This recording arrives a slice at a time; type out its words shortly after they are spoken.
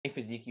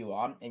physique you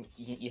want, and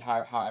you can eat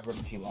however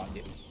much you want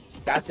to.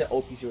 That's an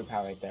OP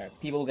superpower right there.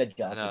 People will get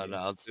jealous. No,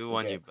 I'll do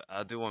one.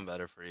 I'll do one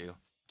better for you.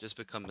 Just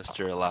become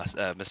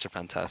Mr.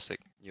 Fantastic.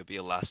 You'll be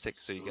elastic,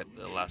 so you get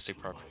the elastic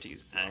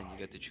properties, and you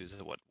get to choose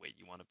what weight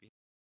you want to be.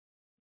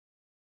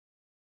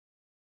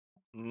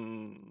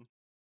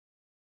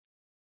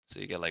 So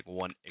you get like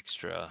one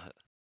extra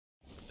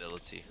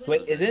ability.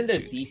 Wait, isn't the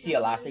DC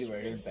elastic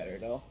version better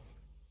though?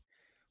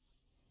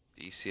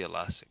 DC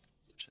elastic.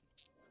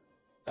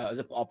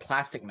 The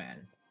Plastic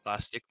Man.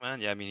 Plastic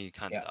Man? Yeah, I mean he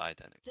can't die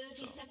then.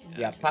 So,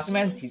 yeah, Plastic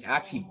Man, he's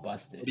actually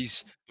busted. But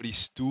he's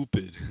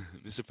stupid.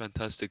 Mr.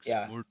 Fantastic's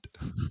smart.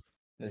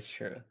 That's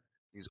true.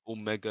 He's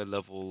Omega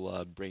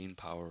level brain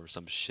power or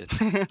some shit.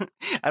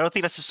 I don't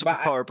think that's a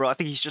superpower, bro. I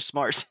think he's just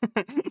smart.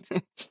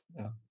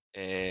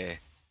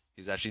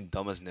 He's actually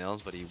dumb as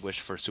nails, but he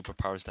wished for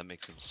superpowers that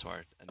makes him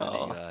smart, and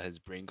then his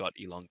brain got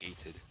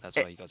elongated. That's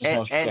why he got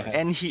smart.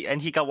 And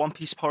he got One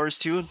Piece powers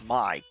too.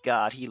 My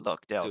God, he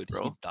lucked out,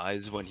 bro. He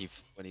dies when he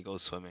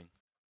goes swimming.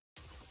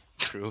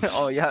 True.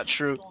 Oh yeah,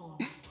 true.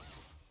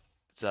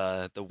 It's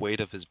the weight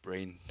of his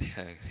brain,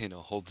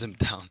 holds him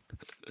down.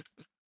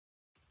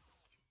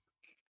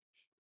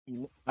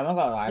 I'm not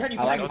gonna lie.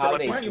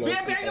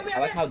 I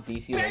like how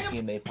DC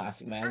Loki made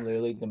Plastic Man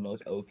literally the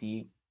most OP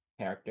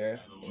character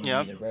in the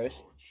universe.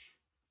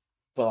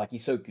 But like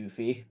he's so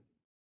goofy.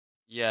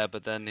 Yeah,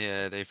 but then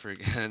they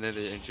forget, and then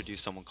they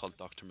introduce someone called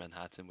Dr.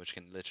 Manhattan, which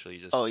can literally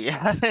just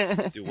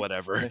do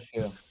whatever.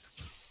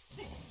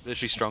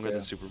 Literally stronger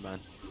than Superman.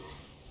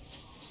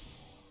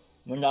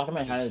 When Dr.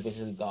 Manhattan is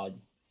basically God.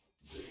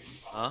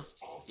 Huh?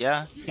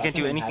 Yeah, he can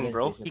do anything,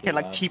 bro. He can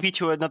like TP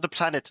to another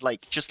planet,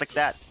 like just like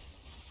that.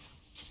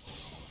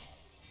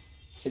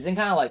 Isn't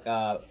kind of like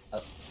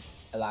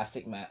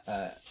Elastic Man?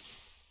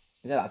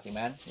 Is it Elastic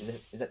Man? Is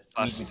it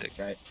Reed Richards,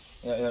 right?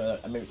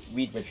 I mean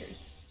Reed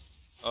Richards.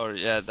 Oh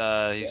yeah,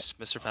 he's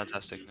Mr.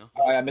 Fantastic, no?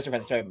 Oh yeah, Mr.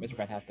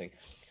 Fantastic.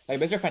 Like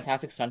Mr.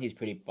 Fantastic's son, he's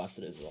pretty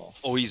busted as well.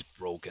 Oh, he's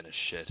broken as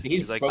shit.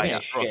 He's like broken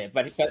as shit,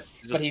 but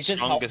he's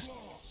just strongest.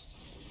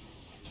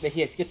 But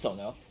he has schizo,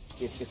 no?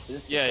 He has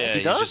schizo. Yeah,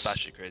 he does. He's just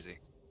batshit crazy.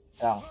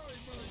 Yeah.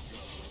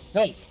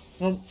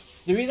 No,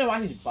 the reason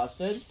why he's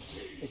busted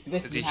is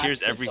because he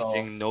hears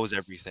everything, knows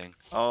everything.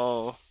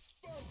 Oh.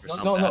 Or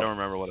something. I don't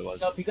remember what it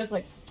was. No, because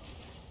like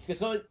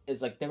schizo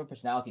is like different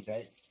personalities,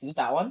 right? Is it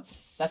that one?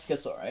 That's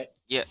schizo, right?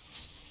 Yeah.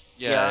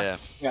 Yeah.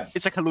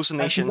 It's like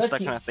hallucinations, that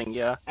kind of thing,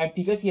 yeah. And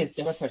because he has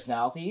different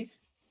personalities.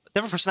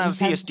 Different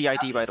personality is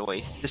DID, by the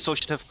way.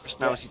 Dissociative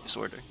personality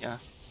disorder, yeah.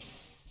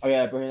 Oh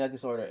yeah, personality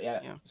disorder, yeah.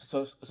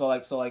 So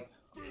like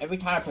every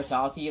kind of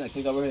personality like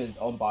takes over his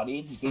own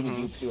body, he gains a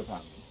new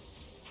superpower.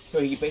 So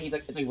he's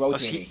like it's like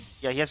rotating.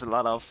 He has a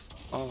lot of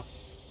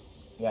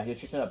Yeah, he's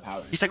tripping up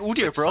power. He's like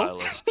Udyr,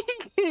 bro.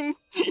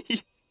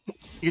 He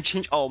can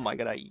change. Oh my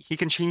God, he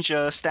can change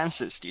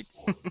stances, dude.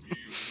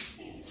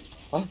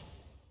 Huh?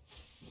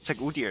 It's like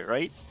Udyr,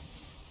 right?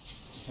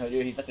 No,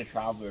 dude, he's like a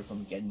traveler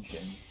from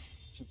Genshin.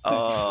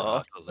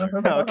 Oh,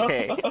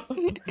 okay.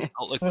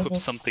 I'll equip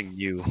something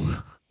new.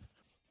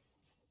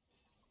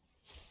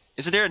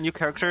 Isn't there a new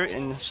character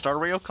in Star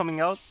Rail coming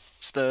out?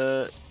 It's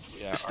the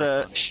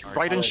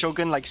Raiden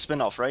Shogun like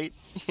spin-off, right?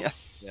 Yeah.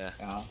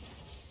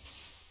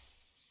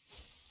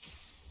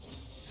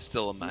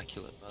 Still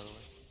immaculate, by the way.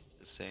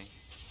 Just saying.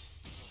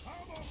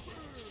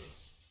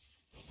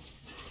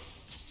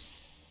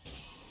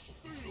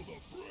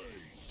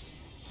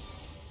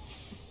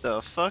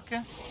 The fuck?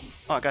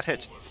 Oh, I got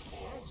hit.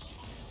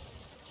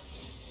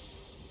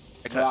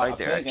 I died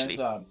there, actually.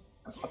 I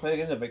played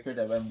against a Victor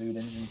that went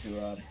Ludens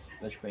into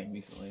Lich Bane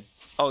recently.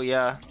 Oh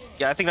yeah,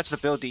 I think that's the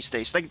build these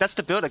days. Like that's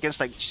the build against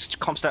like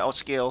comps that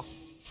outscale.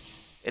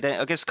 And then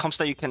against comps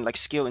that you can like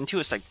scale into,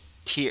 it's like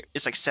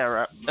it's like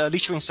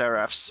Lich Bane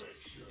Seraphs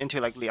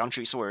into like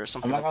Leandri's or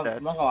something like that.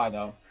 I'm not gonna lie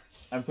though,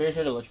 I'm pretty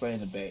sure the Lich Bane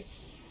is a bait.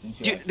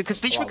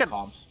 Because Lich Bane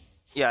got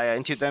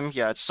into them.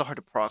 Yeah, it's so hard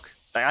to proc.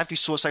 Like I have to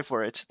suicide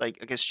for it, like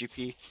against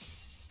GP.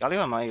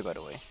 Galio am I, by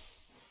the way.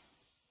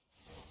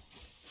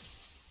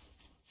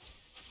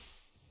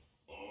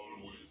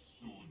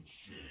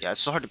 Yeah,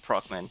 it's so hard to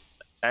proc, man.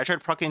 I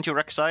tried procking into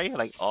Rek'Sai,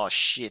 like, oh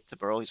shit,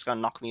 bro, he's gonna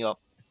knock me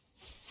up.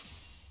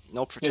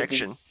 No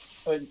protection.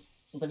 But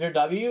your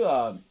W,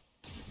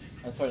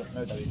 sorry,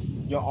 no W.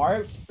 Your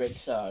R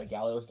breaks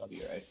Galio's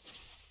W, right?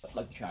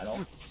 Like the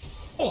channel.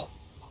 Oh,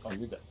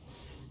 you're good.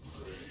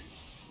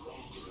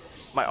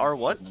 My R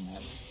what?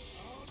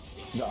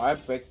 Your R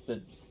breaks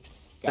the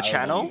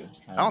channel?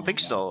 I don't think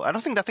so. I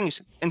don't think that thing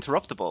is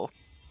interruptible.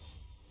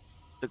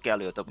 The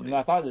Galio W. No,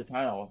 I thought it was the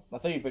channel. I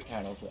thought you break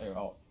channels with your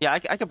ult. Yeah, I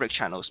can break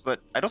channels,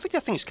 but I don't think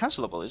that thing is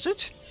cancelable, is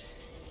it?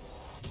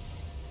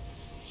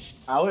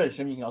 I would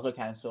assume you can also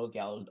cancel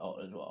Galio's ult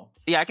as well.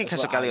 Yeah, I can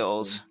cancel Galio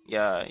ult.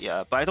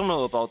 Yeah, but I don't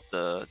know about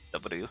the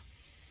W.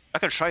 I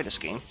could try this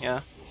game,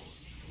 yeah.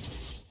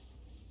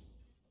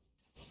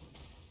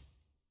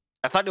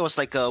 I thought it was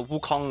like a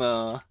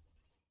Wukong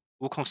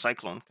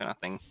Cyclone kind of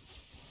thing.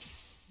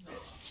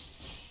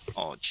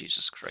 Oh,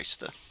 Jesus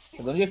Christ.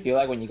 Don't you feel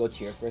like when you go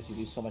tier first, you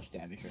do so much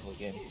damage your whole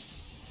game?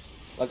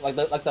 Like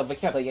the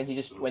victory against, he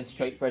just went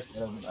straight first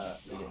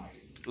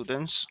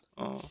Ludens.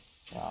 Oh.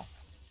 Yeah.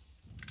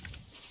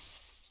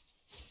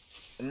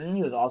 And then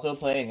he was also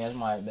playing against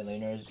my mid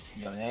laners,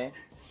 Yone.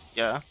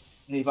 Yeah.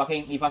 And he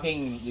fucking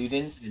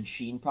Ludens and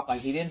Sheen proc.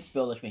 Like he didn't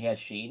build this when he had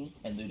Sheen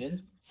and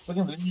Ludens.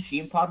 Fucking Ludens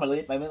Sheen proc. My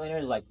mid laner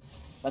is like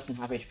less than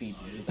half HP.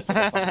 He's like, what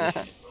the fuck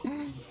is shit?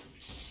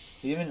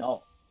 He didn't even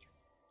know.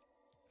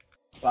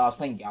 But I was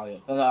playing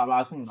Galio. I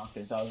was playing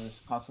Nocturne, so I was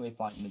just constantly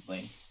flying mid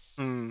lane.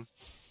 Hmm.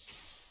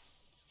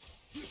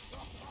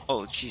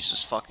 Oh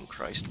Jesus fucking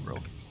Christ, bro.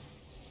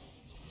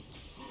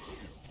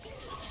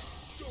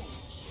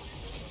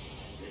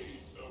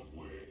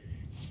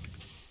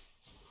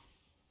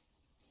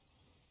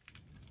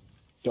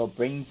 Yo,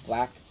 bring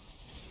black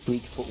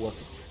fleet footwork,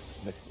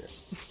 Victor.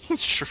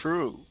 It's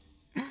true.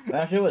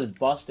 That shit was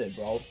busted,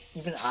 bro.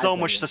 Even so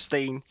much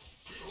sustain.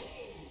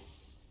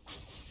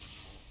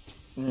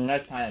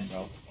 Nice cannon,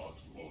 bro.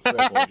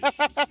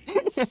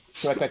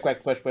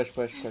 Quick,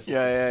 push.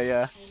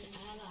 Yeah.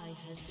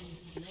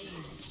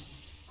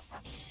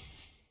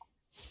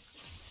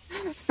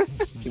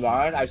 To be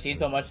honest, I've seen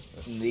so much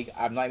in League,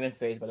 I'm not even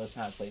phased by those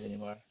kind of plays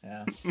anymore.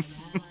 Yeah.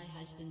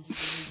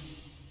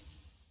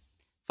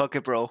 Fuck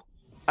it, bro.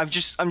 I'm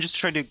just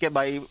trying to get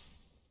my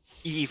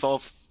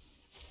E-evolve.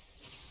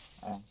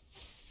 Oh.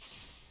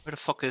 Where the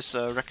fuck is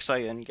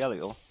Rek'Sai and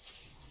Galio?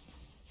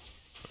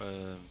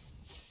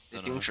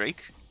 They doing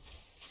Drake?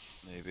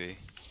 Maybe.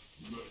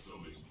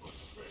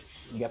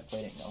 You got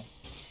plating though.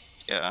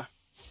 Yeah.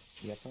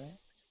 You got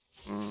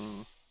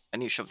plating? I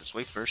need to shove this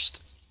way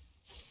first.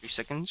 3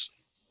 seconds.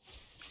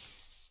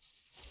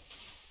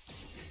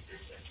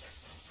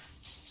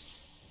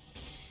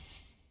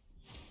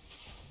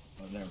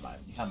 Oh, never mind.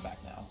 You come back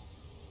now.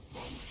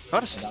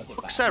 What the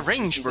fuck's that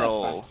range,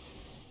 bro?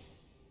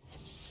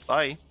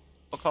 Bye.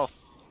 Fuck off.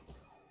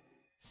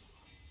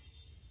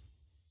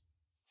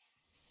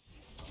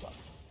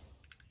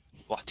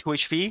 What, 2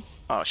 HP?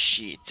 Oh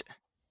shit.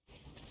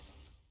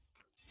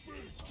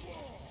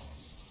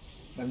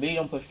 Maybe you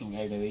don't push the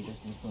wave, maybe you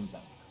just swim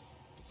back.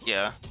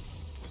 Yeah.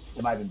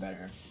 It might have been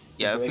better.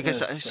 Yeah,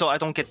 because so I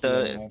don't get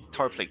the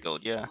tower plate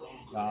gold, yeah.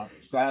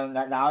 So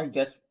now you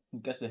just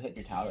to hit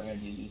your tower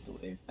and you lose the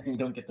wave. You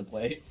don't get to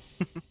play.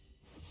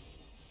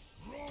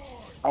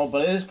 Oh,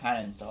 but it is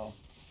cannon, so.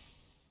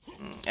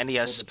 And he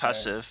has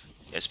passive.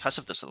 Yeah, his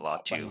passive does a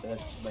lot too.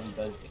 But he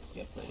does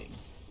get plating.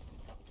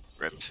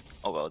 Rip.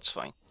 Oh well, it's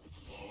fine.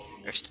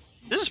 This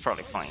is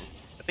probably fine.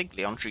 I think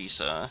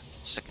Leandri's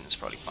second is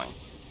probably fine.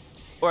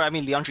 Or I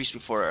mean, Leandri's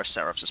before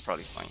Seraph's is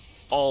probably fine.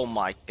 Oh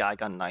my god, I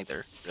got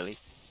neither. Really?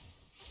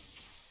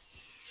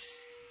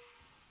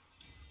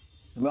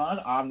 To be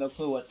honest, I have no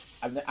clue what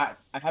I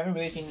haven't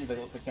really seen the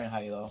Victor and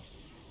Halo.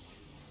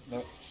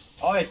 No.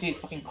 All I see is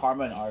fucking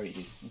Karma and Ari,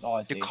 dude. That's all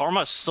I see. The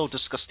Karma is so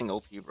disgusting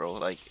OP, bro.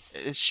 Like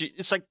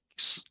it's like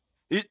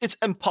it's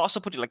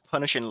impossible to like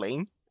punish in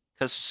lane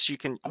because she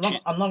can. I'm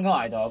not gonna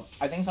lie though.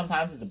 I think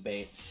sometimes it's a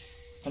bait.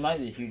 Sometimes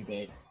it's a huge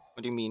bait.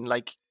 What do you mean?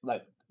 Like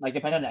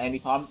depending on the enemy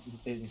comp,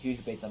 there's a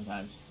huge bait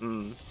sometimes.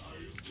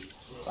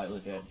 Like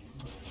legit.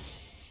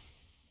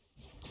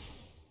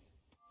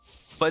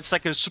 But it's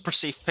like a super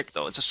safe pick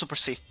though. It's a super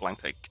safe blind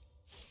pick.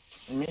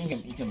 I mean,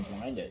 you can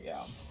blind it,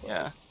 yeah.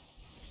 Yeah.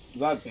 You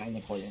gotta blind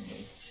it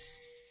accordingly.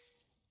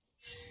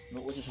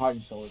 Which is hard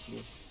in solo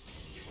queue.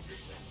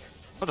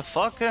 What the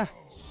fuck?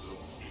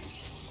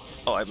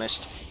 Oh, I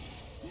missed.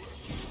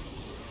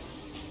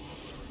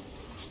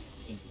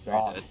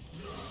 Very dead.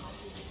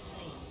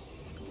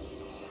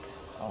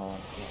 Oh,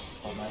 yeah.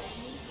 Oh, nice.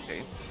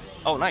 Okay.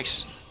 Oh,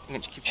 nice. I'm gonna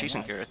keep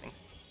chasing here, I think.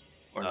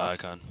 Or not. I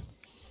can't. Do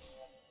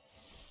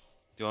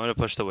you want me to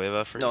push the wave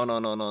out for you?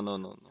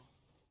 No.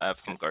 I have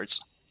some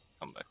guards.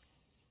 Come back.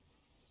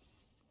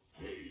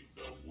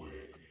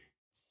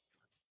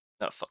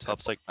 No, fuck.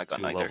 Top's like I got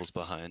 2 levels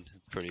behind.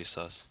 It's pretty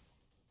sus.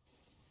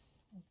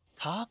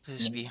 Top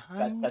is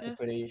behind. That's a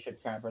pretty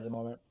shit camp for the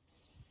moment.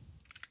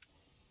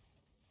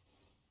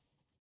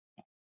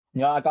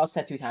 You know, I got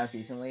set 2 times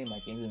recently. My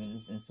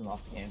game's instant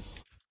lost the game.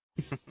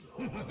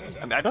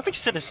 I mean, I don't think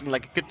Sid is in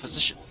like a good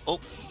position. Oh.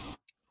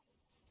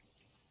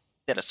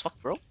 Dead as fuck,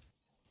 bro.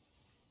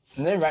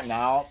 And then right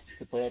now,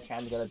 to play a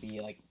champ, you gotta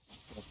be like.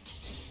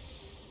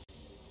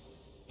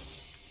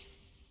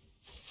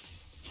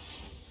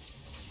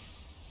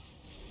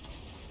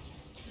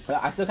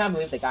 But I still can't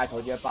believe the guy I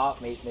told you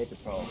about made the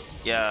pro.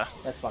 Yeah.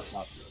 That's fucked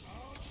up.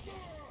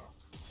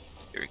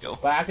 Here we go.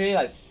 But actually,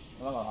 like,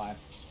 I'm not gonna lie.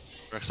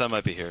 Rek'Sai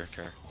might be here,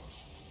 Kerr.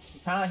 He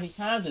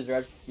kind of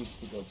deserves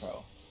to go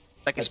pro.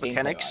 Like his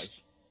mechanics?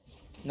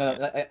 No,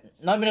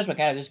 not even just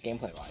mechanics, just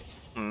gameplay wise.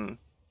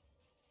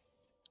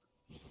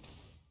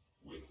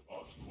 With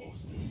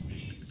utmost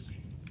efficiency.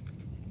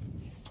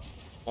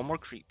 One more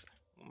creep.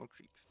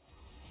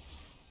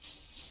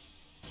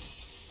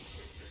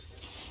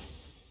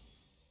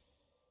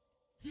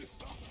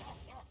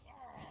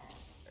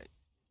 Right.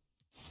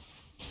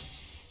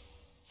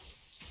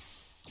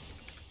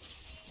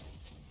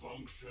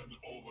 Function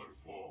over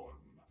form.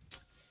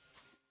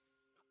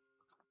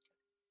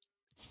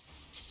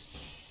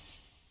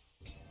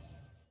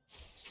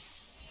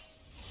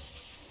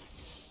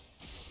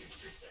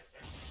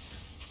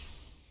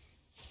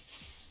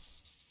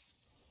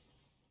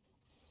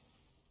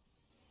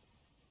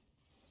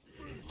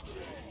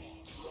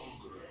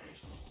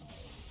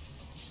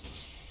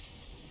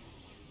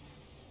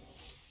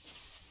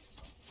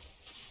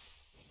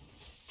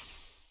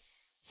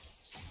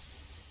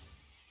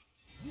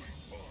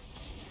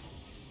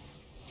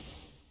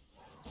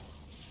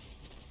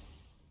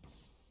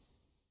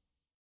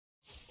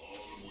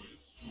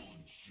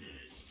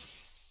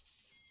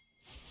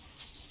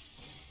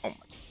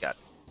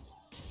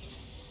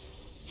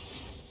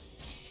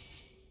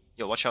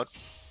 Yo, watch out.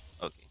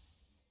 Okay.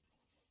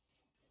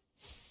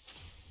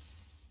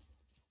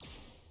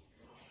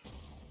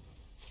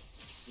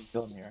 He's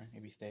building here.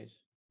 Maybe he stays.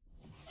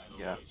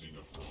 Yeah.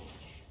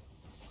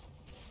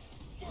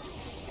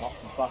 Oh,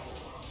 he's fucked.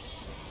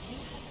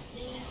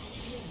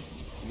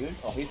 Dude?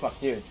 Oh, he's fucked,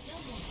 dude.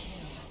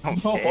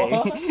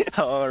 Okay.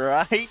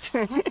 Alright.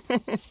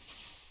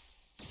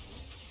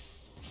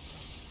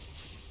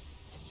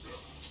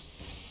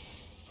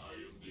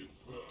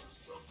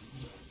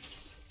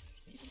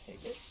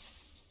 Take it.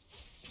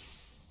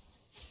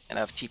 And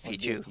I have TP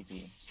too.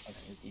 TP.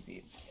 Okay, TP.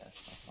 Yes,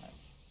 that's fine.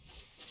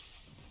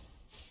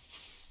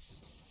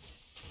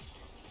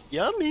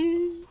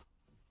 Yummy.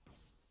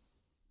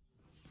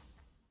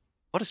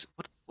 What is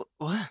what?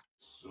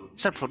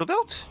 Is that proto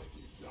belt?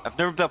 I've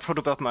never built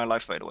proto belt in my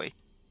life, by the way.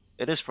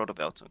 It is proto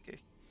belt.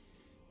 Okay.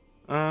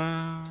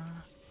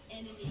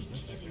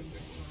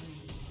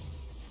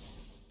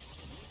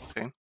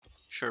 Okay.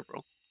 Sure,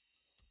 bro.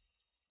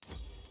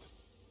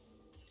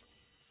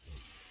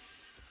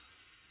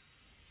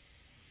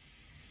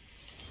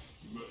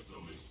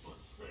 Metal is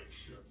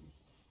perfection.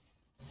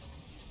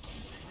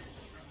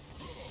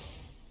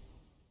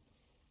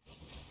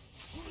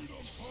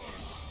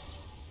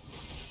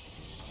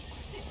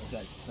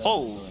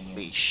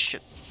 Holy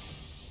shit.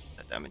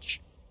 That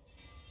damage.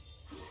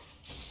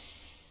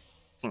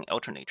 Fucking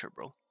alternator,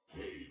 bro.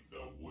 Pave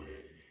the way.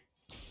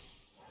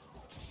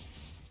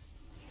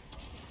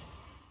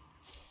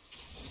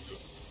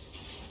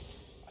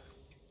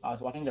 I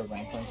was watching the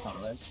rank point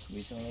Sunless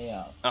recently.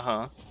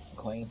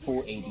 Going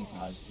full 80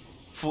 size.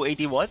 Full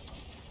 80 what?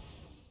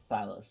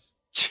 Silas.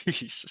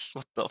 Jesus,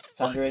 what the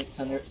fuck?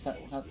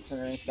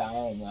 Sundering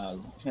Sky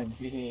and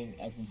treating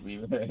Essence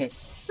Reaver.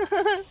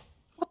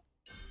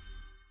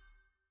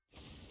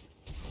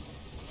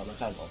 Oh, let's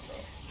have bro.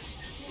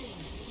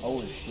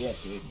 Holy shit,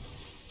 dude.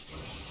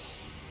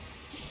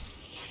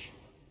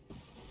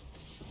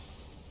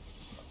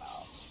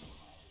 Wow.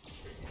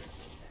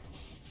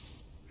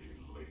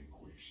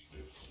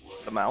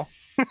 The Mao.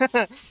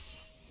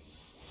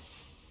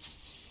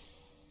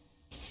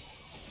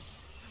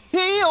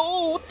 Hey,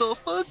 oh, what the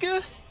fuck?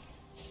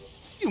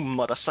 You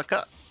mother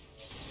sucker.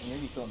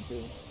 Maybe kill him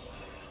too.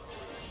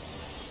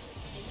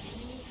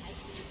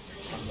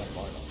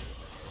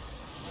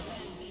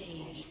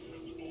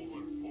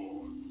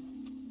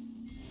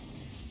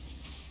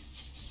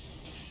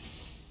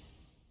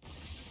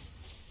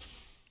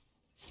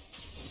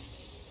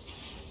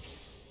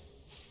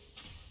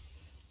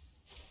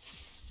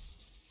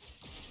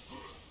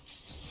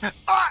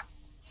 Ah!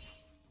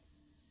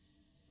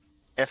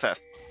 FF.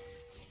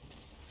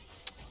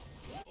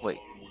 Wait,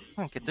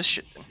 I don't get this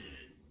shit then.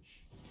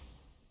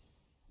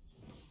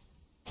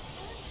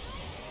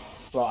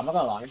 Bro, I'm not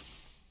gonna lie.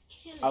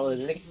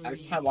 I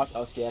can't watch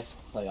LCS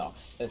playoffs.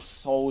 It's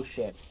so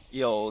shit.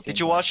 Yo, did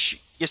you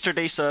watch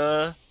yesterday's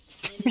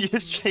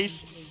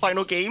yesterday's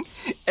final game?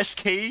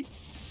 SK,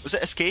 was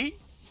it SK? I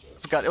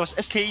forgot. It was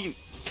SK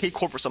K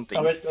Corp or something.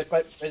 Oh, where's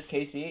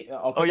KC?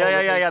 Oh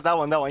yeah, that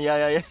one,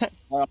 yeah.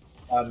 Bro,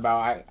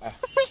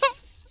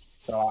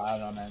 so I don't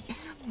know, man.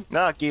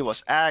 That game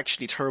was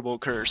actually turbo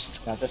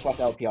cursed. Yeah, just watch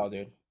LPL,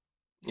 dude.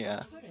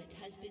 Yeah.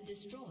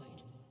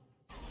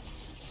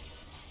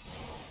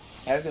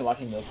 Have you been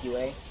watching Milky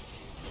Way?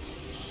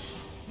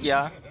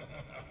 Yeah.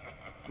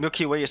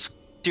 Milky Way is...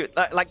 Dude,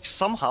 like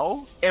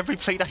somehow, every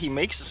play that he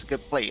makes is a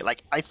good play.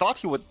 Like, I thought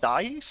he would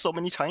die so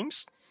many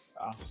times.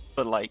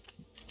 But like...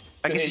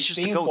 I guess he's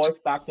just the GOAT. He's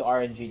forced back to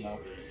RNG now.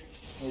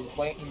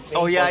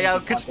 Oh yeah,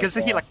 because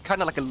he like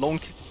kind of like a lone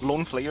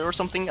player or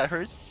something, I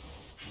heard.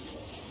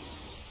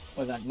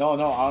 What's that? No, I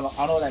don't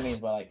know what that means,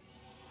 but like,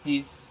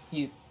 he's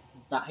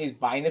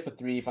buying it for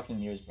 3 fucking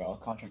years, bro.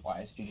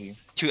 Contract-wise, GG.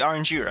 To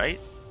RNG, right?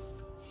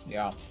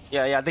 Yeah.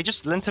 Yeah. They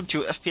just lent him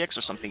to FPX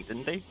or something,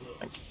 didn't they?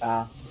 Like.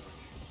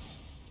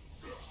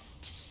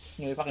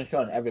 You're fucking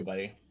showing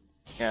everybody.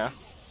 Yeah.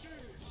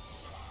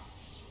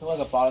 It's like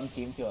a bottom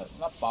team to it.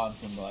 Not bottom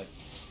team, but like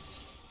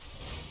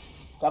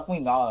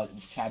definitely not a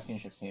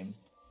championship team.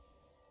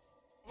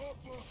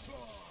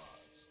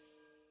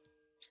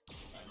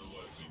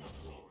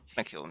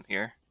 I kill him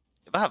here.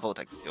 If I have ult,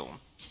 I can kill him.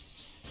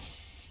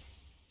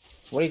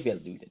 What if you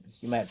had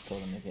Ludens? You might have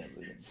killed him if you had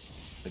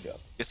Ludens. Good job.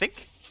 You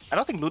think? I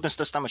don't think Ludens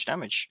does that much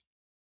damage.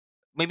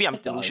 Maybe I'm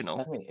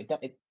delusional.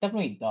 It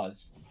definitely does.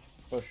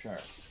 For sure.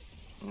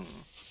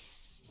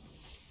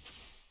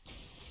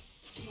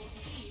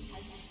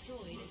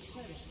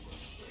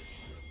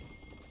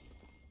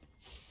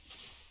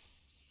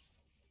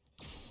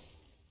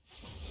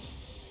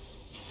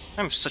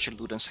 I'm such a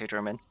Ludens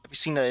hater, man. Have you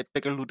seen a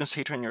bigger Ludens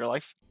hater in your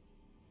life?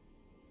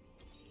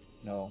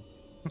 No.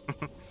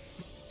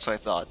 That's what I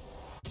thought.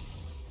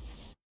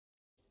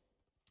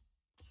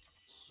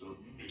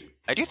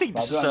 I do think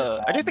this is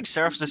I do think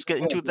Seraphs just get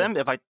into them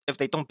if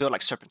they don't build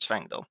like Serpent's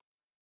Fang though.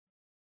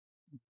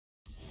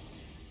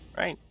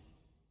 Right?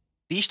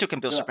 These two can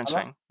build Serpent's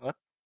Fang. What?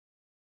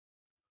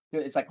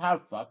 Dude, it's like kind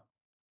of fucked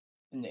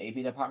in the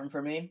AP department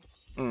for me.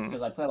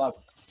 Because I play a lot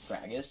of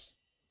Gragas.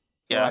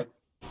 Yeah. Like,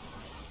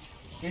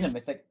 during the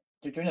Mythic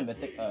during the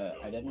mythic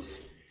items.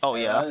 Oh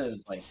yeah. It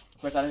was like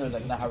first item was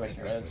like not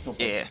harvester. Right?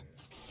 Yeah.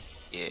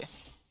 Yeah.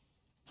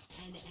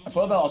 And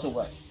Polo Belt also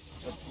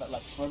works. But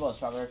like Polo Belt is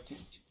stronger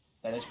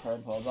than its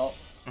current Polo Belt.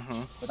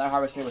 But that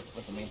harvester was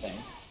the main thing.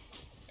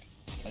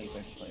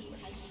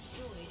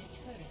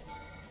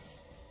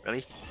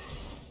 Really?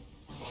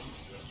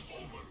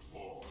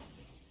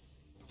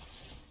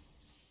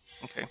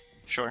 Okay,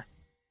 sure.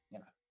 Yeah.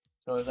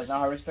 So it was like not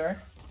harvester,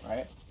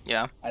 right?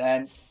 Yeah. And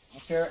then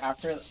after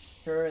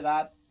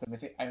that, the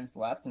mythic items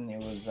left, and it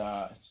was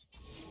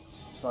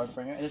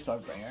Stormbringer. It is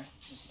Stormbringer.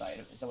 Is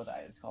that what the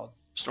item's called?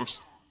 Storm Surge?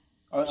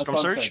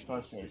 Surge?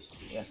 Storm Surge.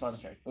 Yeah, Storm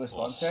Surge. It was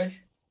Storm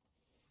Surge.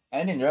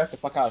 And then nerfed the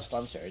fuck out of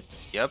Storm Surge.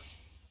 Yep.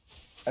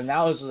 And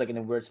now it's just like in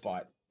a weird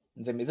spot.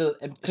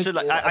 So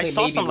like I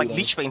saw some like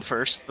Leech Bane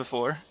first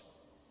before.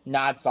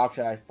 Nah, it's dog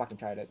shit. I fucking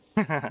tried it.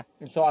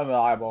 It's so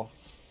unreliable.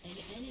 An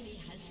enemy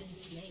has been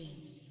slain.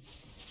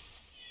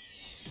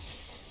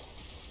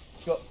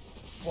 So,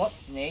 what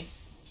makes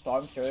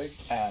Storm Surge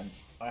and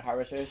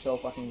Harvester so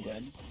fucking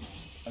good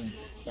and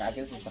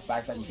Dragons is the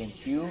fact that you can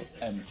Q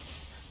and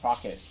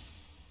proc it.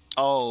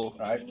 Oh.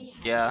 Right?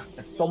 Yeah.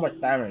 It's so much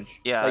damage.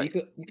 Yeah. Like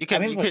I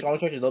mean, with Storm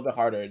Surge is a little bit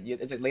harder.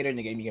 It's like later in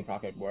the game you can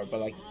proc it more, but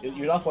like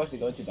you're not forced to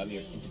go into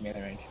into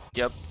melee range.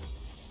 Yep.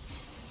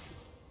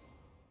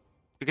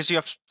 Because you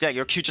have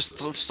your Q just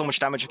does so much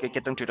damage, you can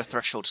get them to the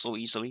threshold so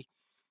easily.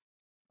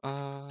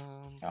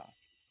 Yeah.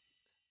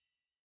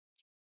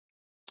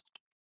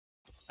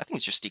 I think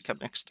it's just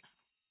decap next.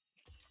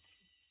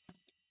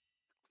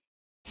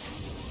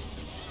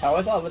 I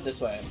always thought of it this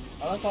way.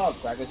 I always thought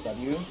of Gragas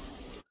W,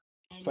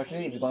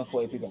 especially if you're going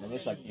full AP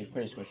damage, like you're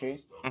pretty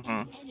squishy.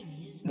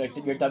 Like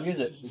your W is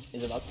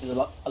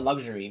a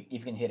luxury if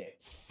you can hit it.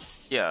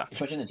 Yeah.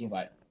 Especially in the team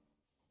fight.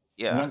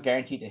 Yeah. You're not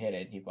guaranteed to hit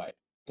it in team fight.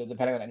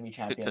 Depending on enemy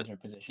champions or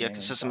position. Yeah,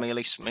 because it's a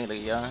melee,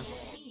 yeah.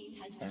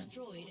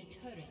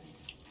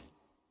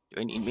 Do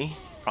I need me?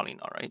 Probably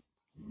not, right?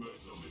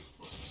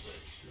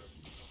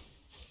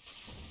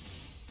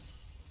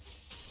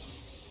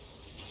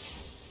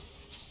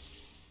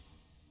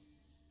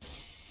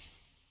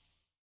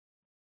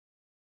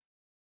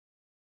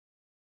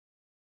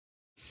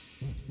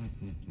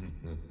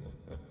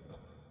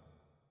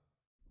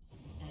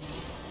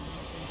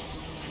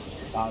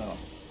 I don't know.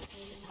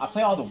 I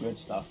play all the weird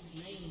stuff.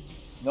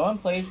 No one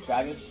plays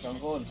Gragas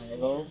Jungle and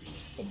Halo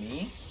to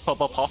me.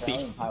 Poppy.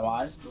 In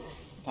Taiwan,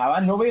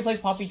 nobody plays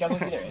Poppy Jungle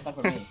either,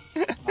 except for me.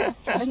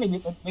 I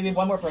think maybe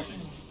one more person.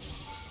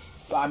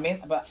 But I'm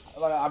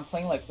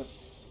playing like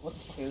what the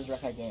fuck is this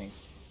Rek'Sai doing?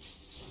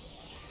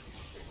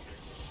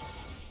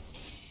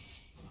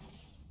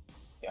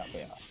 Yeah.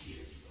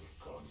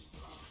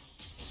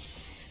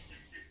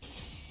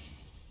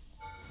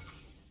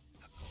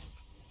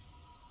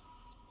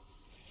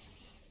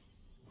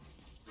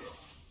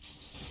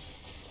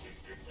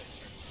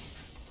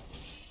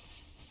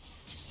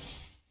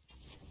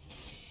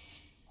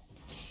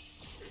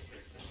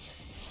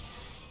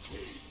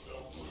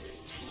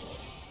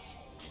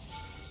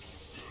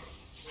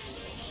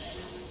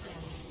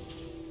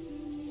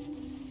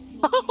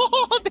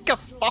 They got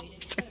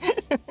fucked.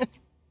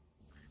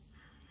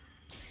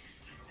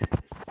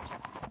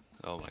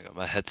 Oh my god,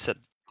 my headset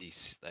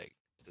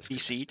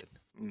disconnected.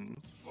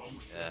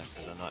 Yeah,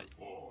 because I'm not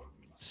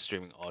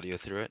streaming audio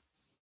through it.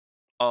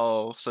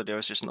 Oh, so there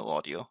was just no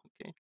audio.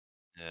 Okay.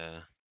 Yeah,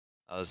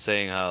 I was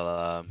saying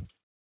how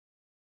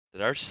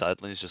did our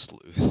side lanes just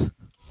lose? Is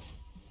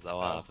that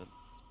what happened?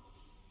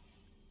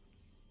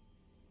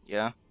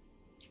 Yeah.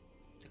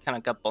 They kind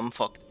of got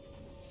bumfucked.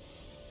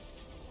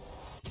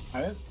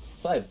 I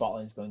feel like bot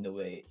lane's going the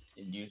way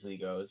it usually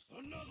goes.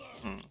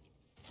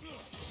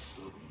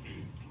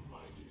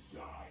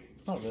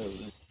 Not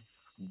really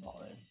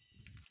bot lane.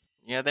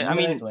 Yeah, I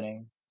mean,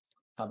 winning.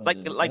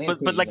 But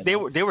like they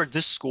were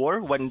this score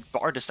when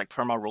Bard is like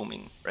perma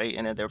roaming, right?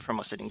 And then they're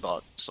perma sitting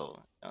bot,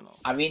 so I don't know.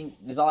 I mean,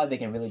 it's not like they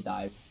can really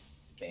dive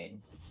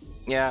Bane.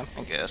 Yeah,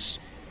 I guess.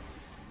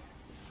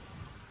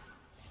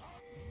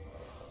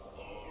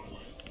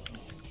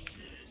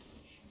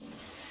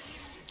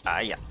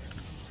 Yeah.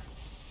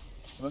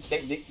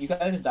 You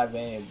guys just dive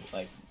in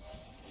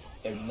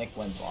if Nick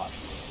went bot.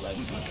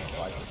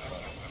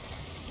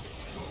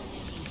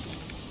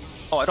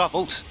 Oh, I don't have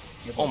ult.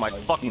 Oh my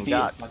fucking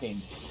god.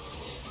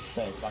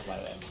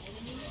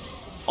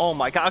 Oh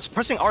my god, I was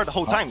pressing R the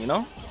whole time, you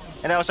know?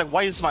 And I was like,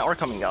 why is my R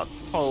coming out?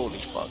 Holy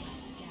fuck.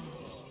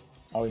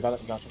 Oh, you got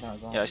it down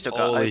as well. Yeah, I still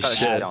got it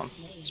down.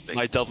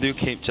 My W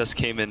just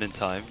came in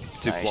time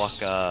to block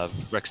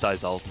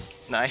Rek'Sai's ult.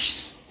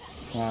 Nice.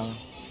 Wow.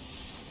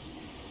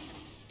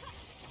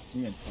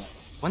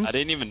 I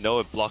didn't even know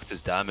it blocked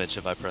his damage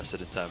if I pressed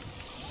it in time.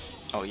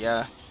 Oh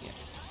yeah.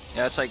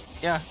 Yeah, it's like,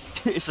 yeah,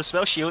 it's a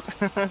spell shield.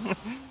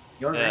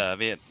 I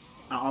mean...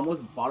 I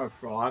almost bought a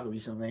frog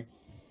recently.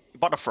 You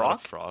bought a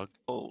frog? A frog?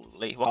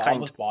 Holy, what kind? I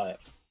almost bought it.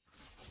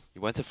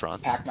 You went to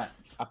France?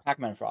 A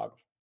Pac-Man frog.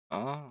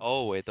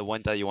 Oh wait, the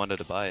one that you wanted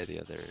to buy the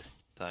other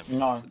time.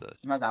 No,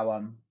 not that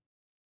one.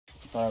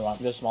 The other one,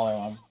 the smaller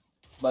one.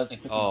 But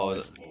it's like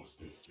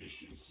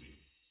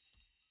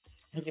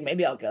 $50.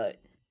 Maybe I'll get it.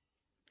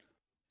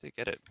 They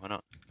get it. Why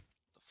not?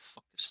 The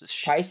fuck is this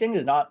shit? Pricing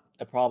is not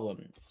a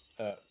problem.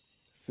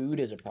 Food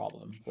is a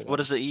problem. For What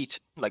does it eat?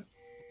 Like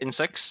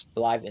insects?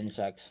 Live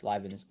insects.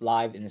 Live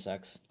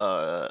insects.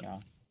 Yeah.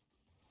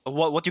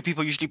 What do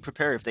people usually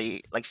prepare if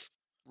they like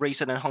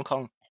raise it in Hong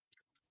Kong?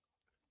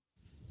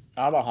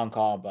 Not about Hong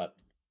Kong, but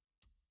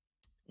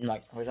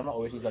like for example,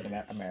 overseas like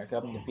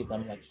America, you can feed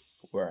them like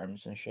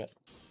worms and shit.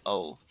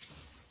 Oh.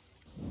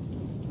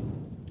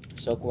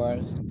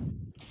 Silkworms.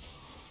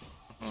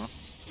 Mm-hmm.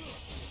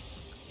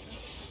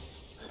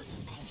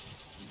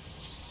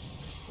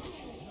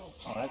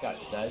 Oh, that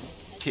guy's dead.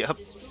 Yep.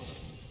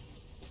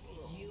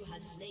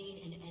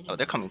 Oh,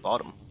 they're coming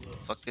bottom.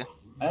 Fuck yeah.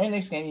 I think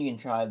next game you can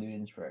try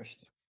Ludens first.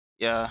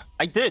 Yeah,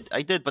 I did,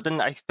 but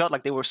then I felt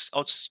like they were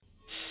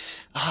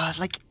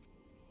like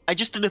I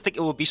just didn't think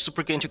it would be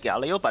super good into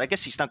Galio, but I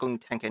guess he's not going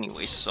to tank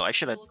anyways, so I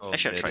should have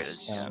tried it.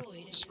 Yeah.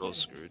 So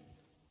screwed.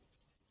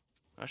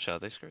 Actually, are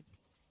they screwed?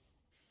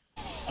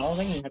 I don't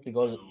think you have to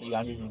go to the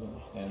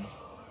Yandere game.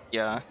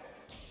 Yeah.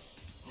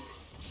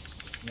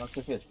 Not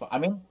sure if it's fun. I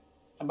mean,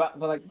 but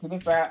like to be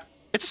fair,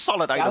 it's a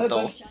solid item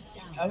though.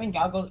 I mean,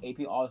 Galio goes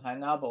AP all the time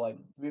now, but like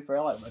to be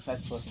fair, like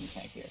Rek'Sai's supposed to be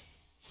tank here.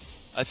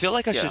 I feel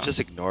like I should just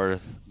ignore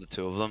the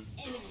two of them.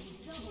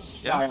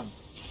 Yeah.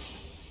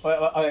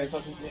 Okay,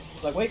 so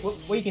like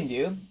what you can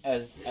do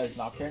as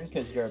Nocturne,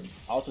 because your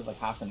ult is like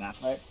half the map,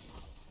 right?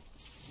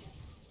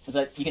 Is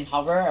that you can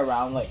hover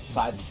around like the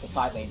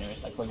side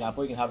laners. Like for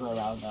example, you can hover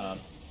around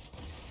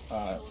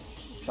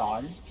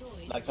Sean,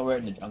 like somewhere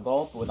in the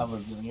jungle, but without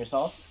revealing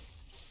yourself.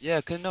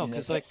 Yeah,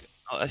 cause like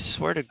I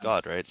swear to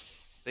God, right?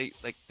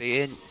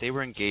 They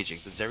were engaging.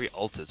 The Zeri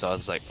ulted, so I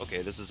was like,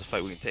 okay, this is a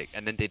fight we can take.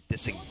 And then they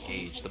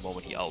disengage the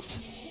moment he ults.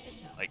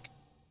 Like,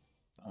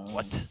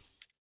 what?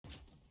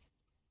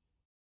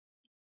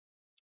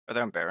 Are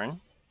they on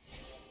Baron?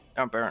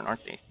 They're on Baron,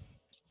 aren't they?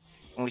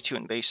 Only 2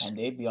 in base. And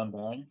they'd be on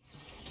Baron.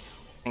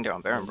 I think they're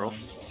on Baron, bro.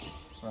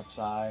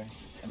 Rek'Sai,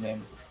 and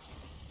then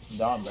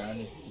they're on Baron.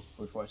 Just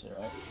brute force it,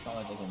 right? It's not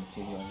like they can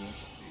kill you on you.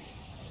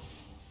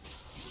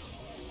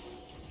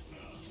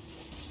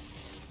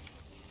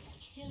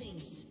 Killing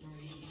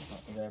spree. Oh,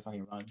 they're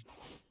fucking run.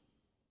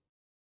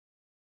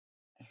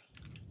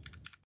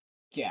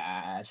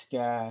 Gas.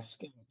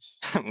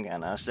 I'm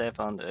gonna step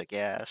on the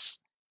gas.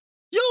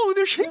 Yo,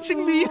 they're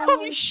chasing me!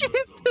 Holy shit!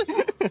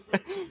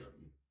 Get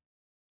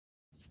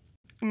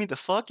me the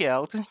fuck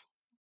out. Am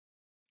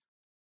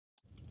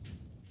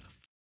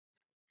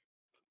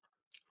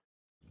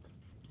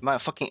I a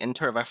fucking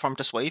enter? Have I farmed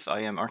this wave?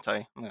 I am, aren't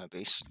I? I'm gonna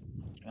base.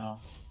 Oh.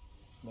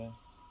 Yeah.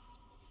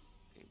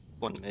 Okay,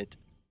 1 mid.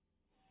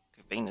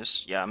 Okay, Vayne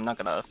is... Yeah, I'm not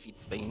gonna feed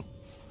Vayne.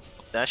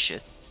 Fuck that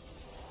shit.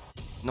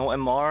 No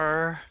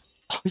MR.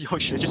 Oh, yo,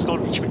 shit, just go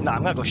reach me. Nah,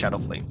 I'm gonna go Shadow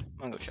Flame.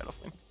 Submit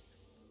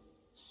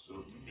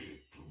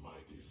to my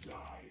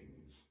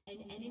designs. An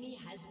enemy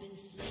has been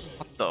slain.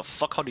 What the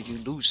fuck? How did you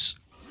lose?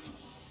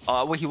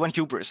 Well, he went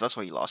hubris. That's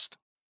why he lost.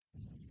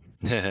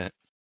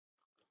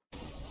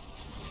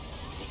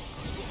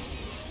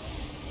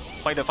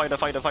 Fight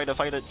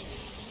it.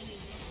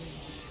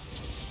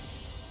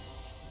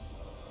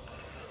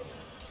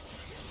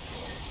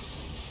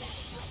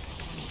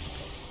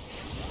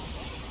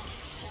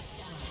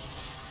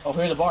 Oh,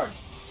 here's the bard.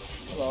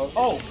 Hello.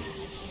 Oh!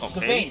 Okay. The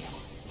Vayne!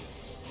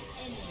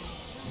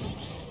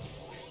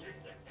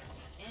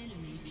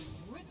 Enemy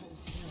triple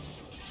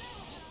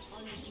kill.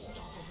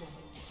 Unstoppable.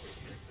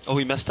 Oh,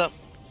 he messed up.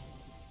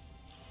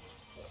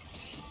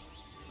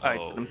 I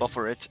couldn't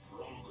buffer it.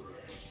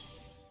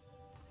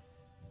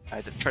 I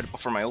had to try to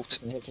buffer my ult.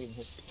 Maybe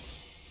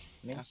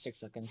 6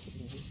 seconds.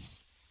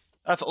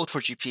 I have ult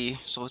for GP,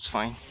 so it's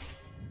fine.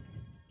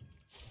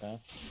 Okay.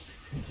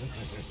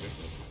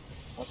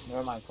 Oh,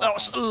 never mind. That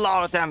was a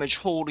lot of damage.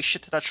 Holy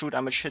shit, that true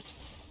damage hit.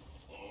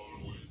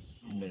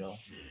 Middle.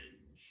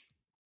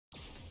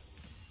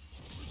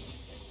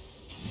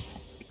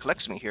 He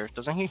collects me here,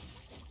 doesn't he?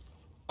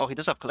 Oh, he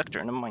does have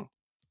collector. Never mind.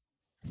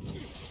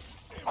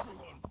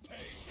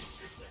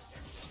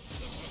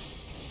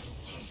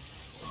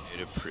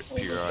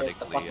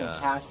 Periodically,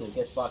 passive,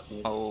 get fucked,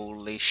 dude.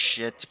 Holy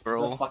shit,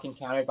 bro. That's fucking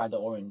countered by the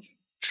orange.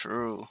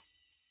 True.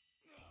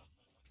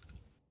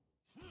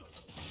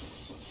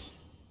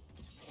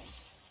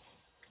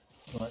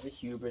 What is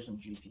hubris and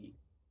GP?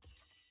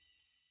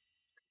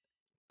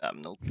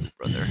 No clue,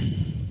 brother.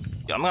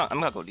 Yeah, I'm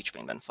gonna go Leech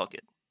Bane then. Fuck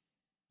it.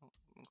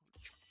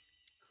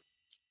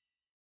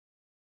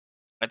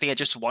 I think I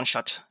just one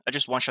shot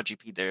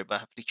GP there, but I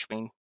have Leech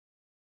Bane.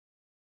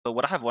 But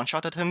would I have one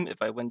shotted him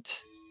if I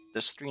went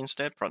this 3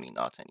 instead? Probably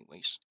not,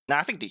 anyways. Nah,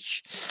 I think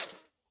Leech.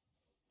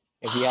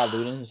 If he had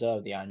Ludens,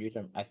 the Andrews,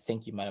 I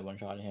think you might have one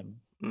shot at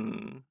him.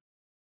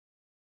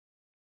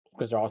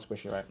 Because they're all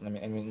squishy, right? I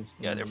mean,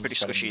 yeah, they're pretty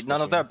squishy. None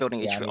of them are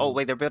building HP. Oh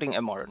wait, they're building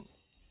MR.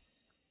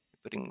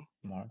 Building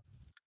MR.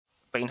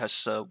 Bane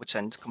has Wits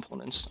End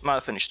components. I'm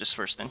gonna finish this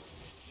first then.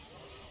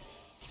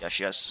 Yeah,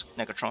 she has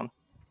Negatron.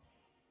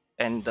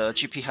 And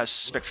GP has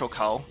Spectral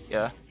Cowl.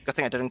 Yeah, good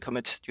thing I didn't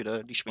commit to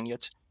the Leech Bane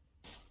yet.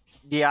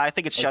 Yeah, I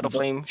think it's Shadow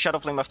Flame. Shadow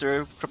Flame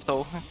after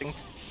Crypto, I think.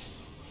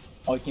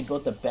 Oh, you can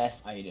build the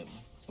best item.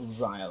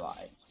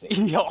 Rhylight.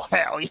 Yo,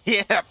 hell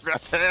yeah,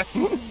 brother.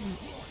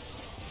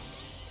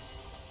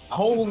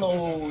 Oh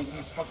no, you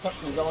fucked up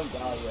your own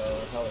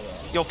Galio. Hell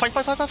yeah. Yo, fight.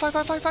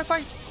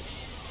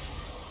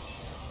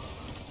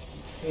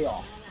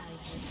 Yeah.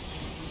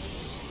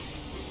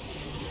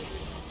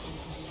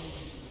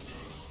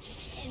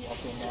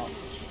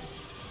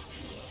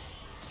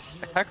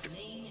 Attacked.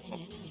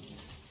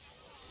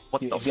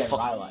 What Dude, the if you had fuck?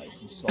 Rhylight,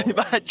 you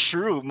saw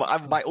True,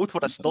 my ult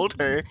would have stole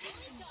her.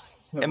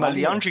 And my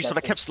Liandry sort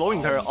of kept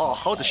slowing her. Oh,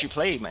 how does she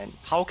play, man?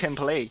 How can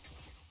play?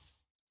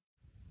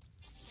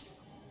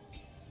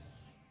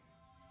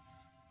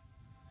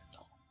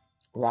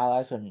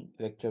 Rhylight's on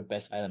Victor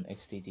best item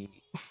XTD.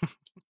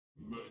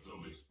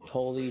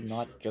 Totally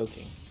not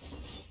joking.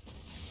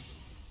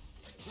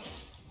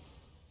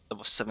 That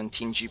was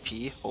 17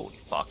 GP. Holy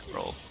fuck,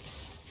 bro.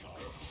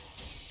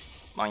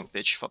 Mine,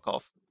 bitch. Fuck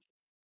off.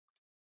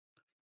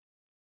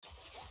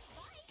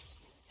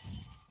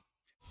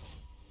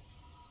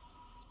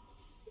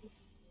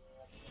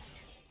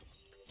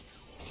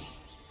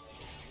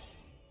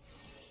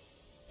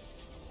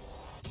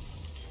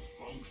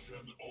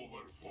 Function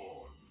over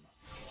form.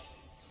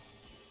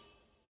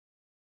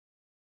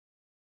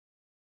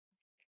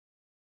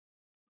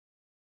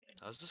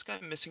 How's this guy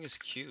missing his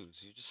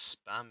Qs? You just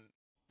spam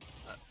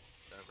that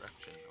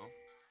direction, no?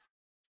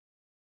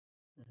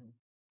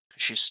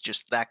 She's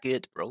just that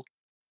good, bro.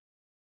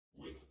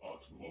 With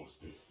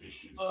utmost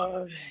efficiency.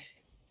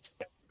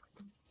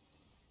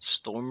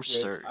 Storm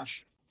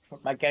Surge.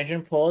 My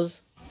Genshin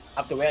pulls,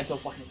 I have to wait until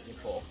fucking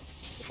April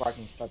before I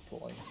can start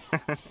pulling.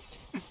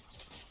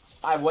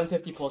 I have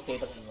 150 pull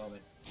saved at the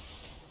moment.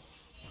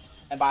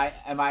 And by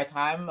the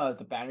time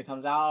the banner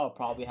comes out, I'll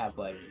probably have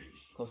like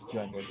close to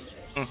 200.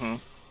 Mm-hmm.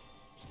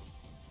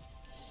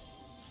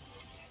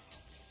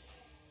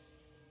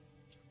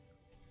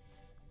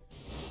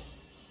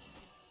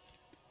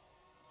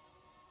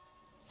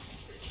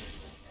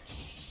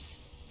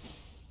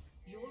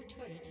 Your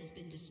turret has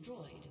been destroyed.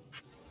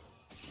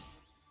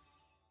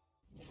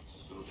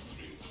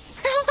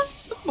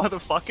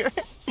 Motherfucker.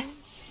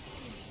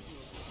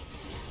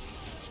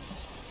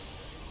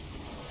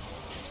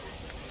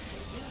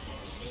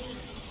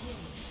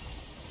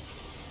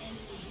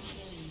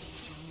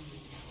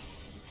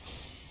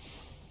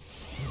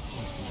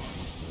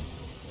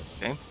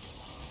 Okay.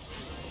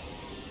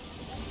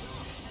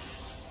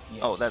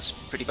 Oh, that's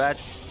pretty bad.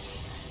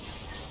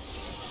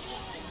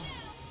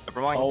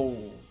 Never mind.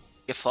 Oh,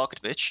 Get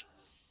fucked, bitch.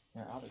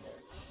 you're out of there.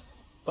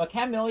 But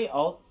can Millie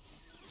ult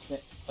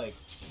like?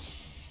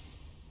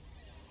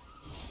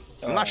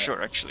 I'm not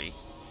sure actually.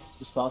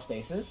 Spell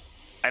stasis?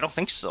 I don't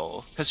think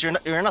so, because you're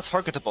not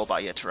targetable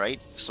by it, right?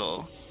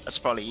 So that's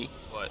probably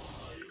What?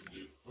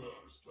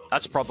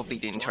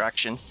 the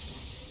interaction.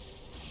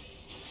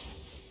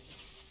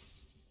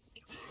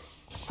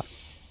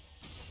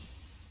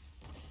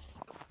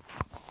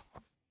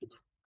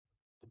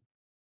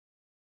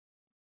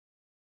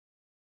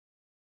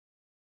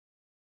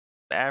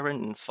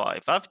 Baron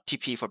 5. I have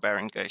TP for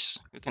Baron, guys.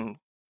 Can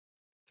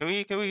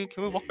we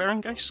walk Baron,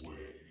 guys?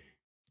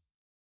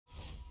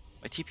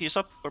 My TP is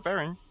up for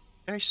Baron,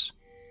 guys.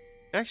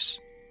 Guys.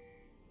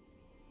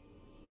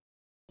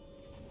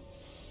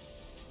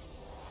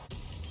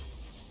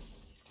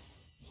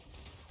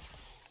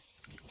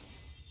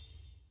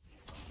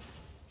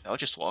 I'll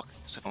just walk,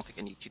 because I don't think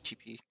I need to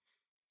TP.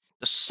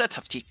 The set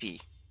have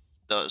TP.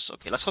 Does.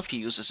 Okay, let's hope he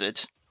uses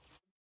it.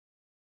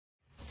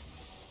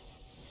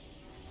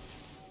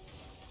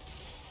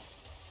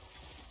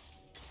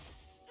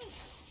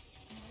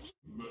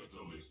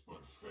 Metal is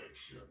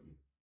perfection.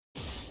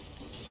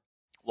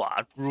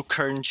 Wow,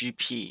 Recurrent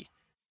GP.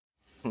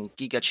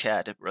 Giga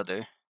Chad,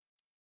 brother.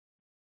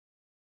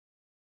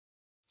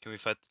 Can we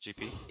fight the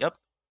GP? Yep.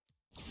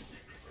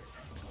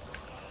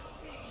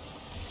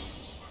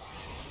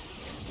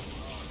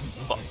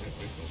 Fuck.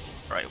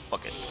 Alright,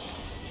 fuck it.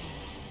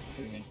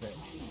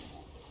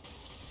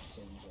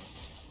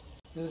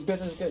 This is good,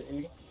 this is good. If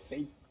you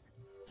can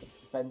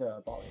defend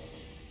the ball.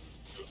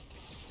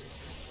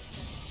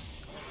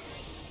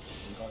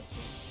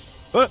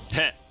 Oh,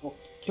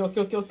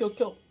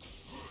 Kill.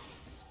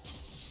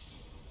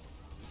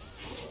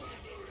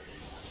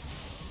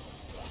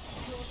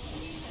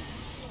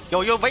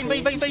 Yo, Vayne!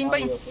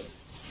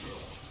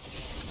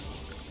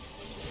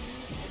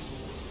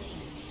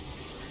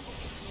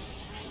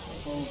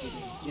 Oh,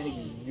 he's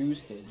getting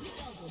roosted.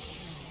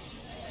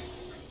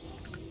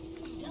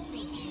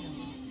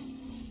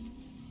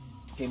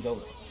 Game's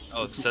over.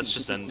 oh, set's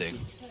just ending.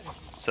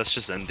 Set's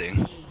just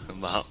ending.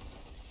 I'm out.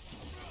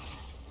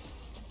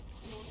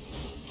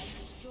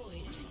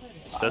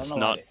 Set's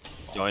not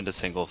joined a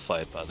single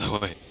fight, by the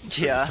way.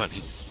 Yeah.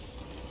 Funny.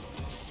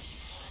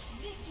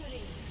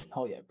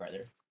 Oh yeah,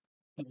 brother.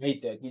 He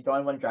did. He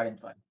joined one dragon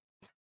fight.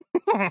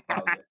 That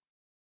was it.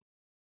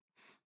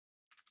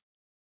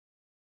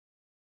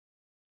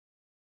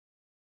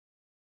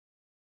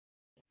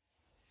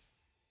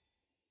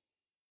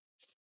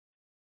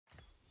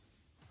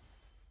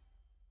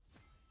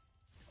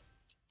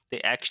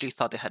 They actually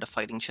thought they had a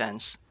fighting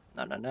chance.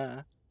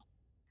 No.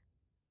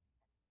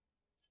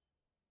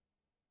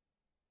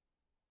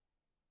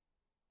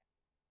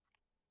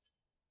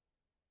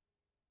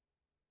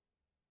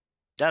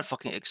 That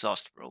fucking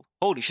exhaust, bro.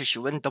 Holy shit, she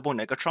went double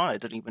Negatron? I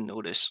didn't even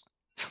notice.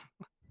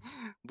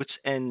 What's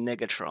in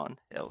Negatron?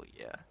 Hell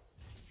yeah.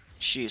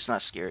 She is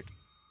not scared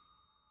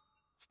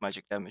of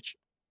magic damage.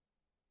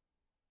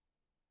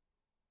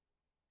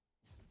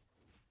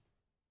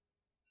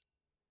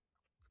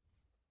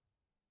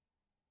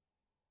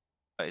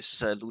 Alright, this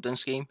is a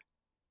Luden's game.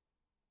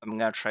 I'm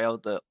gonna try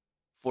out the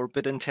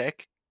Forbidden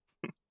Tech.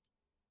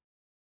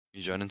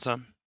 You joining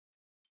some?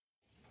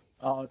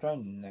 I'll try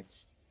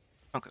next.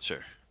 Okay.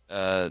 Sure.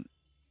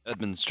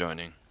 Edmund's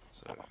joining,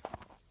 so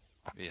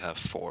we have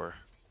 4.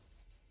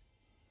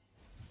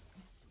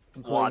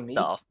 Including What me?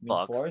 the Me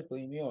fuck? 4?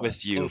 Including me or?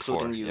 With you,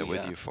 Including 4. you, yeah,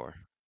 with yeah. you 4.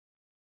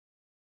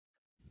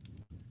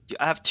 Dude,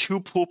 I have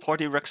 2 pool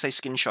party Rek'Sai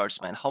skin shards,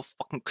 man. How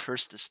fucking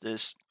cursed is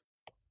this?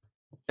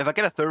 If I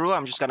get a third one,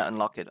 I'm just gonna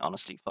unlock it,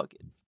 honestly. Fuck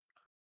it.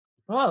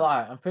 I'm not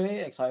lie, I'm pretty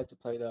excited to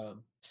play the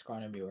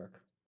Skarner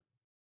Bjork.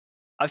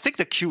 I think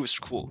the Q is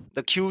cool.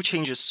 The Q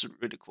change is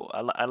really cool.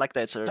 I like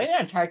that it's a... Playing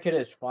the entire kit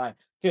is fine.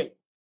 Dude,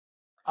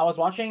 I was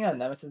watching a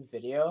Nemesis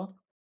video,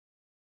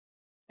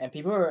 and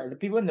the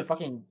people in the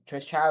fucking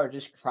Twitch chat are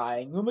just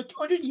crying. Oh, my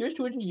 200 years,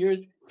 200 years.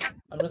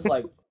 I'm just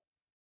like,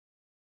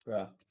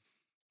 bruh.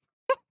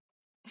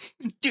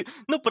 Dude,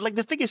 no, but like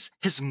the thing is,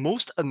 his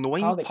most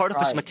annoying they part of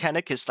his crying?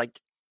 mechanic is like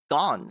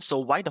gone. So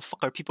why the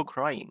fuck are people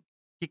crying?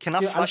 He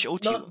cannot Dude, flash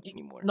ult no, you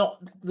anymore. No,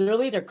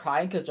 literally they're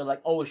crying because they're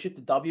like, oh shit,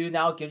 the W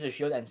now gives a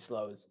shield and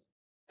slows.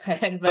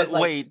 And But it's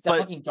like, wait, it's a but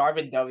fucking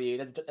Jarvan W.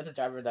 That's a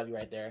Jarvan W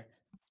right there.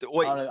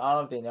 wait, I don't know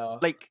if they know.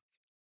 like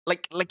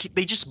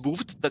they just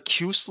moved the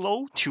Q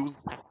slow to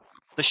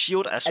the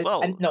shield as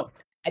well.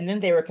 And then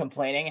they were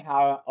complaining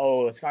how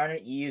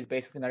Skarner E is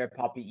basically another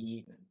Poppy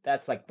E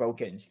that's like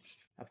broken,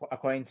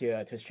 according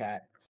to Twitch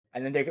chat.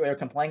 And then they were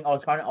complaining,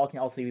 Skarner ult can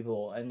all 3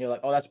 people, and they're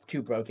like, oh, that's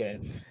too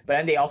broken. But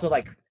then they also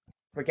like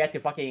forget to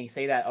fucking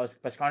say that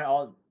but Skarner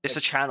ult It's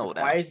like, a channel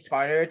requires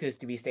Skarner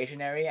to be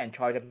stationary and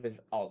charge up his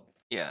ult.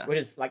 Yeah. Which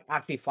is like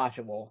actually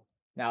flashable.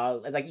 Now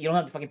it's like you don't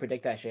have to fucking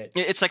predict that shit.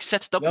 It's like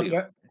set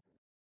W.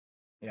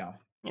 Yeah.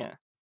 Yeah.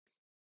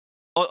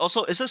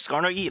 Also, is this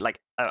Skarner E like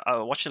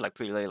I watched it like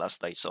pretty late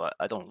last night, so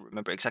I don't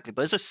remember exactly.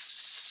 But is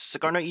this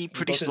Skarner E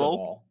pretty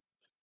slow?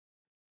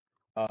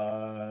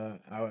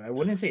 I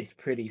wouldn't say it's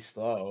pretty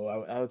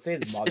slow. I would say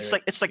it's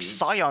moderate. It's like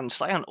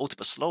Scion ult,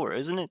 but slower,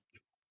 isn't it?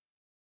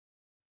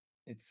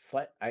 It's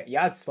like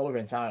it's slower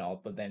than Scion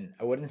ult, but then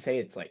I wouldn't say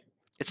it's like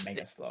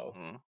mega slow.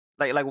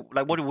 Like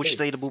what would you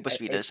say the movement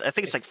speed is? I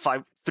think it's like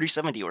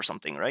 370 or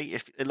something, right?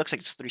 If it looks like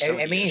it's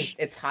 370. I mean,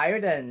 it's higher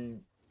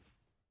than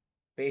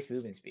base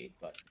movement speed,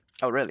 but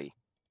oh really?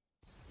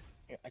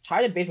 It's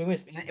higher than base movement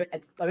speed.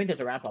 I mean, there's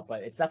a ramp up,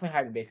 but it's definitely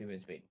higher than base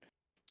movement speed.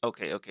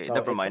 Okay, So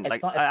never mind.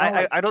 Like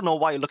I don't know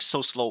why it looks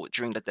so slow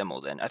during the demo.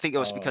 Then I think it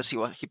was because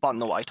he bought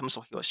no items,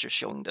 so he was just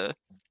showing the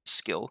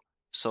skill.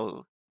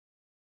 So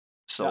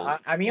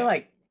I mean,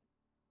 like,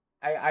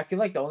 I feel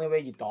like the only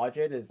way you dodge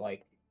it is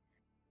like,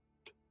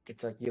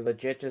 it's like you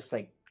legit just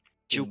like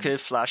juke it,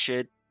 flash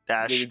it,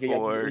 dash,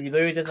 or you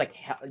literally just like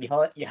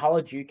you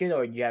hella juke it,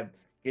 or you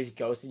just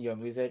ghost and you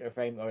use it or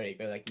frame, or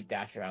like you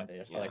dash around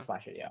it or like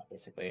flash it,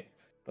 basically.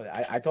 But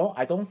I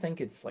don't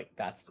think it's like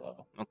that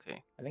slow. Okay.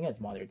 I think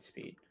it's moderate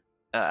speed.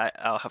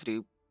 I'll have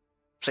to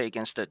play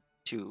against it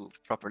to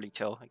properly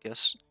tell, I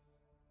guess.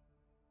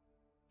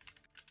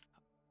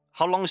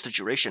 How long is the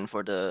duration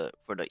for the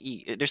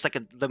E? There's like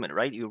a limit,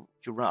 right? You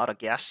run out of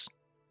gas.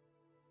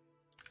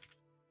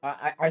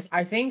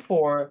 I think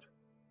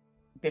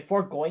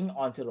before going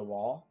onto the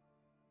wall,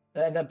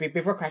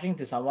 before crashing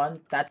into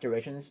someone, that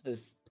duration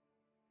is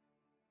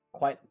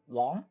quite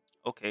long.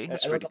 Okay,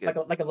 that's pretty good.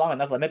 Like a long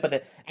enough limit,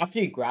 but after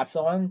you grab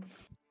someone,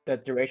 the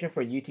duration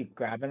for you to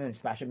grab them and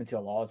smash them into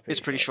a wall is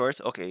pretty short.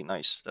 Okay,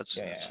 nice. That's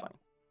fine.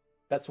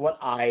 That's what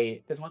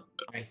I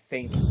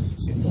think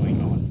is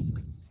going on.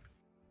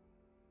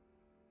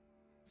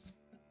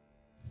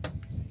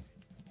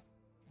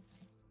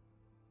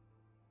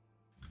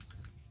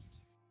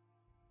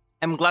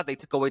 I'm glad they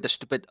took away the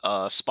stupid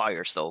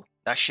spires though.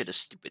 That shit is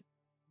stupid.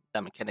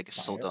 That mechanic is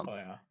so dumb. Oh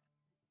yeah.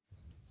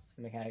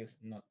 The mechanic is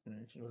not.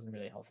 It wasn't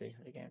really healthy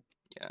for the game.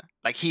 Yeah,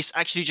 like he's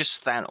actually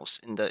just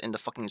Thanos in the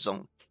fucking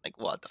zone. Like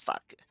what the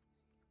fuck?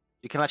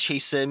 You cannot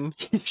chase him.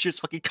 He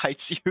just fucking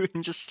kites you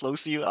and just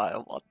slows you.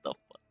 What the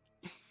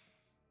fuck?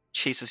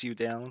 Chases you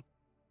down.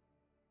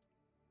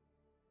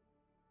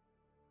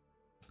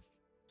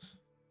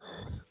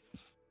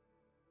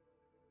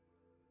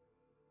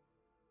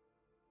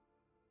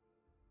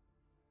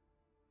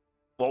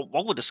 Well,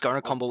 what would the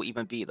Skarner combo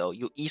even be though?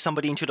 You E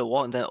somebody into the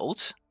wall and then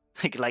ult?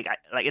 Like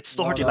it's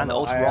so hard to land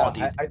ult raw,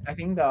 dude.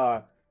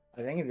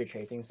 I think if you're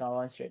chasing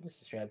someone straight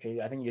up chase,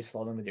 I think you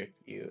slow them with your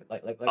Q.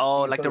 Like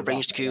the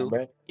ranged Q.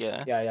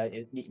 Yeah. Yeah.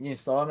 You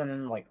slow them and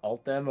then like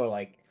ult them, or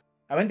like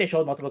I think they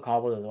showed multiple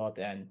combos as well at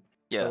the end.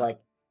 Yeah.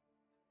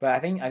 But I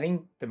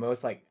think the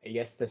most like I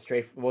guess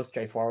the most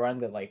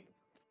straightforward one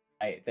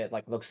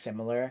that looks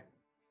similar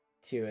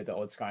to the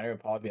old Skarner would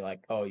probably be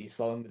like, oh, you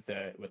slow them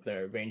with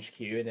the ranged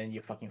Q, and then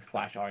you fucking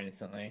flash R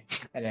instantly.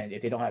 And then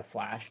if they don't have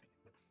flash,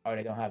 or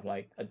they don't have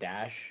like a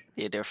dash,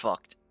 yeah, they're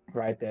fucked.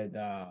 right, that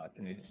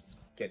then they just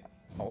get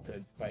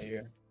ulted by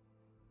you.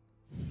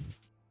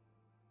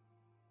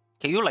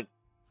 Can you like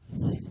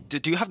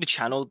do you have to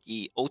channel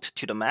the ult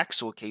to the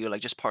max, or can you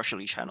like just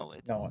partially channel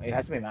it? No, it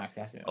has to be max.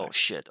 It has to be max. Oh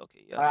shit.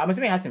 Okay, yeah. I'm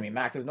assuming it has to be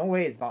max. There's no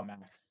way it's not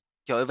max.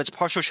 Yo, if it's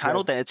partial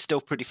channel, Yes. then it's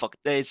still pretty fucked.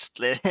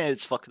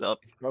 It's fucked up.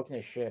 It's broken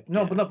as shit.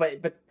 No,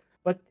 Yeah.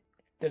 but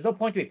there's no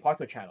point to be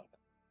partial channel.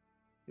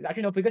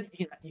 Actually, no, because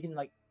you can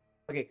like,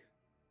 okay,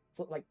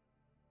 so like,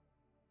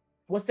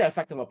 what's the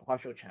effect of a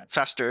partial channel?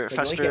 Faster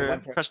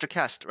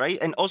cast, right?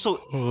 And also,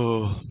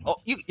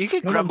 you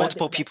can No, grab but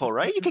multiple people,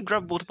 right? You can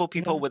grab multiple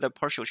people No. with a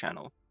partial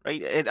channel,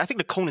 right? I think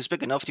the cone is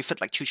big enough to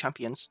fit like 2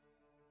 champions.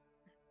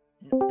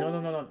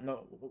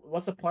 No.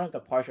 What's the point of the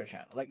partial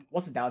channel? Like,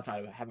 what's the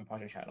downside of having a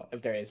partial channel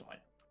if there is one?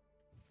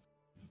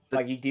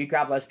 Like, do you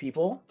grab less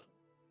people?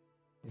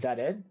 Is that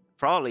it?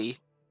 Probably,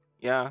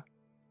 yeah.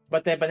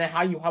 But then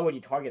how would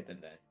you target them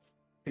then?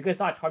 Because it's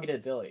not a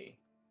targeted ability.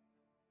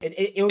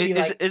 It would be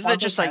like Isn't it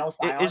just like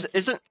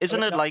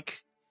isn't it no.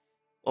 like?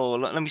 Oh,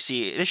 let me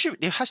see.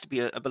 There has to be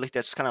an ability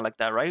that's kind of like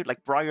that, right?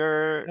 Like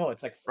Briar. No,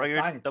 it's like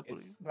Briar W.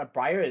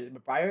 Briar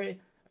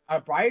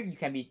you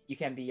can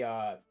be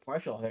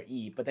partial their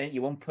E, but then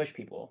you won't push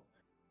people,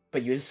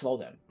 but you just slow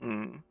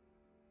them.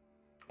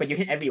 But you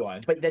hit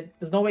everyone. But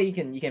there's no way you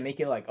can make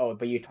it like, oh,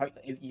 but you can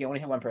only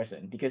hit one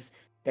person, because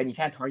then you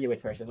can't target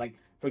with person. Like,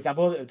 for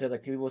example, if there's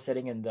like 2 people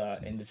sitting in the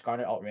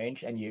Skarner alt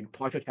range and you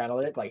partial channel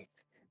it, like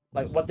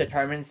what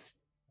determines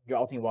you're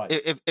ulting what?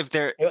 If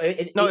they're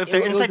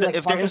inside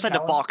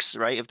the box,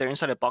 right? If they're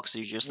inside the box,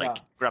 you just like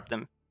grab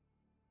them.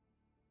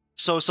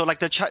 So like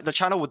the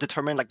channel would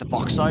determine like the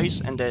box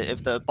size, and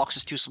if the box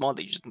is too small,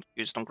 you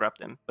just don't grab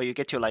them. But you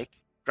get to like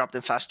grab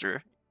them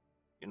faster,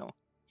 you know,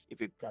 if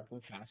you grab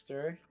them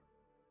faster.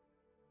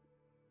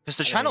 Because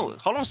the channel,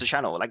 how long is the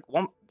channel? Like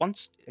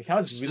once. The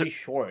channel is really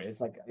short. It's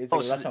like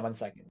less than 1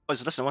 second. Oh,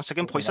 is it less than 1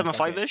 second?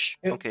 0.75 ish.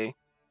 Okay.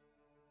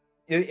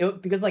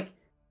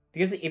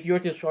 Because if you were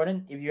to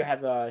shorten, if you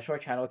have a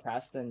short channel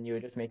cast, then you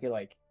would just make it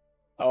like,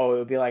 oh, it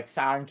would be like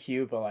sound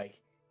Q, but like,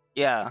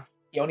 yeah,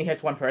 it only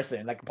hits one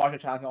person. Like partial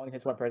channel only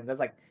hits one person. That's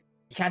like,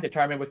 you can't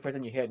determine which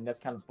person you hit, and that's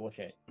kind of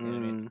bullshit. You know what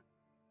I mean?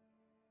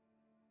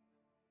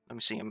 Let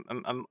me see.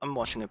 I'm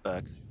watching it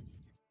back.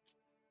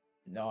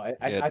 No,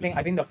 I think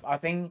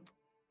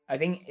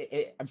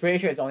I'm pretty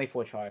sure it's only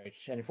full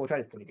charge, and full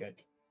charge is pretty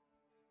good.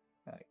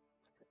 Like,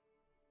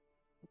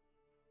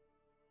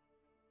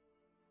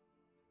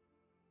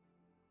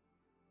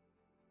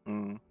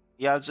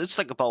 yeah, it's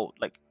like about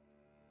like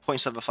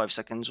 0.75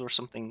 seconds or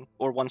something,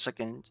 or 1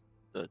 second.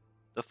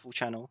 The full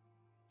channel.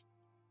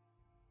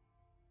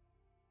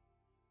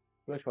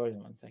 full charge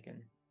in 1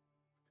 second.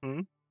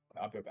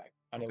 I'll be back.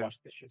 I need to wash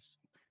dishes.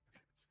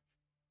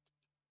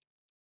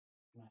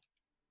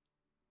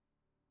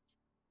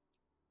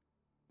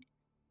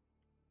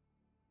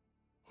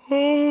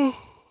 I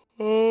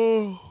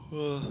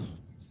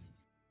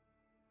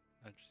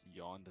just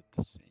yawned at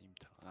the same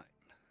time.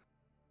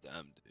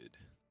 Damn, dude.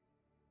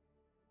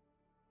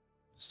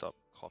 Stop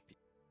copying.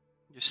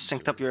 You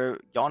synced up your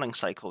yawning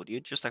cycle,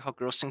 dude. Just like how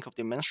girls sync up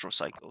their menstrual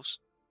cycles.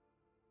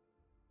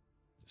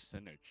 The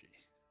synergy.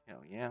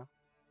 Hell yeah.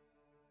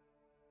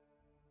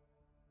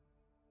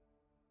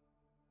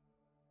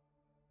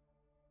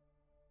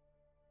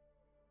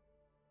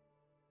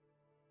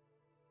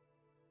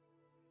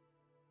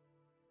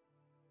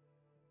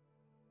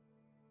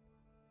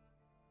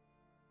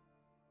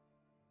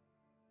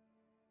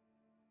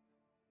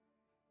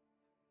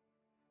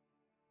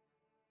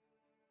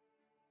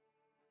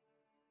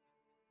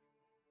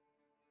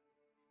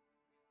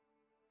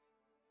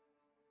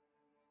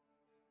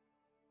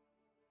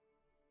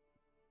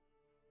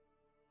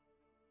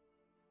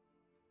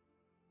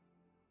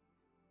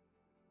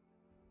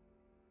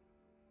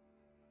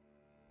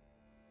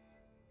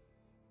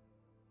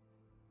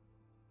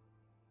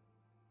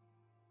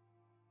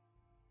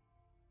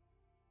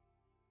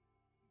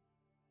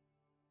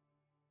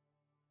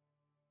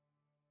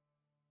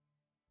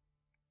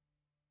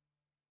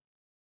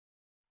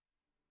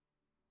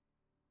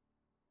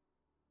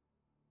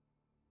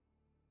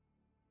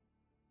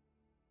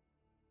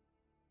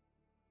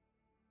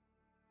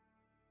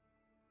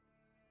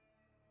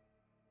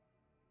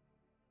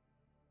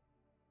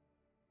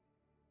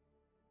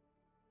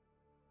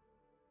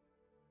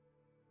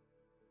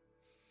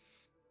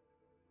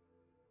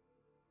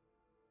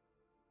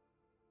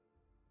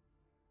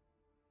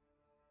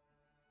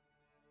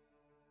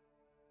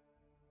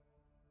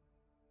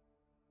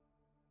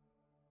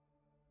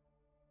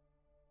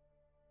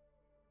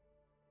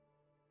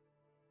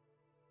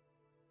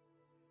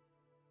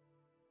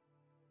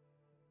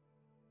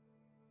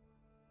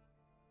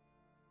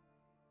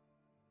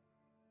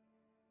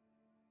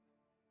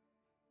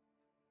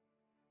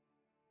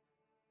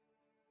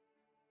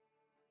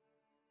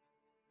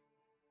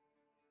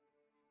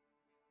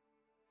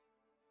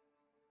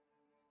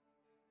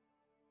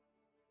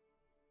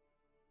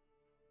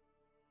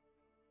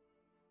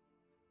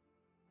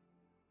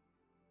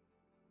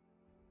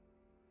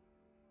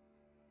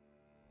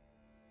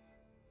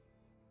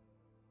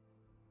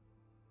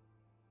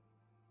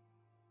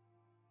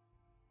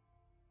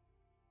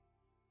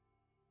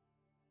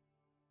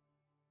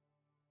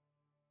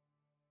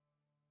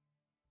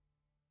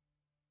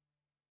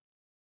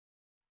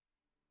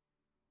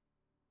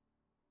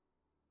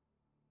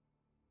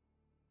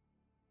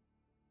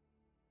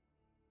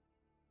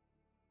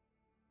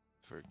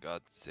 For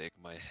God's sake,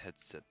 my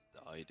headset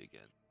died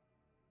again.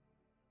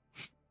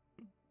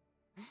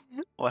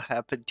 What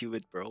happened to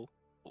it, bro?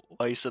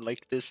 Why is it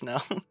like this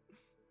now?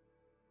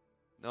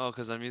 No,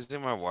 because I'm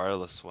using my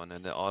wireless one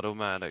and it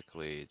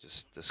automatically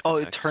just disconnects. Oh,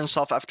 it turns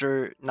off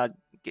after not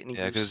getting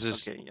Yeah, because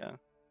used. Okay, yeah.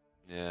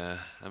 Yeah,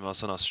 I'm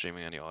also not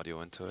streaming any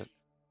audio into it.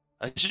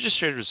 I should just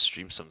try to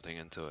stream something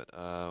into it.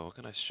 What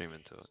can I stream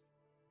into it?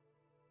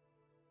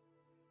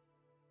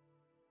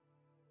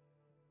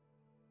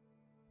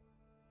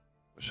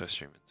 What should I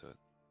stream into it?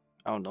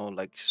 I don't know,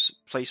 like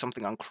play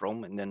something on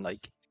Chrome and then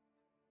like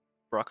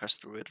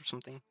broadcast through it or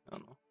something. I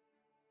don't know.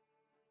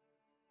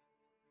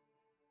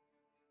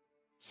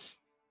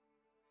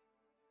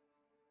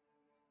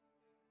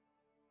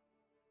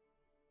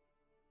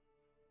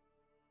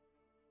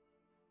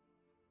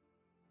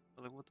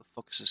 Like, what the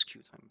fuck is this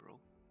queue time, bro?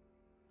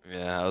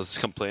 Yeah, I was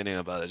complaining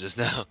about it just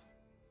now.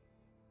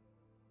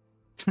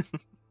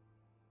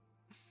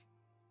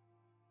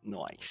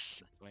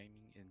 Nice.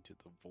 Flaming into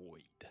the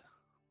void.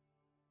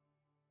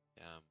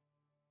 Yeah,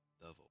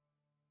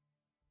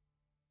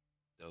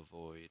 the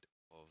void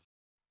of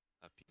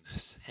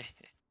happiness.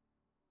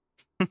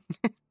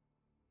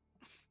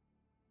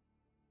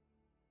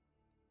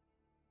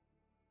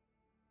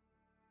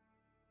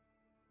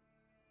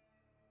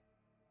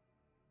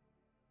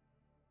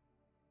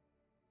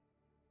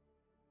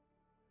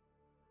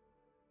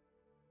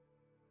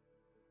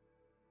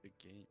 The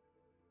game.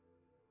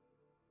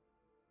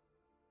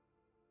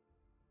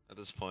 At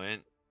this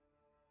point,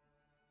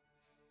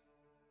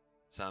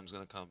 Sam's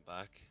gonna come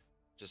back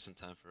just in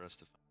time for us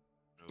to find.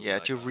 Yeah,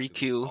 to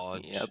re-queue.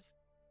 Yep.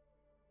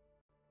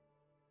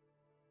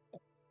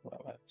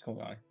 What's going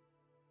on?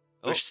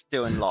 We're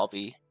still in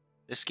lobby.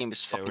 This game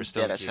is fucking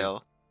dead as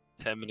hell.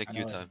 10-minute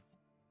queue time.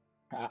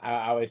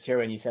 I was here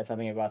when you said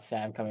something about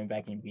Sam coming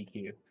back in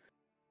BQ.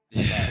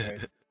 Yeah.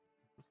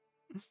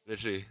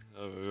 Literally,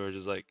 we were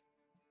just like,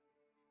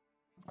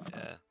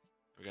 yeah,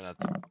 we're gonna have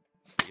to.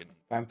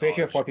 I'm pretty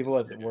sure 4 people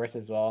was worse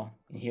as well.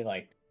 You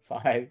like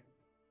 5.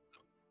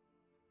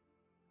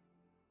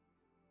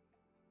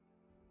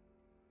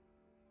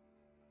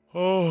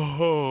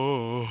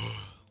 Oh.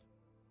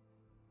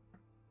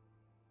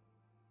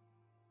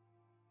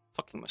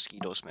 Fucking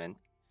mosquitoes, man.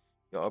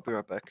 Yo, I'll be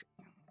right back.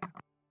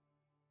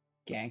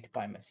 Ganked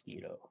by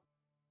mosquito.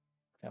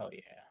 Hell yeah.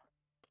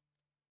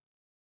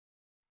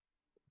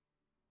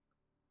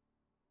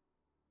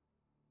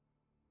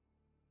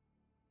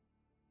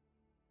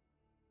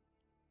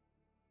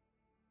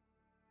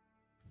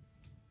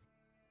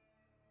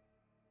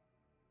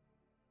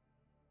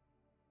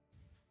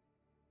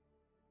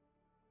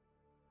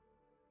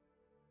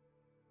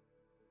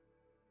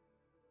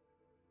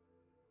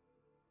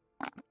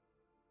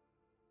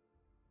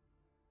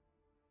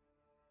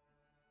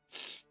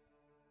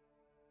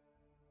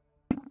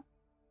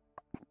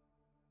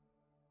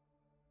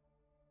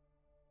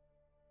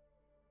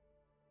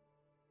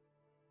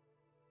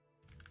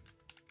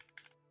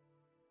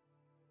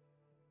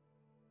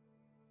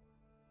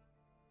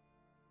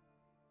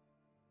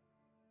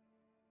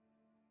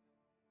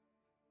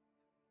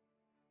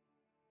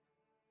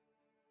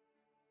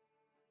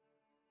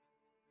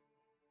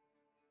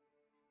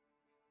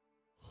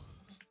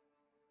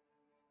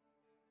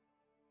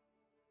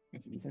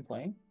 Is Ethan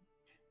playing?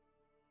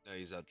 No,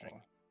 he's out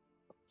drinking.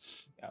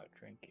 Out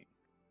drinking.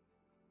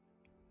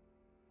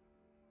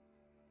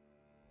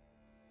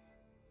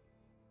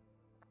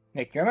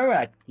 Nick, do you remember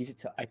when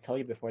I told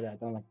you before that I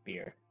don't like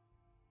beer?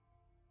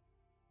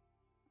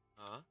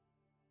 Huh?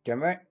 Do you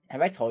remember?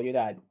 Have I told you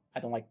that I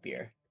don't like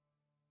beer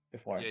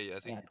before? Yeah, I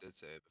think you did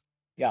say it.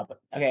 Yeah,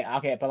 but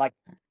okay, but like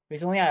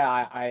recently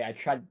I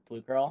tried Blue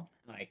Girl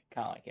and I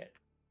kind of like it.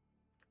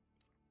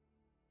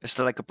 Is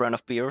there like a brand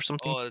of beer or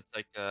something? Oh, it's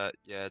like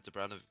yeah, it's a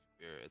brand of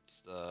beer.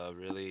 It's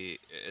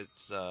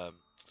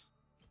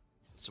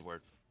what's the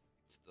word?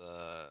 It's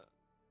the.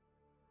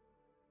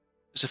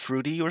 Is it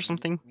fruity or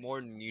something? More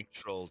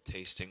neutral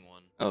tasting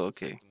one. Oh,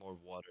 It's okay. like more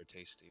water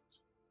tasty.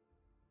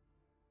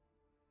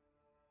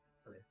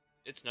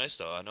 It's nice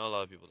though. I know a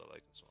lot of people that like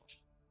it as well.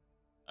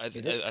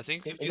 I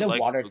think if you like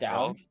watered Blue down?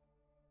 Girl,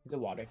 Is it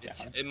watered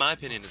down? in my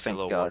opinion, it's Thank a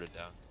little God. watered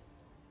down.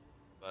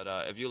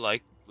 But if you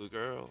like Blue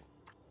Girl,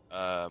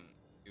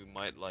 you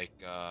might like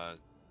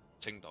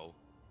Qingdao.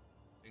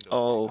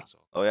 Oh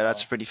yeah,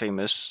 that's pretty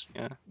famous.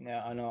 Yeah.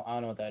 Yeah, I don't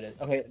know what that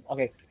is.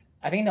 Okay.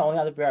 I think the only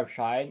other beer I've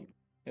tried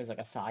is like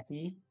a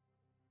sake.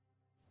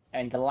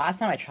 And the last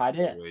time I tried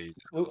it, Wait,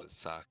 call it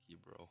sake,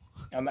 bro.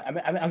 I mean,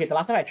 okay, the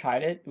last time I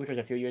tried it, which was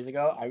a few years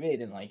ago, I really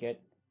didn't like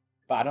it.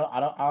 But I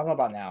don't know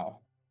about now.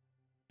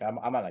 I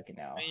might like it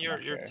now. I mean,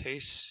 your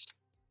taste,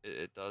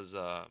 it does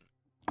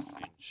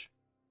change.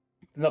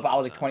 No, but I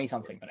was like 20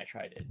 something when I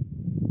tried it.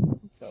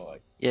 So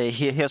like. Yeah,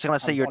 he was gonna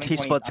say your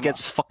taste buds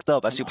gets fucked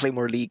up as you play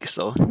more League,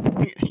 so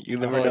you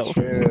never know. It's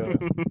true.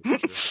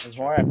 The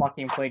more I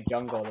fucking played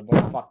jungle, the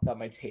more fucked up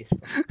my taste.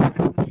 What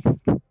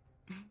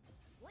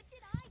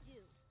did I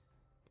do?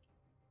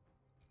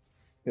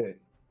 Good.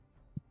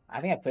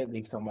 I think I played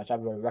League so much, I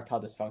have erectile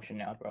dysfunction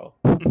now, bro.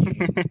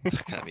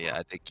 I mean,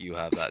 I think you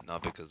have that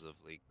not because of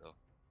League though.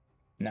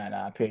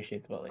 Nah, I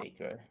appreciate the leak,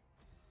 bro.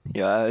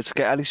 Yeah, it's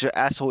okay. At least your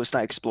asshole is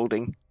not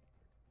exploding.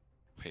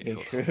 Wait, You're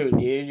hold true,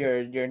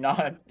 dude. You're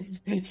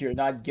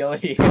not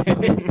Gilly.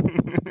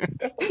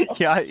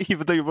 Yeah,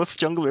 even though you're both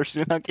junglers,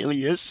 you're not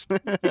Galio's.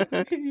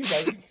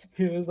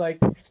 he was like,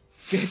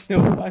 get the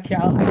fuck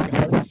out! I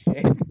got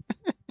shit.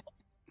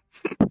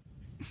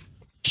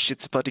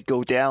 Shit's about to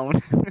go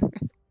down.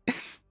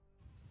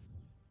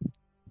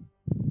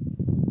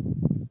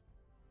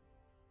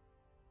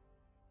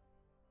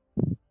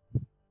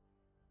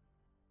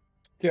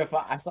 Dude, if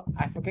I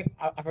forget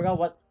I forgot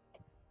what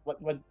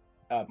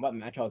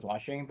match I was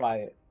watching,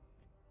 but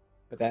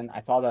then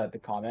I saw the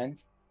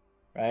comments,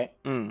 right?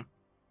 Mm.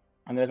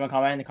 And there's one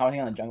comment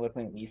commenting on the jungler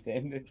playing Lee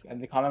Sin,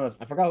 and the comment was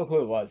I forgot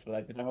who it was, but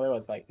like the jungler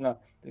was like no,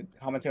 the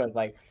commentator was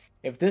like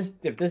if this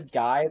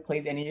guy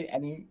plays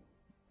any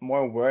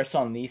more worse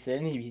on Lee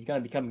Sin, he's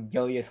gonna become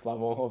Gilius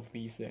level of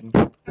Lee Sin.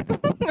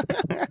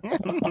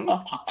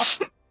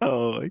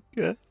 Oh my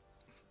god.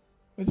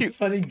 Which is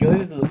funny,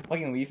 Gilius is a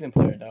fucking Lee Sin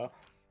player though.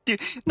 Dude,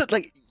 not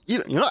like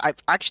you know,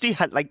 I've actually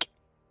had like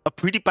a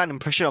pretty bad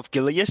impression of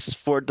Gilius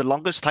for the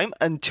longest time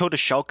until the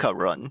Shellcut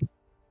run.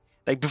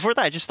 Like before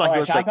that, I just thought he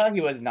was like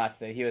he was nuts.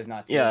 He was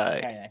nuts. Yeah. He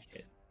was that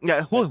shit.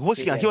 Yeah, who was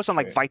he on? He was on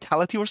like true.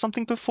 Vitality or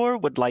something before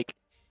with like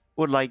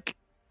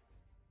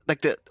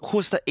the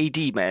who's the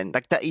AD man?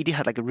 Like that AD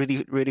had like a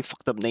really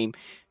fucked up name.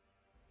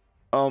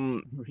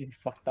 Really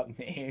fucked up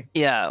name.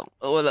 Yeah.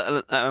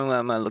 Well, I'm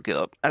gonna look it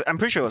up. I'm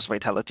pretty sure it was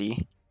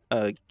Vitality.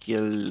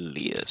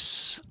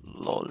 Gilius.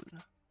 Lol.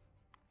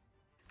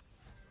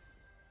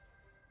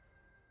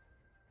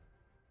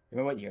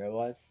 Remember what year it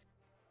was?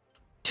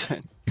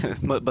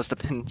 Must have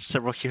been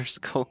several years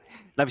ago.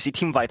 Let me see.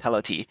 Team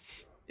Vitality.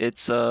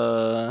 It's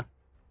how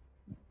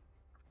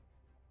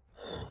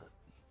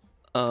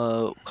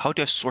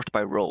do I sort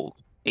by role?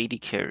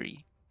 AD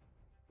carry.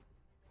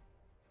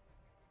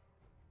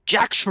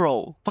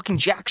 Jaxro! Fucking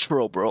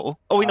Jaxro, bro.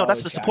 Oh wait, no,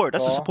 that's the support.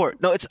 That's the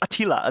support. No, it's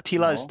Attila.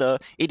 Attila is the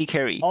AD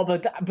carry. Oh,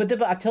 but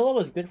Attila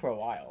was good for a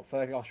while, for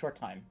like a short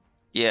time.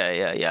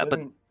 Yeah. But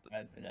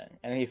and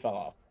then he fell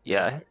off.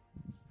 yeah.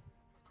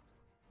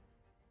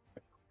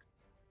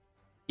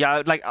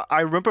 Yeah, like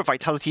I remember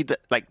Vitality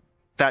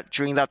that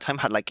during that time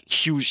had like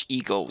huge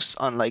egos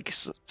on like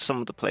some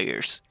of the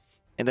players,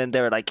 and then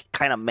they're like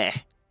kind of meh.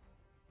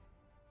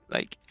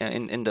 Like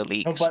in the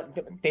leagues. No,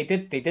 but they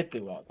did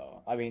do well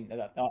though. I mean,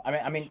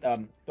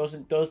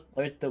 those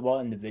players did well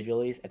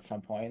individually at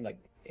some point, like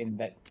in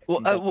that.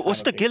 Well,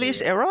 was the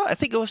Gilius era? I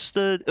think it was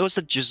the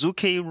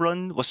Jizuke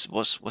run. Was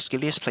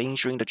Gilius playing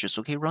during the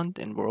Jizuke run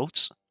in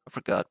Worlds? I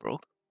forgot, bro.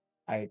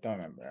 I don't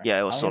remember. Yeah,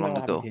 it was so long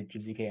ago. What happened to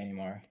Jizuke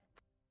anymore?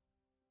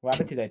 What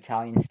happened to the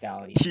Italian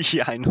stallion?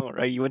 Yeah, I know,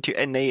 right? You went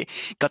to NA,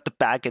 got the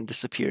bag, and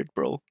disappeared,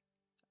 bro.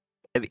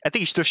 I think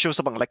he still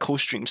shows up on like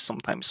co-streams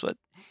sometimes, but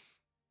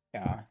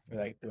yeah,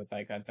 with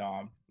like a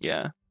Dom.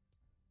 Yeah.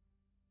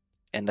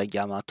 And like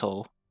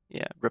Yamato.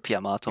 Yeah, Rip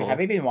Yamato. Dude,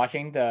 have you been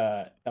watching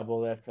the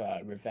Double Lift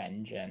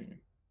Revenge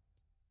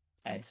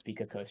and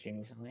Speaker co-stream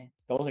recently?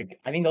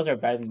 I think those are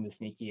better than the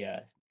sneaky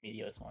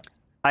Medios ones.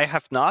 I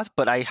have not,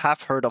 but I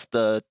have heard of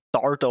the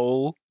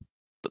Dardo.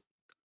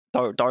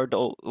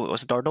 Dardo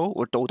was it Dardo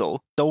or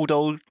Dodo?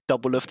 Dodo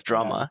Double Lift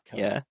drama.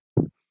 Yeah.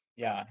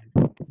 Yeah.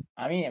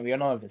 I mean, we don't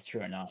know if it's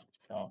true or not.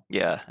 So.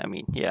 Yeah, I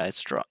mean, yeah,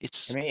 it's true. I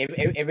mean,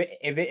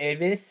 if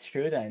it is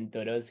true, then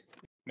Dodo's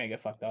mega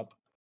fucked up.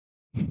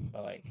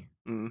 But like.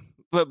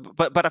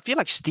 But I feel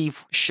like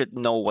Steve should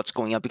know what's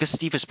going on because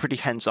Steve is pretty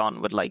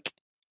hands-on with like.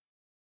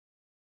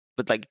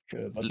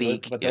 True, but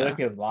League. But Dodo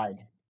could have lied.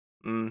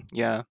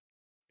 Yeah.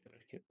 Dodo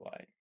could have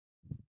lied.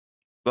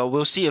 Well,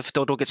 we'll see if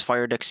Dodo gets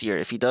fired next year.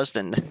 If he does,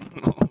 then.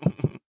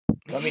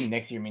 What do you mean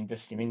next year? You mean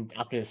this? You mean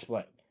after the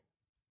split?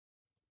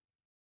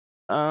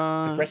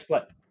 The first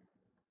split.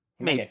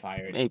 He may get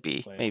fired.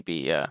 Maybe,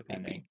 yeah.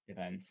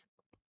 Depends.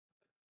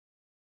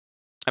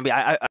 I mean,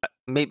 I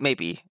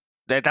maybe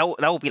that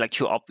would be like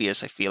too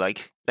obvious. I feel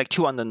like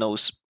too on the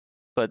nose,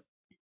 but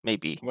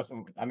maybe. What's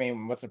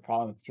the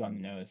problem with too on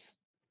the nose?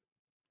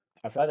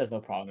 I feel like there's no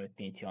problem with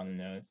being too on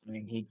the nose. I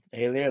mean, he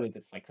literally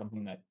did like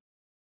something that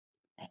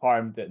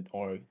harmed the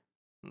org.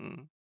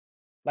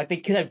 Like they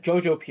could have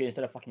JoJo P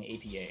instead of fucking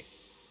APA.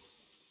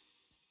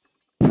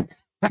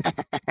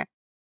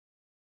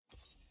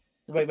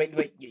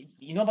 Wait.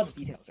 You know about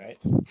the details, right?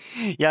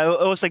 Yeah,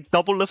 it was like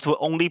Double Lift would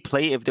only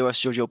play if there was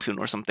JoJo Pyun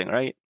or something,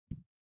 right?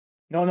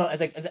 No,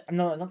 it's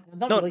not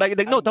no, really,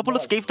 Double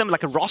Lift gave them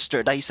like a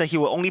roster that he said he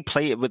will only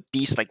play it with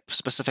these like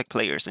specific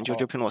players, and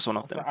JoJo Pyun was one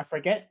of them. I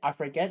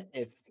forget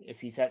if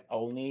he said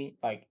only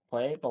like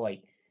play, but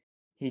like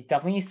he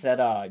definitely said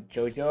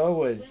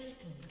JoJo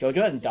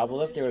and Double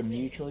Lift, they were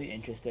mutually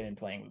interested in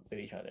playing with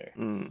each other.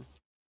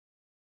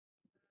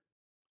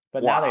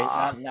 But now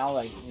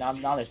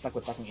they're stuck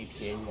with fucking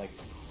APA. Like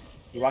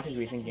you watch his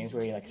recent games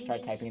where he like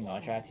start typing in the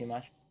chat too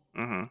much.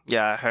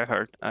 Yeah,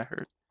 I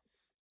heard.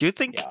 Do you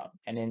think? Yeah,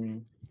 and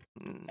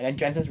then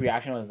Jensen's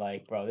reaction was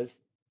like, "Bro,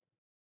 this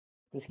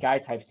guy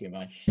types too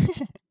much."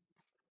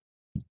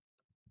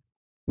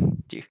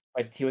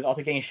 But he was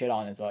also getting shit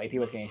on as well. AP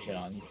was getting shit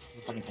on. He's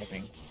fucking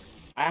typing.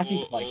 I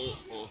actually like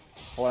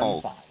 4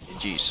 and 5.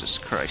 Jesus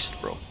Christ,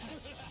 bro.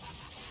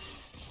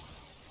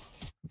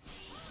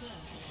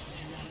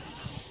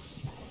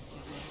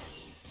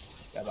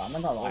 Yeah, but I'm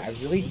not gonna lie, I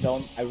really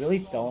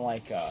don't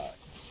like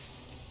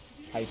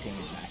hyping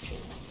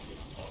matches.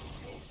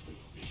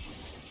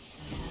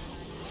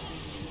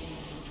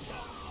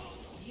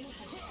 You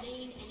have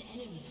slain an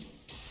enemy.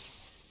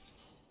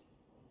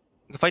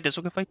 We can fight this,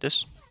 we can fight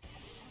this.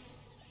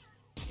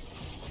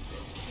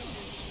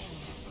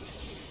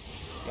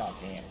 God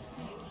damn. You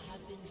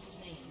have been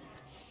slain.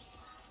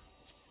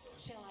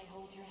 Shall I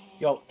hold your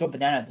hand? Yo, throw a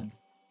banana at them.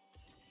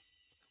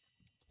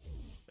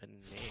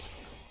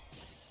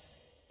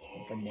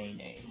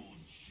 Banana.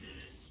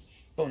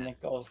 Go,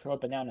 Nick, go, throw a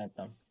banana at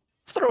them.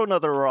 Throw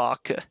another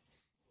rock.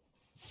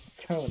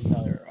 Throw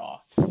another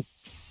rock.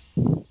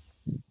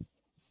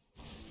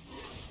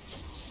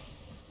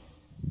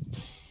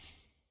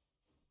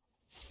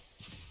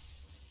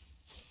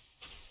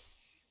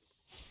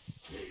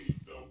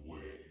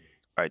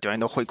 Alright, do I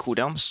know Hui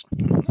cooldowns?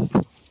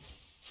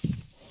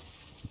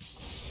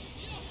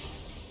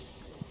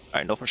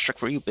 Alright, no restrict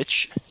for you,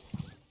 bitch.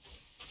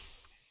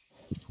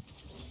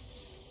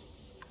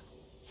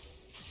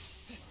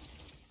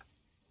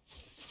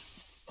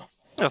 What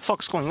the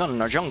fuck's going on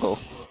in our jungle?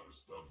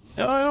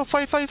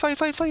 Fight!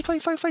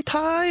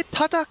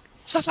 Tada!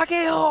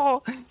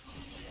 Sasageo!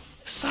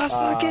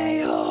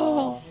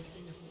 Sasageo!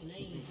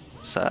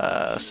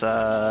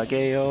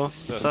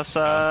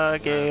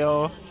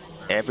 Sasageo!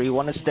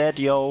 Everyone is dead,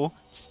 yo!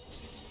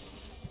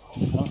 I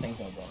don't think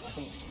so,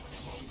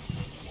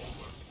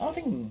 bro. I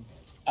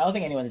don't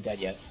think anyone's dead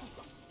yet.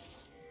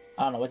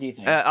 I don't know. What do you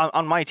think?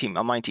 On my team.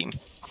 I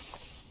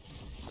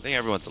think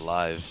everyone's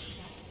alive.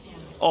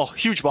 Oh,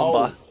 huge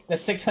bomba! Oh, the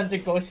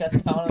 600 gold shut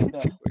down on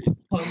the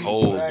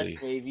Holy.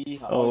 baby.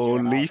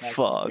 Holy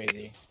fuck!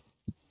 Crazy.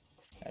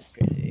 That's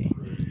crazy.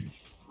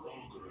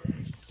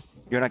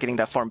 You're not getting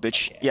that farm,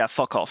 bitch. Okay. Yeah,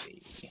 fuck off.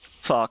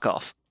 Fuck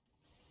off.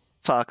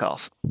 Fuck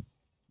off.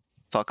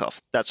 Fuck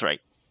off. That's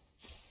right.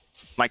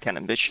 My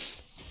cannon,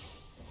 bitch.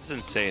 This is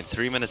insane.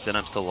 3 minutes in,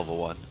 I'm still level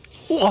 1.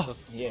 Whoa!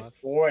 Yeah,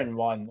 4 and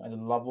 1 and a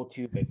level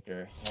 2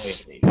 victor. Oh, yeah,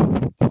 baby.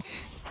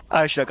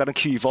 Actually, I gotta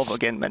Q evolve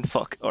again, man.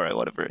 Fuck. Alright,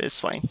 whatever. It's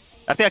fine.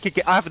 I think I could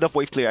get. I have enough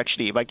wave clear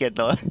actually if I get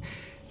the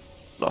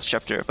last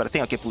chapter, but I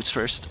think I'll get boots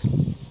first.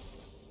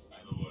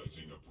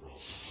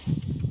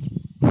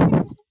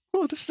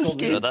 Oh, this is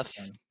Still game.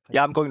 lose.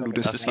 Yeah, I'm going to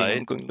lose That this game. I'm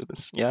fight. going to lose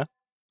this. Yeah.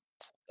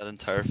 That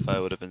entire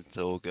fight would have been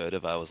so good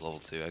if I was level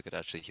 2. I could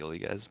actually heal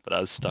you guys, but I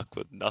was stuck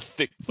with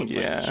nothing but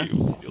Yeah. my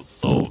Q. I feel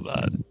so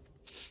bad.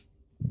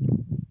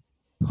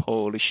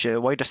 Holy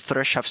shit! Why does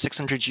Thresh have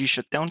 600G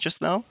shutdown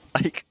just now?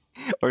 Like,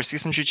 or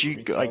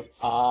 600G like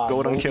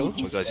gold on kill?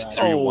 Oh, guys,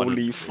 3-1.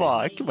 Holy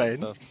fuck,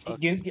 man!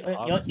 You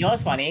know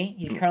what's funny?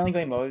 He's currently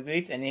going mode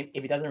boots, and if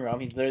he doesn't roam,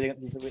 he's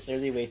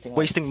literally wasting. Like,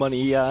 Wasting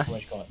money, yeah.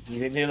 what you call it.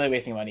 He's literally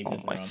wasting money. If he Oh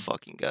doesn't my roam.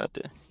 fucking god.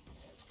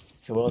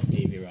 So we'll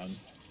see if he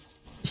roams.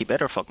 He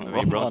better fucking I mean,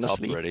 roam, we're on top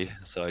honestly. already,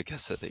 so I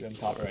guess I You're on think.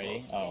 top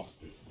already. Oh,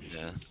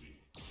 Yeah.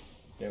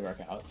 they work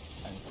out.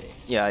 Let me see.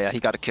 Yeah, he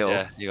got a kill.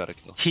 Yeah, you gotta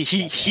kill. He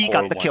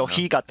got the 4-1 kill. now.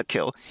 He got the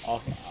kill.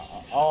 Okay.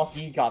 Oh,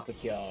 he got the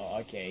kill.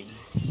 Okay.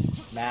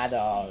 Mad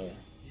value.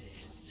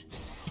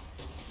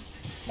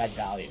 Mad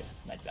value.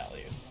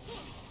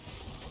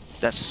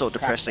 That's so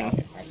depressing.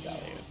 Mad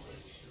value.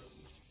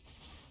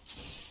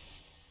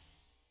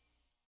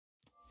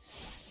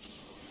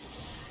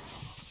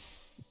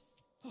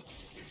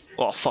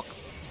 Oh fuck.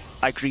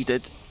 I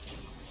greeted.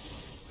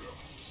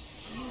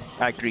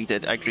 I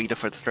greeted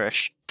for the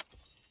Thresh.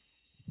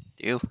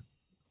 Ew.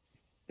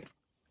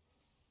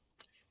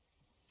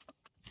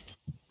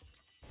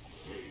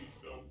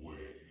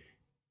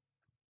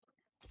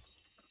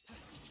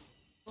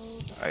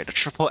 Alright, a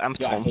triple Yo, I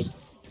Emptom. hate,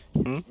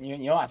 Hmm? you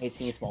know I hate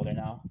seeing Smolder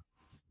now.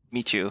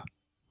 Me too.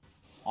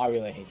 I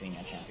really hate seeing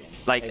that champion.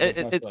 Like there's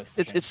no skill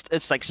efficient.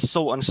 it's like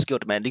so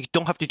unskilled, man. You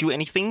don't have to do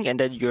anything, and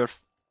then you're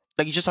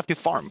like you just have to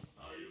farm.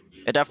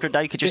 And after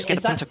that, you could just get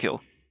a pentakill.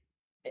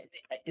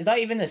 Is that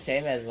even the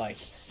same as like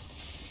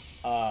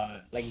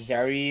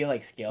Zeri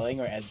like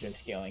scaling or Ezreal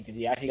scaling? Because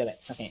you actually gotta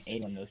fucking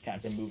aim on those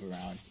champs and move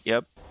around.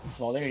 Yep.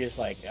 Smolder, you're just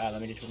like, let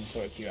me just fucking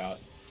throw a Q out.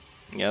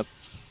 Yep.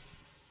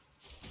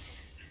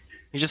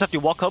 You just have to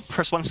walk up,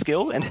 press one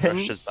skill, and then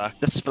Thresh is back.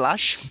 the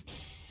splash.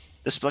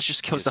 The splash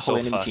just kills He's the whole so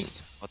enemy fast.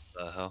 team. What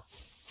the hell?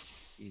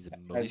 He's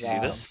a Has, You see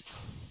this?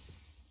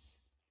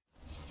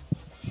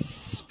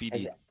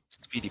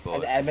 Speedy boy.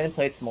 Has Edmund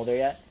played Smolder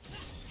yet?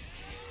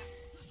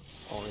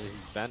 Oh,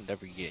 he's banned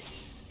every game.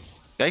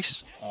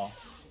 Guys, Oh.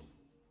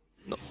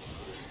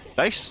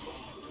 guys.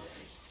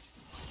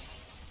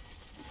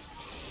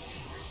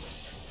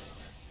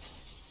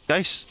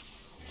 Guys.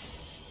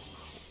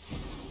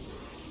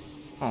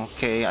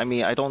 Okay, I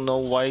mean, I don't know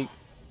why.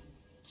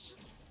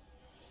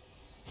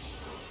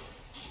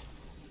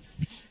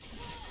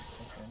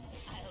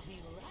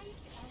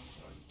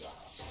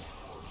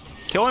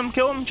 Kill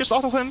him, just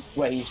auto him.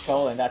 Wait, he's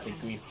trolling. That's a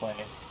grief play.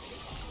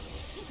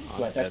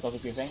 Wait, is that still the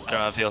griefing? I don't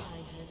have heal.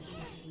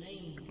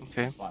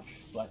 Okay. Watch.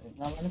 No,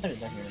 I'm sorry,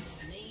 right here.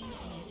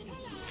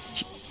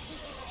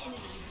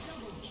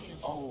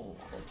 Oh.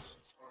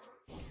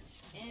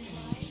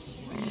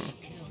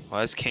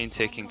 Why is Kane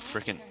taking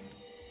frickin'?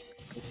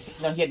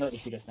 No, he had no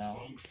issue just now.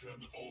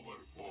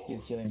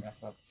 He's healing back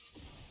up.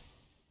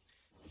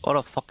 What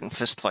a fucking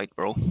fist fight,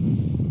 bro.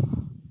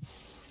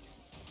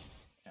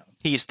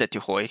 He is dead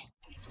to Hoi.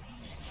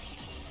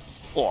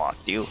 Oh,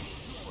 dude.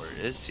 Where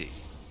is he?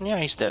 Yeah,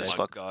 he's dead Oh as my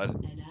fuck. god.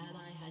 An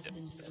ally has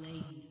been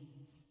slain.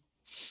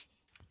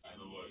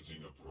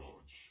 Analyzing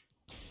approach.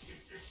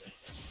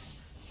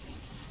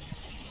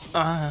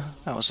 I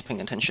wasn't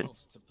paying attention.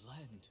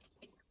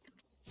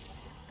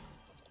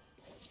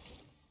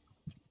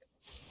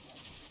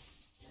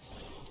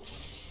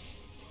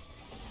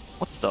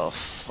 What the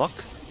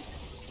fuck?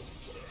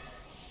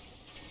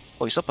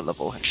 Oh, he's up a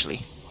level,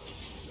 actually.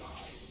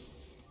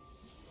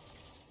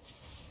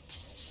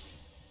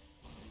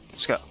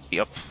 He's got to be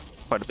up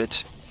quite a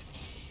bit.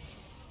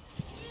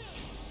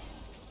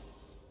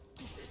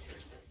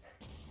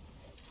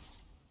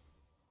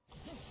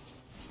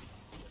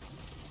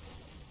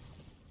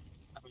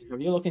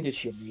 Have you looked into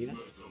shield either?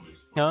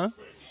 Huh?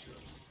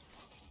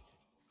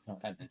 No,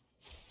 Evan.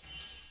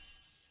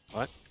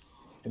 What?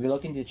 Have you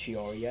looked into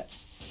Chiori yet?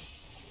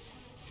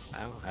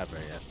 I don't have her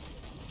yet.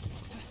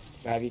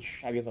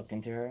 Have you looked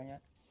into her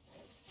yet?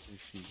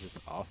 She's just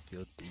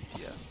off-field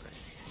DPS,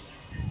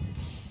 right?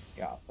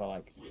 Yeah, but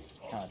like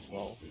kind of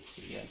slow.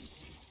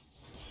 Yes.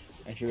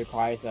 And she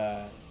requires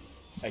a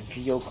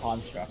geo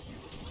construct.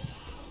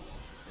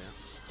 Yeah.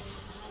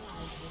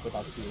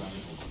 Without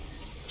C1.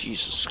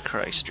 Jesus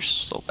Christ, you're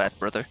so bad,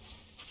 brother.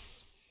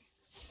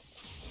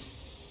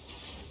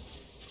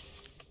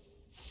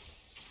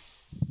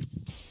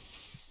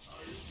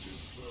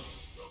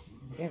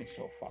 The game is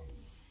so fucked.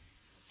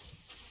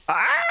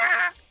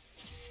 Ah!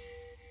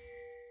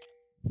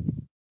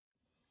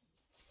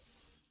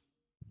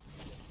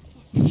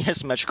 He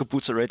has magical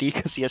boots already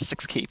because he has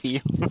 6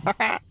 KP.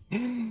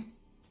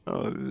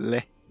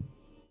 Ole.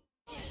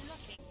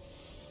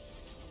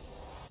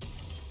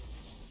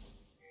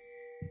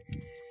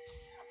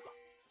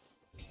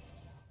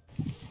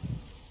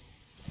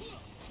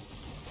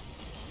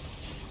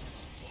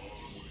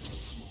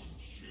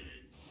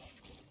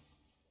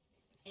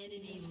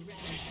 Enemy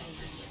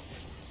rampage.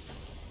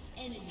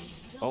 Enemy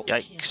Oh,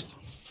 double yikes.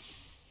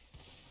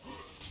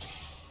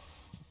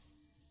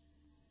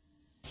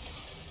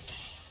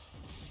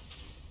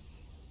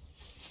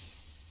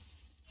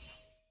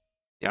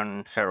 They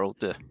unherald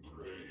the...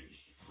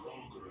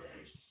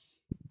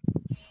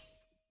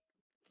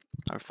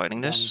 Are we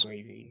fighting this?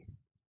 Gravy.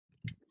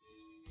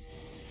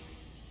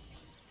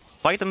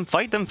 Fight them,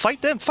 fight them,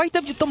 fight them, fight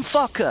them, you dumb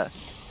fucker!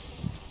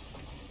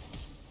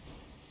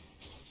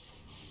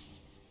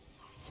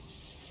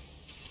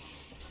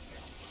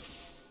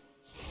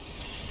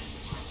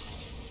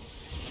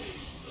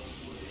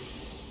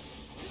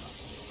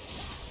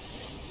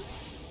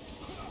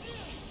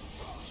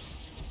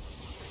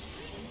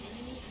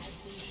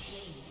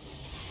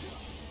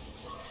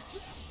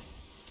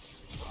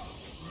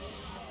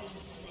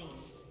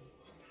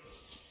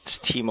 This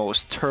Teemo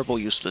is turbo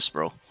useless,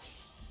 bro.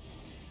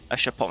 I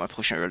should have bought my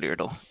potion earlier,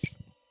 though.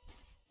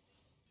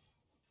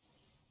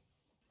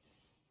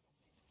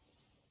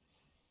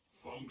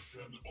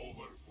 Function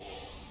over 4.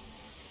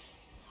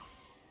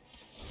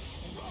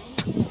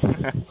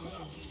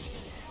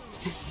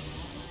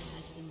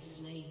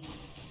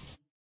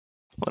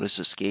 What is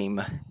this game?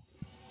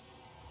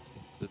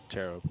 It's a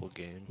terrible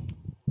game.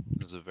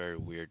 This is a very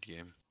weird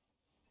game.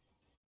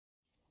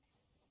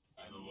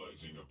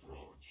 Analyzing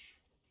approach.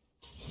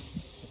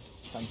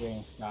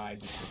 Sundering Sky,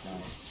 which is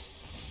nice.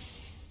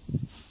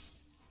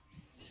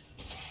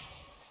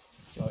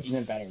 So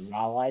even better,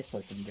 Rallies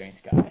plus Sundering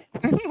Sky.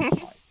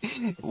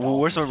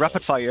 Where's my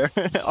rapid fire?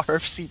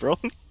 RFC, bro.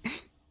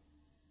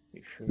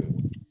 True.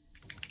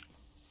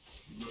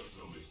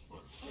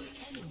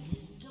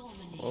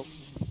 Well,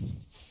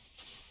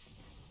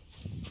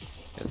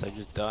 guess I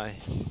just die.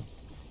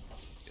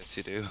 Yes,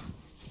 you do.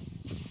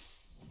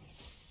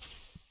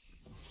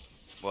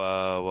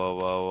 Whoa, whoa,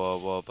 whoa, whoa,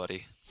 whoa,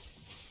 buddy.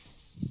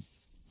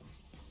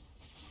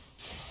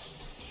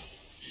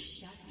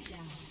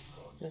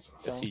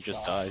 He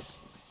just dies.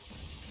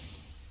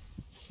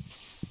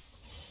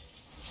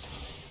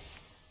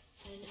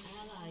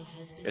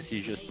 Guess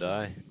he just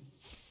die.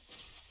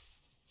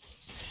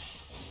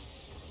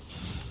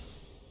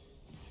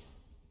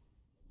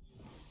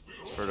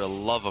 For the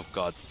love of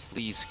God,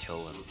 please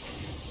kill him.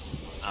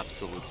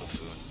 Absolute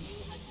buffoon.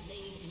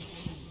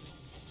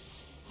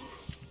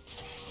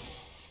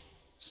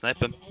 Snipe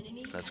him.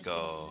 Let's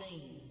go.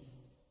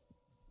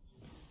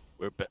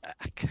 We're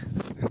back.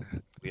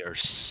 We are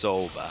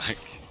so back.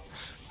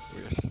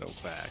 We're so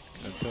back.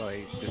 Until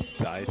I just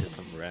die to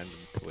some random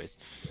twitch.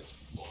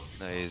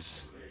 Now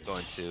he's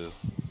going to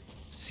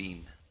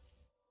scene.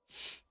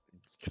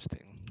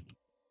 Interesting.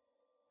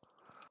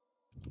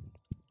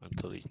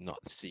 Until he's not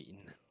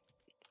seen.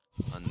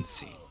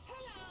 Unseen.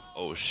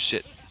 Oh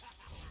shit.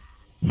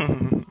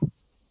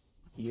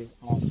 He is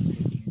on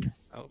scene.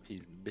 Oh,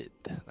 he's mid.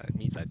 That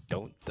means I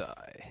don't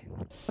die.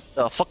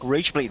 Fuck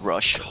Rageblade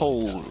Rush.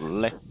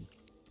 Holy.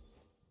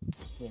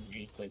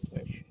 Rage play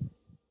Twitch.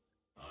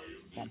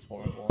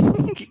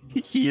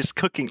 He is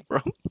cooking, bro.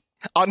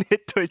 On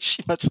hit Twitch,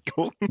 let's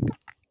go.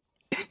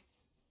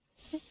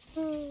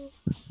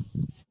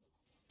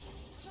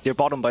 They're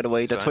bottom, by the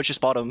way. The Twitch is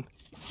bottom.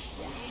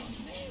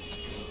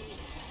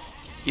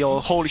 Yo,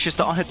 holy shit,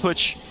 the on-hit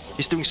Twitch.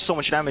 He's doing so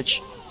much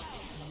damage.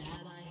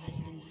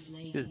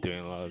 He's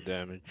doing a lot of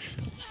damage.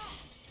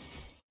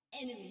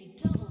 Enemy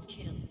double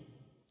kill.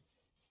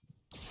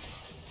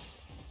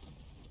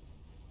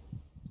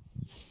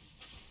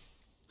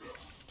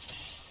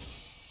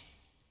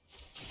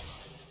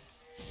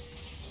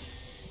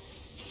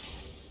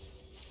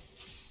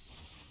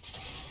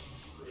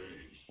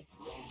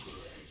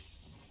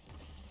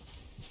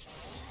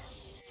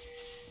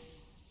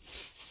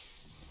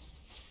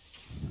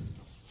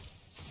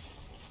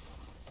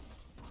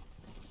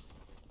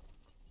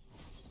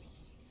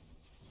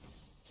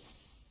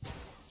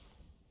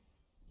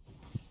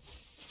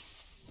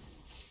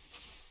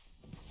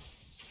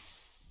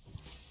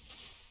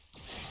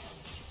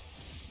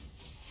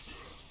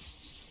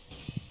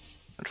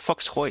 What the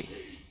fuck's Hoi?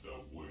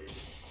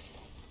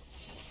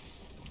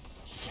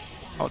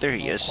 Oh, there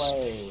he is.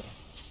 Play.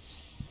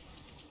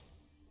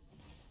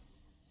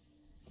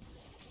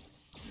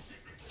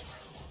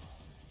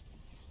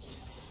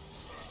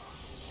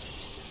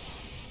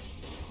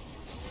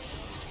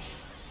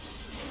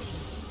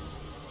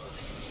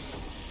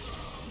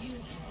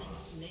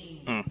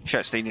 Should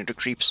I stay near the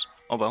creeps?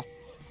 Oh well.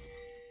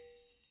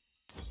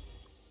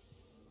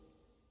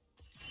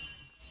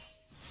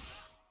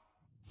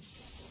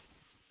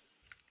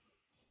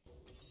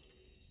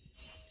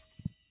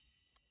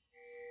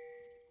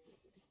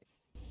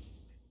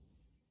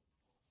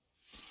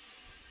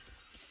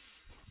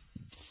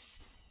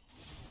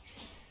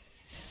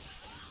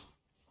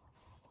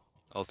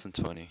 Alton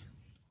 20.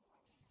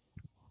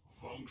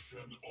 Function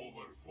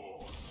over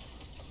form.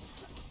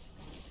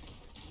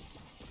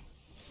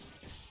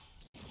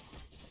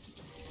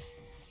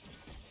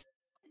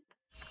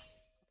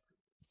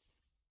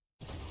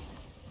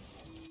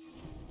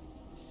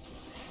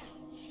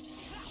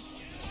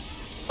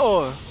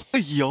 Oh,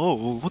 yo,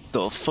 what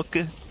the fuck?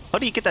 How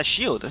do you get that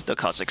shield, the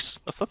Kazakhs?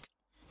 The fuck?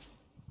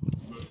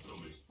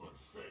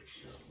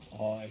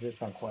 Oh, is it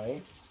from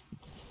Quay?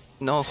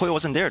 No, Hoi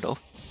wasn't there though.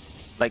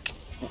 Like,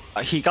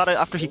 he got it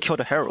after he killed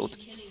the Herald.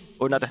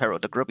 Or not the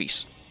Herald, the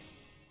Grubbies.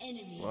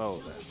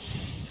 Well then.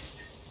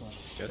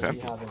 Guess You we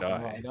have can a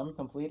die. item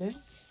completed?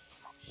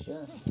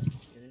 Sure.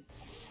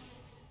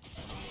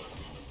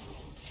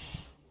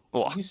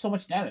 Oh, You do so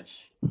much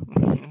damage.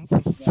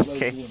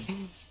 okay.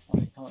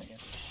 I'm telling you.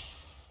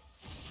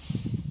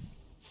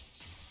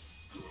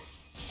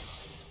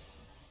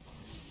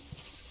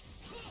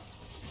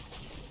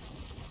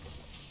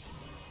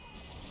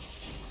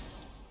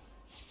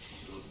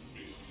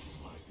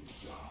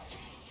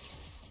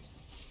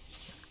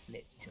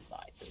 Submit to my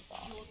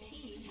design. Your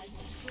team has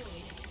destroyed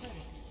a turret.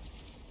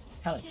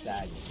 Kind of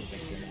sad to see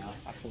Victor now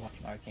after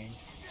watching Arcane.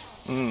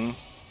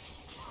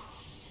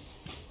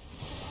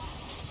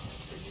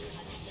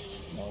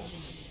 No.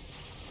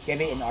 Give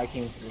me an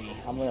Arcane 3.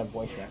 I'm gonna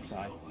voice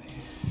Rek'Sai.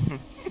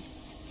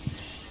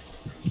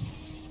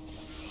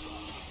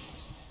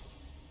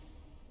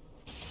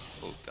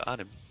 Oh, got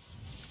him.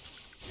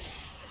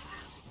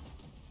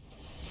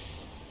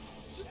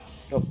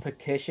 Yo,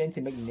 petition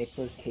to make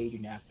Nicolas Cage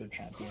your national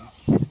champion.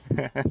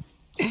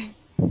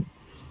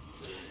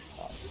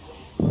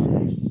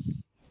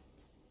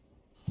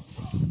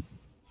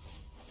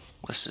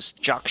 What's this?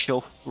 Jack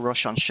Show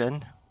Rush on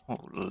Shen?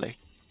 Holy.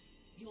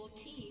 Your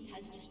team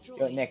has destroyed.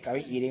 Yo, Nick, are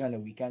we eating on the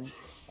weekend?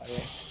 By the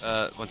way?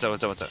 One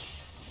sec.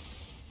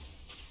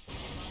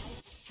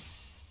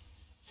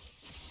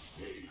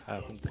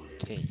 Happened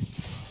to King.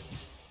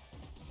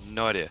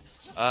 No idea.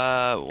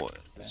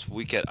 This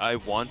weekend I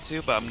want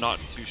to, but I'm not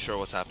too sure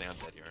what's happening. I'm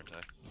dead here, aren't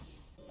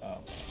I?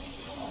 Oh.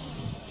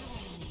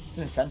 It's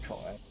in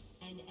Central, right?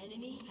 An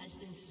enemy has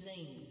been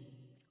slain.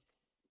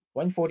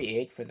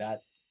 148 for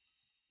that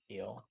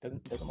deal.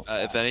 Doesn't look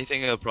If bad.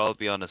 anything, it'll probably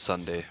be on a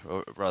Sunday,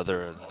 or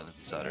rather than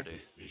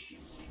Saturday.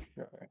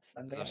 Sure.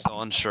 Sunday. I'm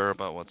still unsure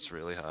about what's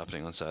really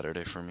happening on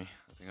Saturday for me.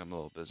 I think I'm a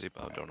little busy,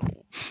 but I don't know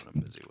what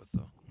I'm busy with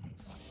though.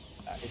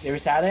 Is every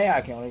Saturday?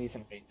 I can only do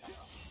some raid time.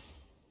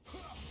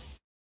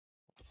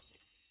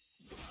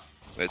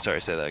 Wait,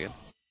 sorry, say that again.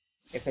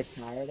 If it's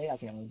Saturday, I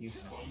can only do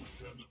some.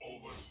 Function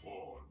over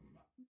form.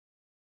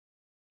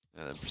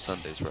 Yeah,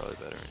 Sunday's probably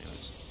better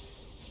anyways.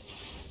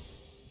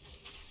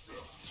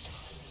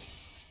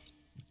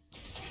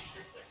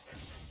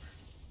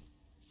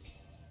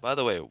 By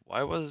the way,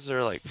 why was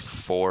there like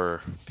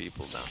 4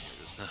 people down here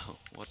just now?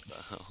 What the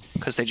hell?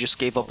 Because they just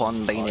gave up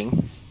on laning.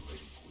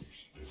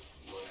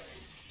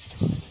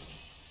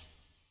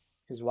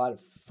 Cause why the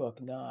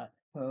fuck not?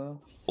 Huh?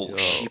 Oh, Yo,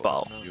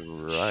 Shibao.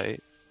 You're right.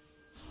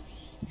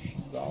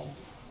 Bro.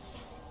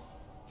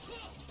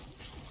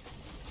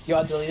 Yo,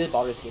 I deleted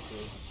Baldur's Gate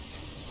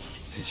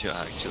 3. Did you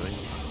actually?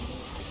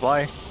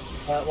 Why?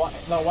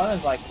 No, one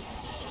is like...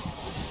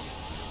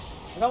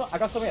 I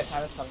got so many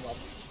assignments coming up.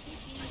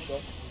 So,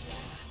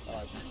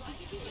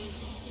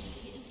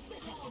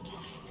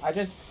 I'm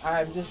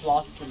just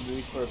lost the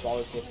mood for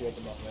Ball's history at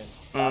the moment.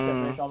 After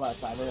I finish all my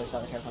assignment and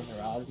summer camp comes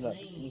around,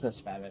 I'm gonna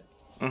spam it.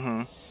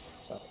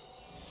 So.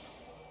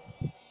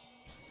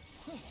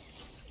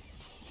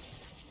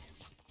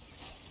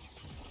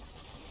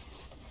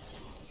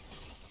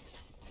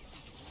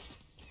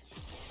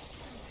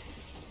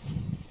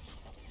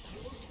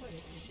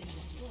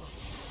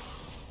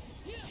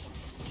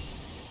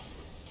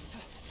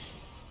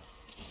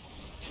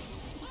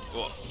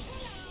 Whoa.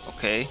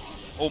 Okay.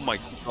 Oh my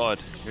god,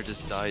 you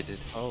just died, dude.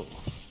 Oh.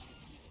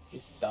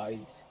 Just died.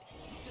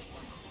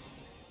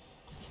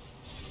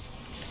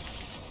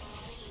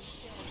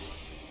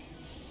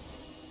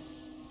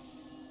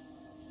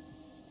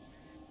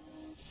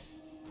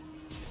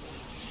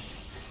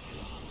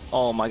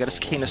 Oh my god, this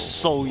Kane is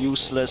so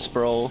useless,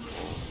 bro.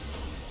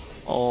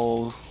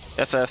 Oh,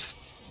 FF.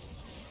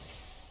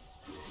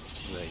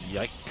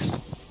 Yikes.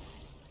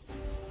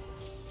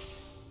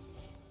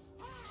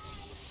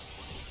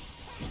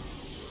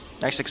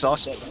 Nice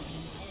exhaust.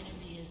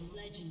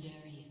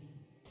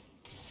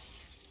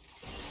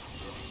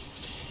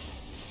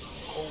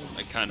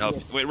 I can't help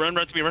you. Wait, run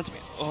to me, run to me.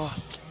 Oh.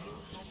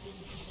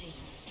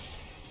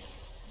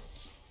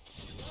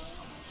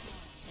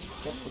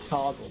 Get the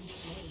carbon.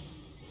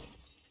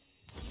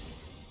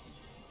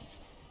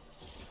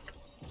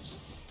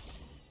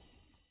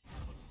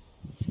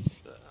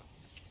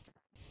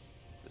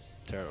 This is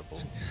terrible.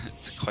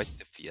 It's quite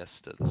the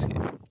fiesta, this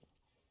game.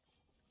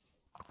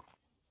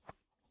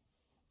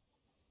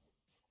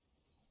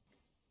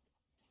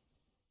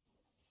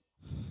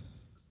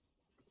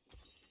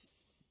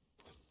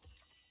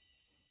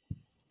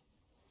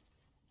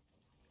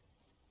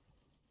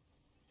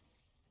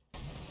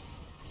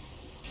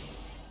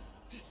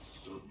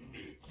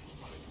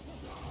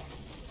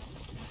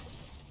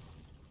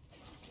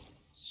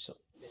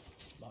 Submit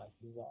my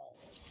desire.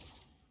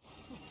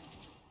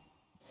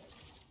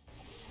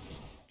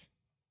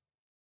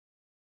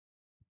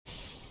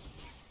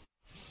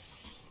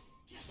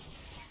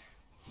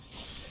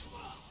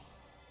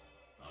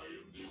 I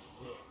am the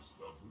first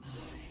of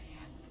many.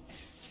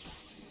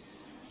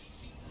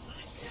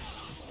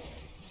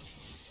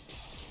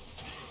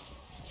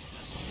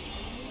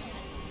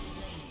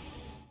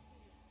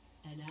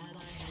 An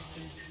ally has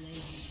been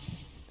slain.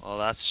 Well,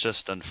 that's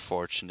just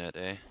unfortunate,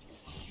 eh?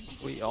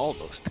 We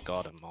almost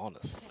got him,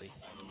 honestly.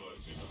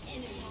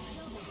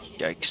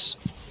 Yikes.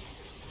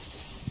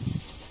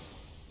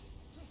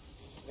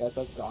 You guys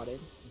both got it?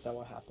 Is that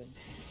what happened?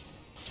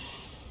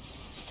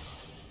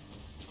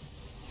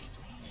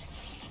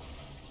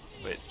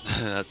 Wait,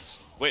 that's...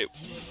 Wait,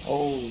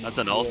 Oh, that's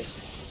an ult?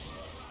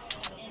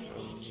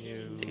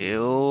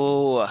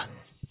 Ew.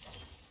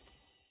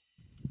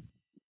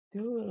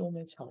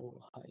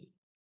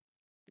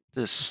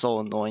 This is so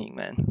annoying,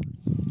 man.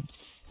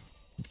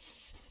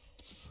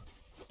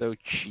 So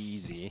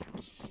cheesy.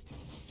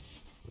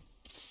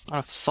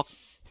 What the fuck?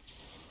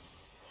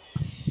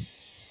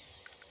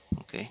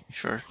 Okay,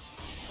 sure.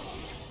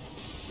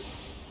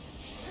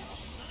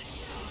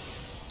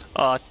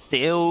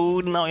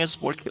 Dude, now he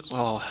has more kills.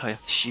 Oh,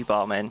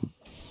 Shiba, man.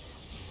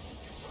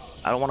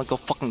 I don't want to go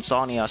fucking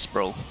Zonias,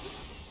 bro.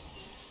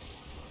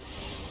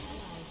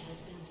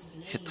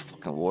 Hit the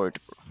fucking ward,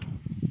 bro.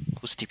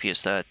 Whose TP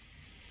is that?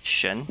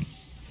 Shen?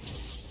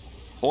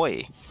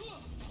 Hoi.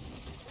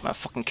 I'm gonna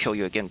fucking kill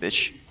you again,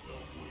 bitch.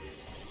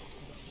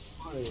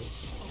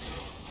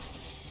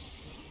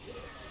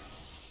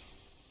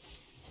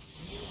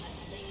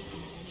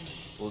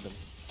 Pull them.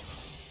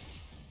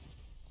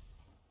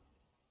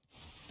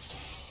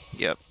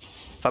 Yep.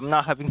 If I'm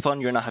not having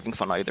fun, you're not having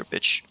fun either,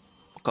 bitch.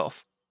 Fuck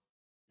off.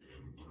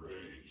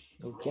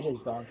 Yo, get his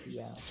donkey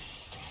out.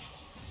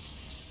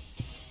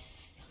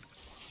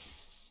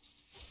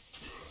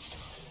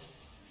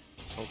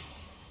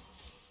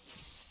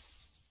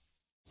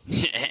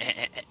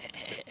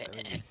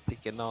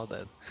 Taking all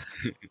the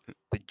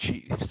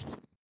juice.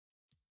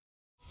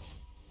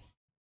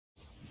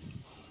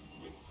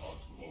 With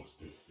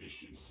utmost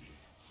efficiency.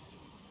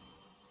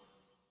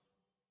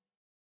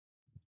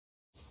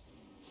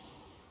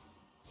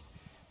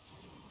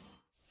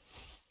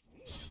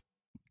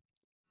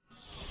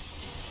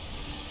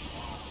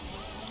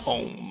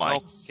 Oh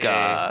my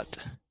god.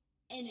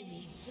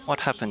 What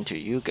happened to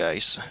you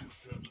guys?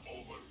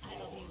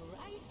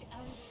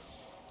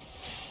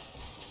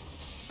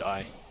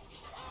 Die.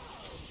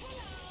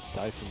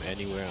 Die from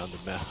anywhere on the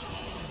map.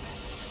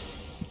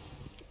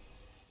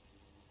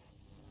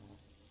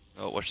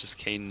 Oh, watch this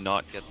Kane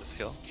not get this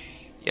kill.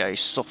 Yeah, he's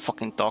so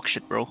fucking dog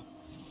shit, bro.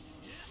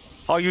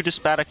 How are you this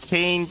bad at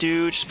Kane,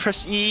 dude? Just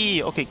press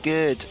E! Okay,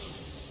 good.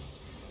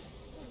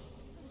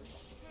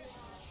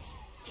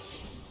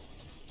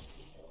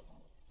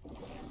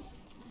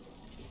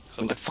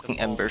 I'm the fucking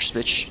embers,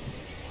 bitch.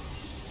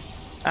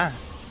 Ah.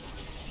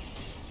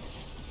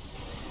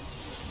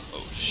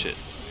 Oh shit.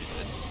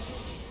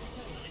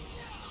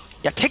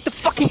 Yeah, take the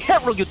fucking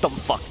arrow, you dumb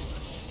fuck!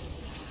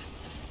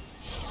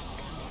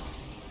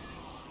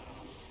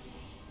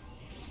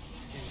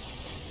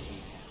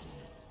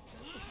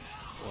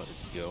 What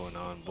is going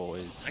on,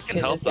 boys? I can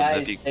help him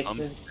if he comes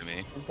to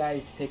me. This guy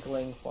is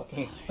tickling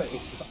fucking.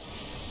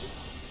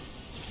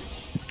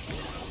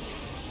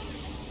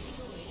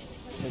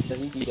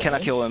 You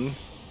cannot kill him.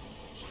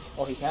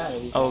 Oh, he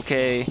can.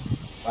 Okay.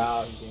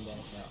 Wow, he's doing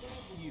damage now.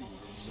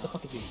 What the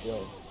fuck is his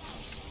build?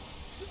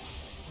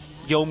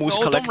 Yomu's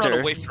No, collector. don't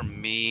run away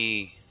from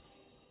me.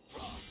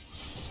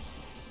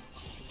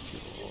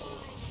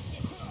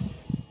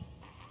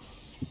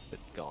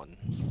 It's gone.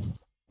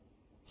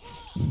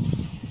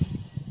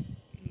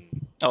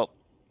 Oh,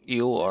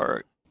 you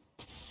are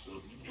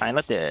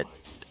kinda dead.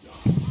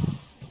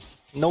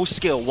 No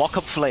skill, walk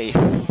up flay.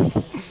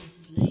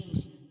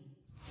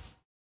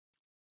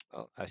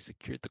 Oh, I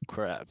secured the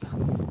crab.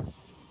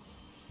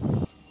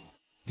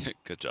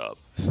 Good job.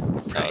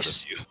 Proud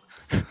Nice. of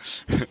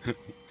you.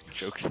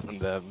 Jokes on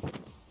them.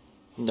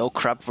 No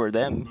crap for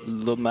them,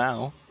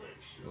 Lamau.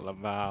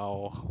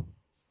 Lamau.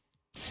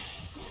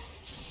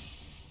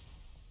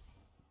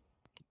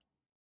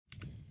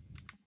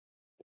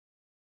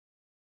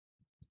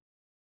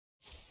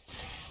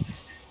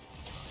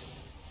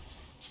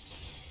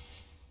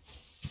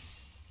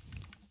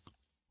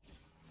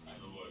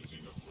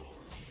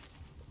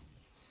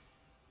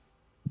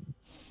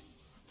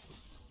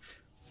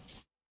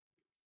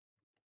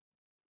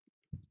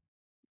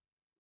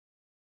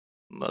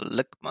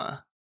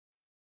 Maligma.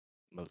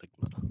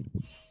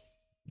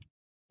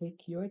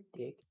 Take your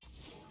dick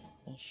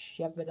and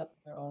shove it up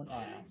your own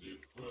ass.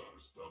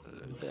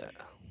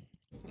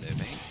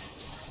 Living.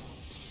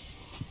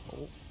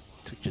 Oh,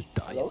 to just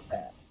die. Hello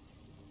there.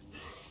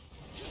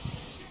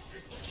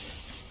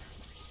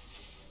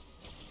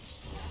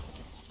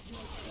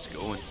 He's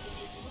going.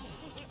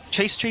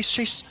 Chase, chase,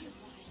 chase.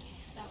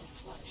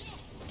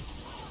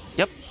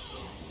 Yep.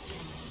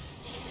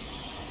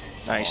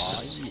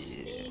 Nice. Oh, yeah.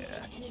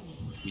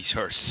 We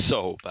are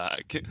so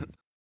back.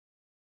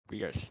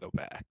 We are so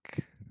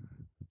back.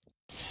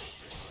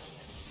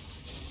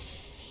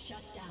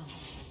 Shut down.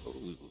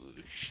 Ooh,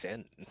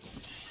 Shen.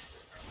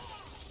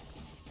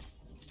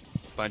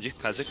 Find you,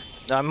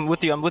 Kha'Zix. I'm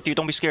with you,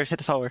 don't be scared, hit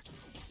the tower.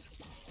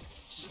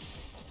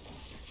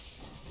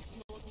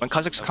 When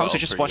Kha'Zix comes, you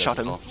just one-shot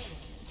him.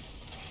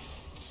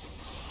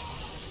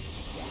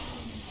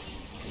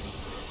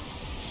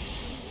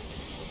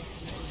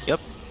 Yep.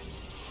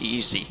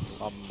 Easy.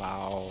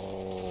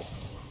 Lamau.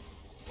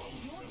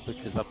 Switch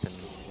is up in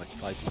like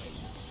 5 seconds.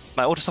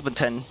 My ult is up in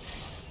 10.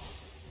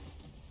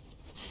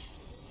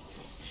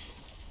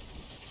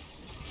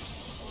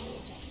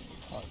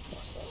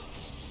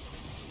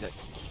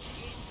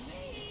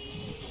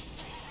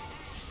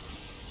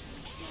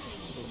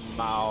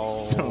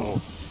 Mao.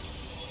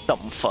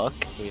 Dumb fuck.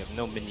 We have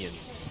no minion,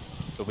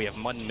 but we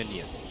have 1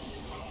 minion.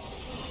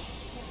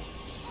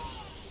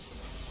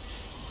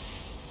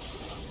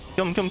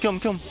 Kill him, kill him, kill him,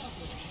 kill him.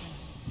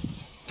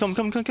 Kill him,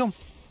 kill him, kill him, kill him.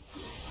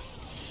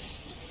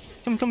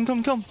 Kill him, kill him, kill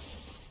him, kill him.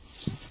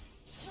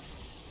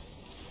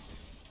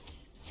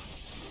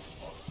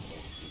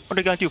 What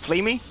are you gonna do,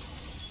 flame me?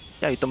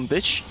 Yeah, you dumb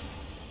bitch.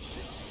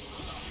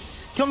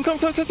 Kill him, kill him,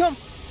 kill him, kill him, kill him.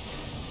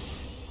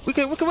 We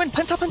can win.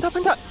 Penta, penta,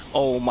 penta.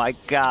 Oh my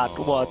god,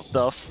 what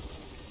the f...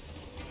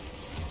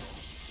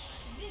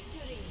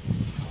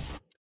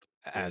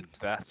 And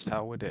that's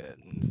how it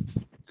ends.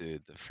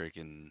 Dude, the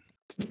freaking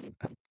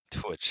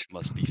Twitch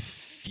must be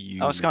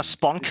fuming. I was gonna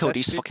spawn kill That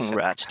these bitch fucking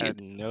rats, had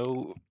dude.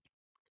 no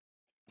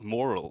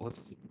morals.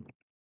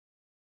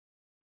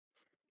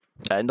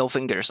 No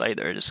fingers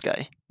either, this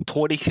guy.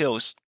 20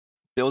 kills.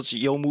 Builds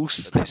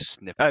Yomus. They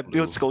sniff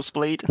Builds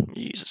Ghostblade.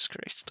 Jesus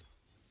Christ.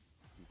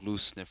 blue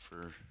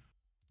sniffer.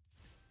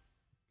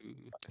 Ooh,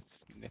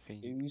 that's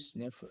sniffing. You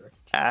sniffer.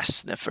 Ass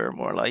sniffer,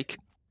 more like.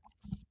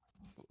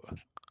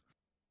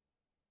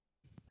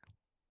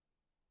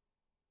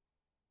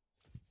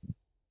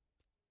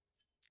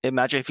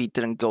 Imagine if he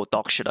didn't go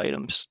dog shit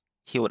items.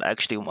 He would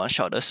actually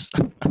one-shot us.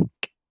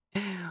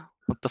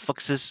 What the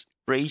fuck's this?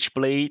 Rage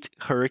Blade,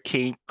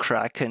 Hurricane,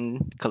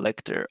 Kraken,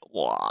 Collector.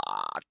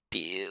 What,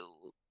 dude?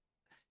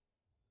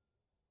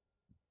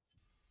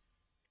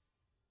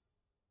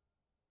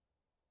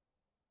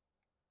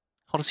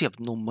 How does he have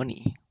no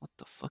money? What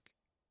the fuck?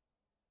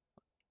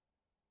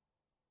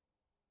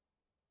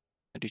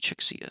 I do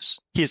check CS.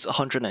 He is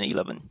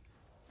 111.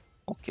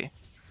 Okay.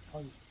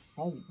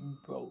 How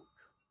broke?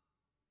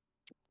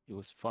 He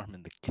was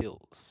farming the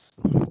kills.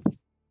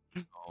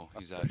 Oh,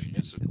 he's actually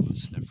just a blue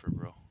sniffer,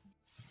 bro.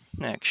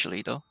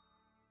 Actually, though.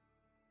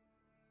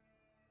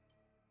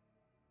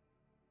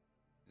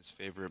 His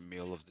favorite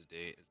meal of the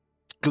day is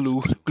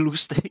Glue. Glue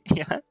stick.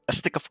 Yeah, a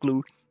stick of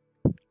glue.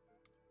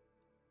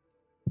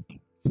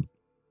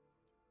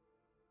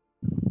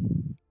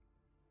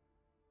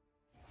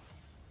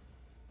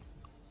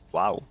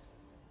 Wow.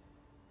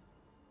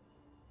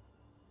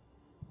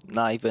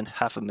 Not even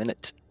half a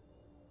minute.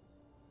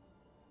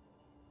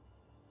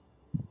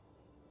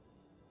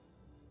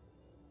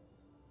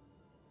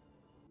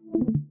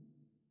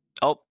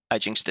 Oh, I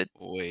jinxed it.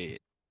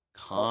 wait,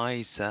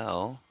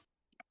 Kai'Sel.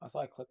 I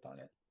thought I clicked on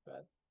it.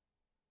 But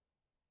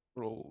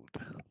Rolled.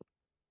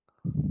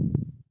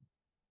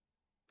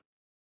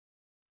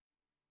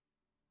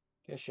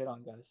 Get shit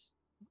on, guys.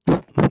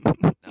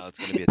 Now it's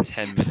gonna be a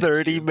 10-minute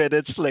 30 queue.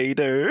 minutes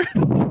later.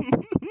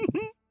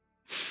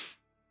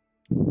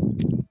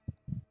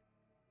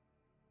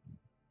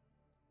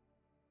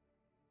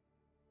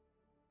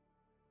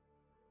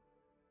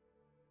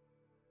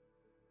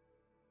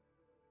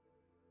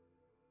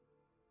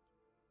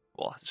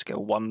 Well, let's get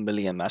 1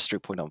 million mastery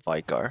point on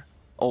Vigar.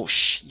 Oh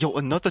yo,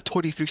 another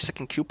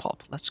 23-second Q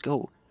pop. Let's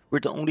go. We're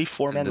the only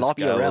 4-man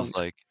lobby around.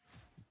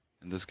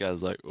 And this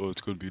guy's like, oh, it's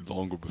gonna be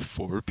longer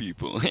before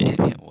people.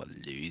 What a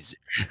loser.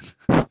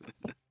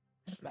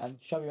 Man,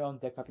 shove your own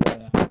dick up your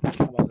ass.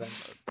 How about that?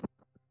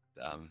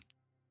 Damn.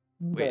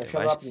 Wait,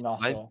 shove it up your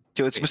nostril.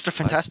 Yo, it's Mr.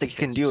 Fantastic. He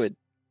can do it.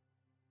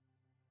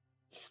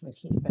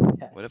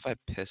 What if I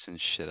piss and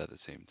shit at the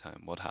same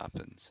time? What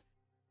happens?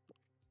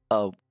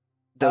 The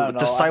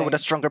side with a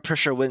stronger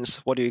pressure wins.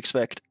 What do you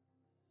expect?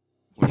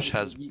 Which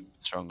has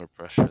stronger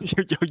pressure?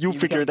 you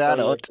figure that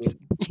out.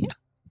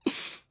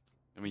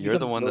 I mean, you're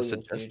the one that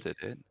suggested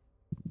it.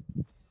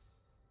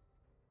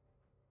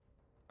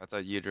 I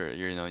thought you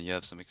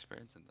have some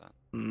experience in that.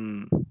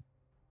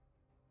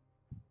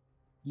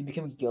 You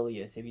become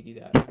Gilius if you do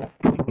that.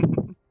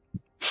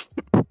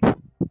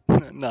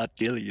 Not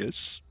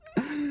Gilius.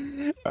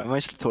 Alright, I'm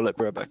going to the toilet,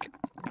 bro, back.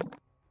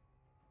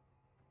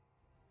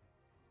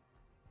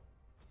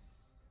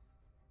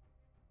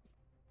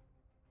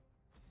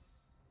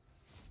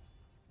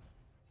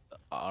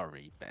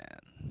 Ari ban.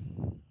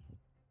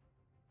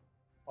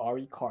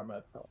 Ari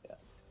Karma, hell yeah.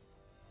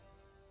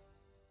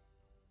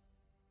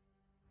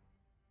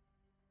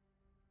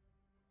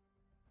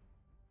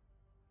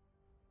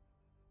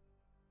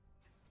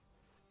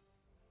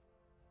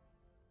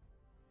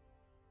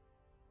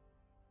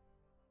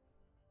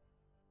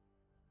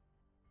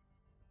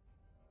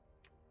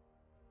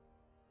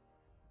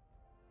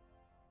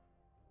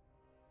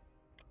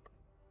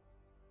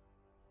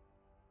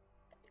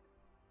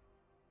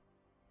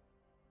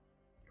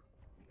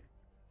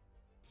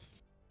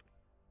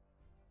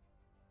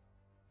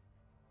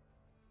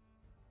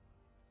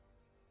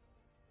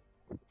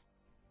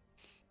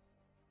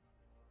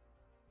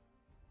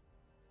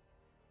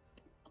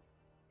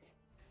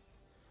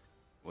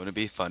 Wouldn't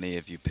it be funny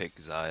if you pick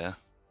Xayah?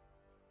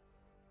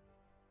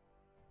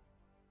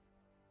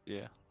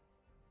 Yeah.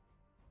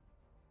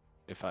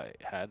 If I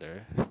had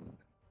her.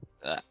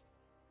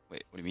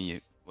 Wait, what do you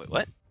mean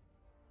what?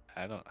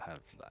 I don't have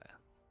Xayah.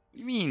 What do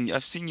you mean?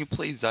 I've seen you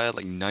play Xayah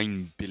like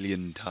 9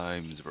 billion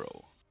times,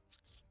 bro.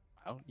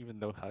 I don't even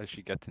know how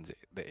she gets into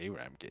the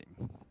ARAM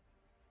game.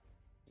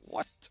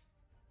 What?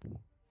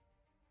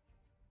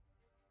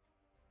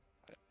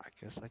 I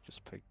guess I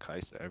just play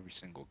Kai'Sa every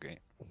single game.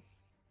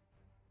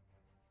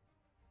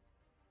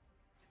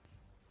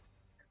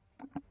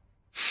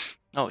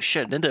 Oh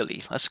shit,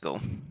 Italy. Let's go.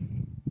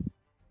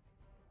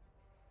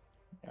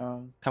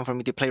 Time for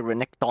me to play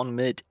Renekton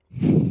mid.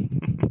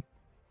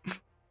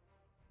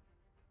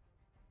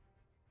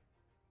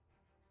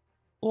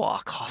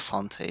 Wow,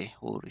 Cassante.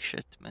 Holy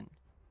shit, man.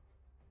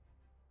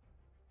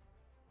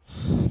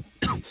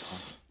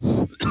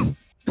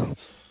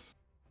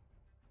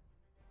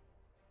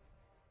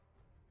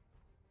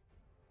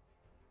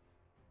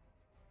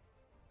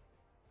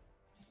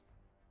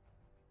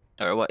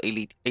 Alright, what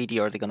AD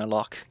are they gonna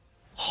lock?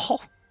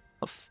 Oh,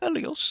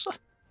 Aphelios.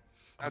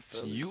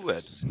 That's you,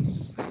 Ed.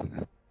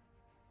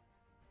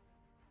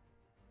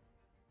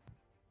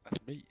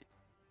 That's me.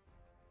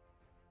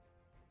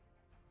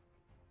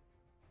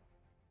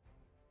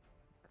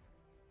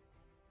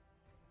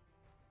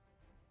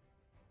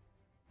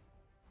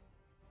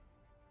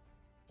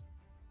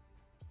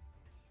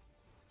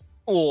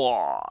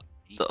 Oh,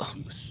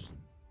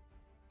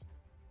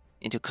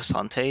 into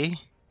Cassante.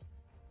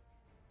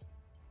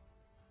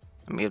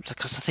 I mean, if the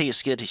Cassante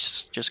is good,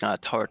 he's just gonna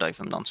tower dive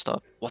him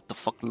non-stop. What the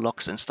fuck?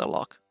 Lux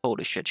insta-lock.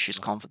 Holy shit, she's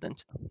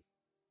confident.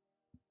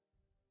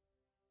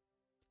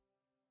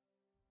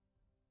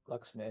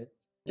 Lux mid.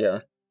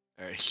 Yeah.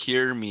 Alright,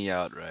 hear me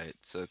out, right?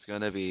 So it's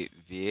gonna be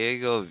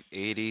Viego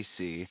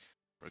ADC,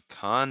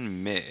 Rakan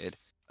mid,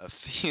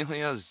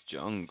 Aphelios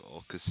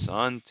jungle,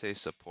 Cassante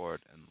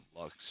support, and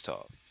Lux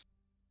top.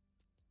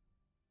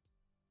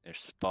 They're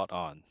spot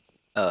on.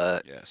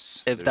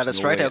 Yes. If that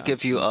is right, I'll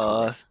give you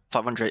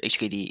 500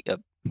 HKD.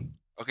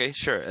 Okay,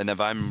 sure. And if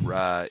I'm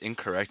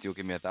incorrect, you'll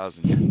give me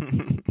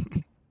 1,000.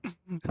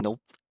 Nope.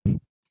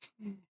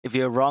 If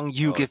you're wrong,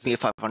 you give me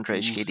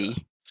 500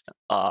 HKD.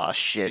 Ah,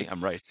 shit. See,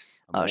 I'm right.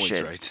 I'm always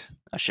right.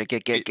 I should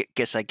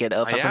guess I get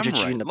 500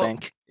 G in the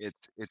bank.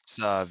 It's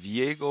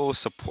Viego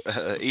support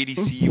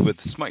ADC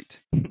with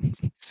Smite.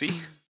 See?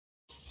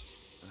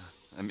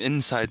 I'm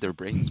inside their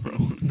brains, bro.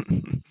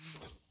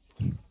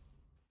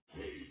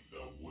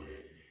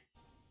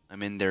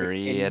 I'm in their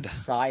head.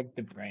 Inside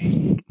the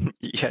brain.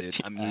 Yeah,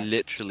 dude, I'm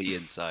literally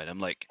inside. I'm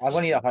like. I'm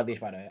gonna need a hard leash,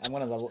 by the way. I'm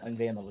gonna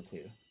invade level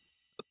 2.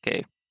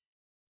 Okay.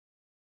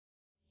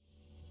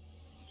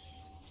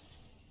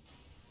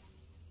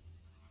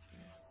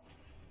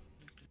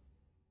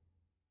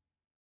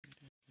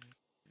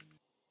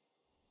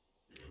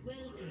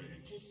 Welcome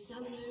to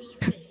Summoner's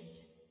Rift.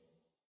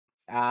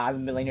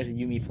 I'm a Laner's a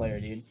Yumi player,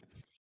 dude.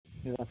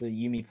 That's a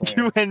Yumi player.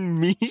 You and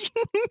me.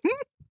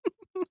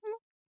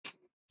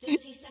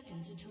 30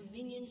 seconds until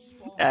minions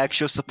spawn.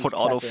 Actual support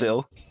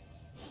autofill.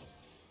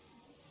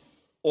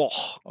 Oh,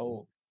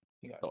 Oh,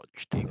 he got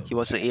Dodged. he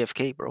was an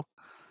AFK, bro.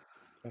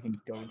 fucking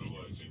ghost.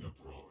 Analyzing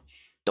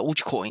approach.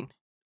 Dogecoin.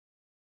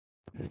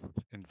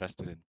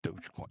 Invested in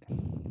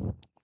Dogecoin.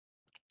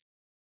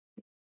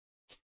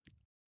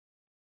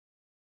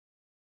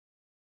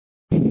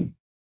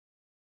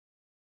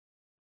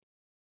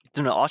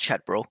 Doing an odd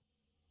chat, bro.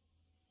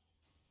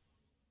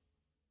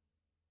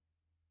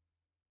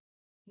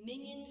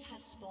 Minions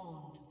have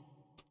spawned.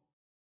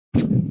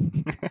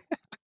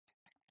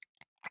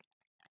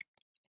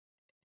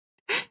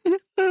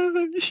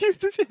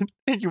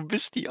 And you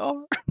missed the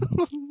R.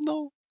 Oh,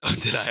 no. Oh,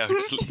 did I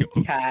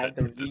actually? Cat,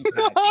 the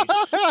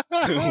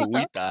V-cat.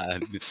 We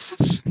bad. You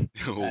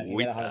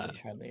We gotta bad.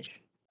 hard leash.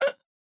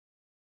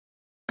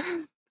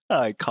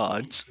 I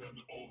can't.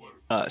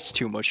 It's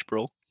too much,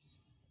 bro.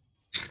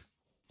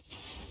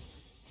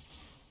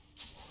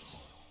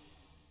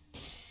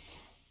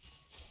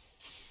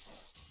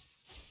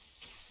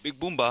 Big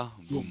boomba.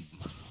 Boom.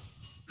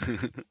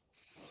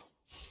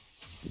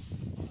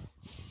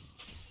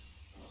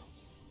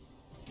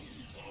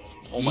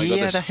 Oh my god, Yeah,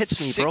 there's that hits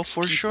me, bro, 6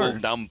 for people sure.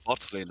 down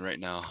bot lane right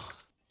now.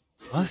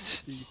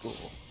 What?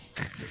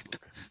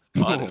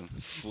 Got him.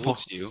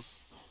 Fooled you.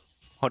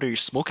 What are you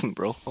smoking,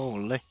 bro?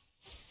 Holy.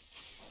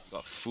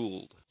 Got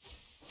fooled.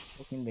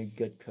 Looking the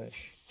good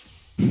kush.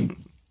 You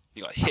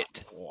got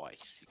hit.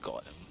 Twice. You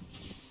got him.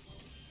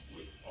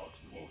 With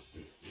utmost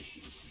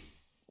efficiency.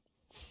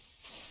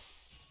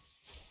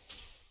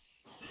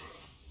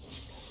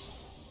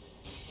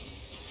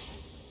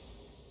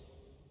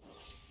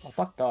 I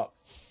fucked up.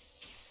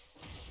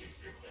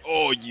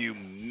 Oh, you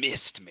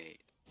missed, mate.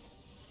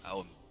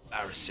 How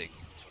embarrassing.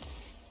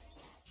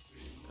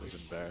 It was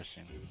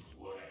embarrassing.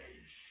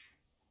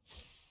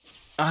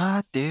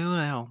 Ah, dude,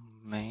 oh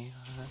man.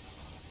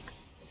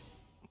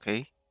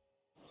 Okay.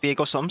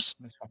 Viego sums.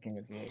 I'm just fucking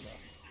with Viego.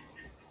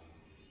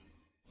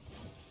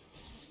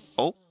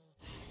 Oh.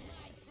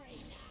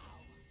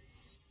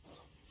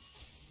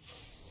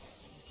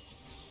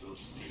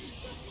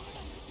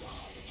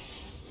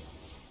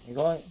 You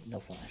going? No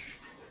flash.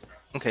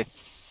 Okay.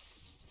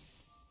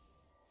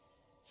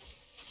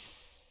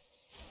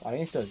 I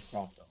think still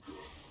drop though.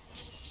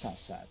 Kind of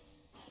sad.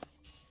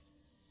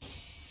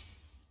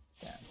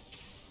 Damn.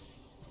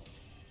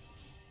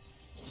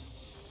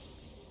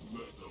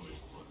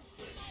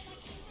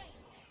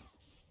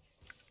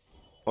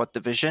 What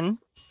division?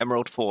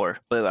 Emerald 4.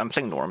 But I'm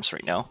playing Norms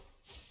right now.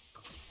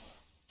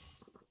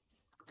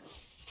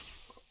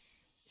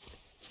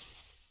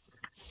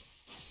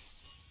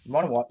 You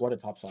want to what the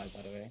top side,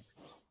 by the way.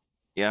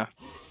 Yeah.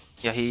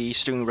 Yeah,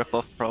 he's doing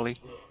rip-off probably.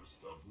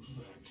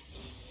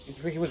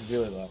 He was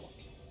really low.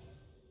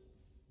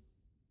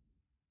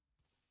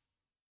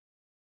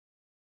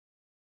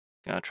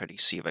 Gonna try to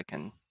see if I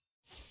can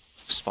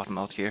spot him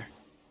out here.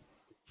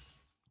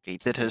 Okay, he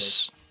did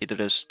his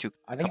two.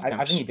 I think couple I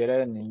think he times. did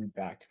it and then he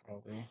backed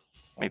probably.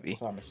 Maybe.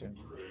 That's what I'm assuming.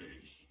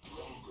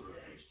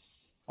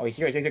 Oh, he's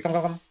here. He's here.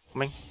 Come.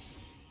 Coming.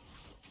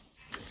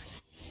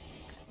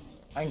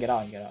 I can get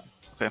out.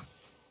 Okay.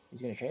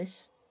 He's gonna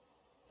chase.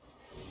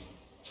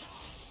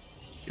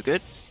 You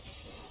good?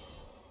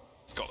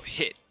 Got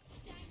hit.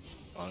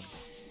 On.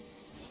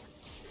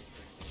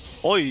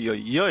 Oi,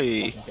 oi,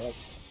 oi. Fucking dead.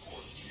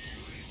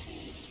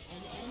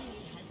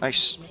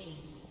 Nice.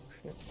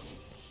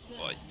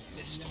 Oh, I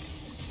missed.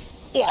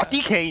 Oh,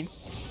 DK.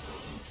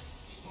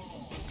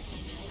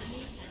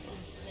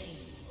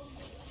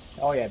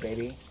 Oh yeah,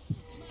 baby.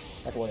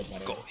 That's what it's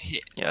about. Got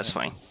hit. Yeah, that's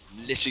fine.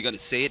 Literally gonna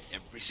say it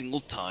every single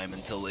time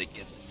until it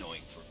gets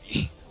annoying for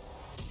me.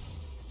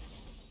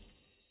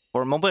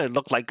 For a moment, it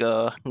looked like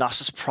a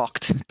Nasus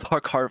procced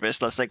Dark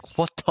Harvest. I was like,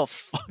 what the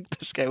fuck?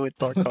 This guy with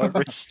Dark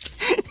Harvest.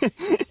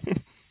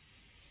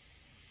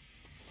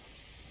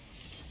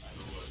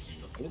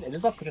 It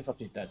just lost Christian stuff.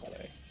 He's dead, by the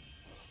way.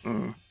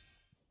 Mm.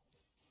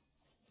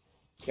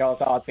 Yo,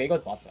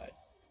 Veigo's bot side.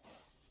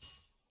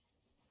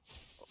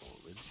 Oh,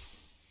 really?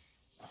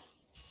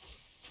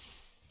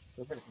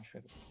 Go for the push,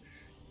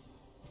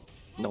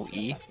 No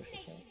E.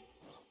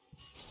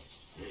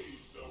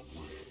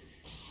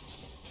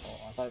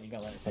 Oh, I thought you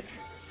got let it push.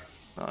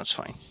 No, that's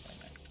fine.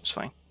 It's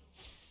fine.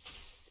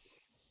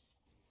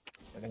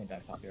 They're gonna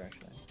die top here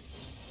actually.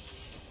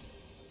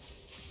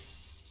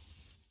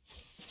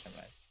 Never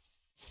mind.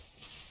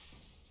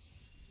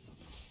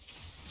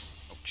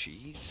 Oh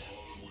jeez.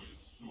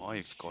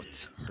 I've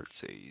got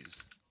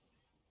herpes.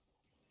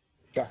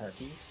 Got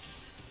herpes.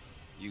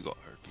 You got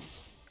herpes.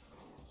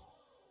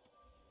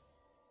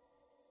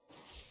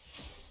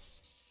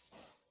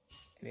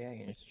 Maybe I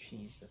can just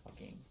cheese the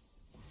fucking.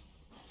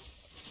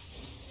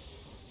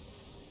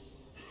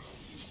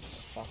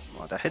 Fuck.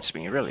 Well, that hits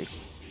me, really.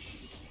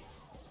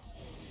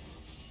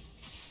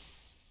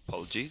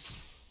 Apologies.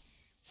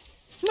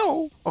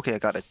 No! Okay, I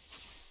got it.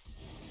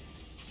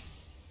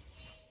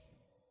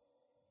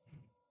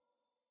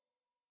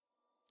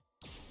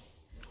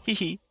 Hee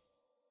hee.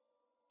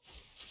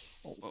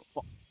 Oh.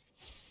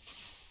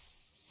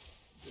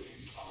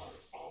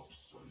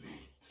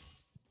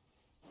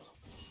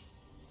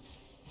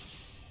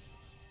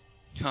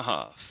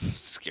 Haha,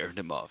 scared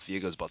him off. He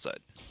goes bot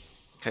side.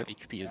 Okay.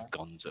 HP is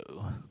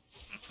Gonzo.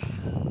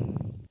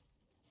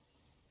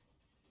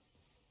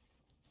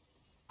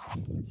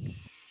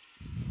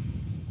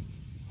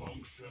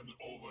 Function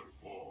over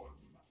form.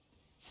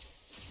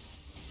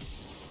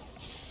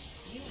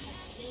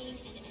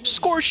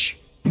 Scorch!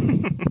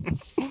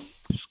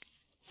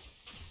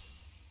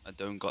 I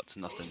don't got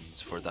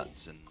nothings for that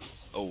sin.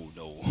 Oh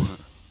no.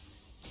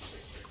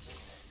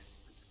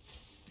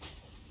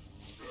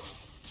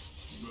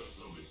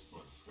 Metal is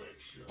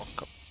perfection.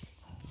 Fuck up.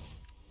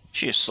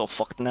 She is so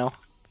fucked now.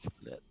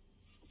 Split.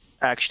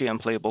 Actually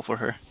unplayable for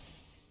her.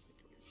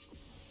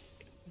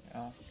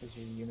 Yeah, because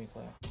you're Yumi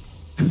player.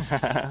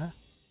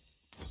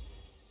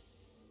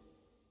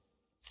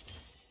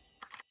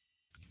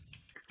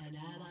 An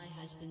ally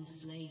has been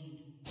slain.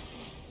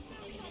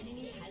 An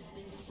enemy has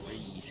been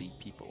slain. Crazy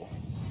people.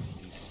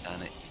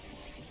 Insanity.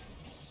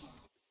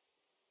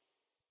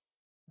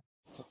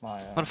 Took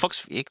my What the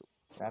fuck's Viego?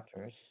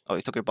 Raptors. Oh,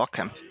 he took your bot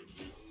camp.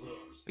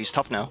 He's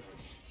top now.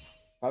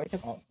 Probably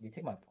took all. Did you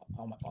take my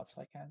all my bot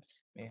side camps?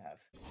 May have.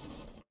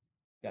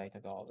 Yeah, he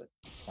took all of it.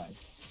 Fine.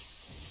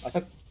 I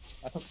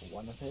took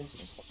one of his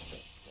and took the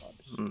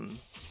clubs. Hmm.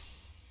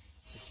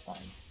 It's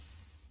fine.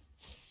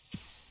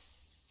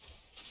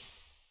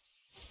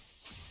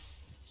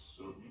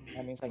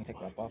 That means I can take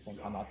that buff and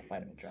I'm not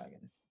fighting a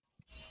dragon.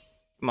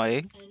 My A?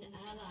 An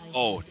ally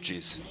Oh has been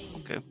jeez. slain.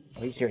 Okay.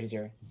 Oh, he's here. He's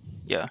here.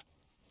 Yeah.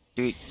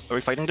 Are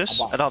we fighting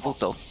this? I don't have ult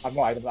though. I have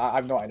no item. I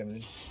have no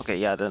items. Okay,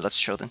 yeah, then let's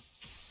show then.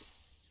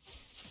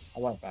 I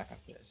want it back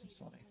after this. It's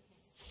funny.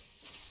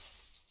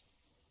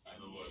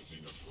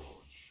 Analyzing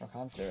approach.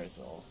 Rakan's there as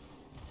well.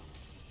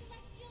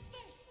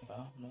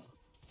 Well, no.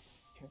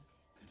 Here.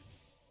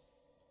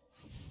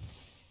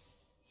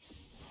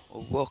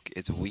 Oh look,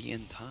 it's we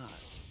in time.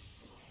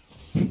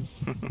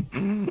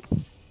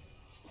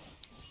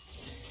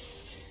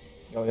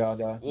 Yo.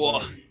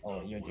 Whoa.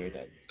 Oh, you're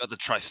dead. Got the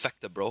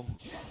trifecta, bro.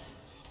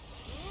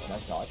 Oh,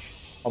 that's dodge.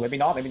 Oh, maybe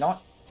not. Maybe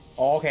not.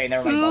 Oh, okay,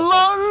 never mind.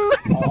 LOL!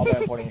 All the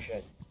important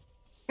shit.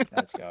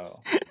 Let's go.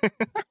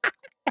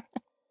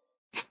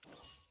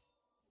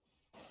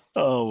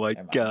 Oh my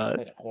Never mind, I god.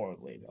 played it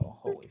horribly though.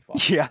 Holy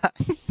fuck. Yeah.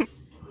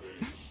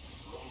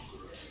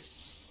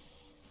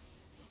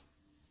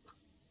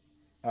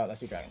 Alright,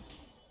 let's do dragon.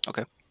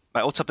 Okay.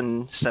 My ult's up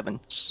in 7.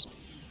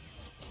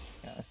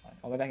 Yeah, that's fine.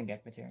 Oh, maybe I can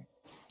get here.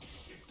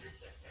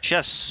 She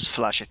has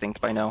flash, I think,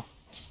 by now.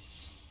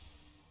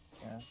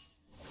 Yeah.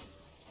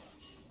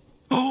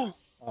 Oh!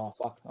 Oh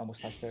fuck,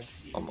 almost touched her.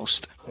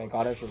 Almost. Okay,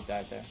 got her, should've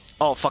died there.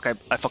 Oh fuck, I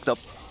fucked up.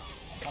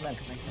 Come in.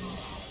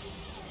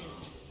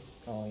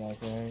 Oh yeah,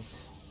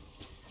 there's.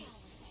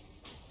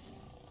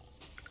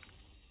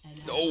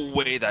 No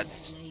way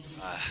that's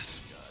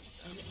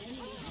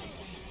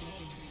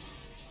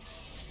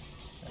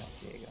Yeah,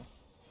 there you go.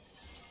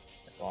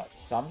 That's what?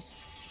 Sums?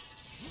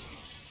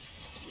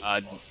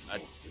 I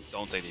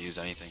don't think they use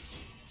anything.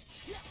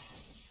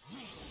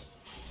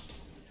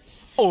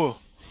 Oh!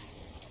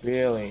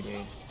 Really,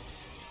 dude?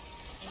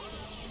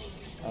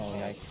 Oh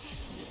yikes.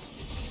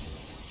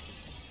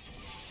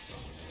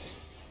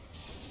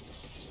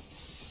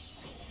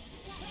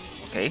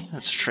 Okay,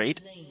 let's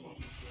trade.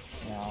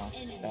 Yeah,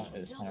 that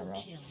is kind of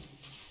rough.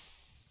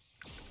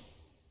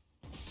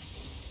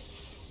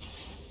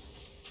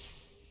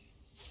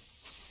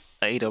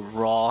 I ate a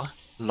raw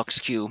Lux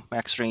Q,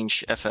 max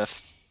range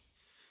FF.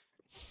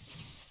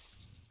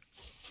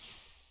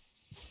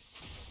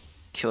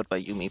 Killed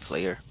by Yumi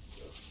player.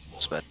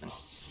 It's bad then.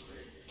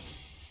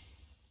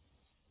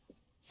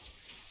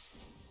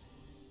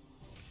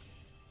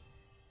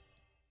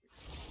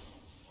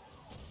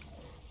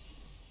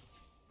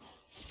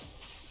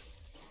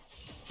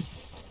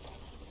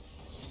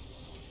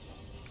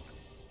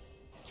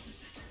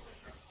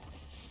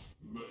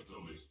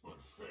 Metal is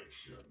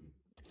perfection.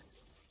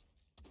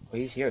 Oh,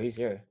 he's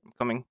here. I'm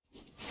coming.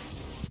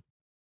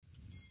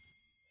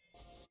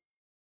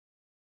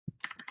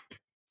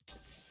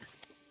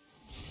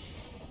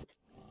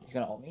 He's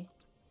gonna ult me?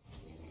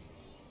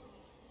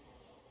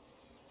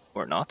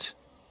 Or not.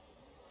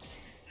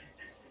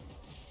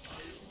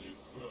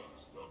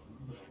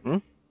 Hmm?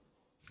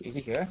 Is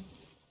he here?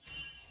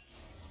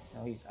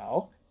 No, he's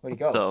out. Where'd he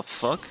go? The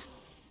fuck?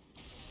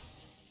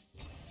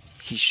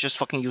 He's just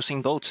fucking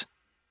using both.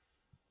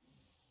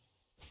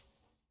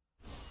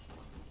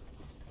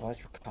 Oh,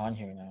 it's Rakan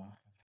here now.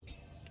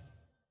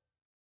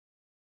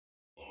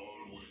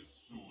 Always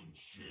soon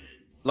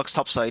change. Lux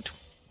topside.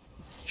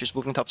 She's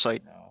moving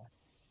topside. No.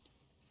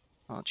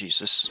 Oh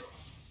Jesus.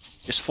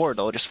 Just 4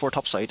 though, just 4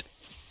 topside.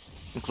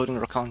 Including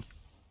Rakan.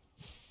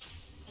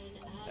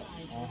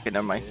 Okay,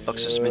 never mind.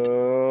 Lux is mid.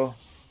 You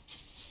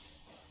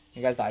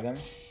guys dive him?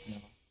 No.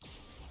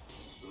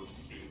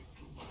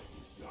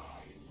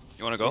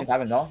 You wanna You go? can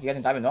dive him, no? You guys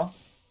can dive him, no?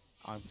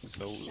 I'm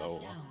so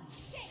low.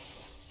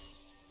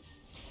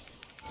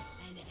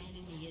 An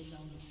enemy is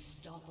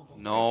unstoppable.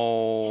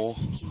 No.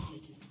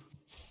 Executed.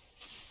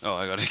 Oh,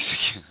 I got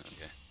executed.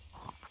 Okay.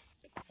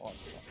 Oh,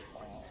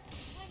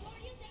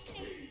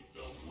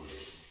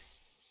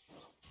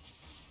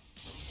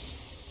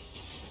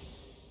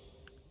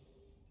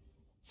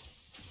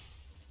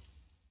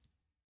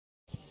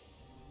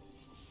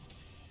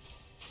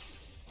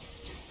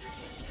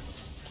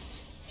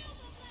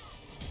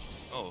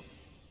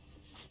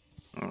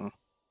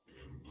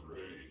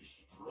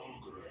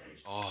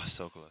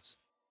 so close.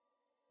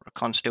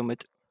 Rakan still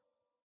mid.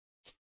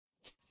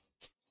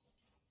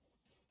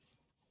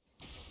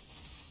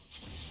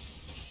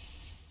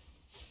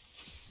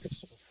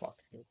 So fuck.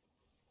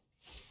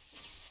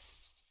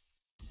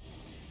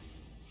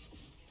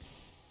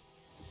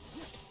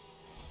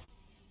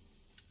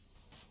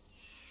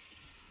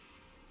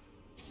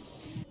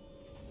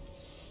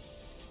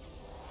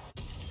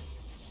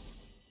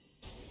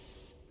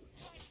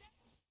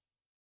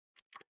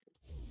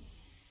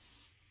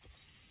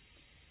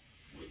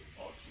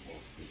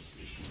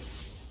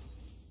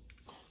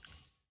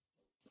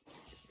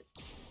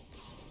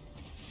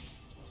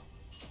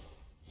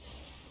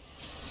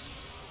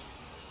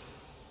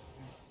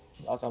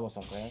 That's almost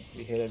something.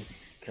 We hit him,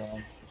 kill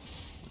him.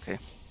 Okay.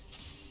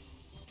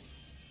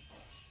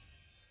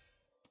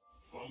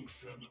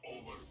 Function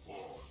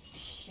overformed.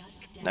 Shut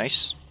down.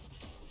 Nice.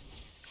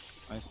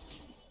 Nice.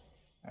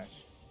 Nice.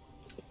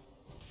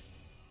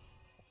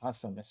 I'm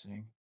still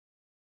missing.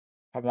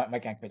 Probably my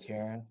gank mid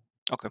here.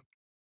 Okay.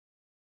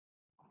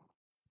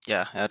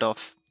 Yeah, head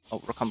off. Oh,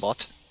 Rakan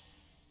bot.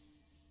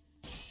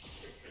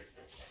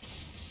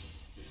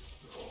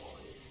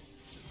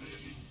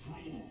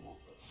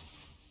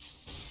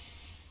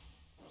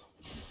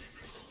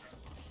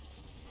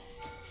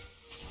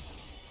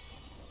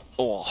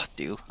 Oh,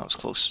 dude, that was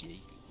close.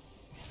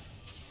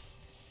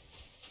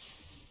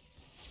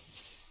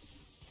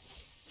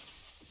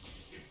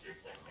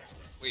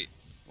 Wait,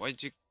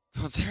 why'd you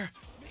go there?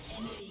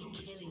 Enemy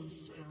killing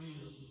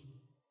spree.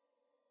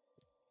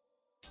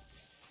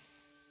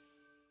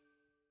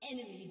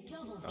 Enemy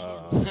double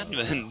kill.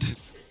 Edmund!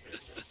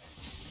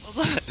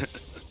 What's that?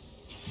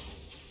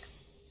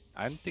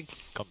 I didn't think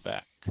he'd come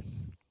back.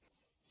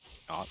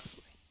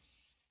 Honestly.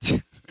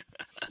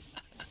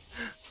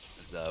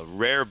 It's a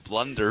rare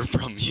blunder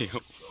from you.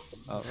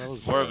 That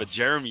was More of a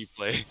Jeremy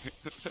play.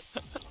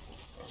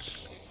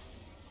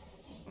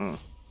 Mm.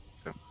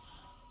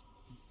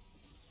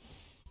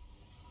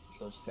 He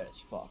goes fat as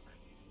fuck.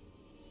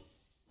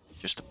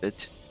 Just a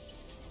bit.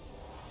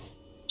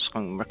 Just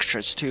going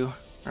Ricochet's too.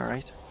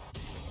 Alright.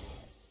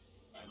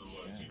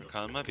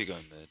 Rakan might be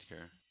going mid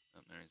here.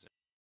 Oh, there he's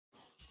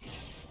there.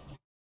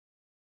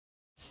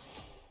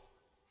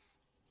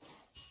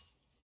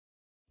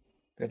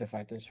 We have to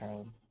fight this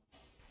Harlem.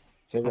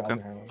 Save your Okay.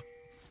 other Harlem.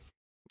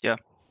 Yeah.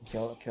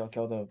 Kill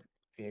the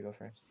Viego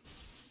first.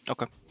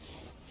 Okay.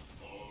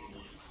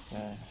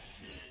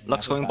 Nasus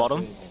Lux going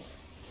bottom.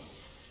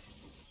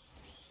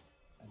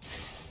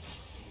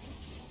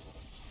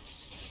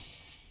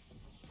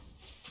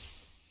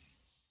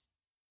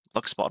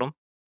 Lux bottom.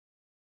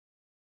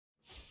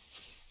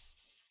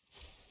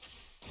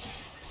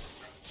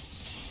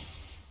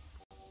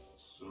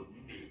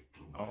 Submit to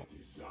my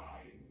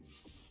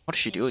designs. What is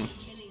she doing?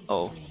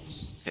 Oh,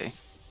 okay.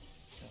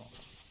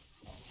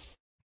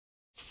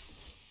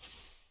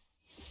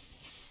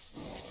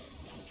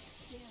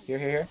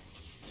 Here.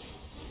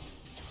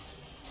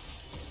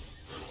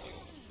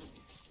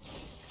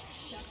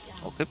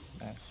 Okay.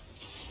 Nice.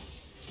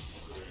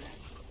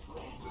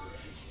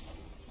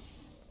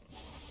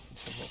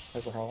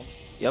 Hyper Harlem.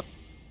 Yep.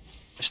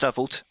 I still have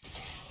ult.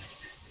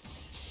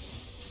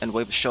 And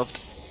wave is shoved.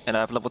 And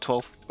I have level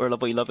 12 or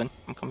level 11.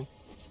 I'm coming.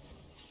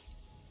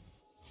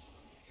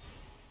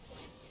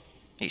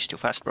 He's too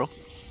fast, bro.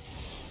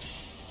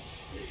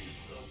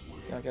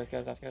 Get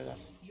us.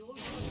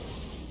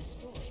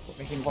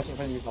 Making watching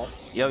for the result.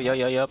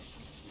 Yep.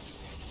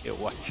 Yeah,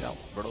 watch out,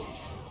 bro.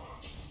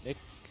 Nick.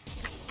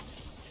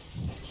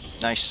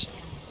 Nice.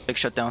 Big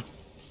shutdown.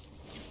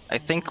 I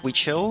think we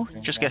chill.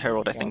 Just get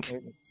Herald, I think.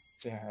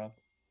 Yeah, Herald.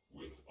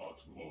 With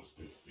utmost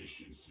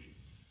efficiency.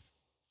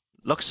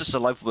 Lux is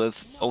alive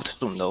with ult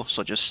soon though,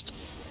 so just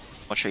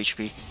watch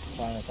HP.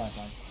 Fine.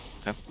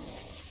 Okay.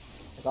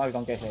 As long as we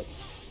don't get hit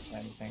or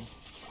anything.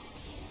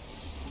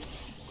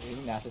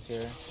 Using Nasus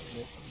here.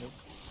 Nope.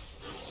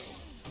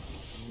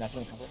 Nasus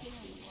gonna cover.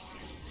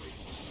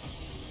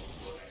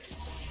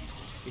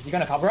 Is he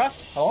gonna cover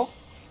us? Hello?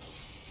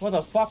 What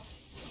the fuck?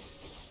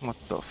 What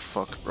the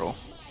fuck, bro?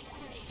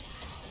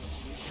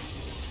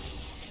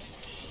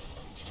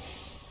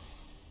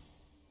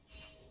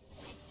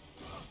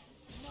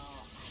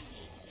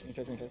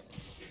 Interesting.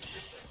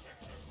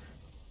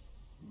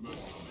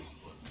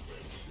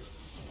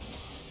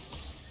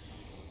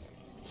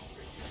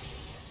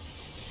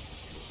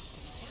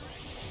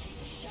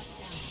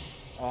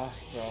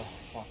 Bro,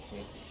 fuck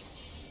you.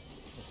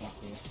 That's not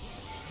cool.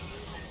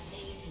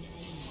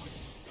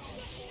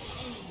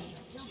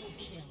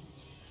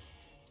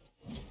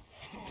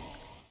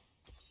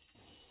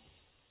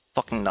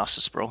 Fucking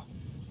Nasus, bro.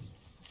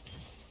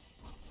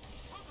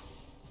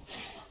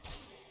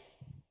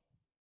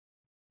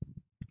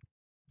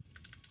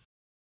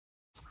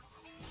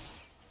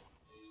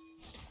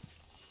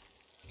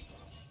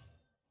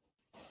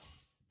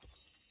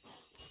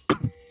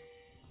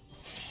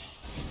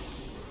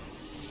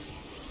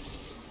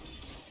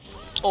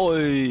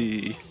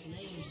 Oi!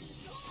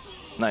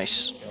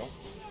 Nice.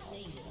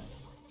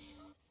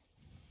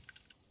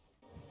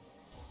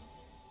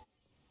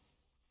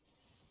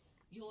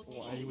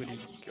 Why would he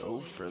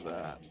go for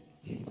that?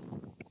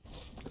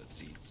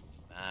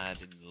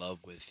 man in love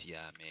with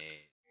Yami.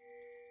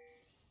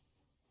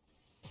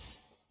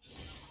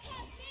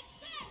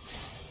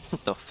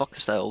 What the fuck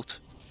is that ult?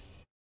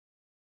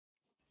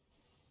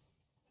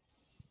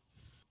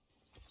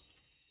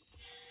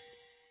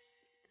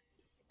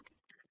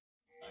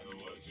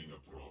 Analyzing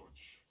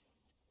approach.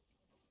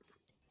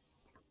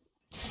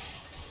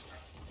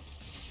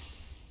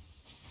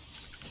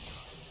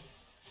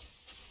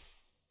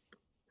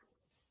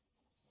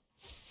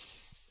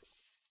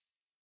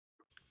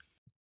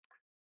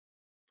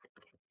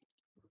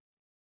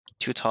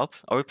 Two top.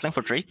 Are we playing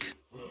for Drake?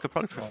 Could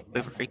probably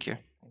play for Drake here.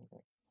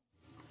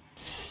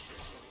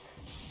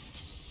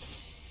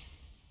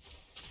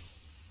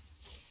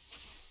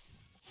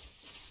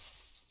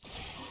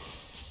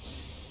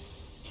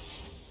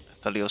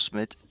 Valios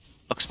mid.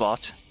 Look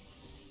spot.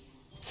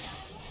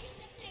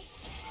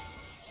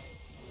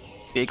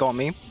 Big on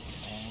me.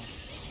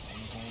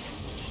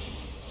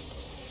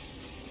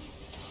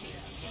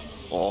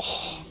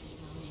 Oh.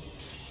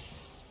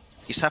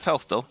 He's half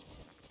health though.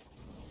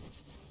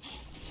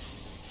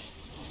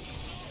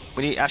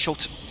 We need Ashe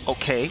ult.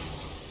 Okay.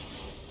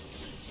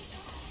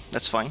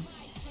 That's fine.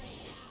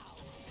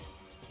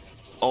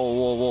 Oh,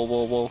 whoa, whoa,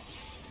 whoa, whoa.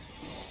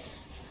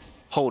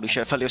 Holy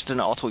shit, Valios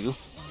didn't auto you.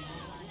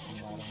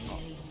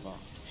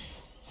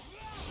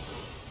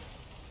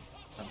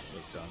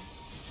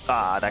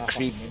 Ah, that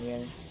creep.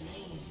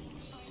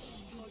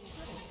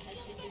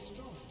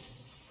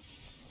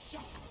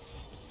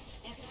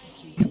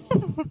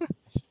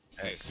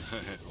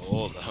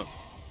 Hold up.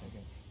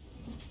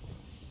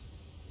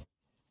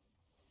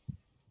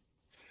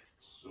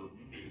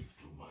 Submit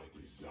to my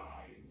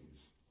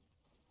designs.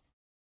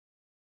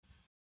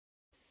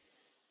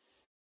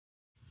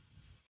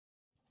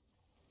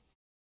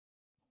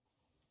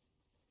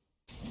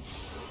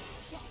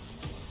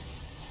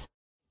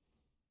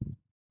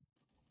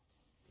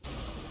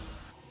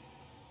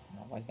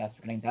 Why is that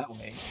running that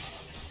way?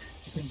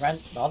 He can run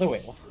the other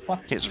way. What the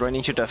fuck? He's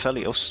running to the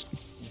Valios.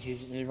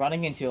 He's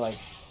running into like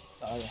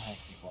the other half.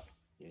 What,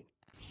 dude?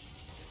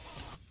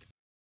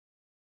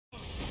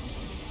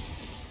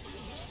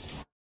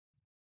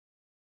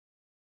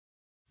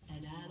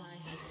 An ally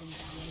has been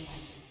slain.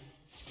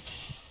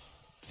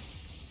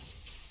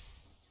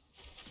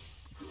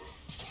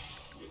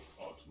 With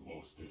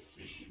utmost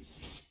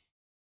efficiency.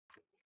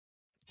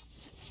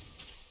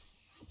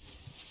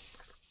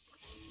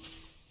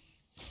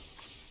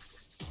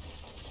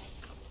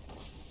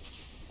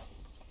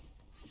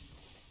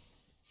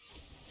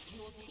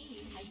 Your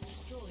team has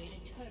destroyed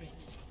a turret.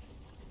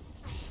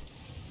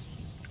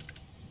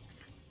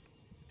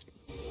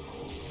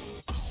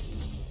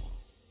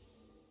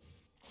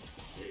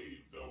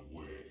 Pave the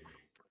way.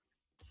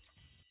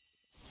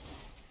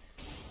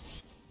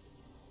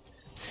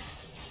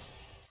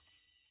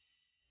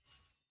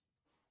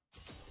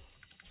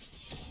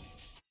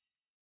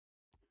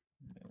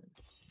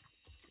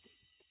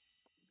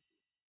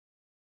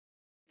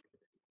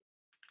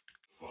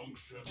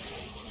 Function.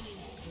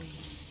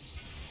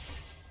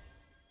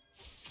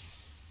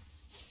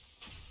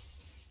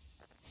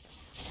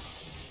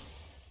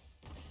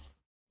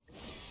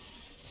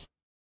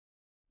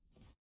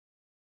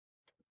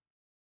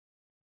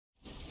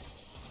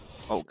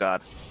 Oh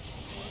god.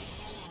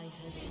 Ally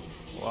has been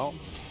slain. Well,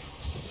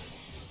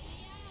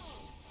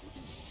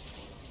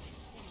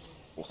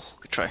 Oh,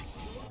 good try.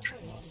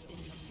 Turret has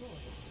been destroyed.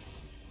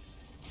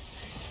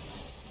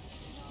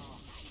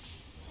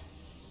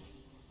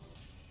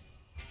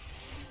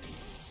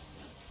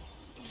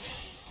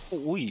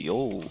 Oh,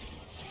 yo.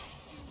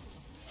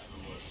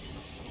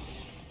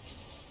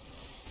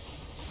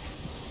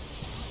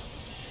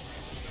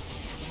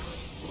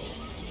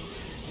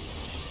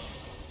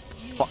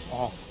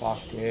 Oh fuck,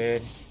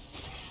 dude.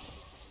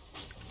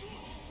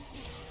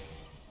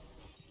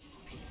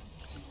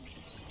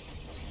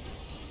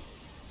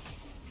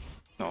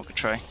 No, good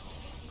try.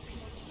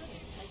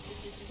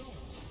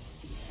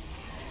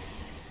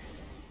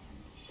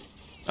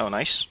 Oh,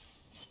 nice.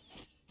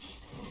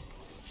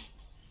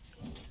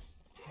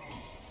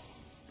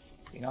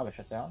 You know how to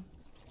shut down?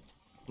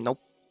 Nope.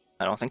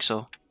 I don't think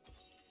so.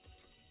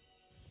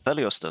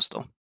 Valios does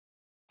though.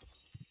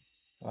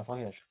 I thought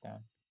he had shut down.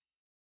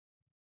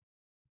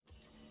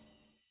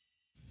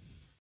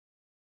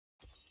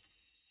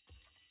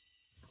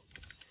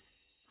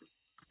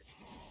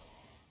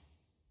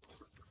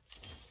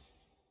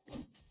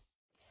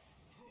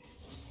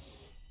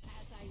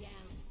 As I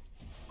am.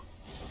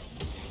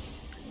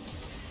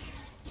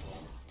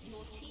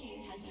 Your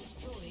team has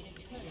destroyed a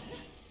turret.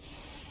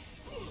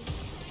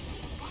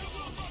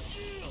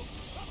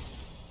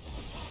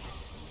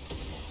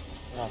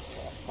 Oh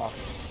fuck.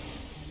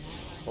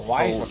 But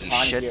why is Holy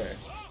Rakan shit. here?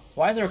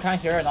 Why is Rakan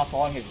here and not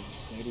following his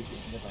ADC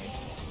in this lane?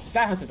 This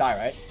guy has to die,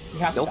 right? He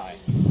has Nope.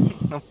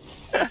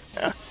 to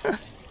die.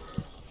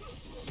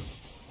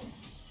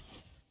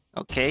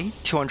 Okay,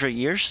 200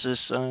 years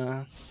is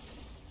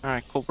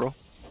alright, cool, bro.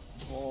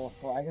 Oh,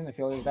 well, I didn't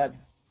feel he was dead.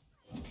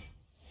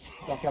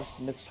 Fuck up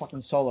this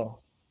fucking solo.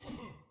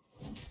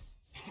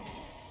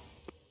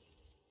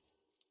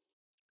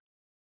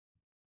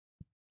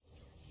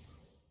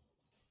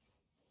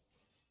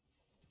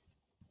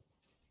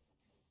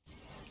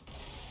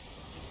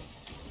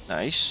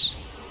 Nice.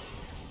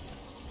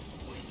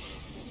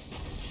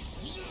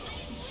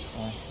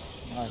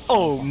 Nice,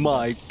 Oh nice,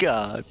 my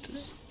god.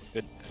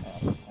 Good.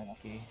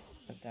 Unlucky.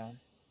 Put down.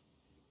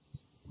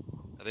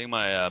 I think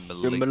my Your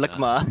Malignance.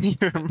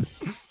 Maligma.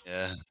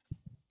 Yeah.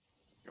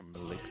 You're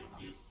malignant.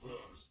 The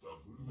first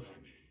of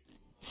many.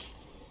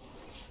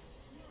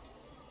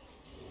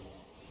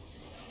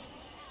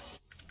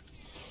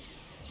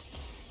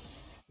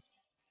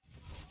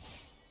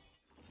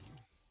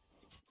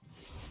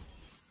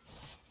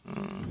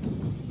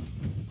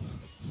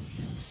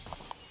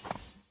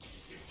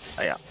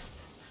 Oh yeah.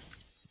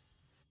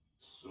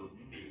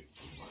 Submit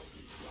to my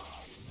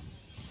designs.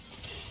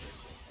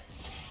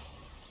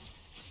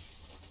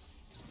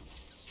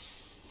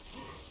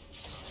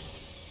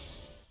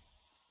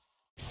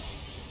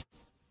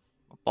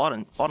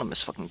 Bottom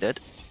is fucking dead.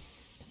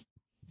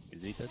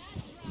 Is he dead?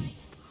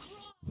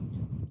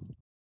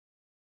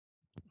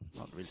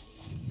 Not really.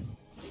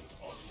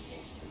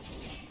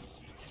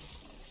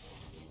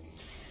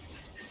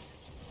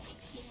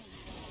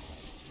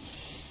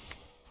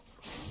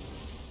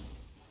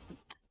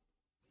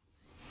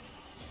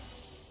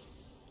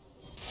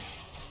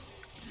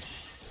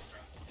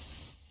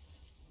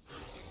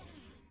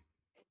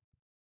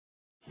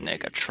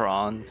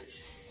 Negatron.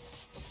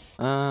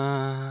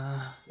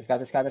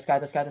 This guy.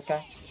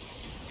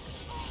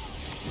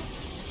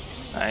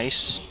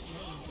 Nice.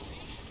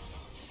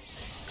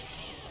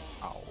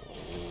 Ow.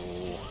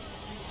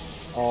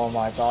 Oh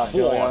my god,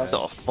 What Helios.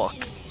 the fuck?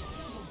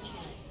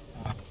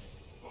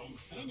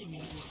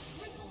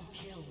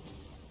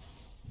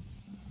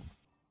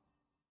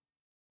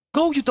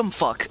 Go, you dumb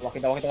fuck!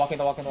 Walking.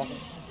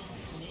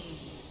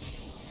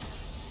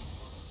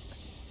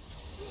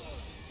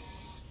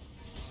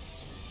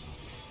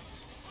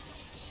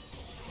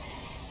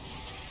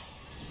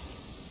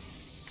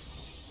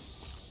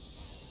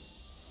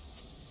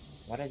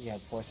 Why does he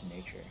have force in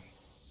nature?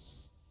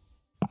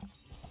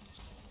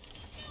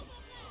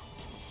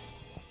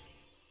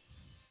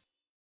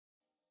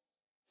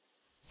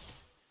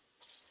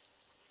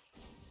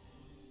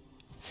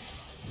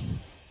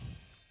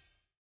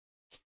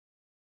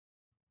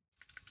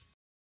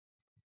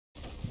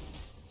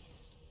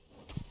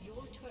 Your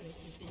turret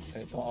has been Hey,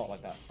 destroyed. don't ult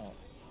like that. Oh.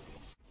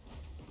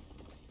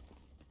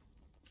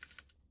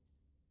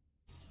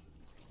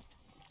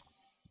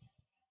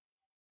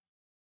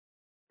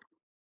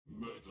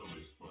 Metal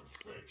is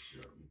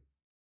perfection.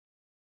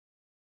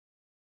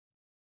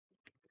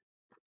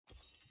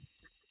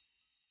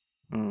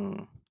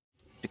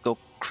 You go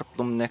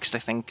Crippleum next, I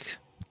think.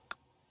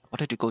 I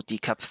wanted to go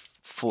Decap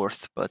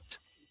fourth, but...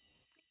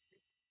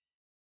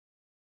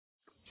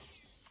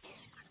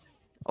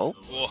 Oh,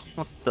 Whoa.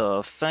 what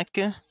the fuck?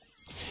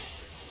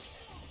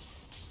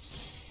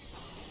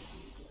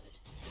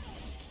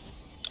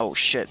 Oh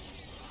shit.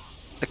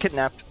 The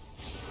kidnap.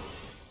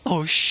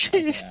 Oh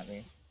shit. At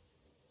me.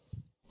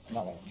 I'm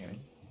not letting him.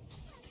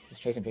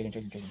 Just chasing.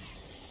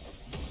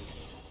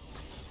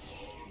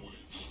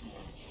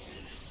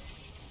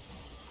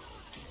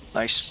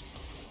 Nice.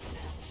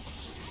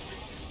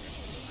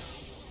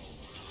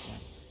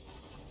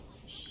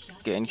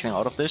 Get anything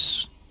out of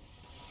this?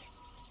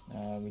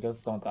 We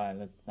just don't die.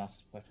 That's not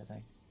split, I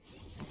think.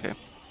 Okay.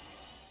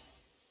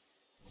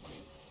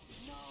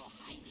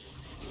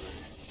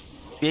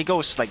 Viego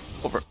is like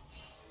over.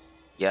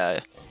 Yeah.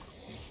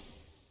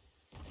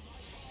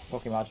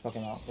 Poke him out. Go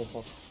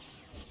poke.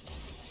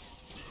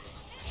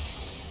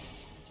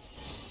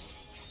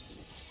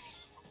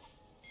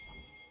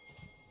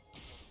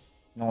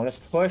 No, let's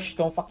push.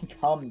 Don't fucking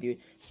come, dude.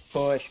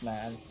 Push,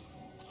 man.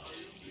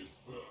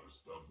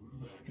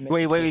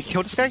 Wait,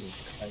 kill this guy?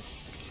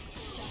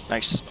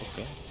 Nice.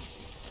 Okay.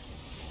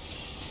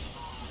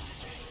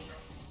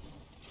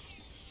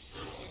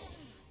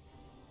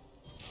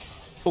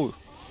 Oh.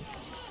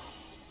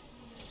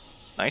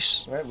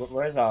 Nice.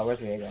 Where's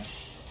Viego?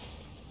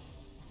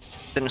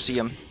 Didn't see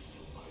him.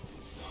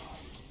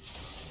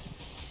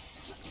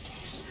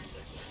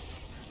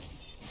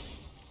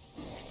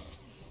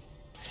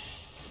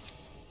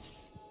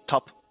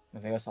 Top.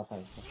 Viego's not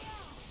playing.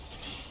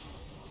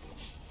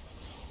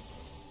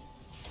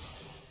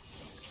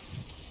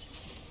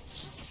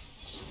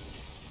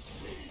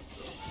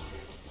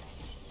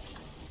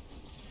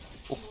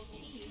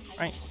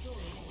 Right.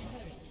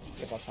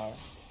 Get that tower.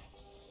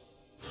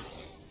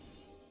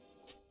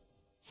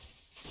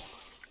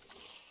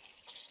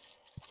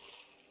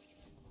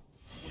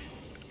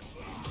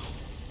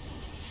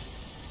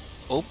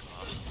 Oh.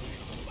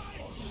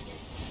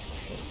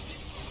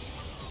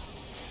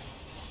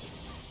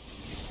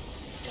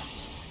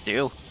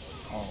 Deal.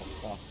 Oh,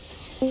 fuck.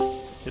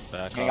 Get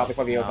back. Getting out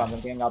before Viego Yeah. comes. I'm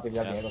getting out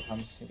before Yeah. Viego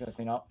comes. He's gonna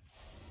clean up.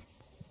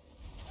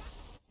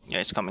 Yeah,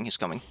 he's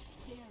coming.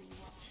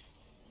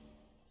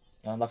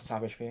 Yeah, unlocks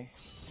top HP.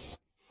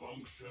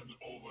 Function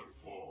over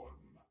form.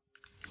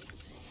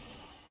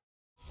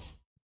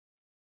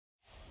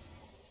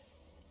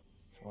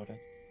 Sorted.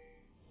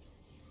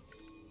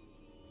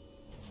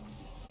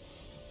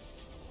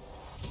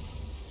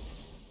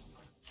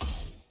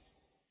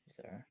 He's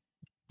there.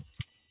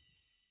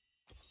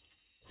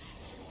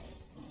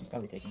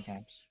 Probably taking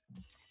camps.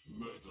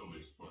 Metal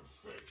is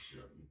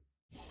perfection.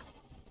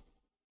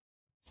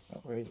 Oh,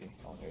 where is he?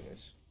 Oh, there it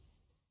is.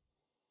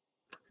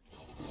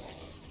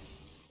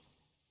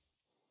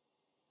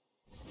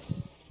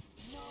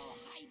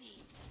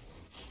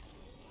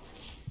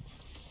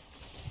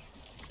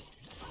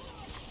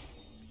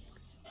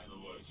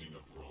 Analyzing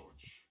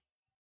approach.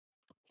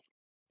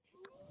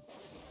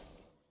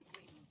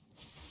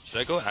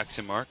 Should I go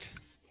Axiom Mark?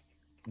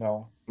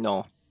 No, No.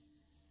 What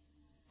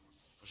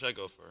should I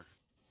go for?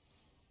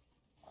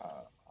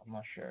 I'm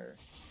not sure.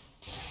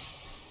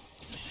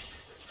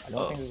 I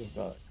don't think this is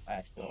the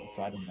axe build,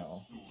 so I don't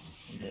know.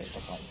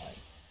 That's online.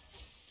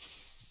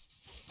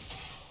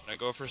 Should I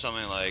go for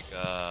something like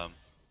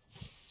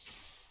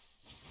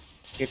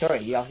It's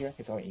already out here.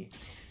 It's already.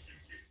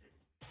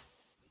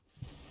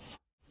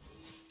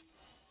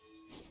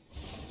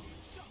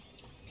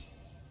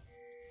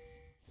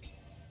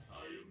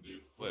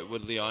 wait,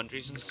 would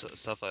Leandries and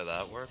stuff like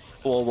that work?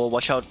 Whoa, whoa,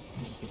 watch out.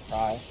 You could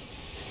try.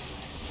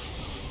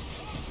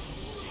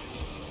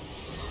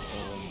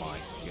 Oh my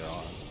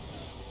god.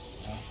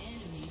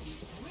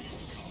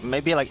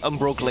 Maybe like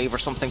Umbro Glaive or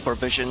something for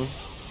vision.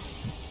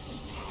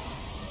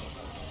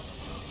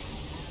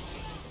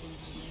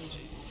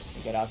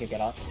 Get out, get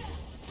out.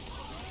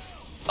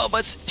 Oh, but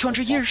it's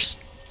 200 years!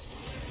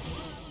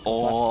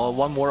 Oh,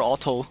 one more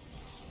auto.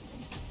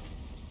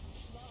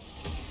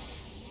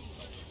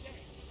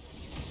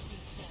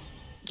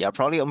 Yeah,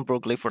 probably Umbro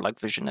Glaive for like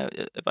vision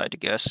if I had to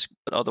guess.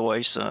 But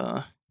otherwise,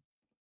 would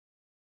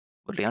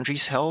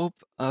Leandries help?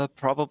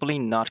 Probably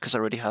not, because I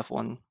already have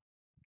one.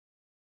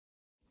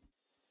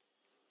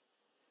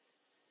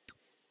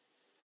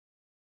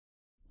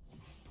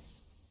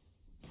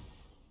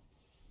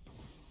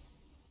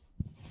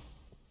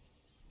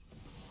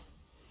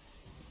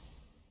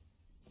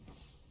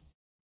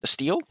 The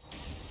steal?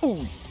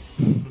 Ooh!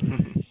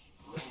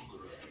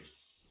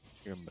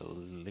 You're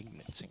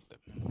malignancing them.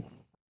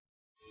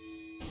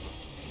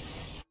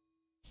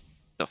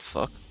 The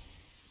fuck?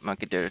 I'm gonna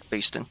get there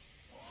based in.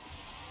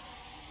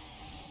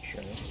 Sure,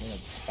 I'm gonna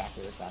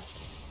backward fast.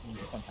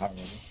 One tower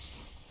maybe.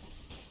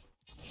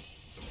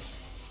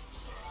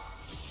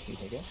 Can you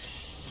take it?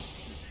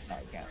 No,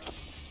 you can't.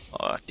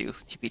 Oh, dude,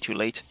 TP too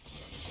late.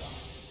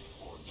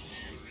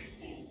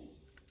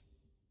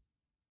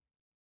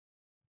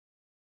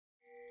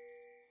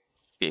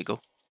 Here you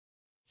go.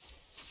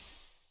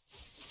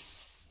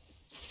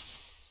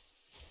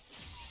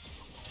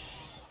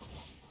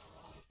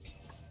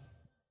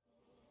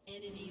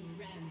 Enemy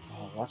rampage.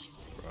 Oh, what?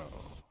 Bro.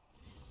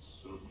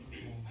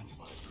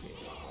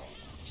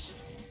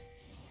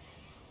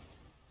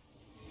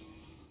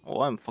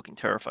 Oh, I'm fucking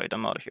terrified.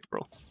 I'm out of here,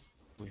 bro.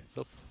 We're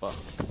so fucked.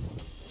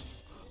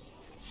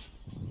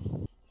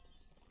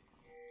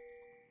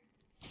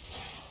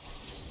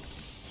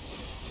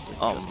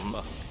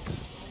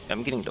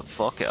 I'm getting the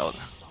fuck out.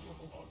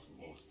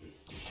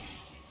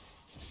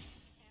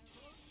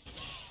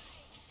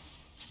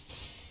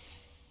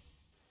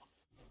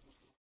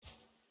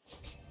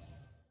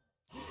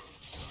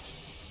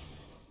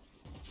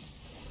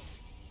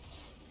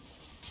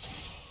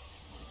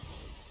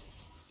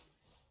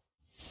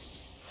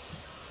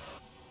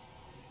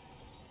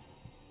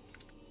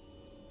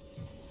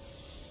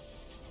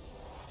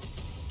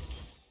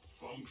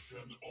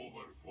 Function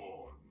over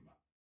form.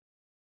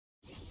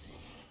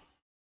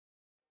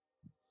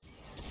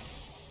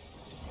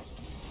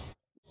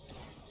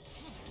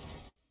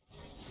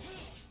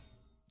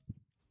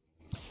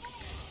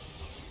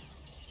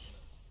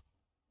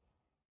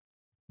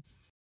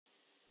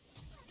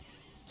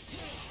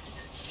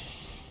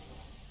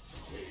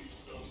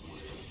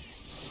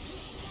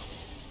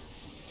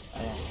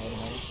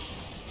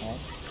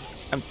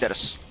 I'm dead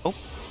as. Oh,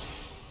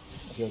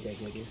 Okay.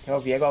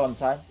 Kill Viego on the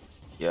side.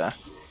 yeah.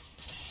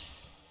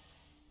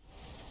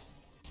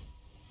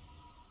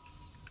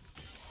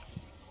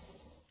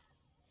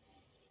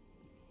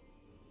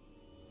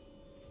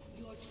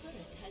 Your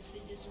turret has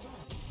been destroyed.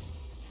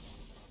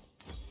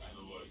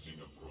 Analyzing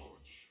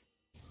approach.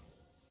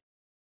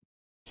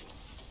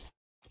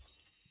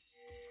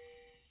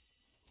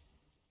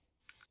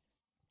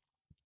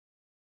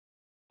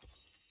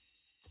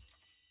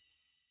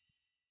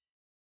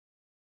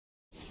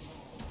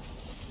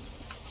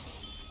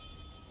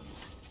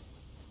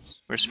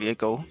 Where's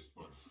Viego?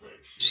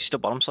 Is he still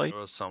bottom side? There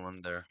was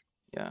someone there.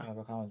 Yeah. Yeah,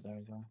 Rakan's there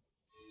as well.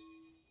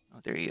 Oh,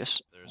 there he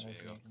is. There's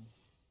Viego.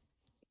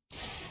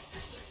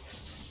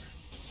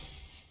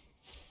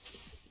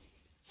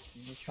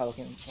 Just try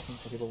looking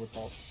for people with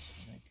ults,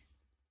 I think.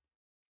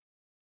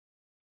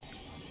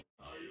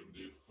 I am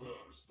the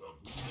first of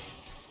men.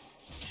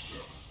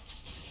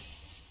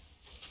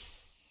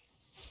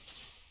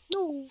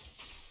 No.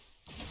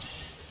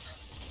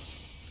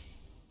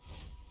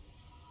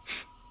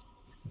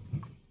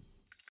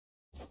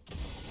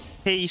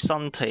 Hey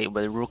Sante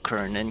with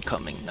Rookern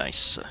incoming,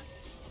 nice.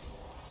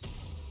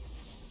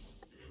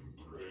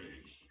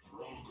 Embrace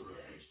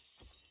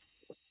progress.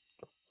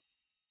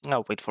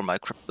 I'll wait for my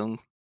Crypt Boom.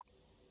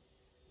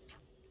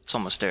 It's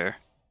almost there.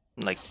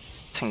 Like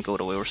 10 gold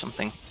away or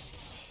something.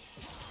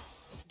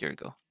 There you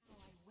go.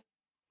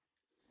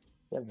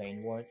 The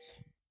lane wards.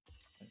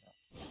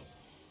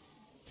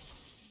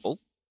 Oh.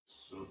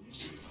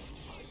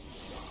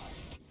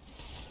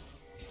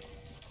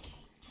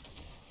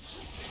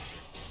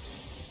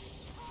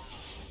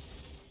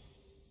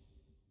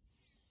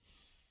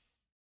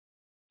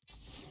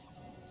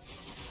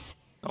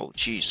 Oh,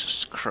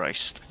 Jesus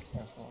Christ.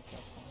 Careful,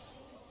 careful.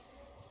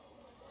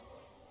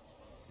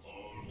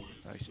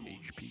 Nice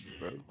HP,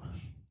 bro.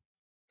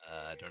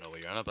 I don't know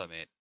what you're on about,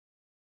 mate.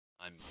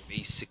 I'm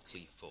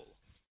basically full.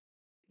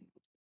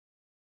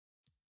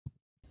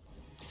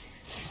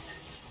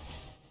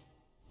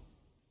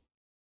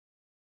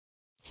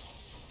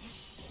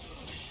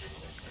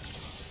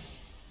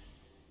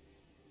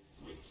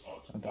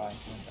 Don't die,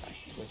 don't die.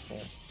 Switch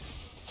it.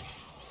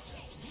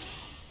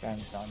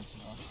 Gang's done, so.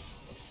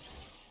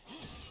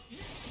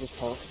 Just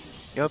poke.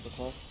 Yep. Just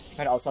poke.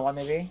 Try to ult someone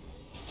maybe?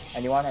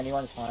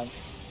 Anyone's fine.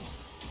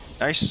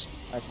 Nice.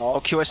 Nice ult. Oh,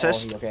 Q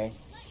assist. Oh, okay.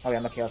 Okay,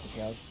 I'm a chaos,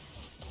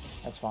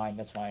 That's fine,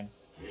 that's fine.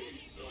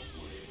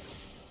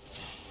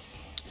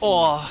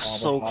 Oh,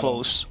 so bottom.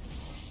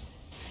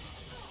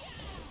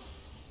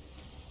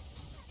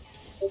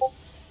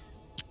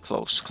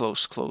 close.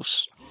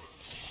 Close.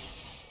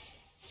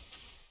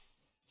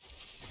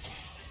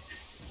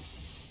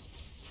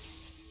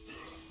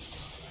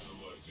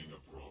 Analyzing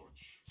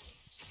approach.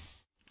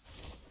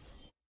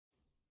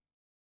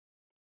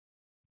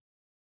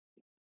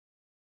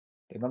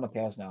 They know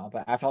chaos now,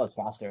 but after all it's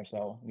faster,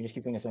 so we just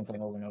keep doing the same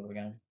thing over and over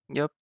again.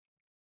 Yep.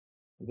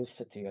 We just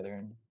sit together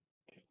and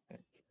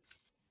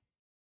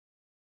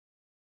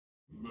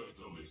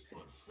Metal is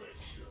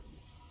perfection.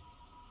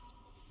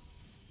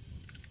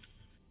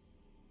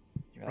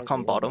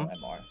 Come bottom.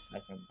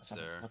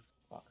 Sir.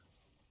 Fuck.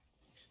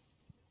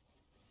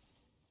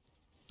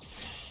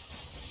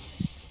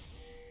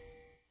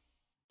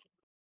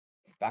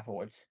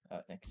 Backwards,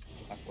 Nick.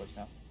 Backwards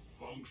now.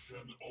 Function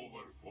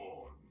over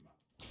form.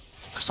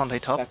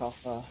 Cassandre top. Back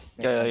off.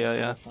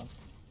 Yeah.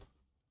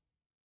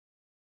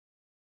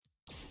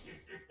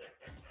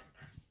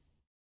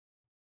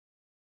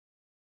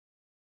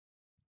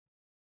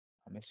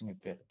 I'm missing a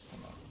bit from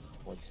the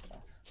wood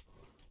stuff.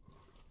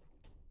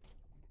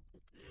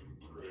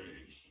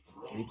 Embrace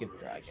We give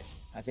dragon.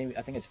 I think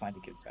it's fine to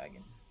give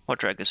dragon. What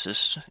drag is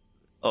this?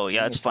 Oh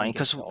yeah, it's fine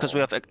because we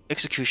have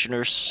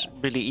executioners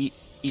really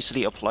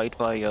easily applied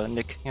by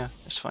Nick. Yeah,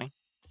 it's fine.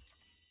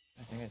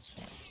 I think it's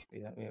fine.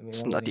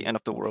 It's not the end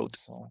of the world.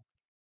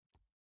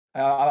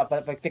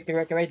 But get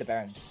ready the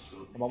Baron.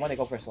 The moment they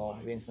go for soul,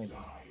 we instantly.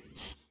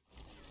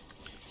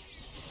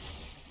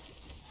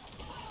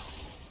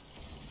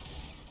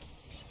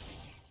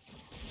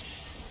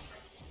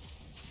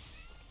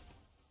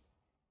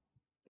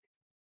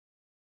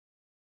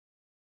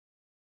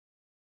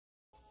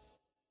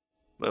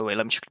 Wait,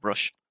 let me check the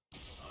brush.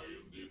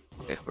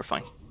 Okay, we're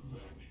fine.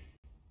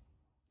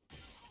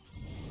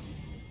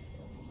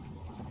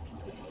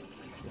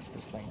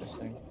 This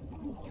thing.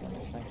 Kill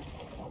this thing.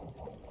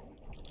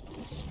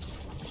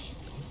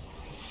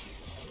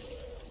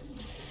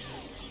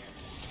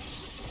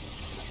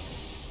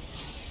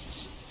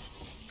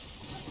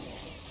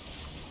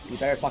 You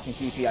better fucking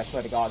TP, I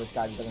swear to god, this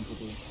guy doesn't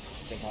TP.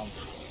 Take home.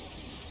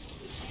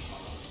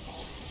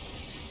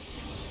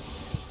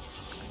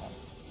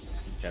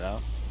 Get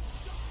out.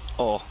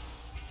 Oh.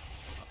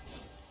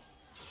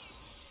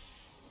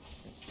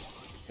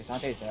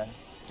 Cassante's there.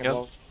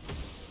 Yep.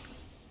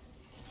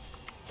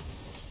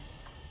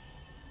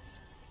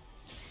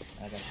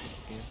 Okay.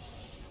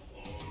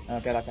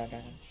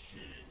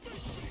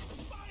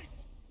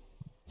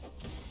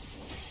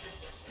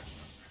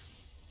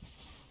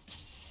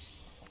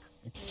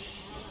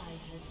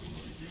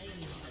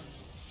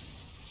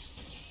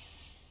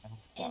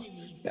 Fuck.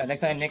 Yeah,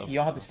 next time, Nick, you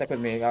don't have to stick with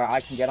me. I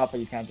can get up, but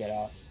you can't get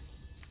out.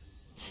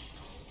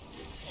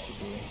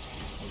 Maybe.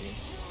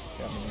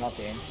 Yeah, I mean, not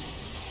game.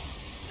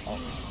 Oh.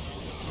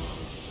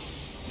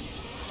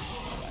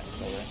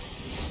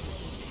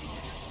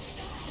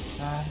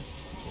 Alright,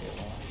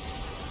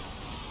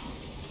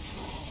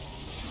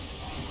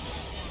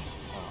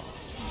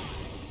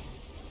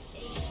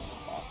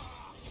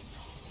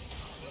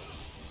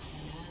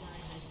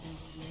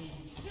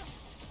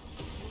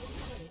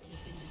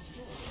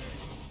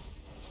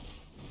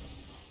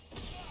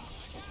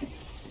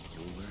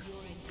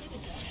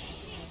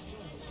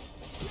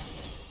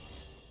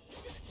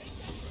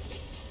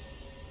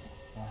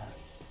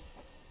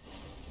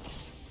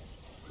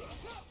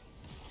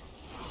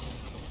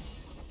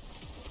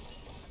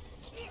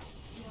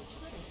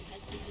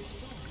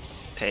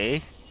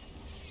 Okay.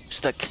 It's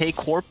the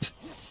K-Corp.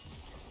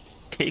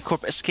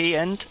 K-Corp SK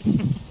end.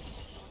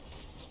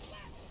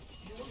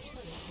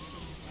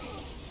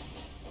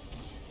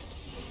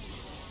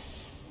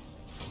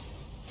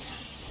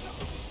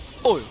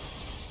 Oh.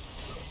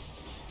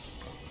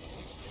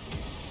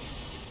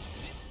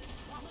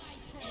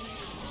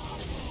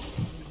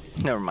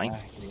 Never mind.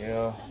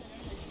 Yeah.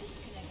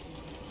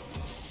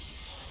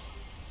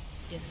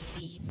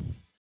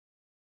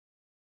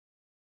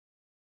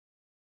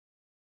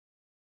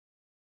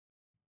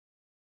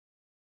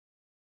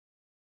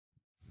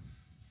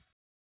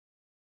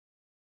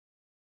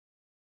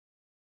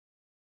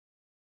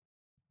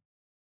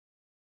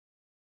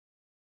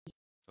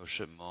 Oh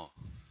shit, Mo.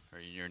 Are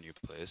you in your new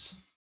place?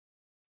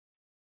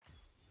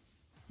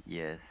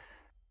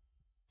 Yes.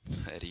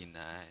 Very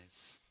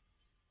nice.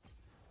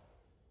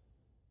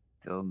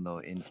 Still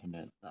no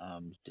internet.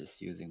 I'm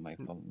just using my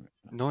phone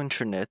right now. No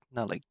internet,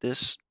 not like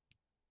this.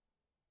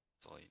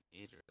 That's all you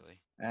need, really.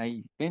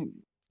 I've been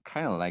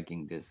kind of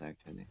liking this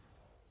actually.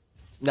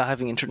 Not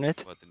having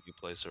internet? What, the new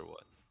place or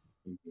what?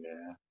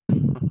 Yeah.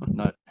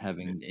 Not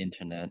having the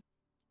internet.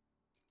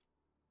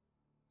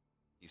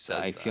 He says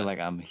I that. feel like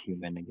I'm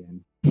human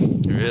again.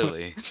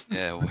 Really?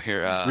 Yeah,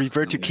 we're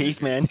Revert to Yeah.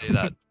 caveman. say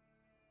that.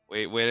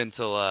 Wait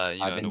until you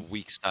know, I've in a been-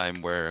 week's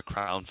time where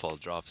Crownfall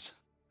drops.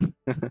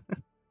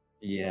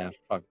 Yeah,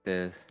 fuck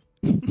this.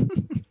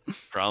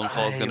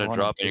 Crownfall's I gonna wanna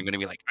drop and play- you're gonna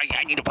be like,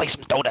 I need to play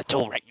some Dota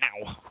 2 right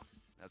now.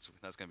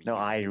 That's gonna be No, you.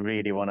 I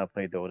really wanna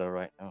play Dota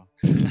right now.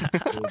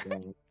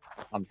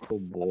 I'm so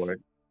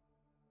bored.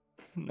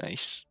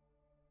 Nice.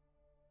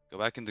 Go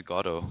back into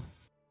Gato.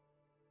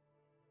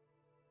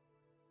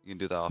 You can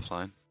do that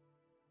offline.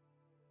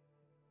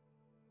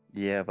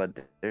 Yeah, but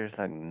there's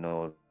like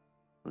no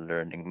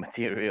learning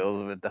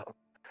material without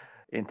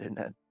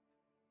internet.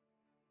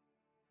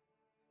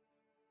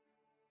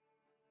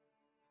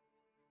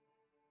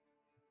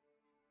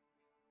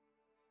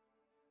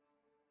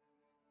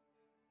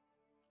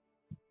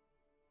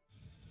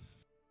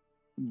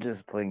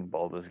 Just playing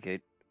Baldur's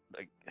Gate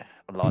like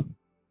a lot.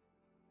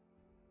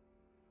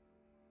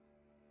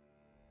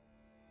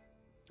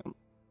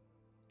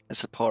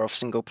 That's the power of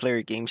single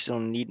player games. You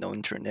don't need no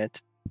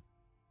internet.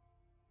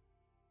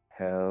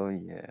 Hell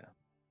yeah.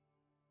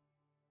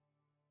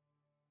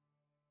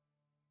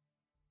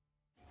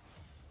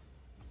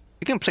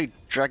 You can play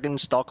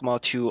Dragon's Dogma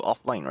 2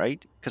 offline,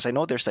 right? Because I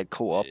know there's like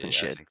co-op Yeah, and I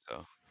shit. think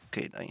so.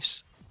 Okay,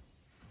 nice.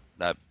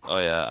 Oh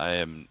yeah, I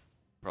am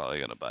probably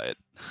gonna buy it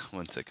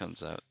once it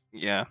comes out.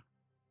 Yeah.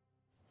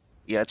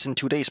 Yeah, it's in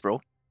 2 days,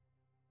 bro.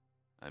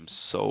 I'm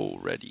so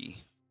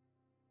ready.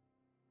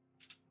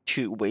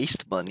 To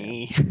waste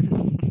money.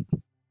 I'm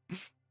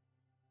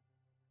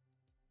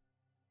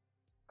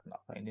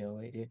not playing the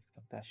LA, dude.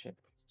 Fuck that shit.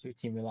 It's too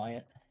team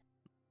reliant.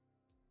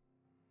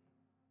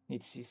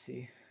 Need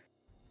CC.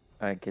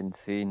 I can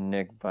see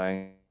Nick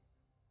buying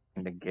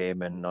the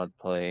game and not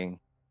playing.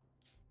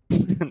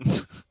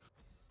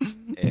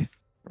 Hey,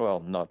 Well,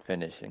 not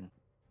finishing.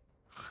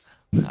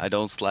 I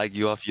don't slag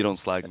you off, you don't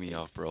slag me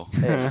off, bro.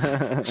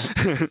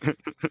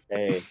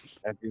 Hey,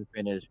 have you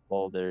finished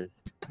Baldur's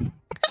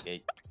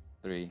Gate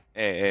 3?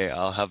 Hey,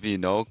 I'll have you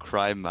know,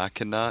 Cry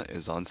Machina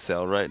is on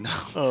sale right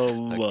now.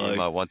 Oh That game I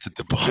my wanted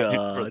to buy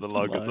for the God,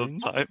 longest man.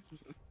 of time.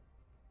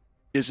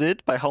 Is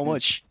it? By how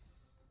much?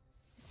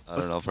 I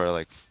don't know, for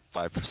like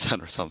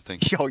 5% or something.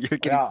 Yo, you're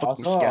getting Yeah,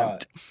 fucking also,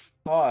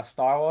 scammed.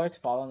 Star Wars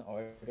Fallen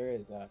Order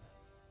is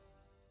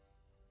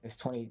it's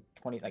 20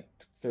 like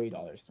 $30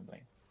 or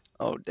something.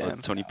 Oh Oh, damn.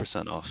 it's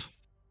 20% off.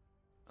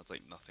 That's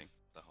like nothing.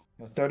 The hell?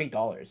 It was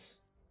 $30.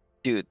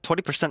 Dude,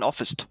 20%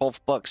 off is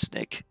 $12,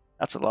 Nick.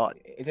 That's a lot.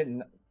 Is it?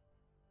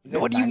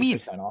 What do you mean?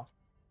 90% off?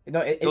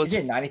 No, It was-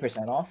 is it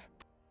 90% off?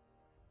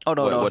 Oh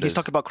no, What he's is?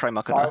 talking about Cry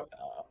Machina.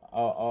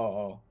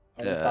 Oh.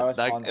 Okay, Star Yeah, Wars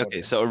Fallen okay,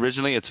 Order. so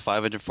originally it's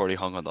 540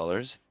 Hong Kong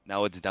dollars.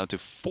 Now it's down to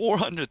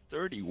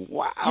 430.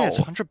 Wow. Yeah, it's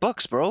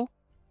 $100, bro.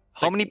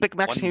 How like many Big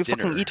Macs one can you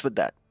fucking dinner. eat with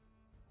that?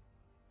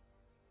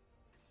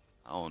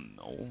 I don't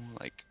know,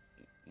 like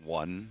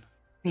one.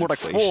 More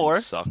like Inflation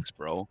 4. Sucks,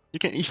 bro. You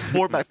can eat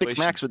 4 Big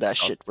Inflation Macs with that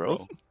sucks, shit,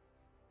 bro.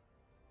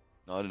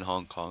 Not in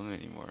Hong Kong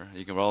anymore.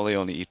 You can probably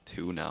only eat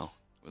 2 now.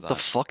 With The that.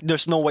 fuck?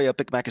 There's no way a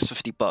Big Mac is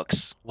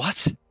 $50.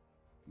 What?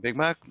 Big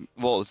Mac?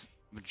 Well, it's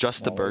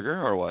just the No, burger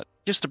it's- or what?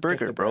 Just a Just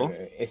burger, the bro.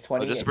 burger. It's Oh,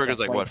 20. just the it's burger's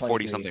like what,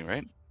 40 23. something,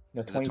 right?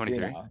 No, Is it 23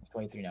 23? now. It's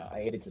 23 now. I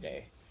ate it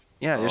today.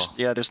 Yeah,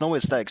 Oh. there's no way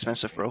it's that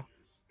expensive, bro.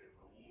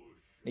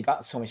 It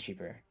got so much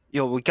cheaper.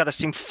 Yo, we gotta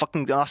see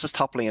fucking Nasus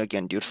top lane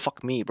again, dude.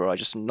 Fuck me, bro. I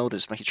just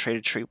noticed when he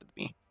traded trade with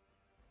me.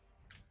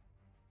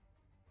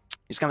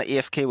 He's gonna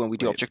AFK when we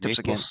do Wait, objectives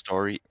Maple again.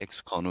 Story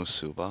X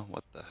Konosuba?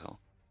 What the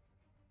hell?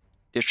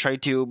 They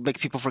tried to make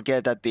people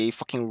forget that they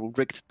fucking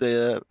rigged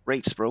the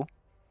rates, bro,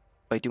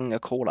 by doing a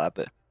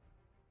collab.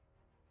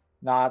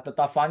 Nah, but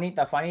the funny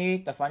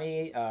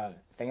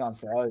thing on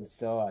sale is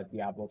still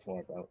Diablo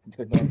 4, bro.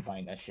 Because no one's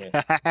buying that shit.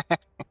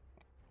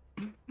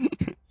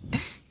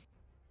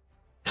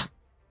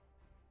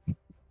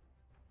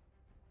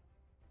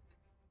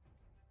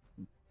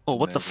 Oh,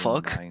 what the Imagine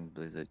fuck? buying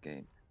Blizzard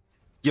game.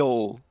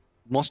 Yo,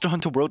 Monster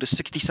Hunter World is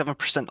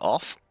 67%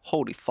 off.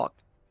 Holy fuck!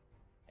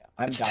 Yeah,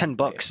 I'm It's down to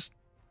play it. $10.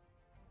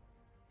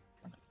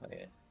 I'm gonna play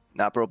it.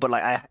 Nah, bro, but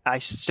like I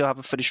still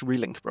haven't finished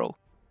Relink, bro.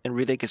 And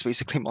Relink is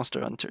basically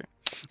Monster Hunter.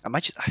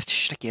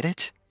 Should I get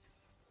it?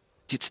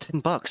 Dude, it's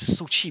 $10. It's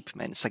so cheap,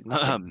 man. It's like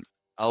nothing.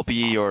 I'll be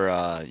your,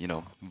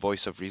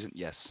 voice of reason.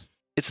 Yes.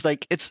 It's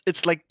like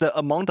the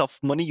amount of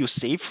money you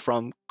save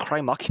from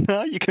Cry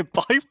Machina you can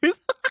buy with.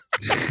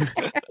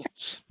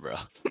 Bro.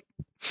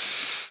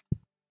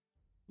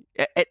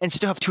 And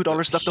still have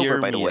 $2 left over,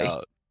 by the way.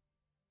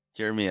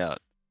 Hear me out.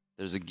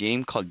 There's a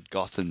game called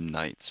Gotham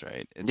Knights,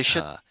 right? You It's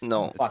should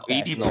no. Fuck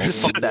that shit.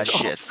 80% Fuck that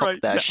shit. off Fuck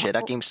right that now. shit.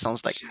 That game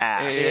sounds like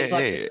ass. Hey, It's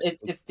like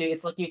hey.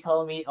 it's like you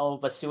telling me, oh,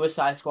 but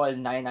Suicide Squad is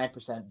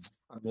 99%.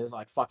 It's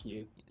like fuck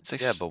you. It's like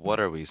Yeah, but what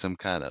are we? Some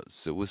kind of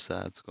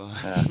Suicide Squad?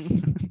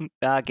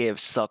 that game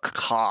suck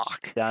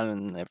cock.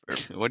 I'm never.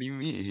 What do you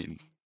mean?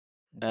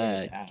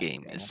 That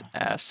game is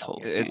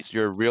asshole. It's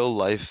your real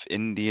life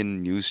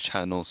Indian news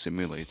channel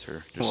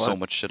simulator. There's so What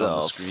much shit on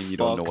the screen, you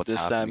don't know fuck what's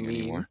does that happening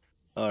mean? anymore.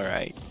 All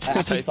right. I Just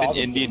actually type saw in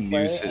the Indian gameplay,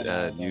 news. and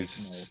I was like,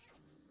 News.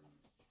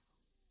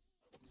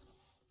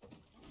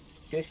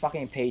 Just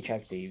fucking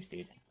paycheck thieves,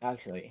 dude.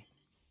 Actually,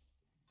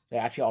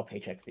 they're actually all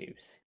paycheck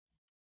thieves.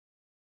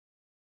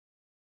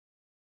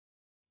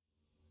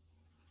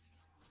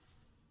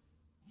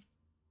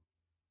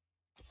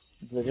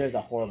 Blizzard's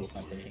a horrible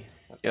company.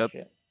 Fuck that Yep.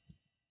 shit.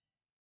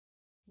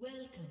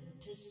 Welcome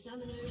to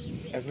Summoner's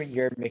Rift. Every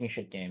year making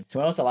shit games. So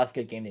when was the last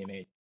good game they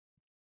made?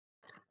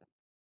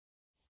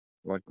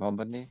 What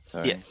company?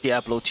 Sorry.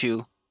 Diablo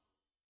 2.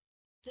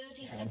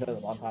 30 Yeah, that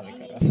was a long time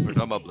ago. We're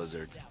talking about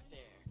Blizzard.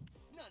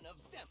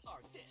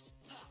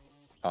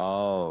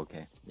 Oh,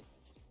 okay.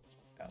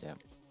 Yeah. Yeah,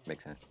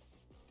 makes sense.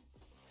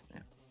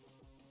 Yeah.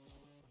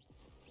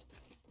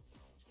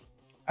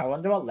 I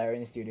wonder what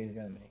Larian Studio is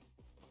gonna make.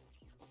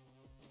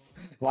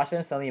 Watch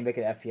them suddenly make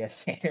an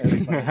FPS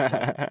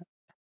game.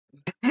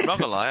 I'm not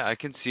gonna lie, I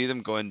can see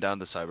them going down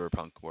the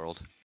cyberpunk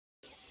world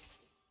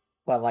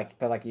but like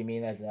you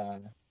mean as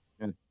a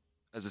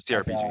as a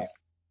CRPG.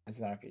 as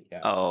an RPG?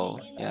 Yeah. Oh,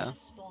 That's- yeah.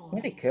 I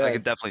think they could. I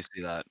could definitely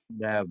see that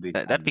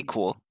That'd be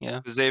cool. Yeah.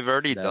 because they've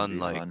already That'd done be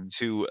like fun.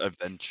 2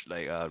 adventure,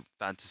 like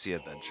fantasy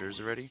adventures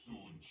already.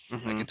 I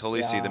Mhm. can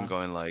totally see them Yeah.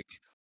 going like,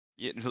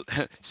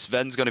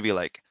 Sven's gonna be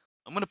like,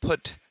 I'm gonna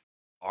put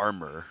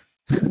armor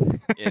in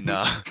I'm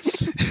gonna put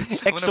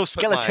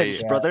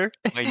Exoskeletons, Yeah. brother.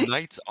 my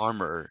knight's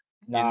armor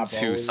Nah, into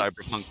bro.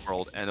 cyberpunk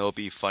world, and it'll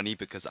be funny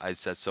because I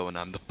said so and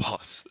I'm the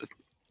boss.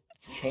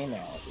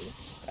 Chainmail, dude.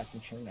 That's some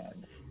chainmail.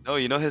 No,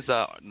 you know his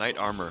knight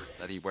armor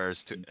that he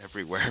wears to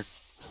everywhere.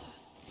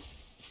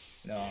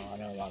 No, I don't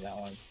know about that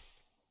one.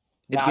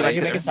 It'd Nah, be they like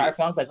can make a a-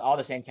 Cyberpunk, but it's all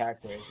the same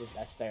characters. Just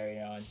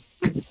Asterion.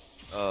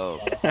 Oh,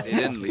 Yeah, they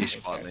didn't yeah, leash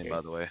yeah, bot lane, yeah.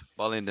 by the way.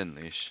 Bot lane didn't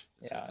leash.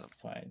 Just Yeah, heads up.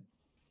 it's fine.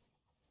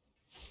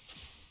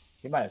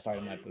 You might have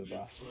started my blue,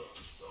 bro.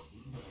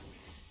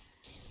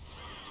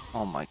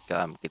 Oh my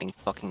god, I'm getting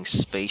fucking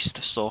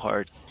spaced so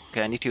hard.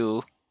 Okay, I need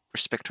to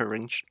respect her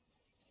range.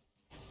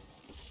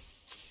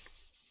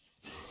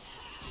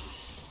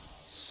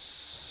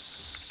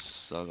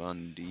 Suck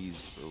on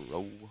these,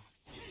 bro.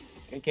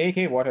 Can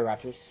you water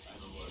Raptors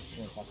as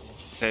soon as possible?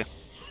 Okay.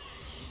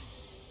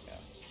 Yeah.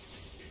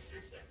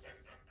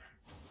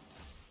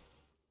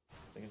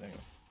 Thank you.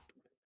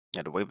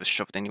 Yeah, the wave was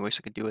shoved anyway, so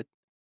I could do it.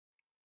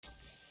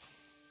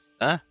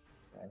 Huh?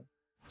 Okay.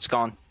 It's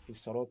gone. She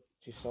soloed.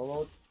 She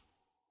soloed.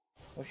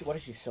 What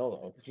did she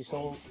solo? Did she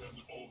solo?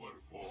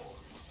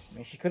 I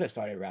mean, she could have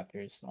started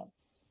Raptors.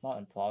 Not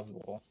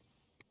implausible.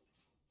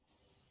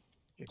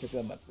 She could be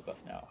on my blue buff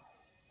now.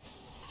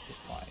 It's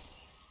fine.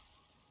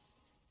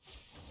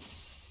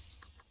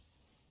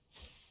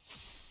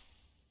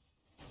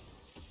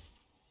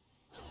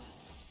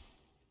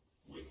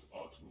 with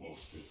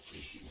utmost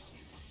efficiency.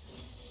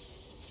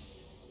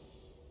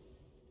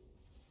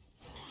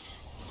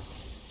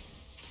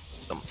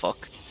 Dumb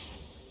fuck.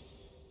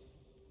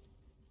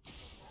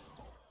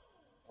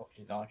 Oh,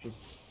 she's not.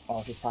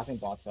 She's passing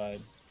bot side.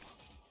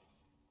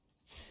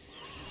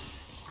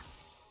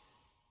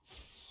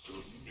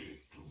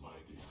 Submit to my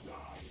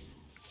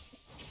designs.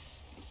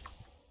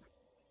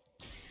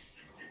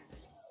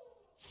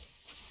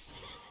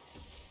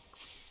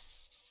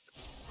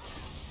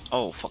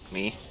 Oh, fuck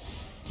me.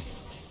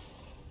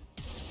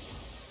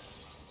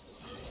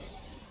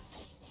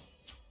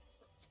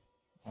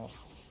 Oh.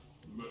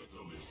 Metal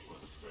is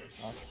perfect.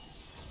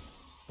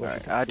 Oh.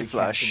 Alright, I had to She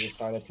flash. just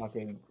started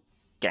fucking.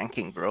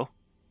 Ganking, bro.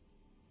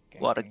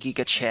 What a ganking.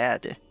 giga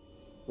chad.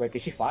 Wait,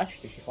 did she flash?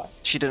 Did she flash?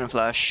 She didn't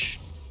flash.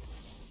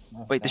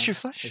 No, Wait, did Sam. she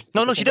flash? Is-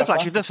 No, is no, the she did buff flash.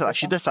 on? She did Is the flash.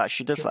 She buff did flash.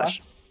 She did She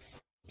flash.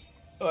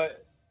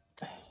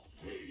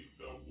 Pave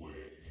the way.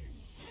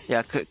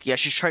 Yeah, yeah.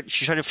 She tried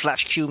to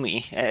flash Q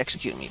me,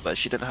 execute me, but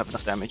she didn't have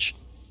enough damage.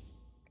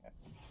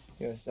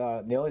 It was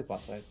nearly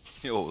bot side.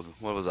 Yo,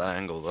 what was that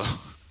angle though?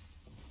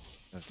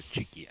 That's a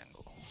cheeky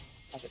angle.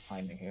 How's the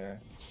timing here?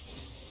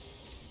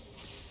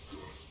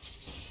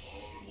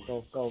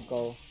 Go, go,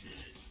 go.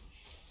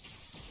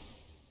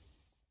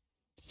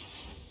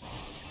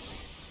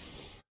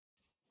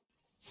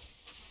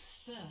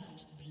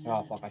 First Oh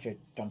blood. fuck, I should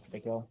jump for the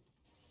kill.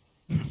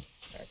 There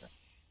we go.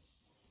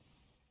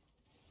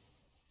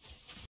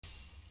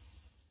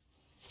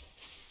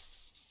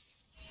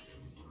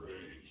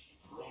 Embrace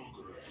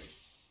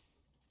progress.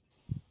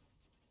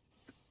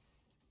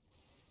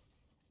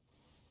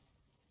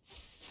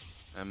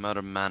 I'm out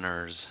of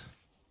manners.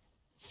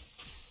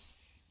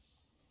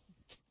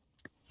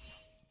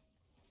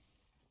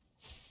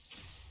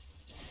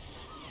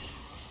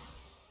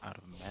 Out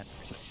of manners,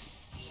 I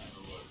see.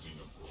 Analyzing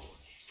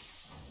approach.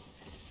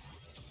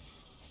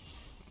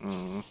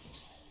 Mm.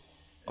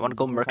 I want to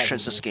go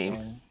Merchants this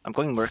game. I'm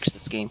going Mercs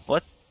this game.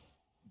 What?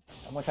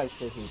 I'm gonna try to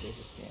kill you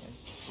this game.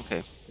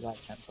 Okay. Because I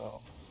can't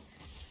go.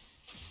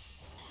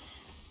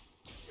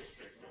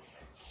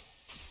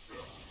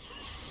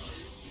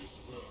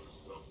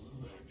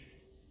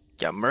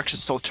 Yeah, Mercs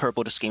is so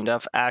turbo this game. They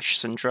have Ashe,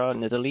 Syndra,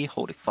 Nidalee.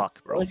 Holy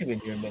fuck, bro. What should be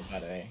doing mid, by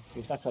the way?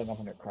 He's not selling off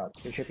on their card.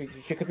 She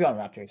could be on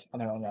Raptors, on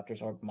their own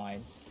Raptors or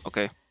mine.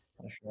 Okay.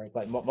 I'm not sure.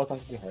 Like most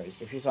likely hers.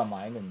 If she's on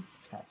mine, then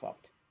it's kind of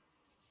fucked.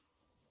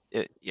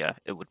 Yeah,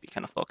 it would be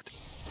kind of fucked.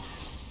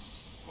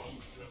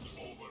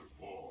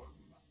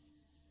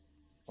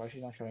 Why is she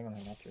not showing on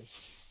her Raptors?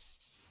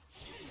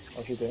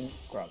 What's she doing?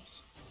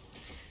 Grubs.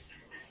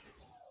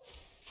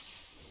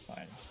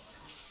 Fine.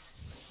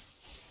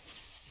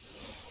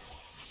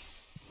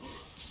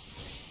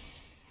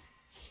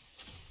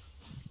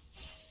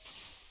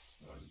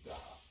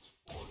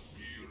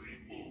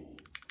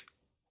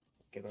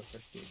 Get her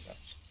first dude.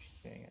 That's she's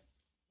doing it.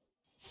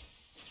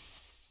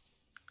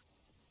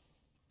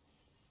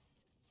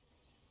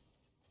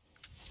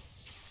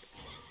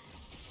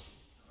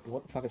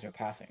 What the fuck is her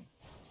passing?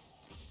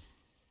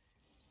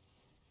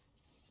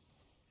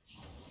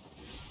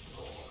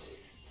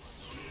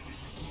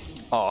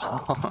 Oh,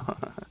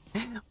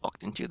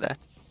 walked into that.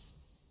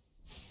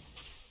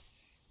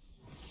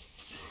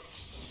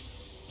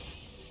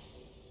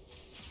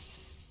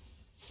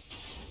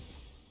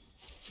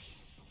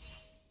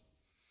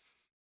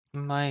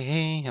 My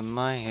hey,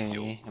 my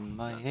hey,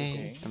 my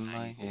hey,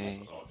 my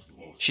hey.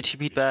 She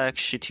TP'd back.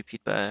 She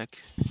TP'd back.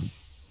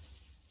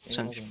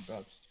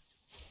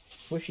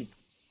 What she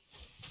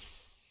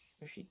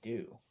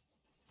do?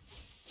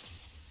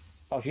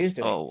 Oh, she is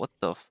doing. Oh, what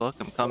the fuck?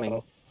 I'm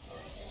coming.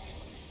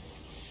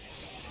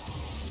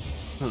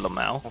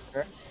 Lamau.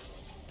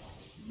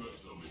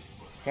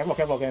 Careful,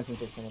 careful.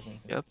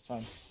 Yep. It's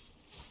fine.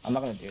 I'm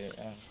not gonna do it.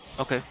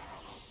 Okay.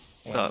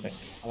 Yeah,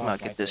 I'm gonna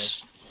get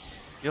this.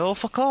 Yo,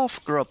 fuck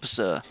off, grubs.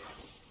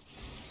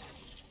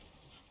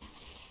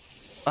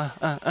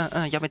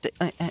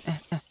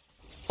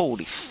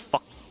 Holy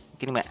fuck. I'm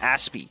getting my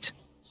ass beat.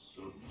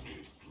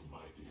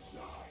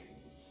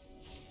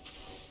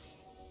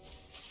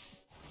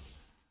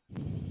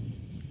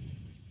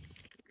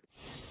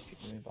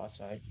 Bot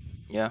side.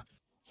 Yeah.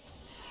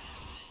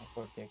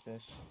 I'll take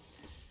this.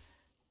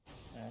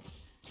 Yeah.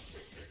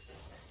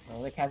 The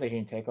only cats that you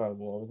can take are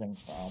wolves and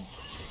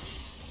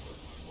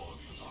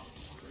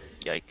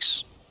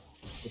Yikes.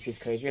 if she's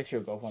crazy,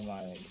 she'll go for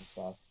my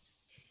buff.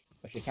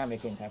 But she can't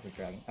make it in time for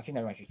dragon. Actually,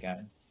 never mind, she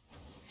can.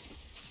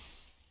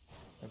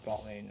 Her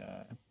bot lane,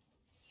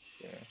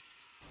 yeah.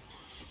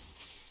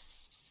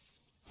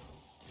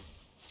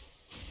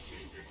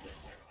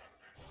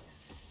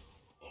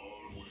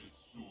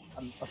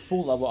 I'm a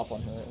full level up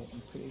on her,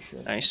 I'm pretty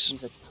sure. Nice.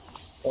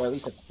 Or at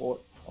least a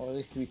quarter, or at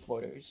least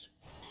 3/4.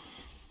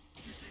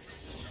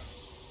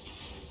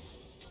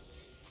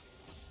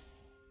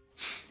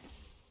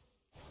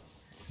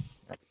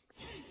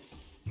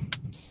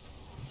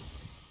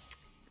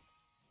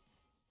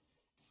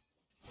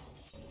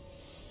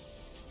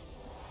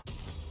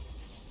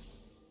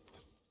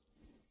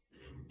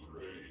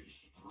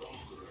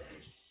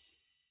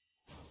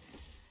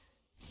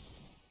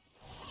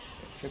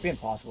 It should be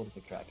impossible to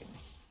pick dragon.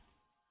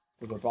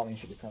 Because bot lane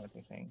should be kind of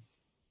the thing.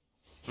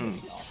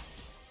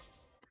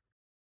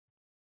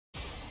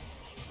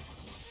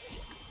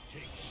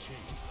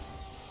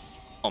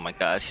 Oh my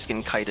god, he's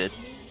getting kited.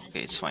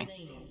 Okay, it's fine.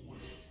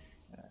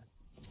 Yeah.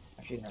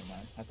 Actually, never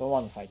mind. I don't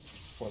want to fight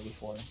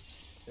 4v4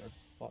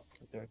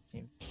 with their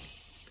team.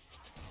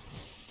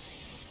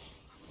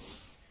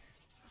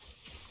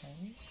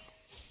 Okay.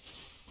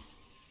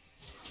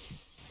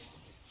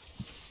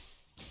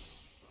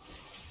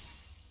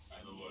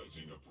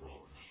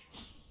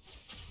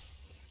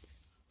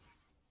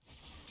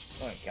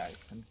 Alright guys,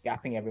 I'm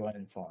gapping everyone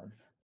in farm.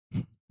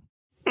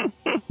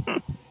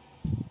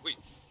 Wait.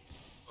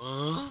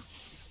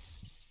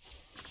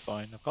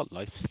 Fine, I've got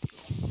life steal.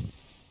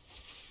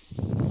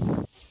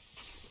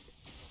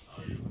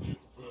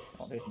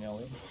 Oh, there's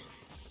Nelly.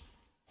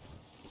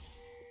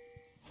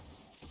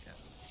 Yeah,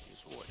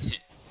 here's what.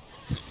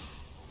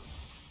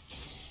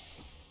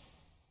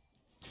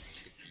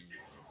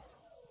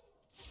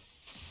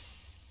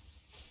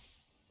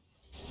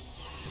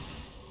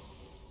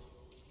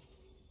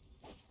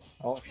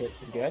 Oh shit,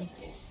 you good?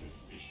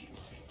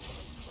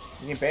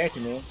 You can bear to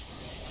me.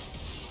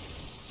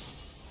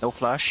 No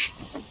flash.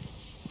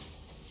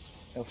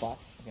 No flash.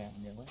 Okay,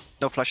 I'm nearly.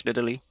 No flash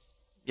Nidalee.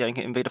 Yeah, you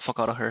can invade the fuck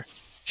out of her.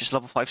 She's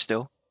level 5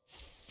 still.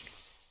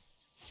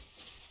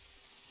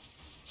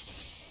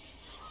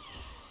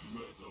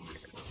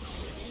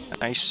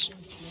 Nice.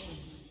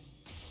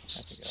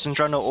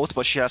 Syndra no ult,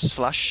 but she has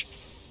flash.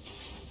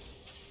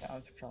 Yeah,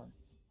 I'm trying.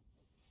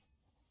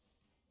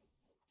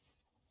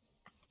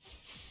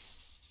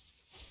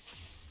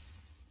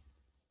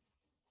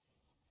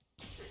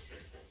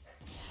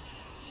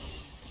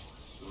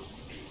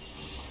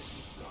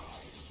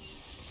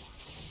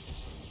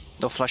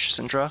 No flash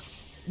Syndra.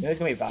 You know he's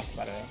gonna be back,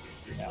 by the way.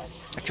 Yeah.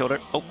 I killed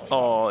her.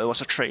 Oh, it was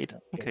a trade.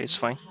 Okay, it's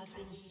fine.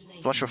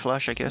 Flash or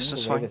flash, I guess,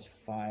 it's fine. It's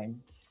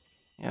fine.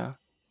 Yeah.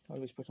 I'll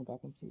just push him back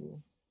into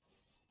you.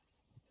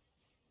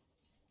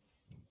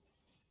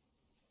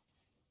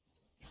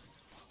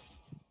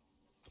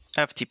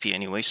 I have TP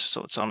anyways,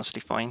 so it's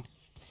honestly fine.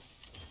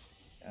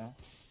 Yeah.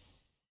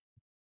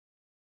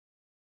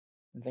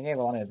 I'm thinking if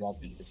I want to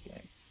evolve E this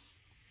game.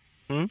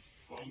 Hmm?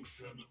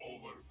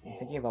 I'm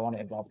thinking if I want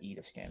to evolve E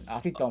this game. I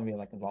actually don't really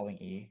like evolving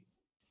E.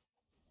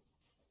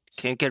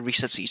 Can you get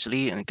resets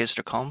easily and against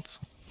the comp?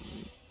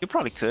 You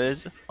probably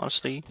could,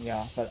 honestly.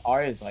 Yeah, but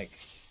R is like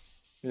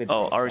really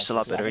Oh, broke, R is a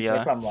lot better,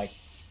 yeah.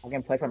 I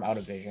can play from out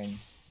of vision.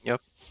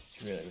 Yep.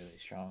 It's really, really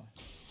strong.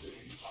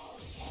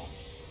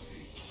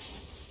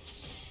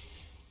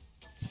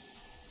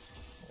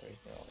 Where is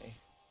Early?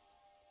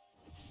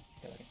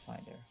 I can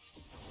find her.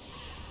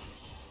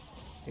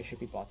 It should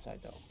be bot side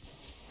though.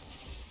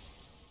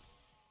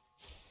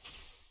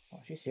 Oh,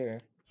 she's here.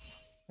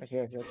 Right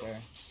here, right there.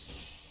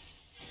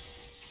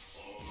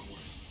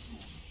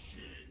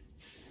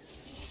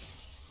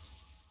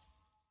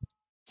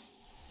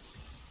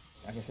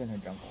 I can send her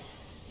jungle.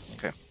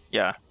 Okay.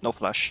 Yeah, no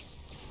flash.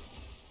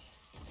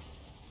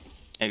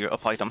 Yeah, your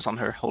up items on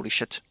her. Holy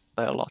shit.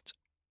 By a lot.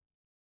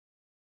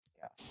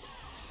 Yeah.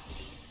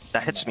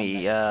 That hits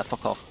me, yeah,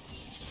 fuck off.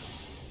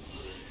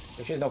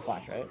 But she has no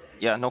flash, right?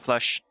 Yeah, no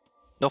flash.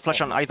 No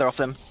flash on either of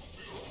them.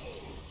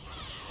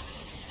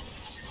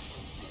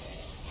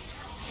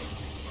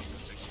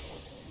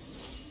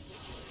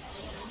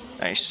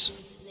 Nice.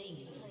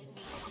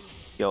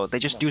 Yo, they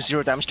just do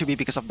 0 damage to me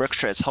because of brick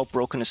shreds. How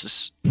broken is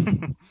this?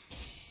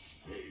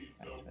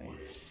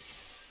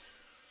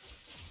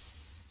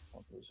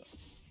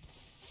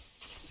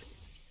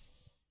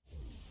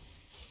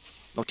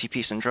 No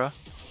TP, Syndra.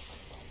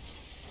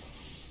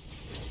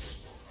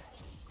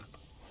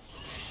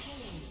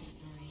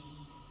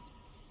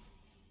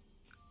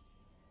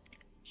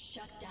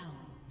 Shut down.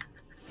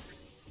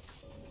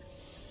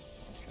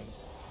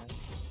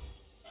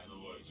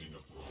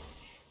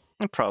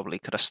 I probably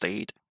could have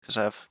stayed because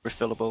I have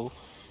refillable.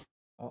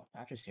 Oh,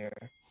 Actress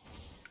here.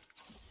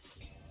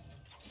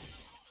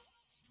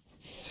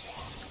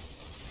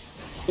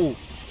 Ooh.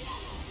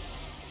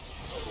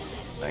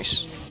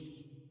 Nice.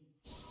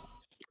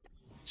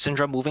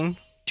 Syndra moving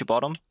to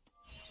bottom.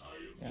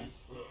 Yeah.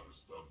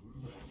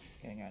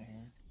 Getting out of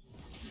here.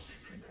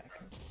 Getting back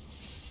here.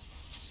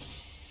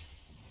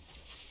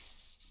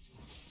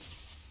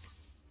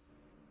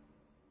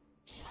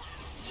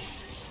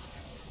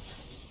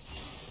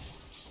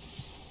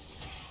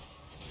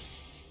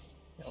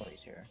 Oh,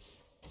 he's here.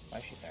 Why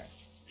is she there?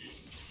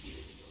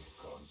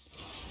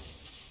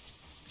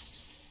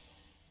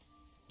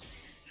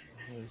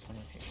 Who is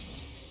someone taking me?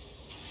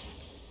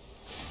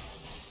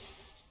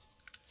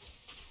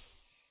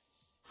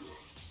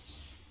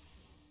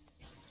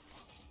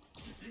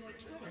 Your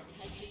turret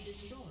has been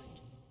destroyed.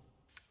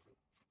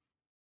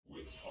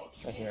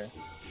 It's right here.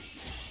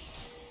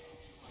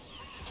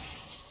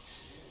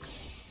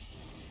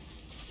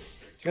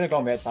 She's gonna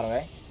go mid, by the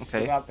way. Okay.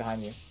 She's out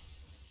behind you.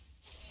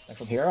 Like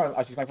from here,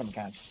 or she's going from the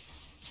camp?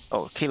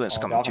 Oh, Keelan's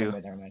Oh, coming too.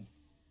 mid, never mind.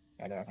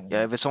 Yeah, they're all coming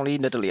Yeah, mid. if it's only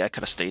in Italy, I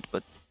could have stayed,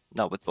 but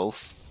not with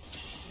both.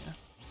 Yeah.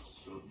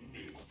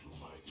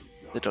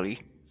 Literally.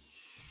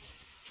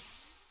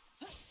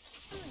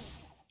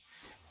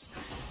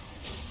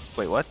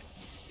 Wait, what?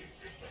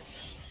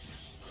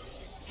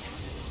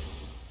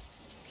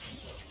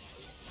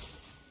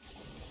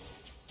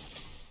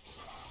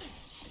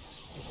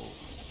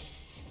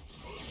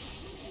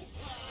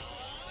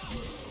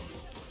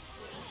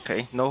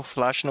 Okay, no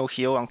flash, no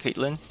heal on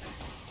Caitlyn.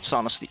 It's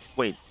honestly...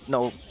 Wait,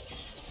 no.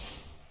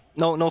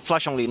 No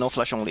flash only, no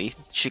flash only.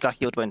 She got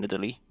healed by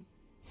Nidalee.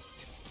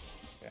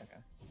 Okay,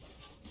 okay.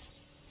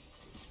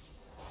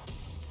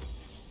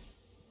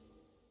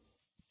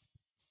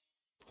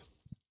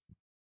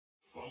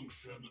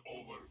 Function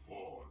over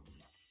form.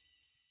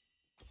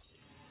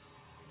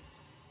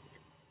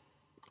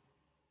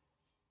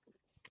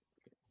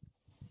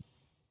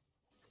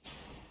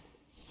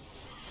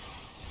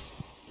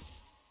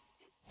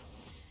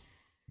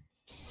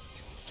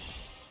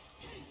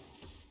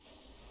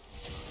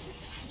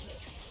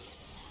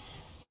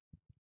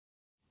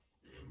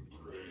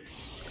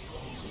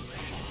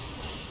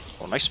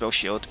 Oh, nice spell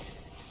shield.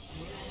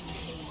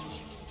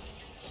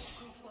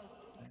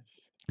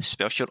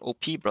 Spell shield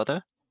OP,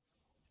 brother.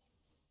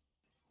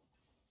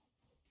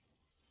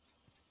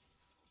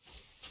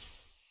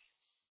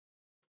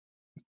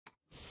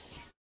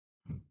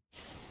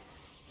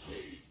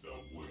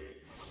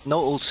 No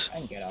ult. I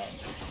can get out.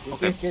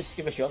 Okay. Just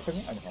give a shield for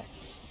me? Oh, no.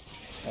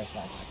 That's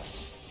nice.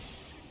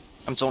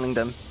 I'm zoning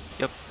them.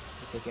 Yep.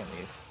 They can't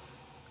leave.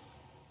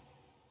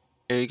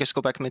 Yeah, you guys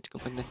go back mid, go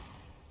back mid.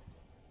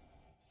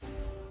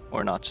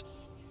 Or not.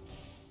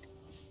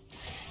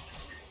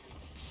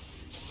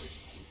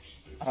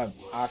 I'm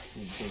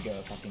actually gonna get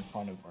a fucking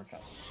carnivore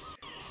cat.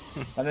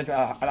 I'm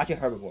actually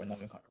herbivore, not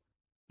even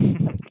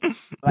carnivore. I'm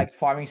like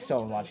farming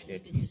so much,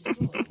 dude.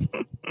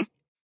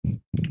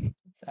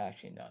 It's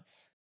actually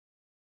nuts.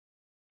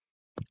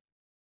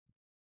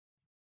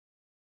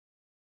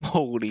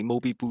 Holy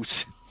Moby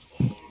boost.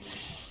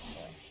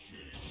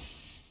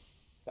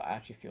 But I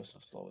actually feel so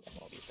slow with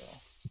MLB though.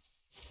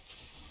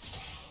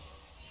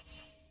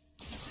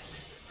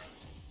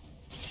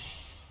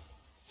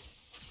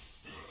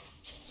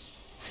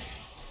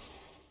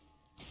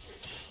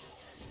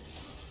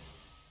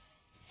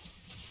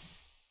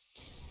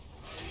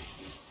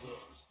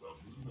 First of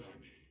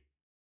many.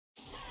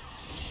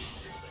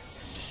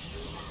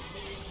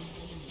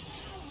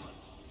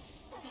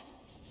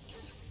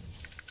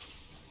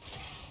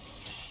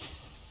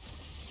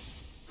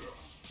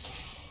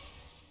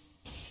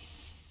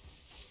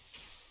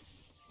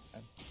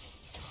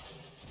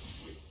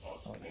 Oh,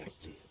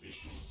 Utmost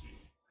efficiency.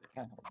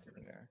 can't hold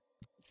it there.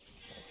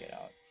 Get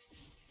out.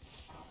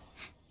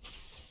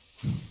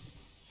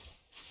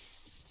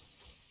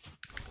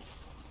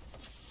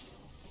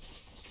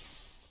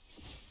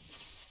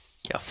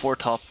 Yeah, 4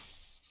 top.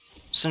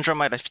 Syndra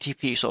might have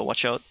TP, so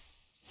watch out.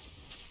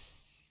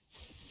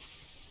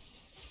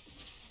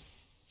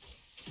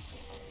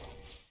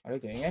 Are they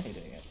doing it? They're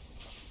doing it.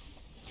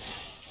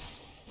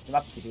 They're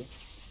not TP.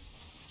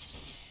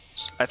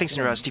 I think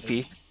Syndra has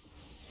TP.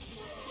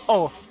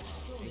 Oh!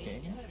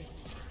 Okay.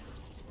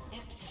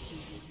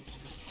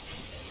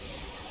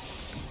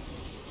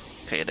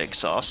 Okay, the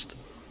exhaust.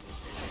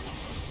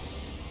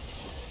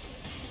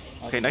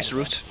 Okay, nice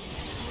root.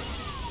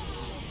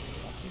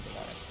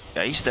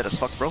 Yeah, he's dead as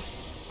fuck, bro.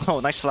 Oh,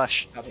 nice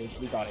flash.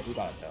 We got it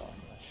though.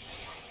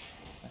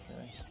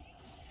 Okay.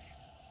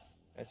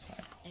 That's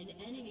fine. An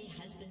enemy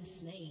has been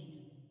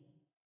slain.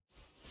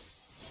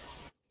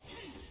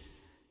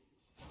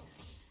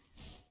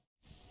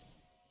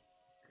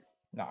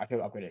 No, I could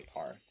upgrade it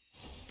R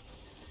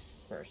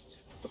first.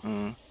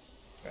 Mm.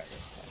 Right.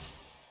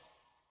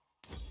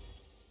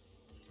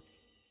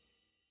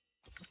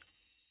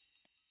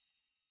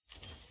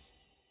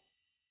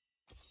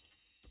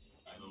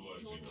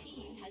 Your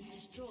team has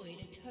destroyed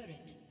a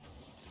turret.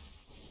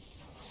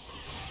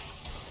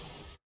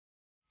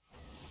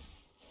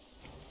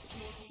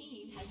 Your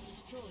team has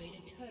destroyed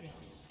a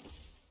turret.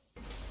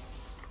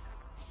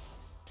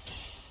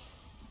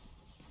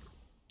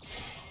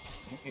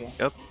 Okay.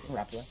 Yep.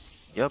 Raptor.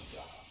 Yep.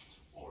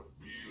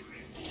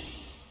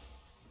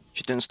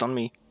 She didn't stun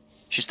me.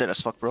 She's dead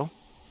as fuck, bro.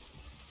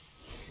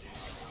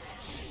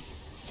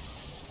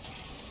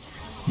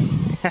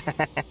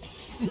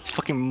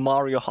 Fucking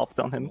Mario hopped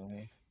on him.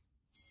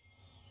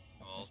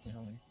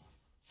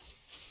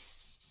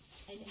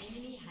 An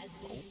enemy has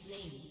been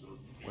slain.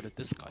 Where did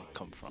this guy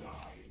come from? An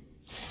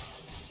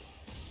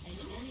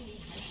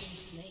enemy has been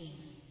slain.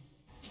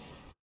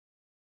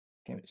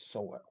 Game is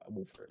so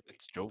over.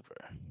 It's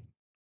Jover.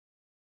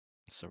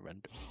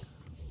 Surrender.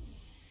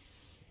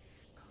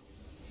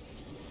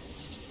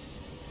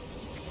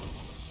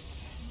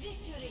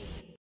 Victory!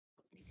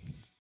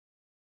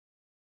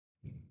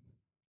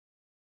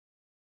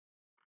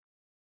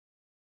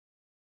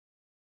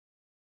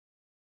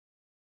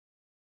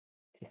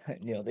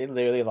 Neil, they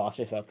literally lost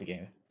yourself the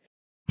game.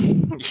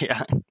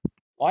 Yeah.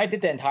 All I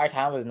did the entire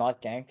time was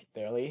not gank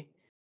early,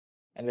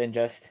 and then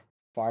just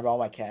farm all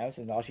my camps,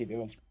 and all she did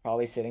was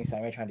probably sitting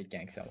somewhere trying to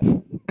gank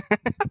someone.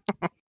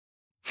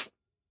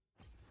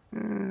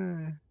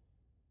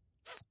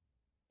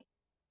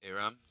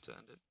 ARAM to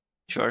end it.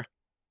 Sure.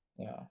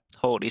 Yeah.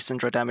 Holy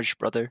Syndra damage,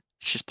 brother.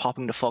 She's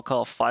popping the fuck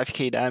off.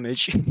 5k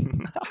damage.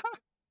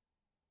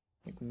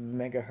 Like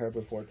mega her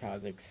before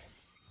Kha'Zix.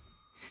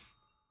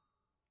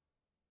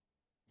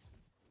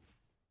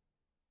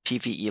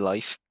 PvE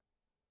life.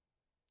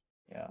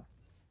 Yeah.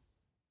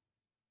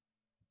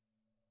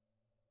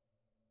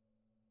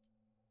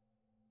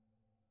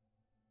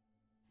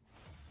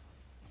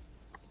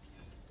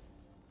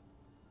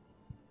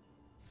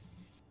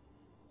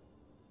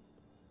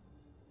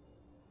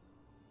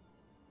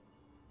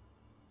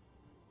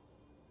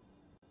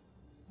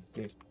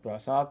 Dude, bro,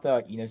 some of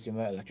the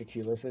Inazuma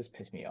electroculises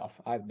piss me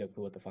off. I have no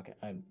clue what the fuck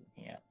I'm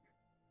yeah.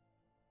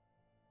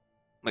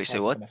 Wait, How say the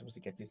fuck what? am I supposed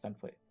to get these done?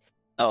 Put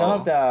Oh. some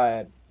of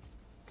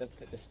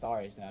the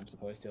stars that I'm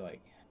supposed to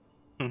like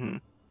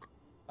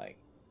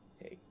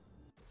take.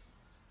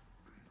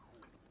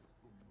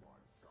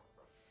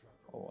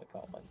 Oh my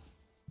god, man.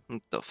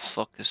 What the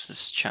fuck is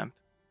this champ?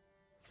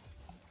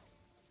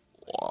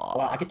 Wow.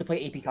 Well, I get to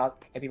play AP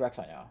Rex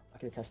right now. I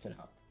can test it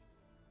out.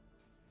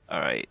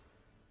 Alright.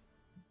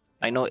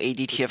 I know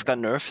ADTF got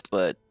nerfed,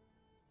 but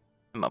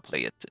I'm gonna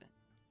play it.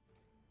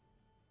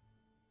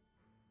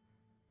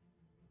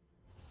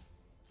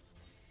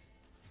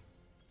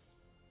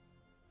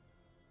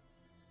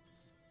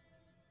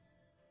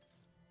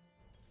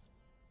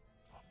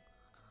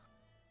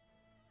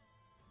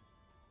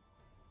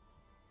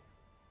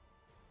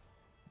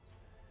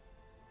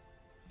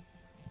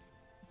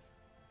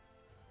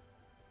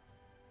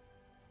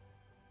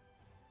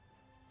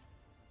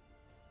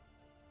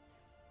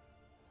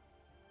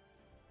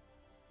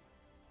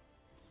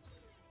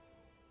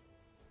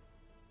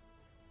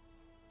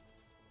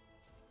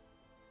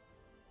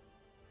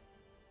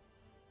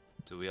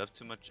 Do we have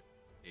too much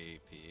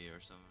AP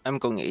or something? I'm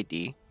going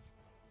AD.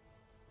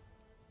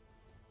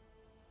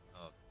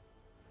 Oh.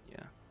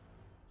 Yeah.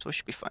 So it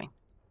should be fine.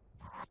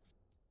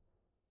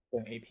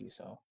 Doing AP,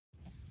 so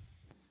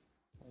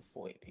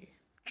full AP.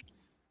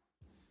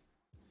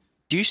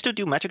 Do you still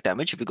do magic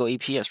damage if you go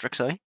AP as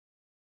Rek'Sai?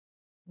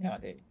 No,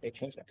 they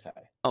changed Rek'Sai.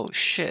 Oh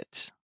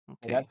shit.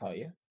 Okay. Did I tell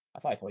you? I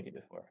thought I told you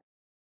before.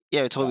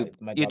 Yeah, you told me.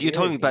 My You W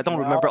told me, is but I AP don't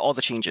now. remember all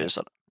the changes.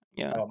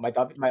 Yeah. Oh, my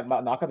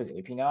knockup is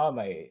AP now.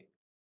 My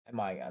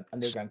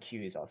underground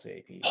Q is also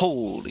AP.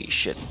 Holy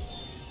shit.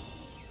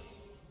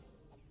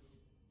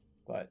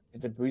 But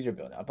it's a bruiser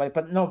build now.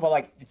 But no, but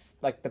like it's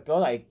like the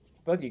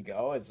build you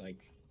go is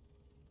like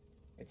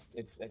it's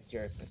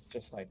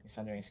just like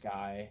Sundering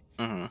Sky,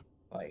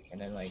 like,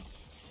 and then like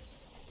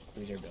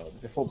bruiser build.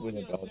 It's a full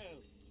bruiser build.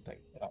 It's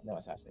like no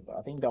assassin, but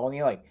I think the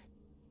only like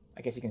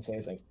I guess you can say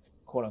is like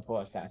quote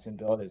unquote assassin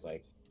build is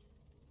like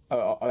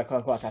or like quote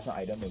unquote assassin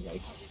item is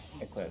like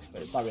Eclipse,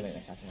 but it's not really an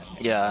assassin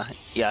item.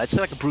 Yeah, it's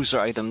like a bruiser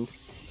item,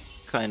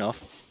 kind of.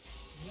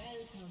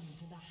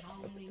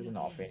 But it doesn't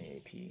offer any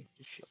AP.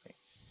 Just shipping.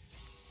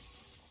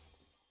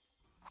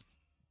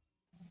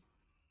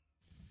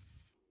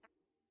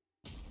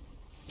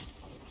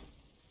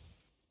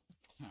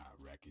 I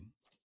reckon.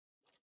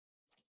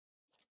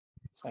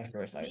 It's my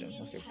first item.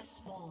 What's your...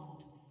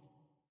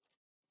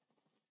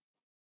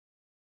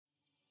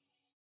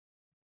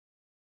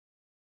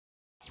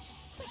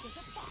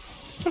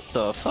 What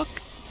the fuck?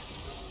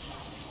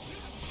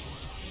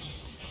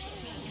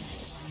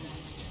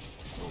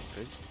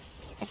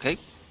 Okay.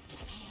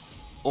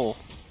 Oh.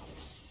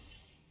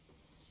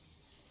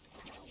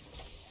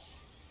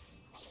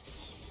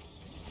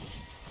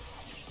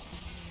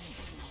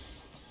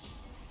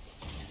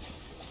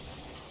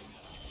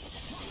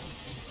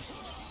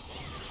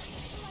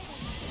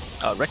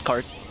 Red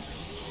card.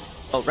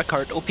 Oh, red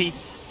card. OP.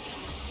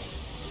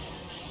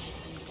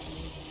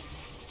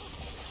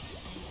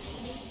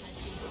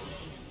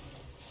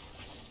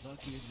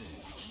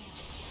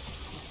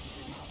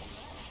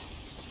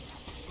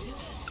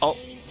 Oh.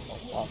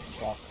 Oh,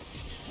 fuck.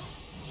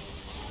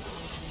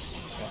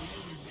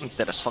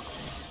 Dead as fuck.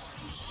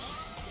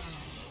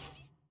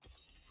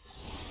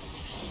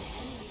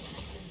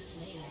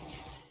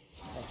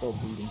 I'll throw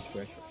bleeding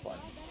fresh for fun.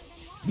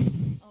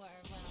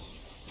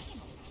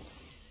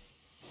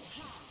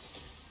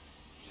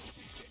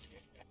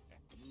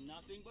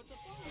 Nothing but the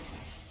fun.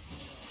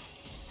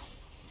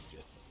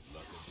 Just the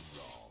luck of the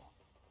draw.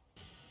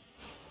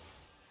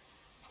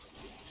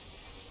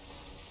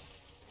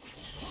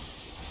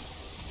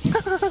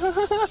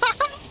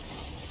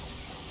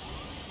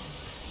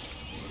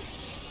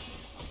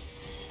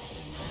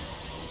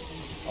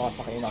 Oh,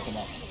 fuck, I knocked him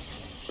out.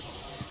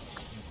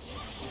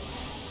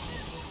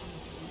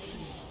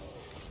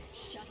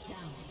 Shut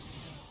down.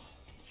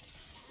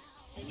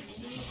 An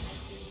enemy has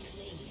been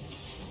slain.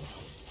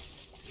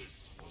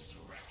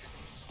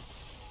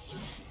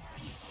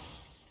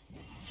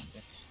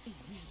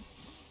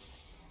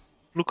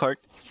 Blue card.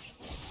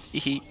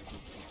 Hehe.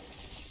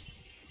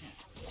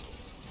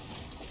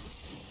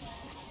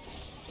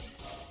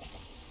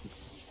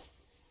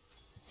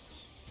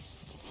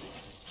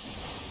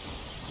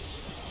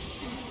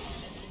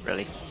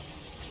 Really?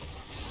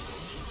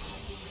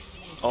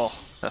 Oh,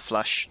 that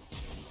flash.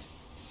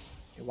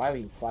 Why would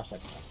you flash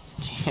like that?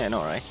 Yeah, I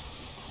know, right?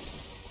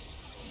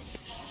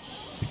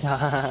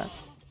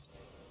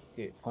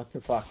 Dude, what the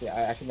fuck?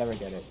 Yeah, I should never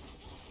get it.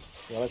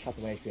 The other top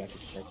of my HP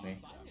actually hurts me.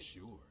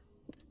 Sure.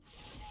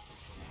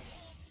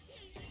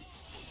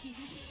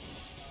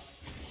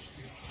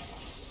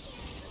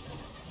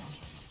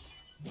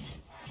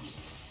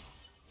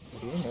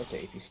 Do you know the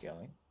AP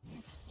scaling?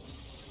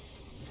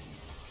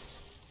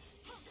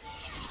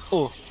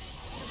 Oh.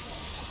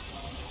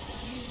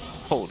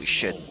 Holy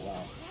shit. Oh,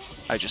 wow.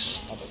 I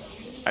just I'll do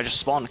that shit.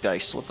 spawned,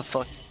 guys. What the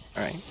fuck?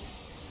 Alright.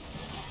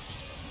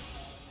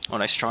 Oh,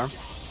 nice charm.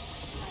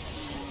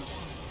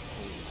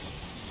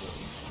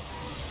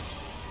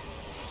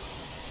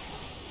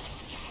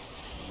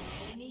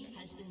 Enemy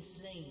has been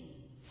slain.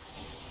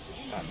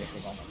 I'm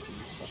missing all my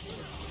keys. Fuck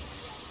it.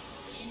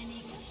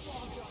 Enemy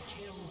quadra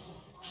kill.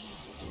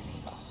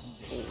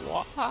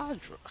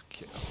 Quadra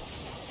kill.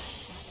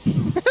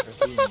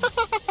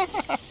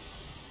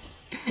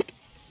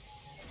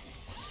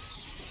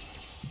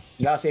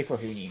 You gotta say for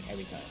Huni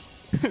every time.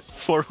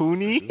 For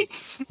Huni?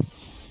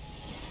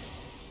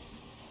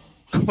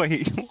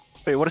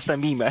 wait, what does that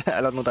mean, man?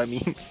 I don't know what that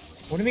means.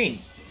 What do you mean?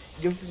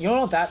 You don't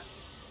know that?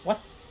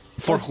 What's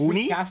For what's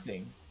free Huni?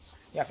 casting?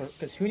 Yeah,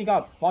 because Huni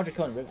got quadra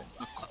kill and Riven.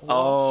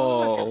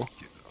 Oh.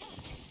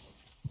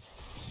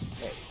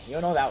 Wait, you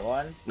don't know that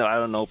one? No, I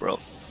don't know, bro.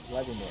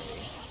 Legendary.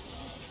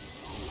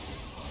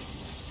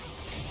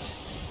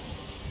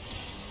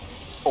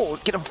 Oh,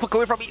 get the fuck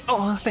away from me!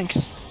 Oh,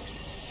 thanks.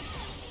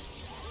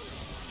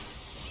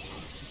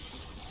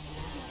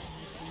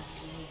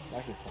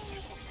 Actually, fuck.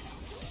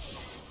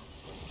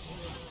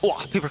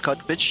 Oh, paper cut,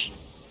 bitch.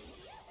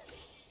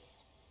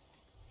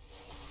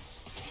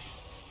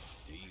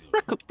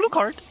 Blue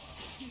card.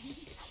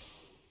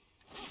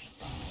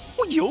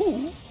 Oh,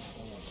 yo.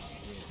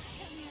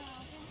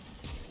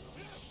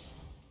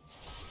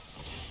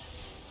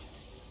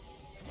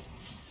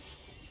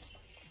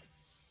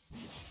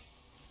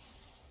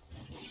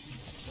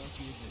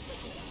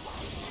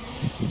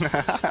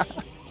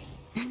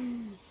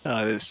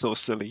 That is so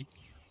silly.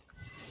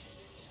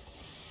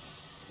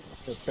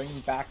 So bring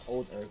back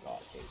old Urgot,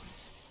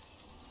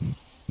 baby.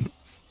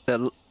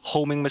 The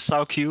homing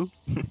missile Q.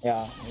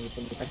 Yeah, and you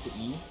press the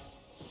E.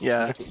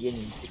 Yeah. You get the E and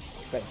you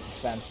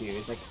spam Q.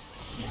 It's like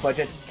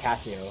budget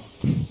Casio.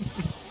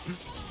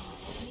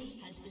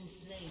 Has been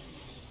slain.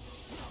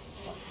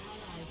 An ally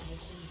has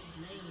been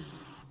slain.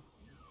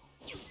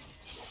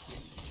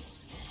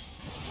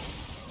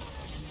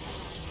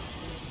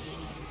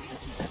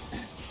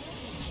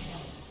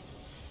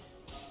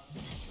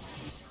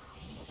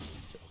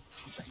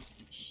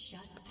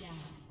 Shut down.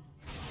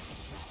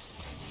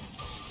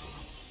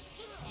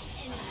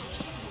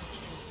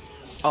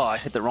 Oh, I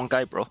hit the wrong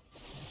guy, bro.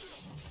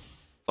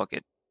 Fuck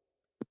it.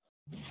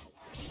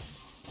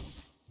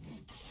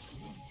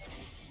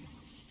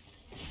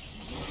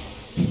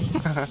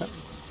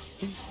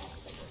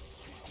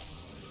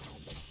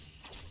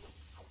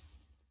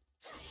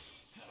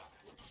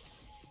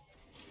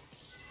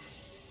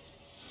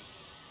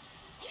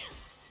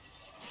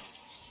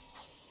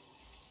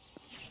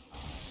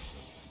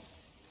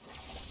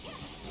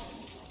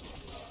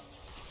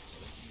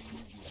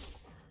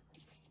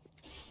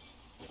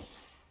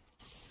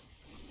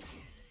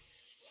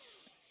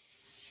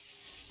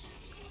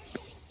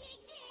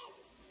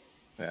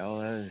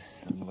 Well,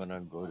 I'm gonna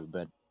go to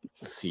bed.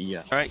 See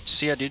ya. Alright,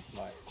 see ya, dude.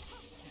 Like,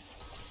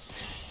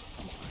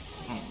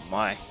 Oh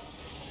my. I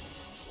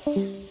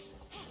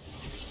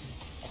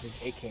think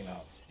 8 came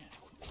out.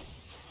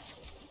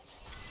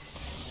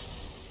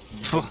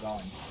 Phew.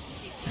 Gone.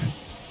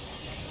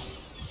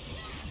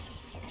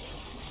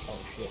 Oh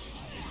shit.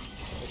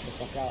 Get the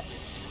fuck out.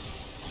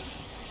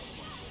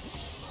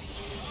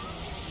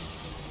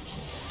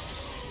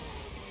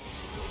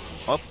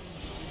 Oh.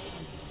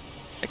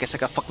 I guess I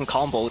got fucking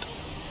comboed.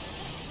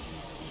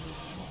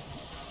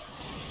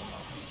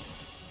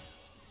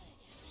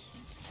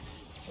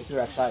 If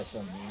you're outside,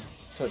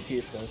 so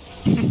useless.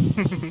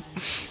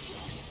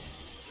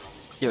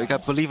 Yo, you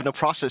gotta believe in the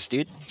process,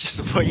 dude.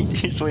 Just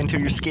wait until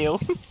you scale.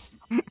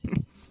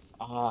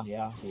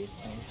 Yeah, dude.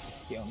 I need to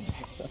steal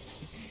max up.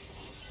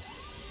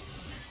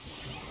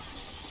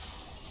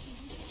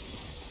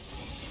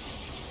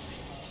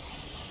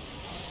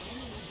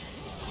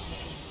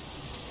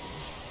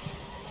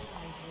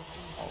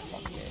 Oh,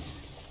 fuck it.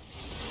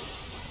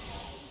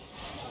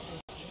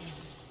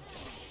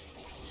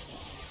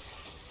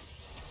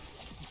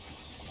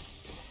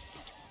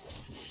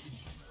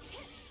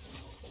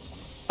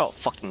 Oh,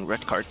 fucking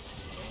red card.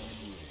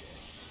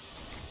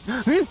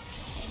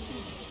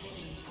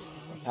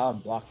 How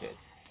blocked it.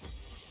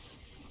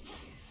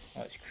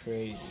 That's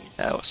crazy.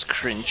 That was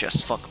cringe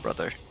as fuck,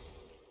 brother.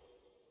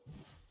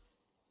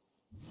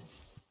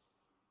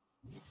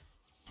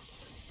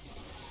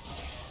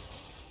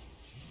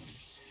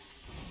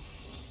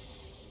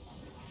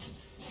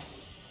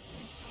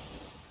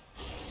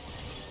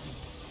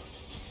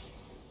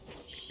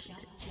 Shut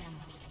down.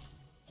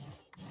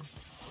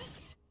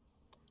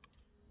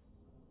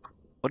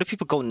 What do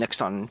people go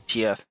next on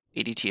TF,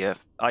 ADTF,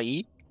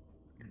 IE?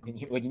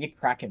 You need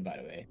Kraken, by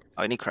the way.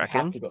 I need You have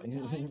Kraken. to go.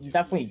 You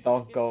definitely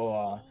don't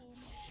go.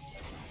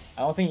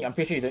 I'm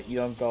pretty sure you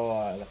don't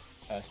go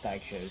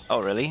stag shoot.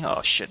 Oh really?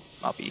 Oh shit,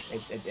 I'll be.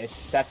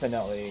 It's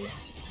definitely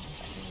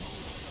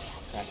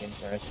Kraken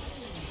first.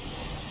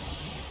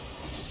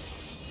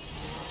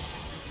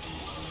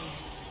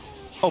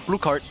 Oh, blue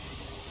card.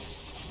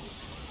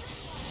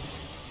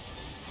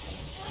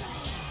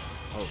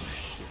 Oh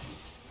shit.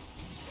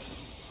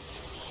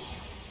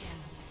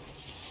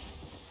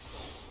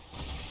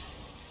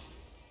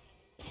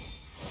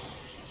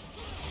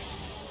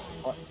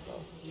 Let's go.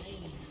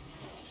 Slain.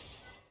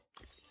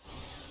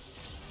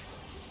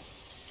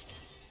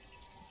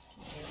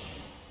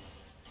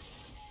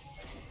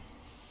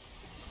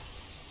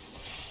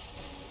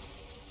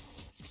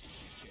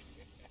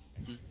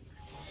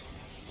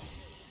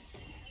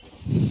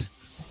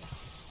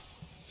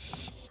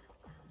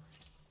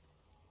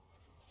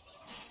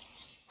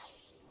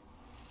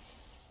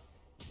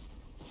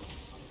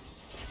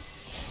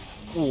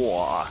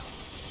 Whoa.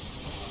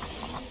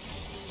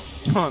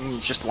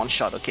 Just one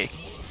shot, okay.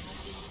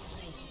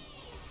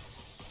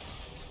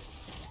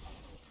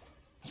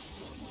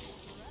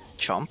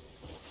 Chomp.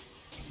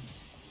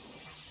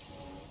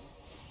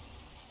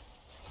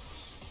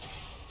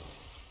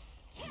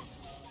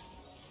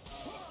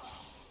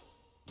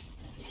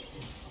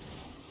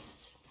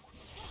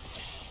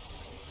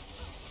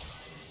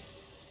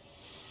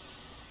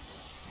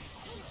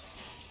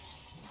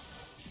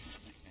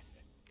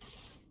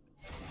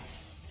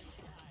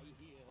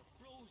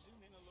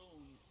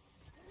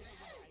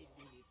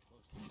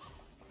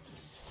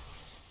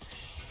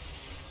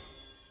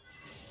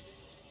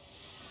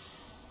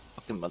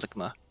 Fucking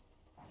Maligma.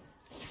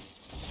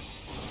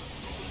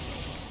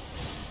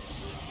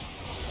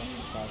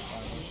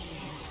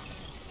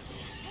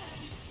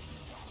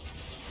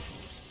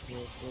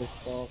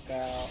 Fuck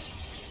out.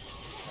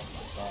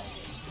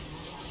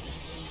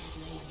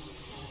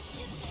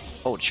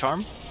 Oh,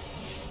 charm?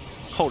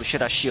 Holy shit,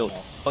 that shield.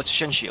 Oh, it's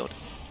Shen shield.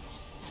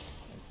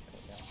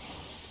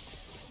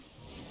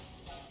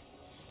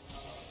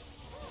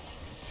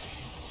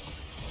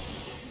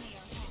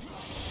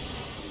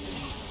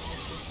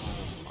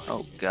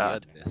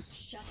 god.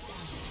 Goodness.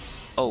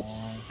 Oh,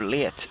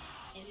 blade.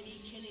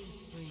 Enemy killing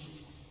spree.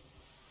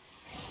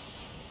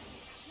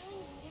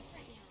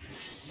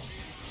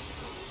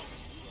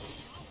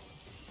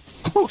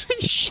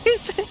 Holy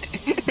shit!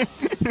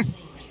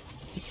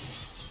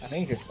 I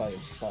think you saw your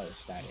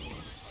static.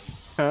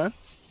 Huh? I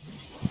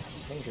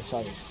think you saw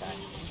your static.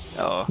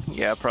 Oh,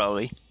 yeah,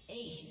 probably.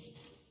 Ace.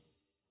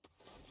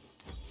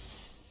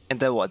 And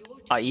then what?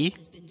 IE?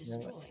 Has been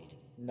destroyed.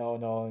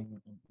 No.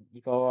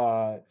 You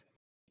go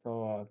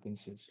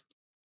Ginsu's.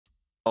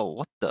 Oh,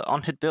 what the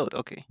on-hit build?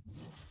 Okay.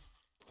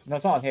 No,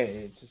 it's not on here.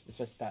 It's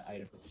just that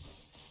item. It's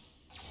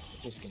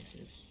just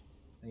Ginsu's.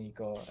 And you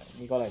go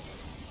like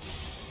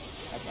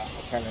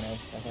a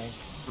terminus, I think.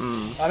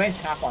 I mean it's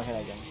half on hit,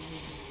 I guess.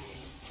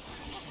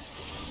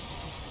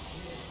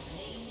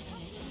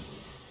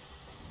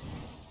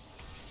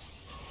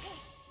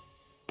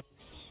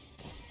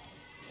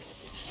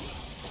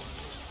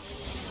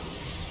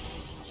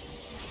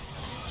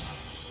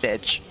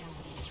 Bitch.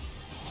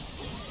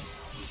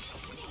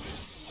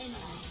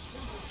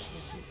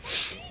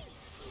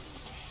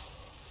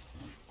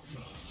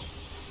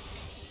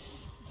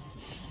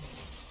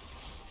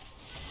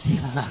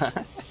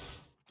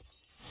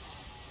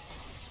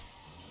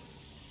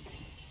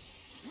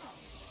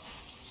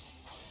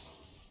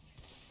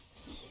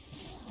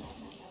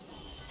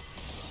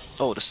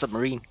 Oh, the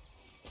submarine.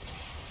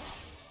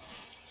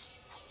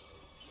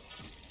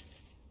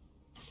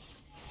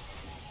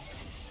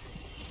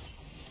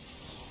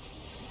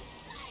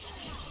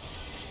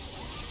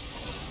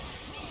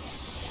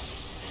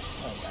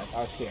 Oh guys,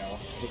 our scale.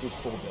 I just need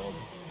full build.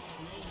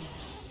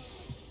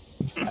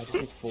 I just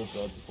need full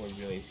build before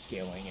really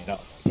scaling it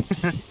up.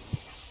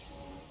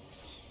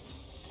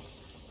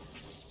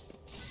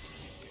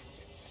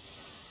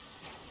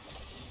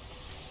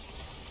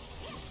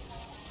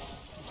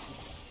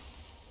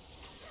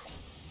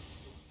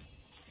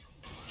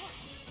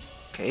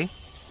 Okay.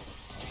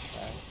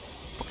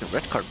 Fucking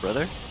red card,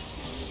 brother.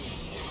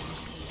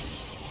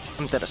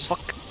 I'm dead as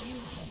fuck.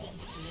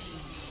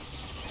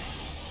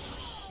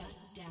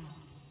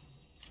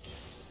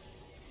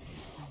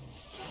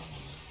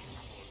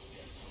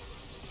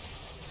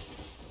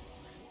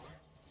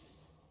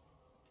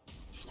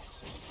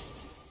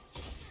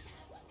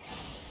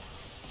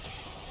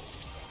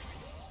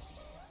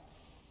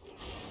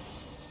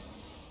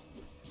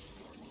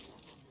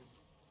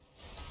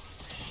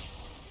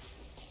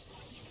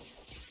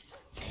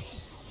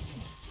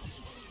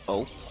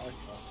 Oh.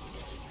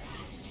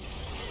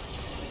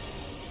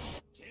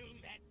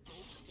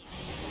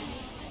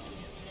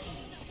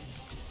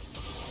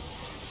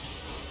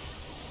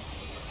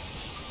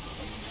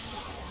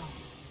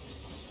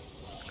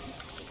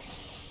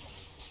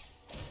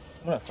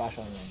 I'm gonna flash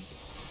on them.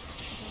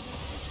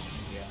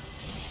 Yeah.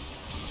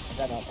 I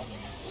got up on them.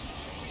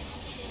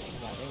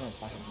 Yeah, I think I'm gonna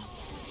flash on them.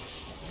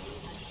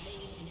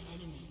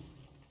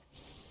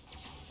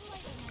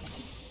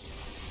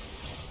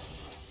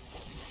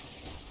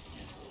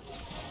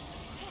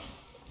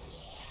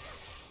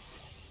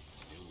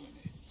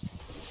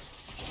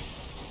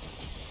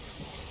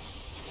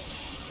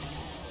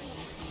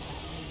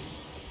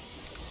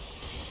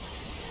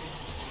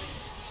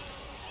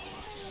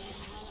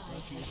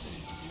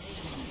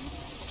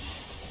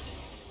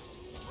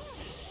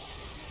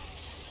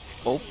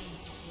 Oh.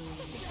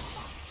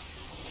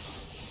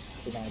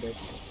 Divided.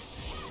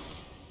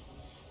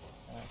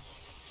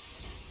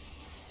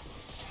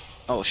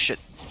 Oh shit.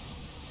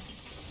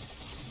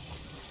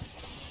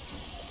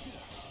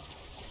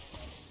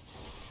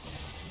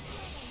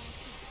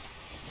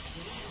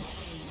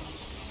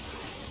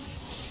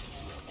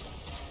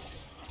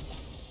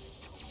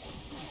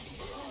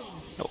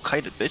 Oh,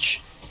 kited,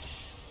 bitch.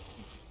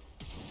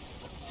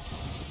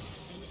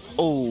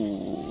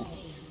 Oh.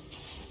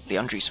 The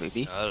Andres,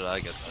 maybe. How did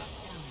I get that?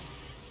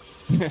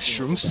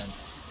 Shrooms.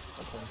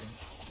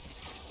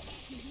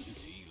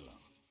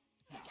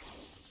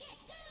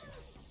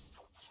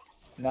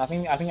 No, I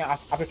think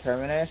after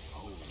Terminus,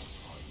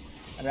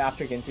 I mean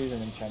after Ginsu's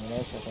and then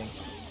Terminus, I think.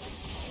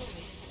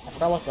 I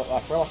forgot what's the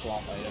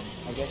last item.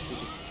 I guess you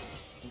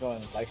could go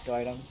in lifesteal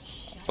item.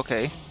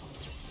 Okay.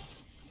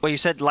 Wait, you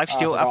said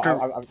lifesteal after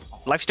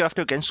lifesteal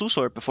after Gensus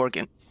or before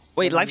Gen?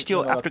 Wait,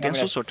 lifesteal after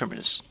Gensus or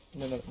Terminus?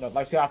 No,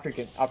 lifesteal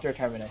after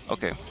Terminus.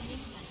 Okay.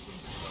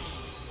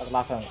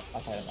 Last item.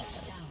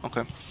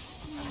 Okay.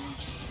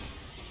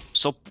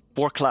 So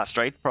Bork last,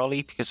 right?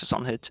 Probably because it's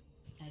on hit.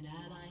 An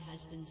ally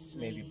has been slain.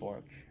 Maybe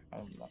Borg.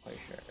 I'm not quite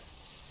sure.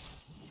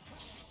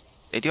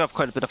 They do have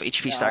quite a bit of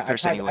HP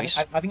stackers, anyways.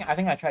 I think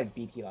I tried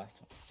BT last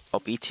time. Oh,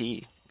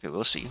 BT. Okay,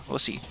 we'll see. We'll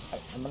see.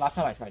 Last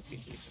time I tried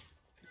BT. So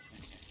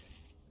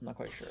I'm not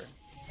quite sure.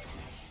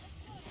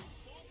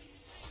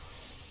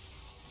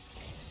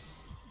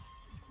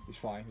 He's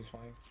flying.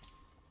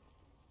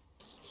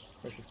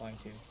 First he's flying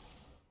too.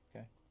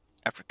 Okay.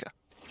 Africa.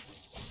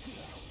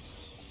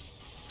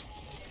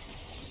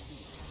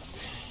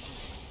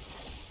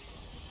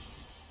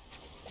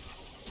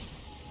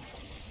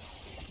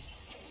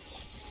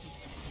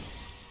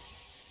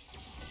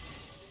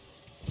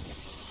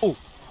 Oh.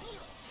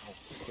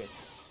 Good.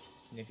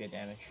 Nifty. get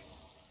damage.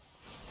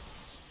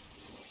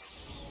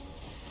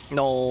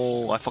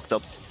 No, I fucked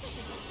up.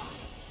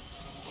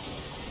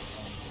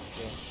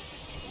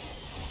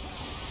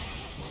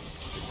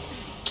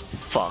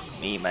 Fuck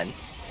me, man.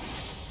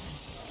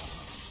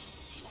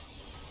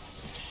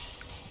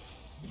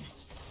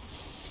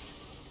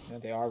 Yeah,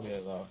 they are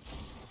really low.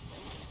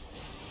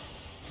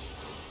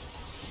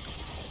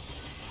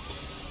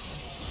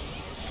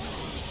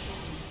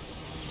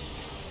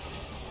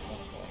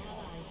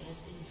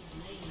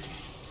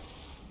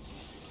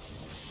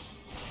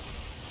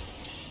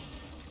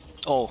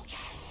 Oh.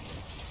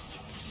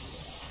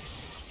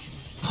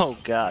 Oh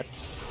god.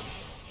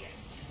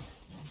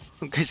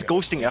 He's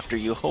ghosting after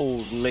you,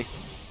 holy.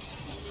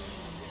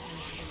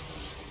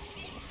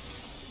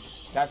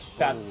 That's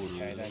that.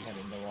 Okay, that hit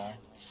in the wall.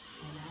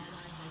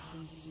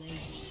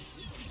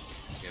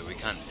 Yeah, we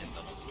can't end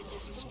up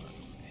this one.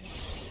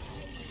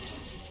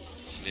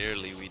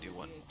 Clearly, we do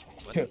one.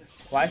 Dude,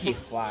 why he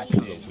flashed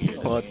it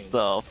weird? What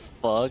the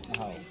fuck?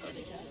 Oh.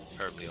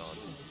 Terribly odd.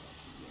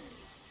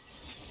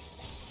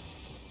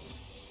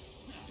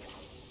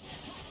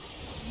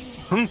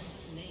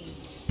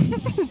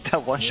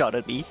 That one-shot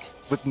at me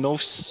with no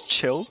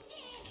chill?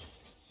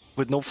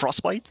 With no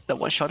frostbite? That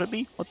one-shot at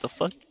me? What the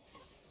fuck?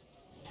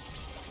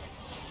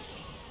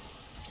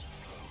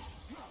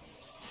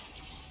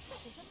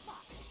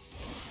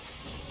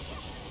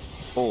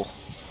 Oh.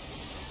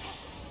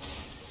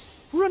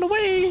 Run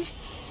away!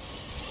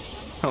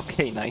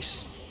 Okay,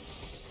 nice.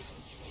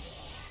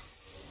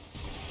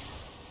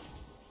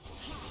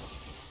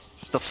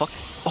 What the fuck?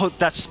 Oh,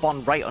 that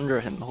spawned right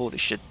under him. Holy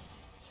shit.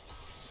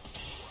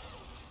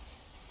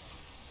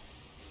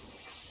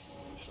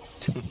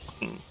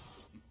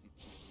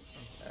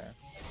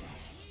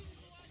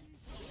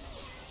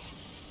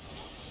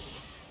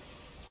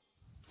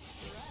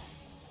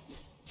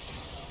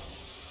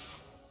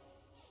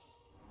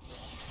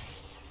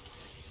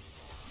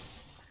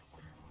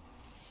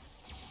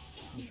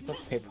 You should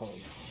put paper.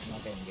 I'm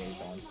not getting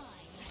engaged on.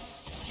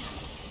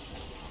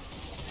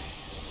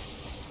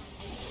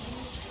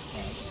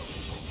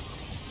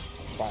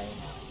 Fire.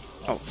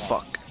 Oh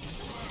fuck.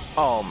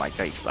 Oh my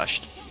god, he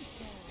flashed.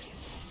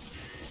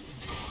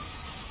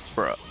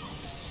 Bruh.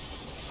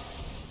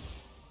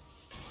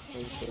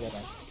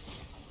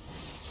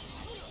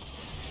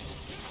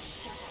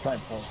 Try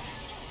and pull.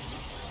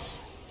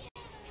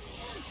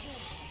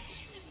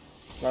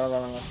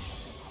 Run.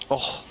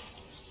 Oh.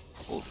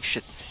 Holy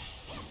shit.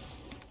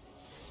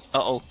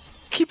 Uh-oh.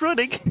 Keep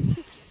running!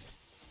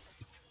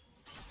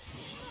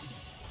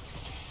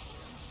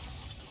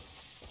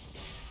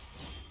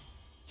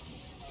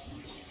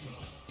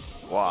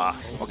 Wow.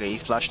 Okay, he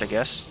flashed, I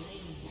guess.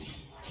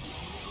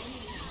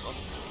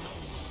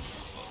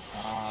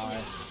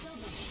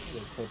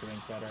 You're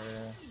clicking better.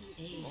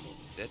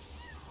 Dead.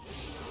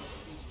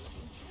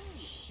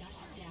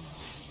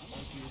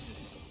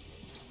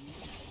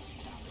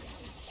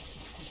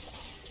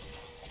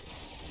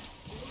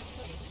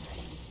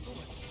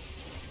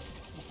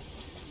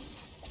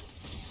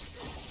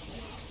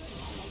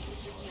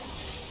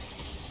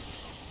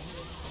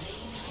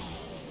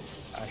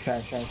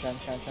 Shine.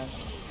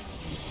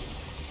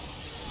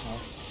 No.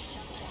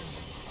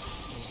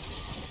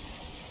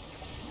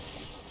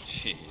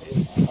 Shit.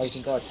 Oh, you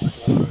can go.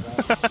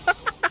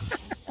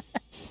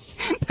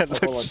 That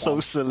looks so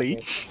silly.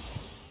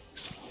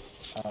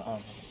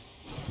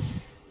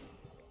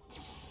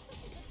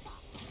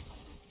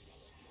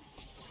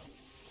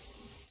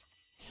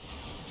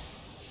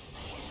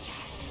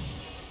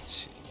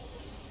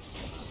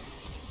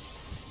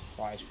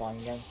 Why is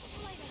flying again?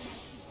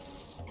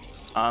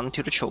 On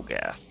to the Cho'Gath.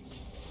 I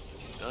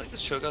feel like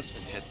this Cho'Gath's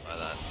been hit by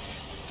that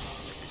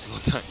every single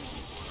time.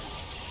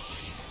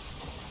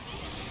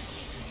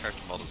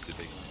 Character model's too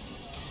big.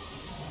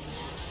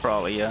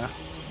 Probably, yeah.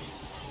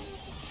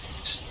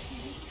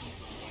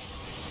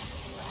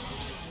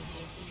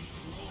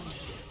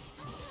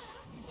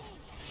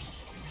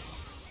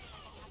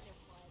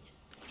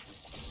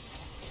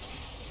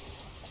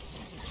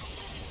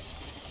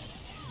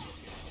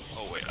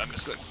 Oh wait, I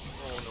missed it.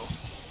 Oh no.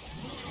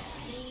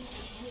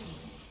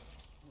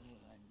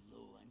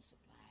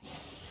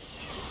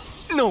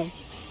 No!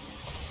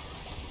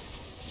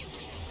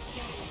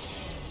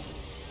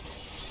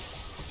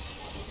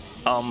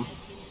 Oh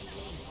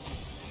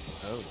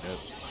no.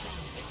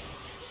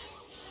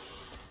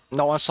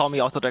 No one saw me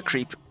auto that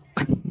creep.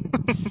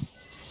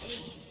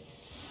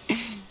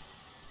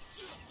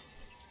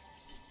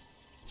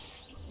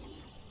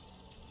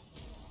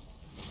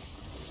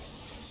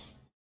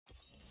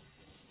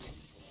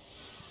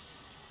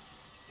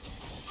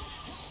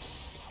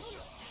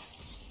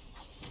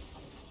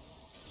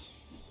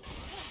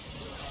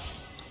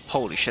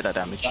 Holy shit, that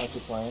damage. Gotta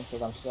keep playing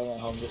because I'm still at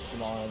home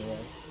tomorrow anyway.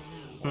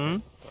 Hmm?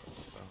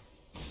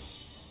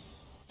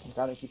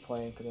 Gotta keep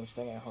playing because I'm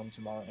staying at home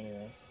tomorrow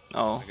anyway.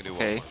 Oh, I can do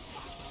okay. one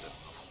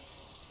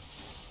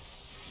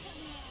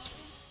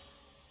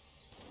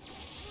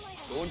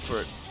more. Going for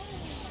it.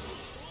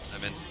 I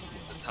mean,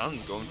 the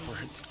Talon's going for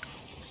it.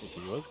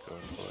 He was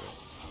going for it.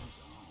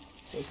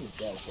 This is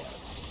dead, guys.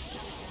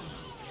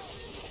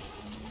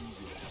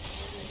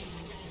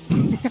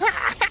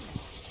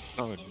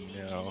 Oh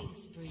no.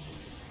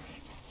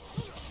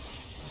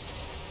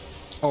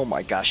 Oh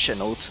my gosh,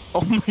 Shenode.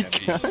 Oh my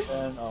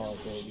god. Oh,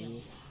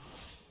 baby.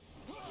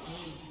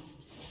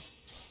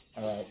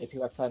 Alright, if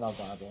you are playing on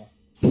Bible.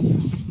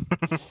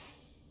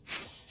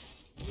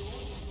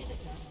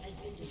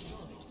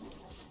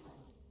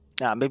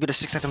 Nah, maybe the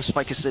 6-item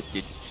spike is it,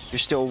 dude. You're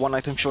still 1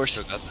 item short.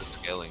 Still got the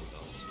scaling though.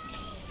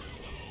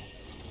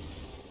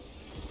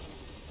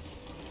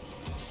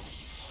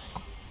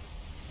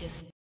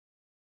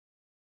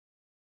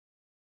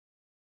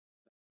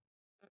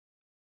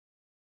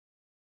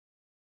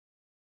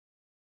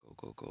 Go,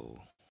 go,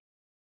 go.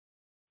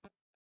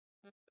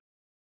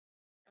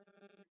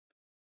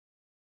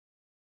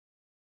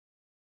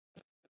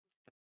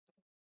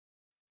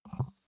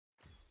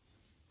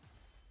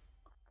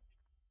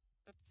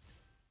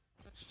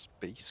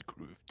 Space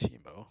Groove,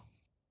 Timo.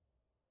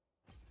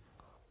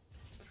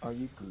 Are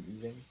you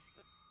grooving?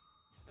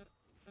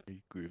 Are you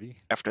groovy?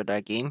 After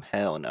that game?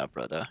 Hell no,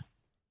 brother.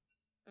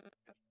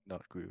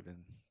 Not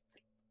grooving.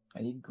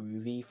 I need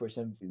groovy for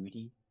some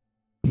booty.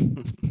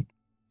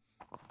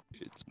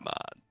 It's my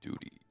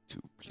duty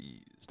to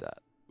please that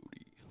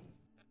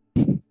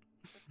booty.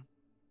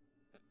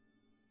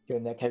 Yo,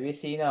 Nick, have you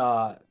seen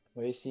do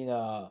you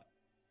know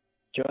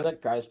the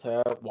guy's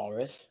player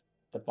Walrus?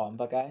 The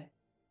Bomba guy?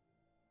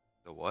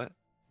 The what?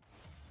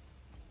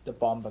 The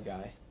Bomba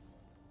guy.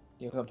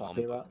 You know who I'm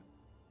talking Bomba? about?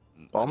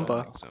 Bomba? I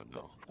don't think so,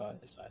 no. Oh,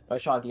 it's fine.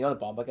 But Sean, do you know the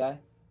Bomba guy?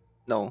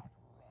 No.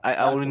 I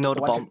only know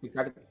the bomb.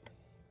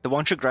 The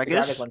one trick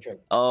Gragas? One trick.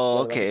 Oh,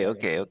 Yeah, okay, one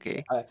trick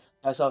okay, Gragas.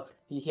 okay. So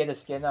he had a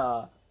skin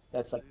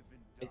that's like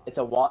it's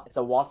a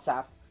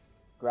WhatsApp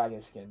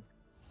Gragas skin.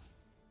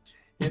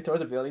 He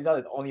throws abilities out,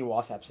 it's only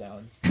WhatsApp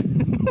sounds.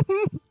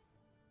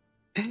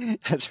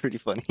 That's pretty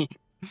funny.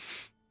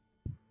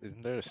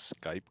 Isn't there a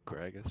Skype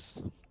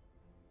Gragas?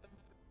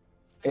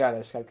 Yeah,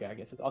 there's Skype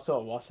Gragas. It's also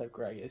a WhatsApp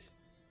Gragas.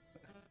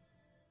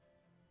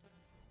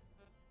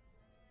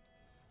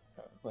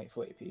 Wait,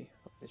 full AP.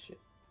 Fuck this shit.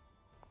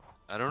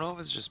 I don't know if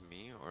it's just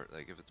me or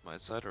like if it's my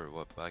side or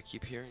what, but I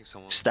keep hearing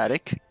someone.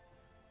 Static?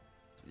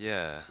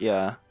 Yeah.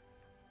 Yeah.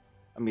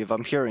 I mean, if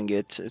I'm hearing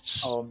it,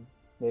 it's.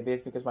 Maybe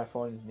it's because my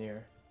phone is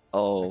near.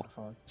 Oh,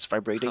 it's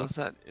vibrating. How's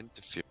that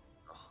interfere?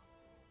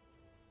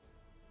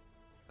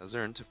 How's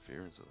there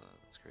interference with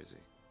that? That's crazy.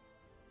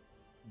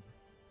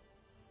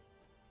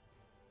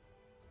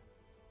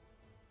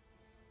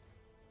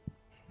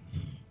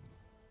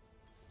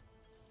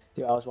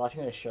 Dude, I was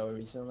watching a show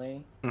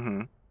recently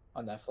Mm-hmm.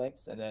 on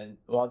Netflix, and then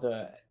one of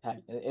the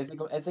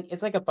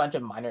it's like a bunch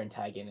of minor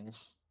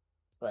antagonists,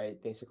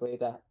 right? Basically,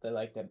 the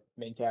like the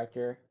main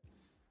character,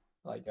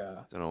 like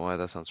Don't know why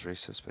that sounds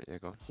racist, but yeah,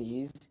 go.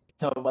 sees.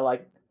 No, but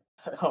like,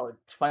 oh,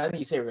 it's funny that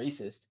you say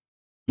racist.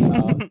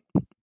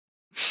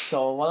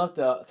 So one of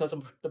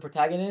the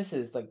protagonist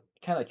is like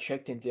kind of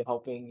tricked into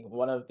helping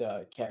one of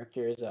the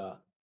characters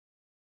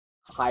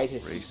hide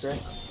his secret,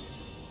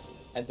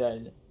 and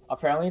then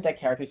apparently that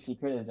character's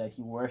secret is that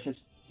he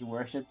worships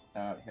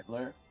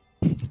Hitler.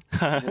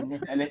 and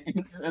then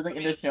like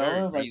in the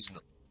show, like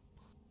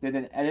did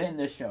an edit in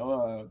the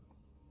show,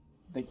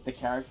 the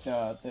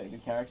character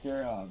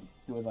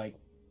he was like,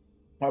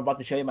 I'm about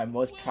to show you my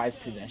most prized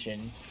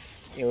possession.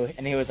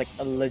 And he was like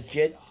a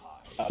legit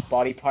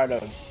body part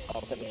of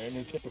Hitler, and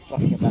it's just a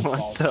fucking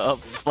What the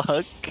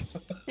fuck?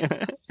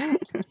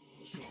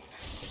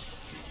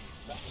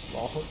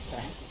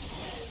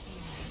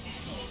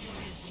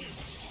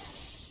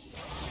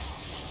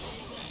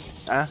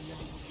 Ah.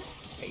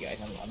 Hey guys,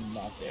 I'm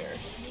not there.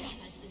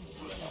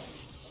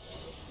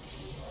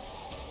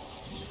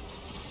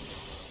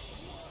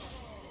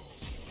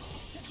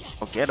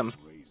 Oh, get him.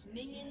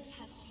 Minions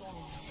have spawned.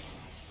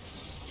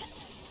 An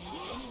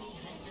enemy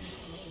has been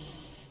slain.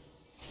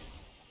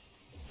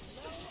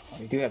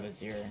 We do have a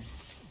 0.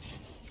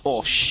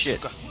 Oh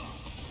shit.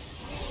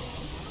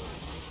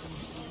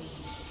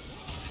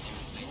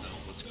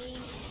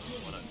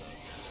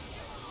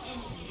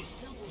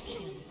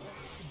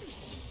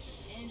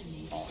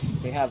 Oh,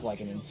 they have like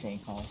an insane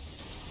call.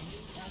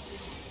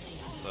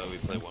 So we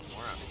play one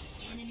more.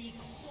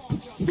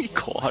 We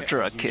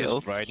quadra kill.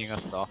 Just riding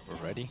us off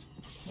already.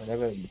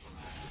 Whatever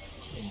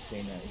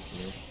insane that is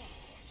here.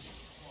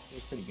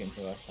 It's pretty good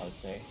for us, I would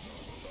say.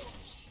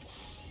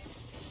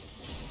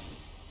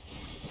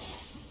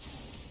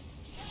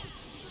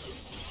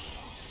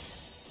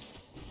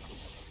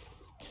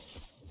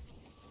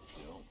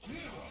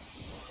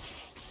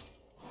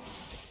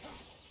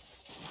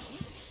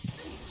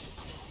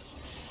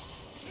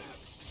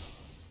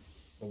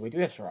 But we do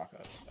have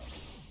Soraka, so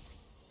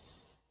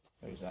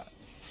there's that.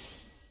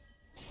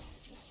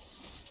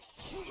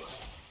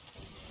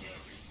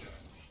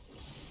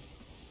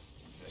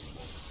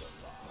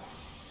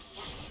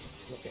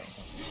 Okay.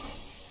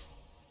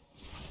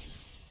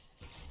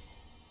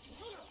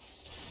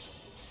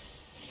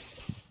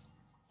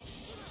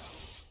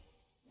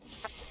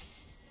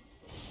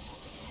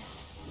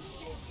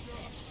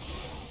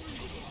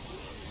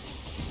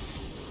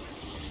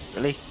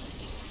 Really?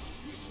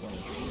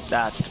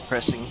 That's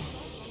depressing.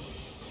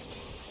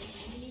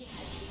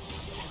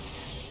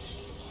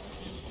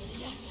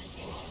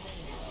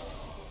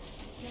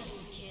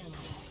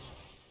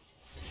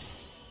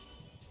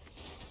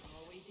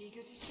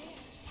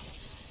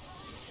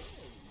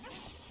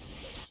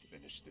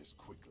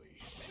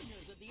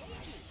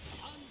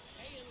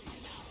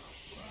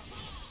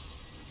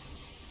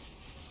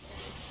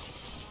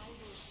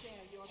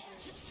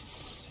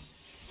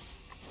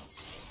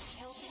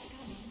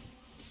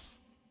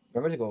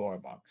 prefer to go lower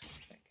box, I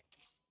think.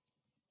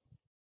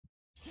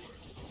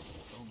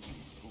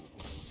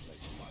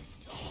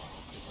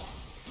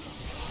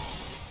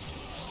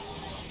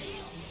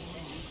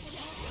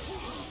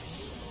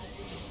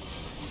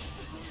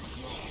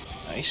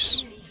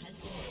 Nice.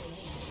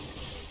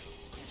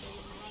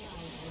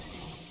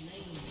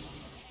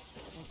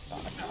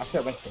 I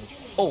feel like first.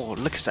 Oh,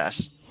 look at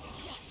that.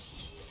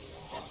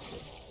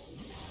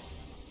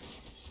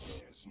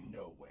 There's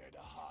nowhere to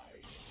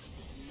hide.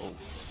 Oh.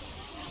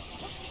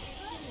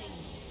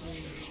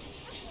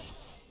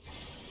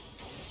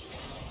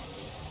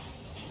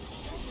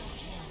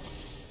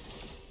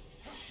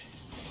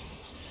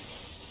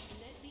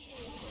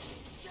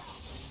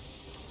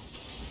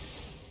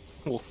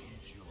 Oh.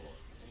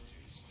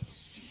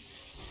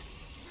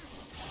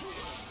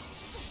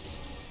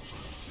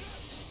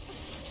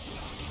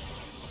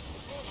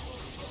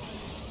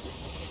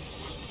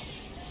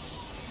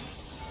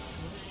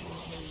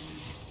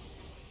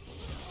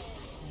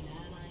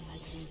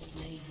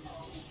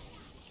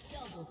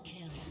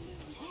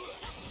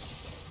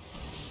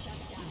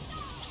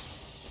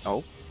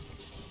 Oh.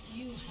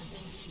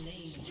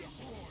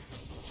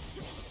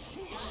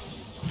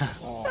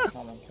 Oh,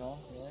 common kill,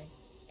 really?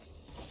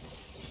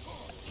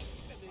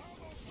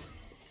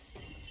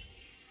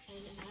 An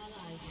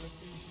ally has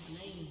been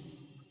slain.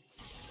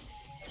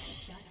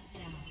 Shut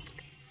down.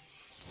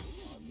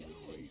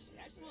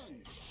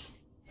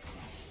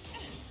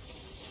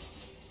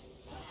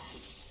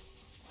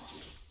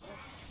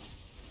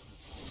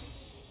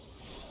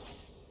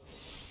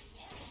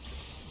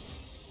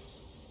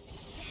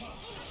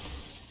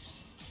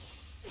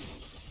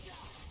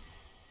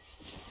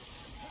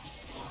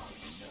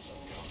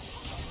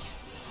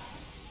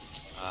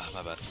 Ah,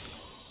 my bad.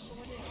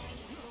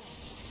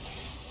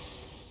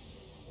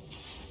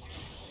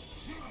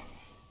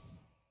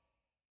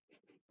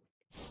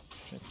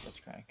 Let's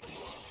crack.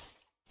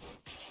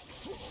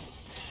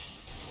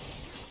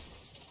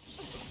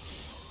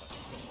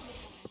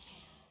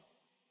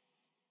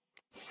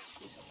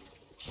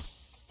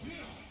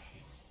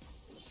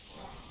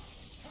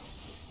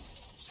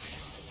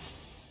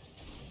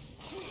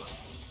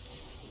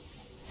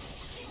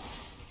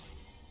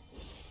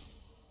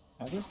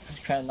 I was just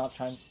not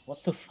trying.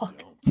 What the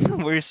fuck?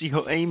 Where's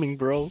you aiming,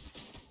 bro?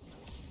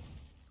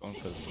 Going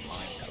for the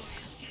mind out.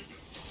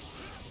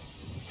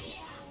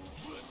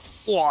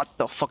 What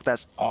the fuck?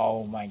 That's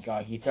Oh my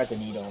god, he thread the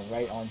needle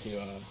right onto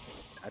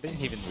I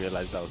didn't even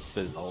realize that was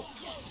below.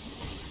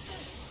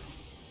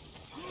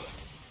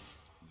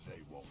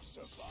 They won't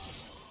survive.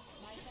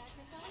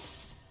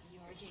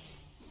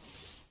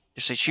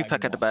 there's a sheep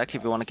pack at the back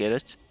if you want to get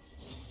it.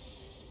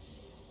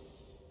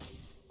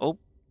 Oh,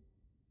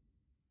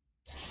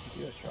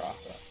 do a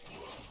Soraka.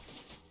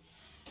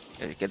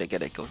 get it,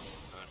 get it, go.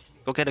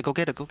 Go get it, go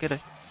get it, go get it.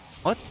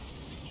 What?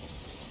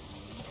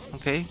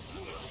 Okay.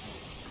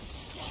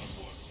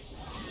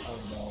 Oh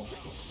no.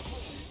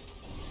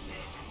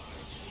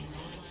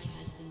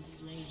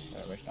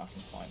 We're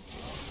knocking fine.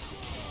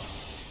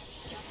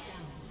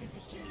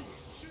 Interesting.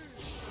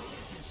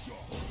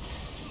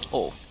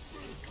 Oh.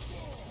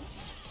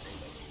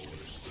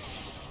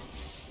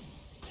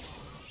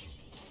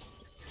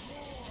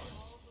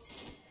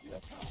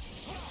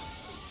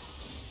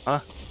 Huh?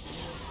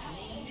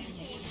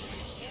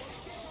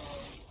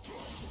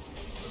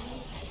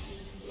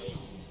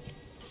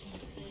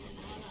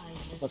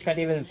 Let's try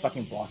to even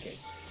fucking block it.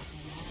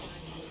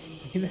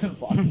 Even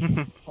block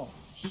it. Oh.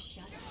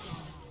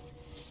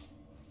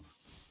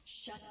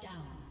 Shut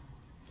down.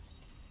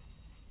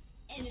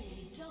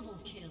 Enemy double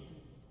kill.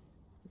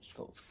 Let's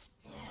go.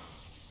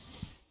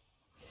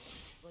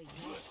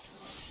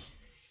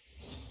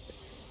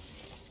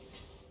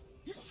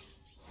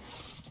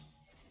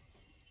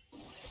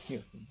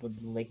 Here,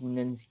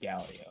 Malignance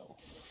Galio.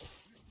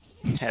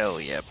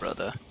 Hell yeah,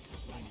 brother.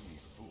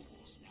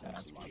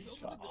 That's my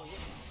spot.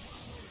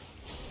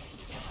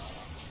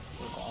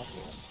 Look off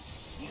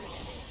here.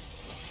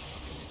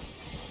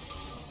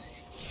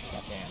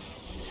 Goddamn.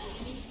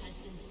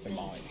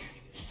 Demolish.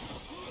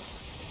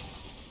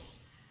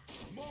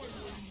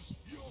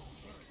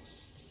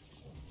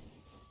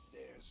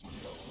 There's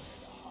nowhere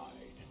to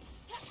hide.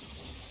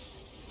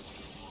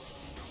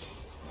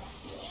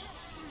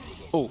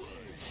 Oh.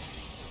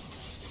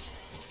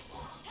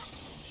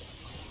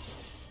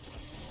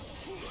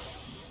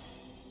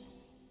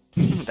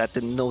 That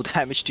did no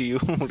damage to you.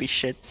 Holy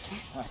shit.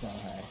 I know,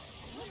 right?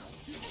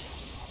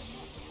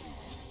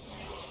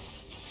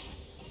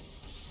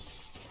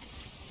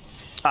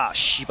 Ah,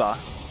 Shiba. I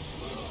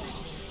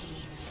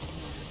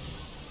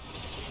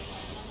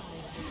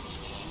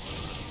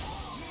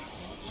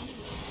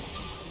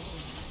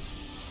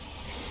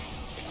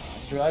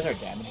just realized our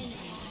damage is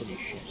pretty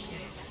shit.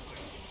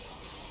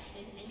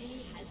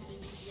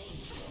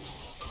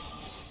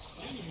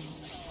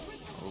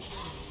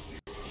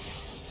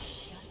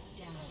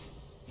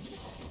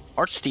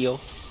 Heartsteel.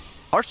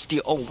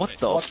 Heartsteel. Oh, what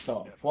the What f- the?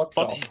 What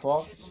the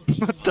fuck?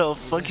 What the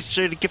fuck? He's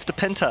trying to give the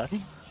penta.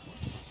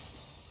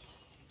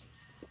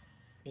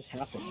 Just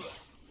happened?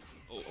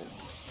 Oh,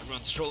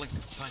 everyone's trolling.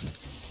 It's fine.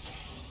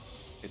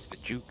 It's the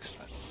jukes.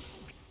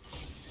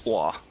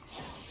 Wow.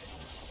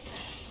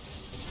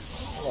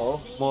 Hello.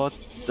 What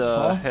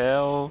the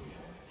hell?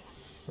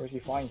 Where's he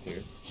flying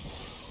to?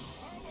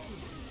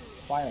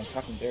 Flying and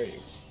fucking dare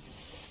you.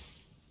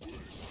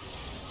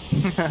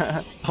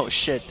 Oh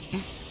shit.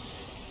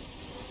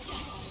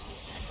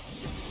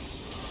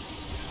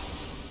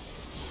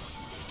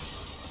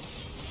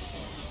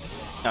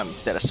 I'm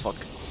dead as fuck.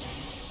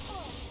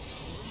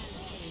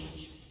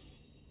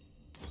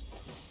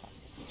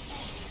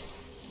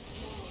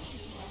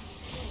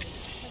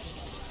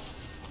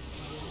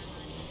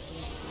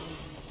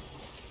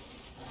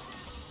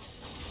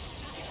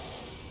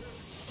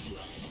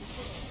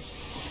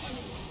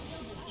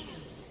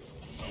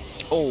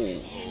 Oh.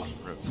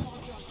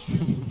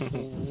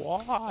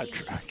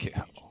 Quadra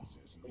kill.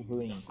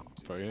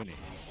 Bruni.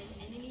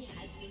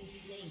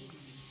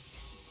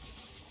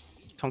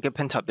 Can't get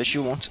pent up, bitch,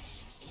 you won't.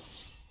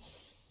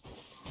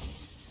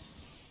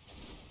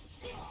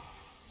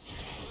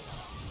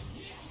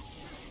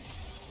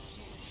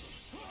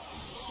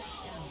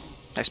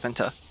 Nice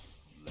penta.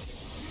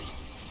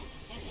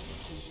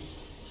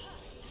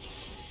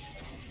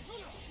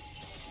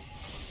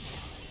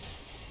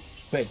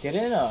 Wait,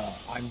 didn't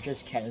I'm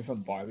Just Ken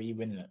from Barbie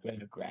win a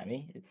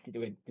Grammy? Did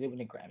it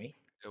win a Grammy?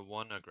 It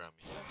won a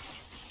Grammy.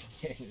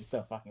 It's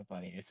so fucking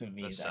funny. It's a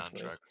meme, Best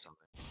actually. soundtrack or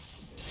something.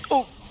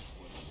 Oh!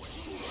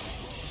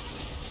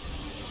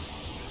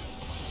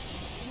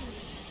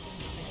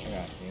 I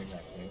got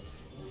you.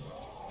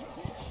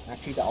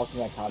 Actually, the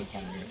ultimate Kali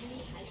counter.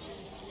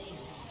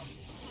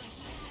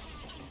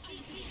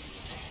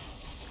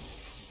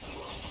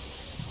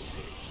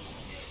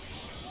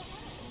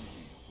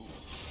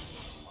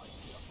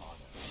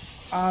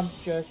 I'm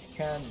Just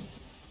Ken.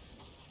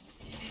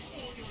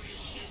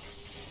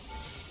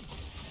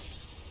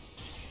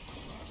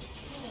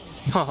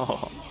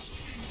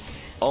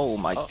 Oh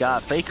my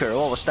god, Faker,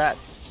 what was that?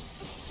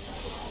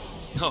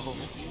 No.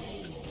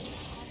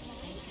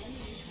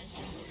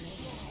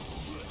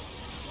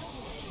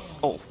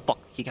 Oh fuck,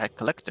 he got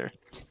collector.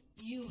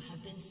 You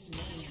have been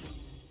slain.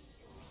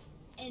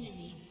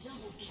 Enemy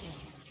double kill.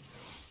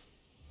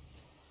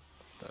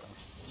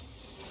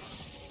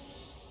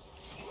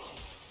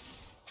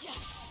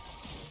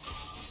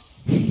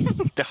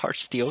 The heart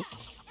steal.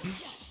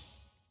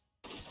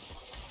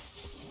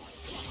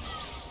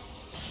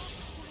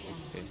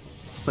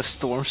 The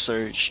Storm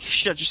Surge. You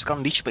should have just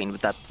gone Leech Bane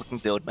with that fucking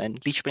build, man.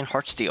 Leech Bane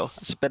Heart Steal.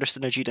 That's a better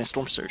synergy than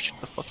Storm Surge.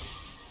 What the fuck?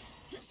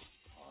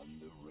 On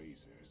the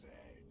razor's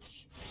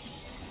edge.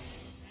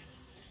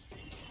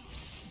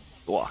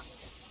 Wow.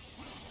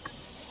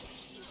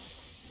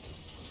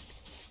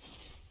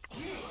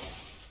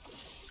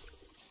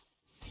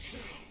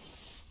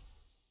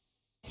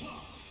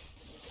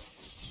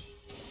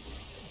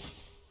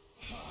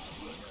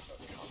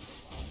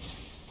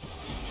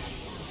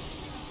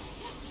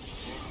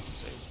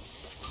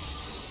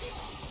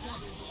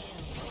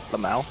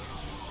 Lamau.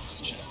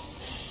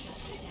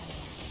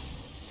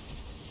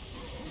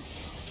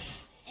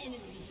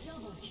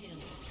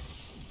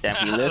 Damn,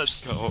 he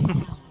lives. Let's go.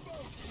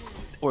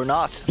 Or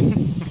not.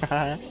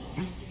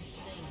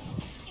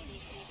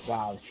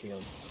 Wow,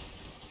 shield.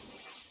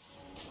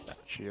 That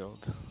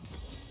shield.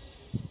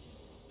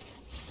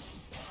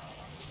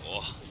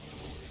 Oh.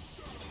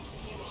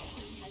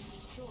 Has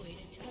destroyed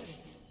a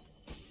turret.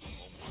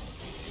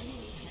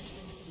 Enemy has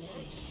been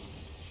slain.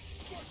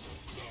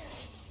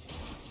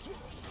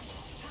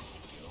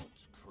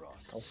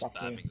 Oh, fuck me.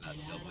 Spamming that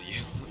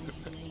W.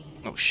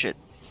 Oh shit.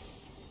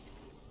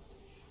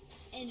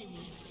 Enemy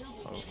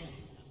double kill.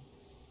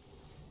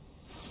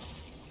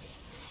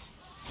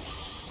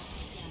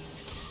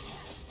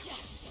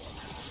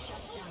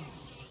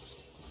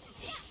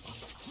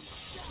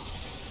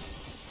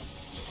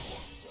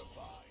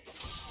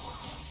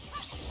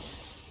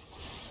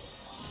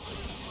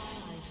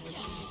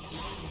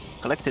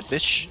 Collected,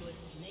 bitch.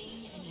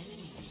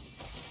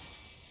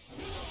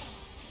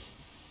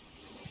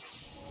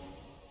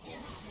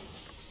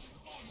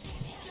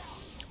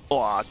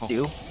 Oh,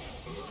 dude.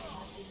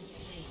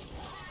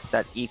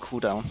 That E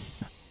cooldown.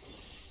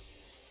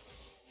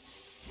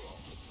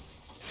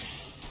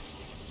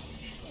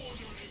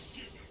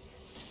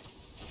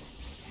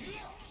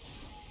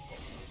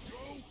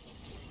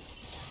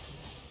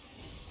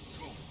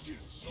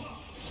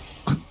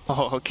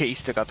 Oh, okay, he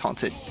still got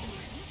taunted.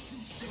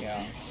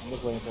 Yeah, I'm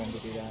just waiting for him to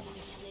do that.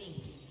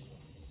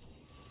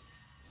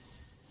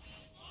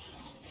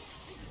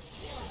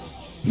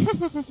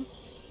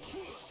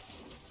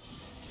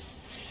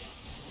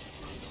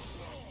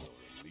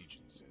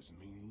 Allegiances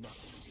mean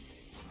nothing to me.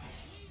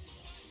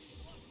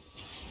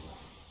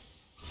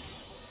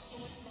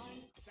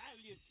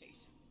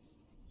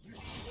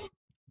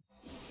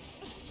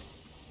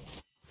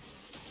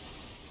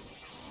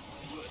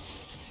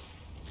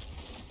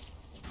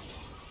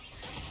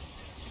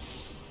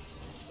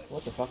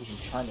 What the fuck is he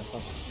trying to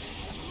fuck?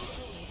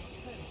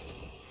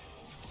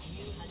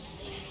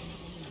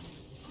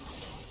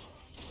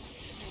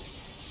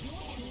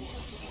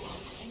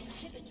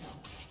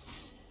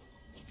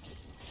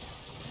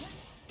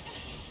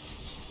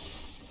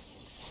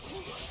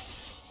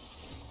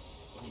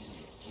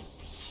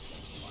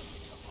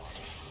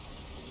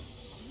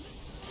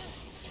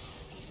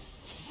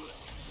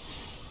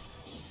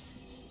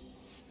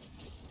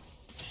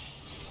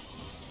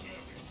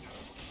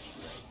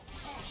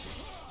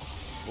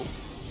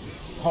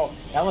 Oh,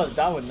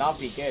 that would not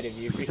be good if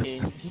you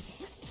freaking.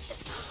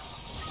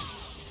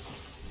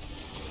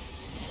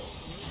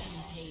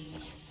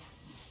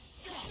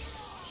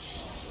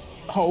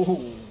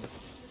 Oh.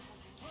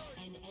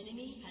 An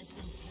enemy has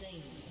been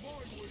slain.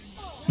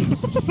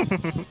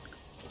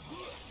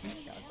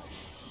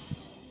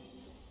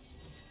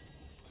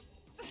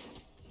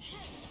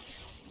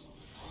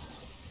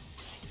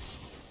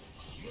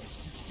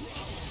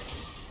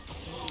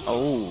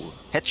 Oh,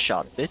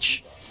 headshot,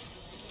 bitch.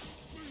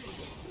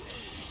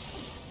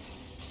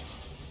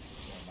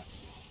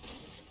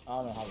 I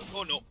don't know how.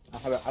 Oh no.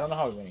 I don't know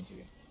how we're winning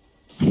today.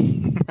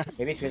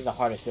 Maybe it's because the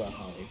hardest still at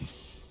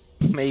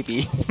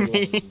Maybe.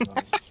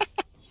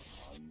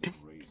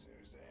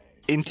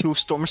 Into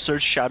Storm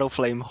Surge Shadow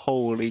Flame.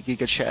 Holy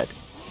Giga Chad.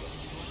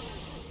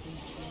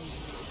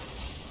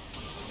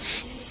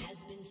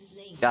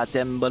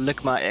 Goddamn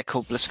Maligma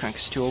Echo Blitzcrank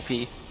is too OP.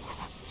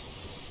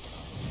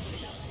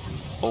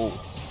 Oh.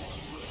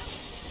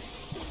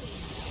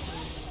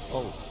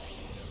 Oh.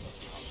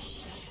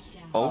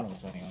 Oh. I don't know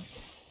what's going on.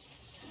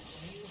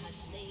 You have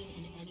slain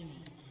an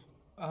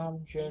enemy.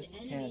 Just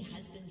An enemy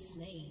has been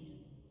slain.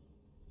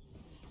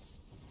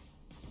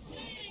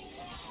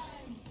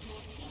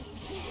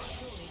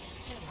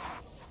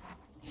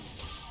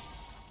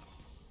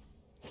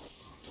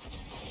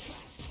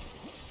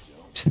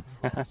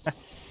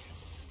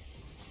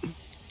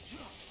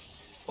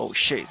 Oh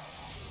shit.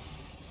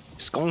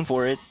 He's going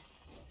for it.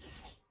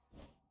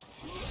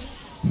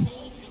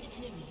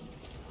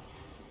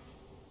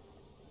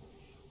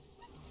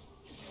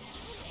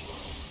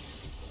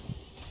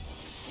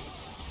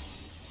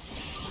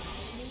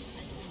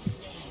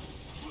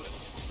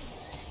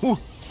 Ooh.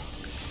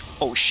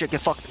 Oh shit,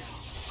 get fucked.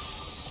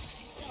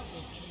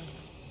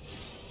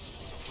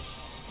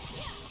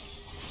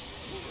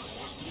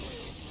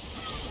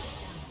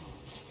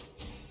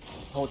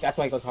 Oh, that's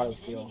why he goes hard with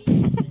steel.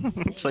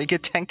 So you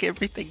can tank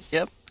everything,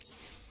 yep.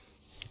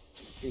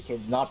 You can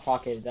not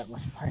pocket that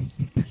much part.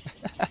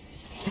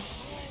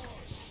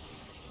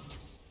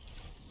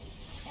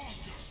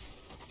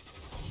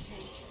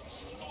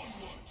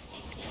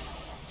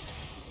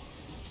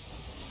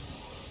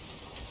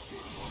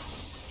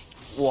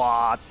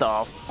 What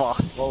the fuck?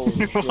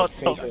 Holy shit, What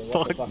the Faker,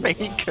 fuck, what the fuck is that?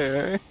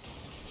 Faker?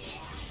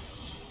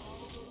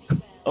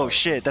 Oh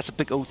shit, that's a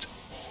big ult.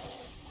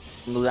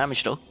 No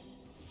damage though.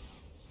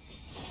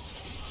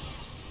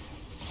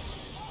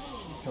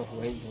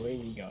 Where are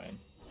you going?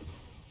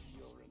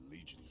 Your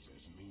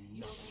allegiances mean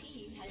Your nothing.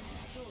 team has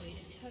destroyed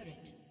a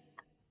turret.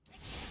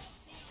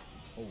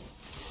 Oh.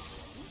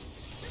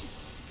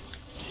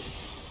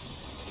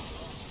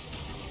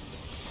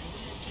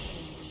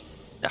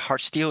 That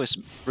heart steel is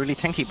really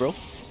tanky, bro.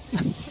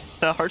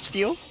 The heart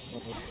steel?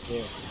 What's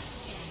there?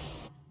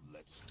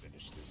 Let's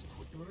finish this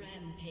quickly.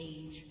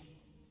 Rampage.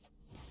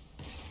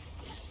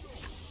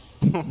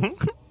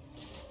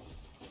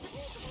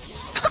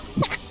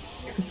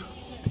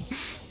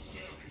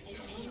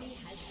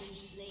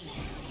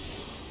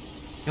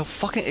 Yo,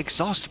 fucking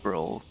exhaust,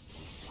 bro.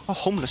 How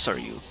homeless are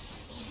you?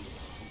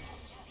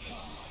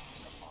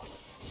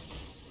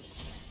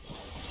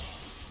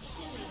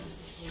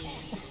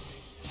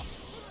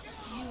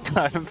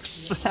 I'm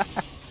sad.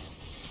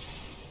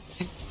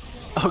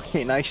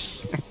 Okay,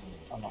 nice.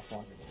 I'm not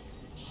far.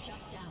 Shut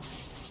down.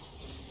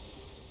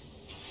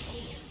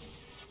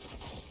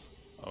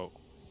 Oh.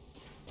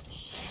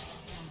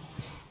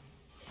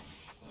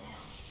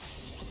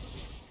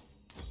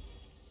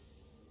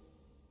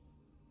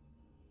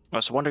 I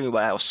was wondering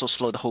why I was so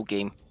slow the whole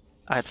game.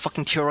 I had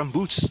fucking tier 1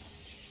 boots.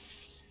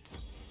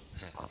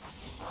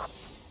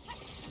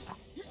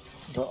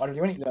 So, are you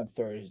running on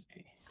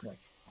Thursday? Like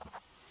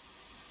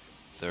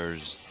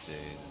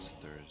Thursday.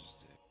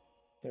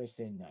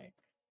 Thursday night.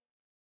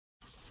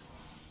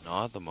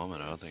 Not at the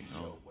moment, I don't think. No.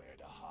 Nowhere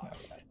to hide.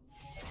 Okay.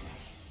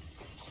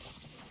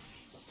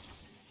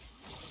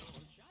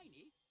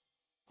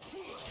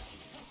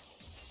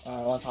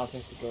 I want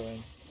Hawkins to go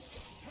in.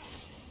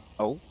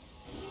 Oh.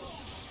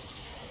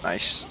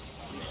 Nice.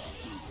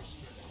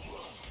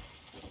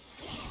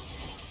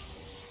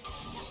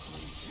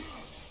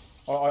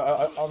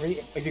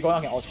 If you go on,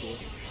 I can ult you.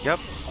 Yep.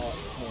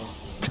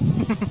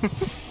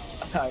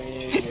 I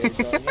mean, you're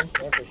going in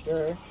there for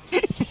sure.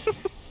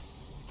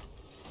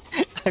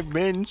 I'm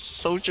in,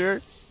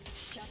 soldier.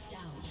 Shut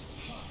down.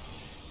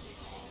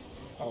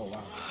 Oh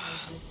wow.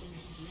 Has been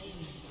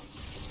slain.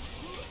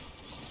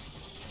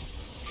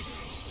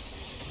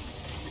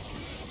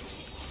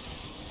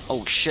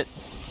 Oh shit.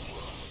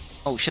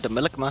 Oh shit, a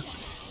Maligma.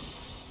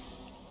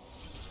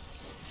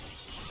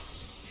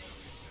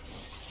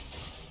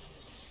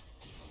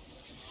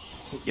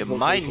 You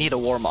might need a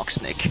Warmock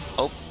Snake.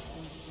 Oh.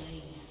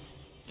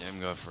 Yeah, I'm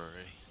going for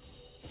it.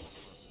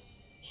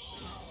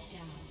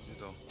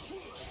 Ito.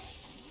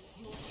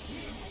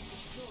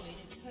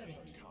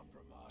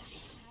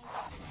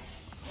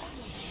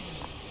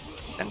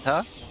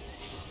 Penta.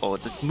 Oh,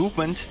 the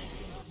movement.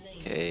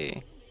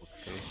 Okay.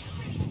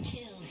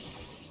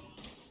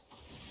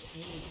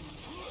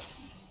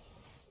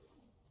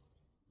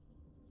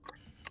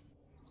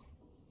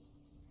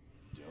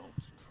 Don't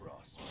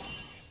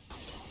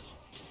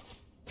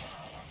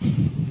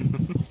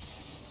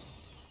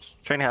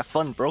Trying to have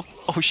fun, bro.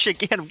 Oh shit,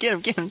 get him, get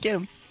him, get him, get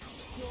him.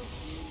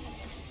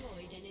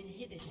 Destroyed an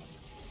inhibitor.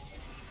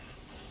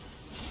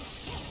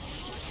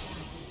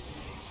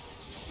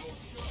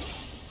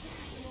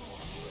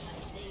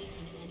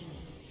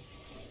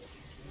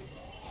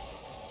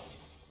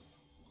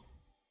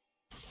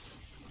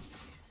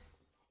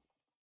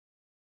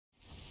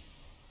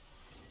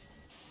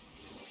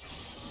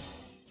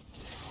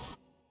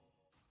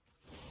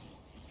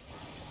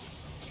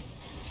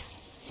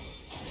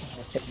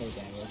 I took no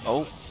damage.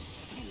 Oh.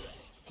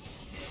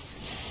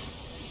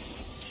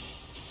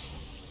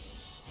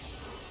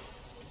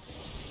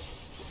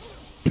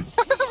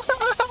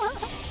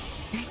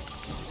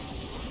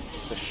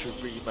 The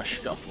Shurima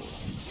Shuffle.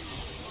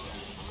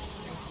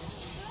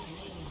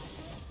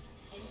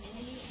 An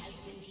enemy has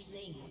been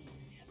slain.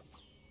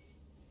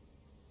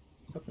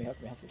 Help me, help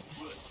me, help me.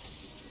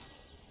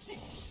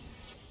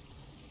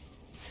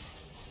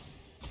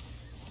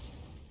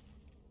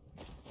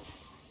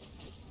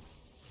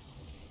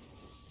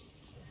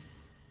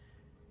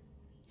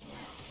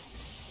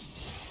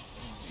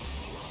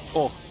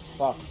 Oh.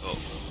 Fuck. Oh.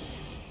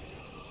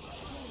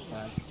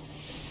 Man.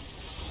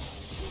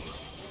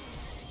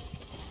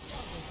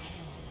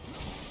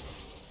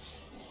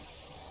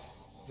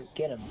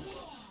 Get him.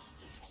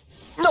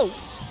 No!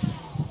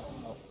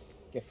 Oh,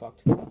 get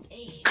fucked.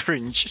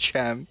 Cringe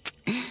champ.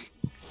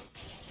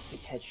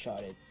 Get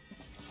headshotted.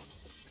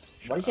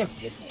 Why does he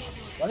have this?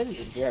 Why does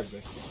he have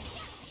this?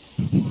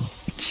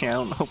 Yeah, I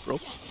don't know, bro.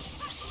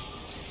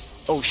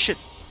 Oh shit.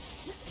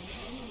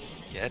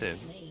 Get him.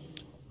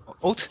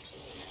 Ult.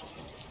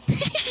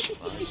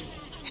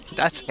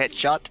 That's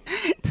headshot.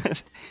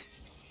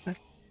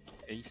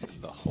 Ace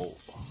in the hole.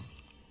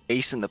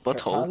 Ace in the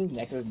butthole. Charlie's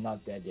Nexus is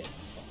not dead yet.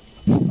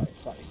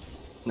 Sorry.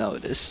 No,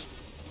 it is.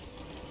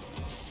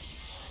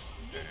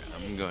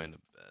 I'm going to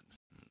bed.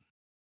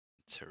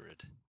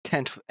 Turret.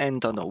 Can't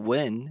end on a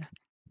win.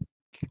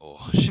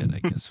 Oh shit, I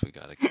guess we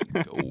gotta keep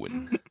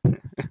going.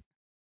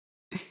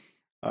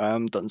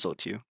 I'm done so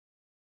too.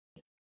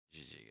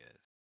 GG guys.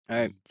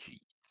 Alright, GG.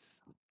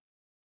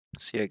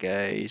 see ya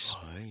guys.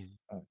 Bye.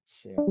 Oh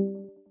shit.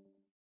 I'm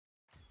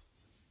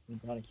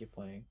gonna keep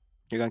playing.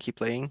 You're gonna keep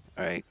playing?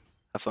 Alright,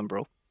 have fun,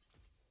 bro.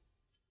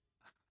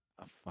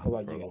 Have How fun,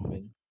 about you, bro.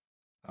 Edwin?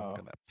 I'm Oh,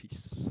 gonna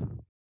peace.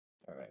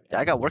 alright. Yeah,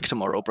 I got work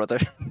tomorrow, brother.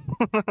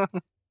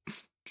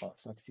 Oh,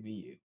 sucks to be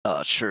you.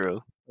 Oh,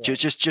 true. Right.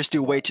 Just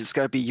do wait. It's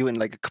gonna be you in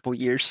like a couple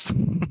years.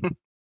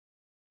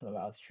 Well,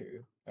 that's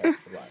true. Alright,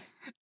 goodbye.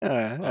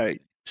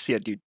 Alright. See ya,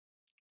 dude.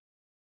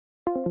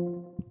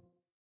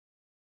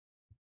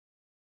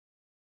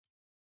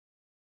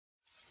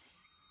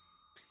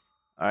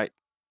 Alright.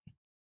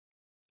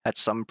 Had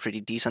some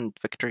pretty decent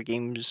Victor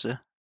games.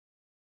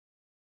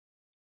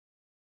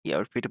 Yeah,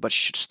 we pretty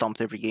much stomped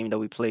every game that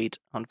we played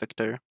on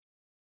Victor.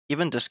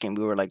 Even this game,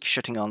 we were like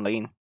shitting on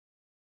lane.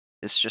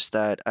 It's just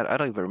that I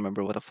don't even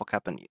remember what the fuck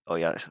happened. Oh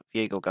yeah,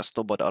 Viego got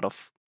stumbled out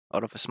of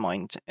his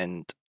mind,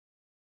 and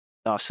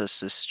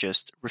Narcissus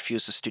just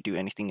refuses to do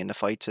anything in the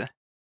fight.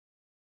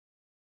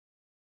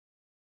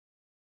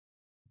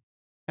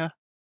 Yeah,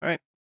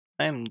 alright.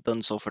 I am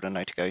done so for the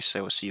night, guys.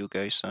 I will see you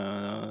guys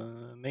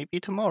maybe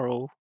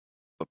tomorrow,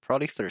 but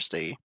probably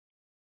Thursday.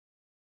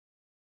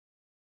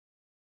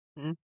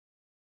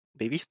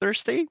 Maybe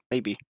Thursday?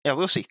 Maybe. Yeah,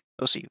 we'll see.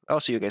 We'll see. I'll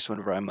see you guys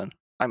whenever I'm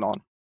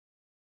on.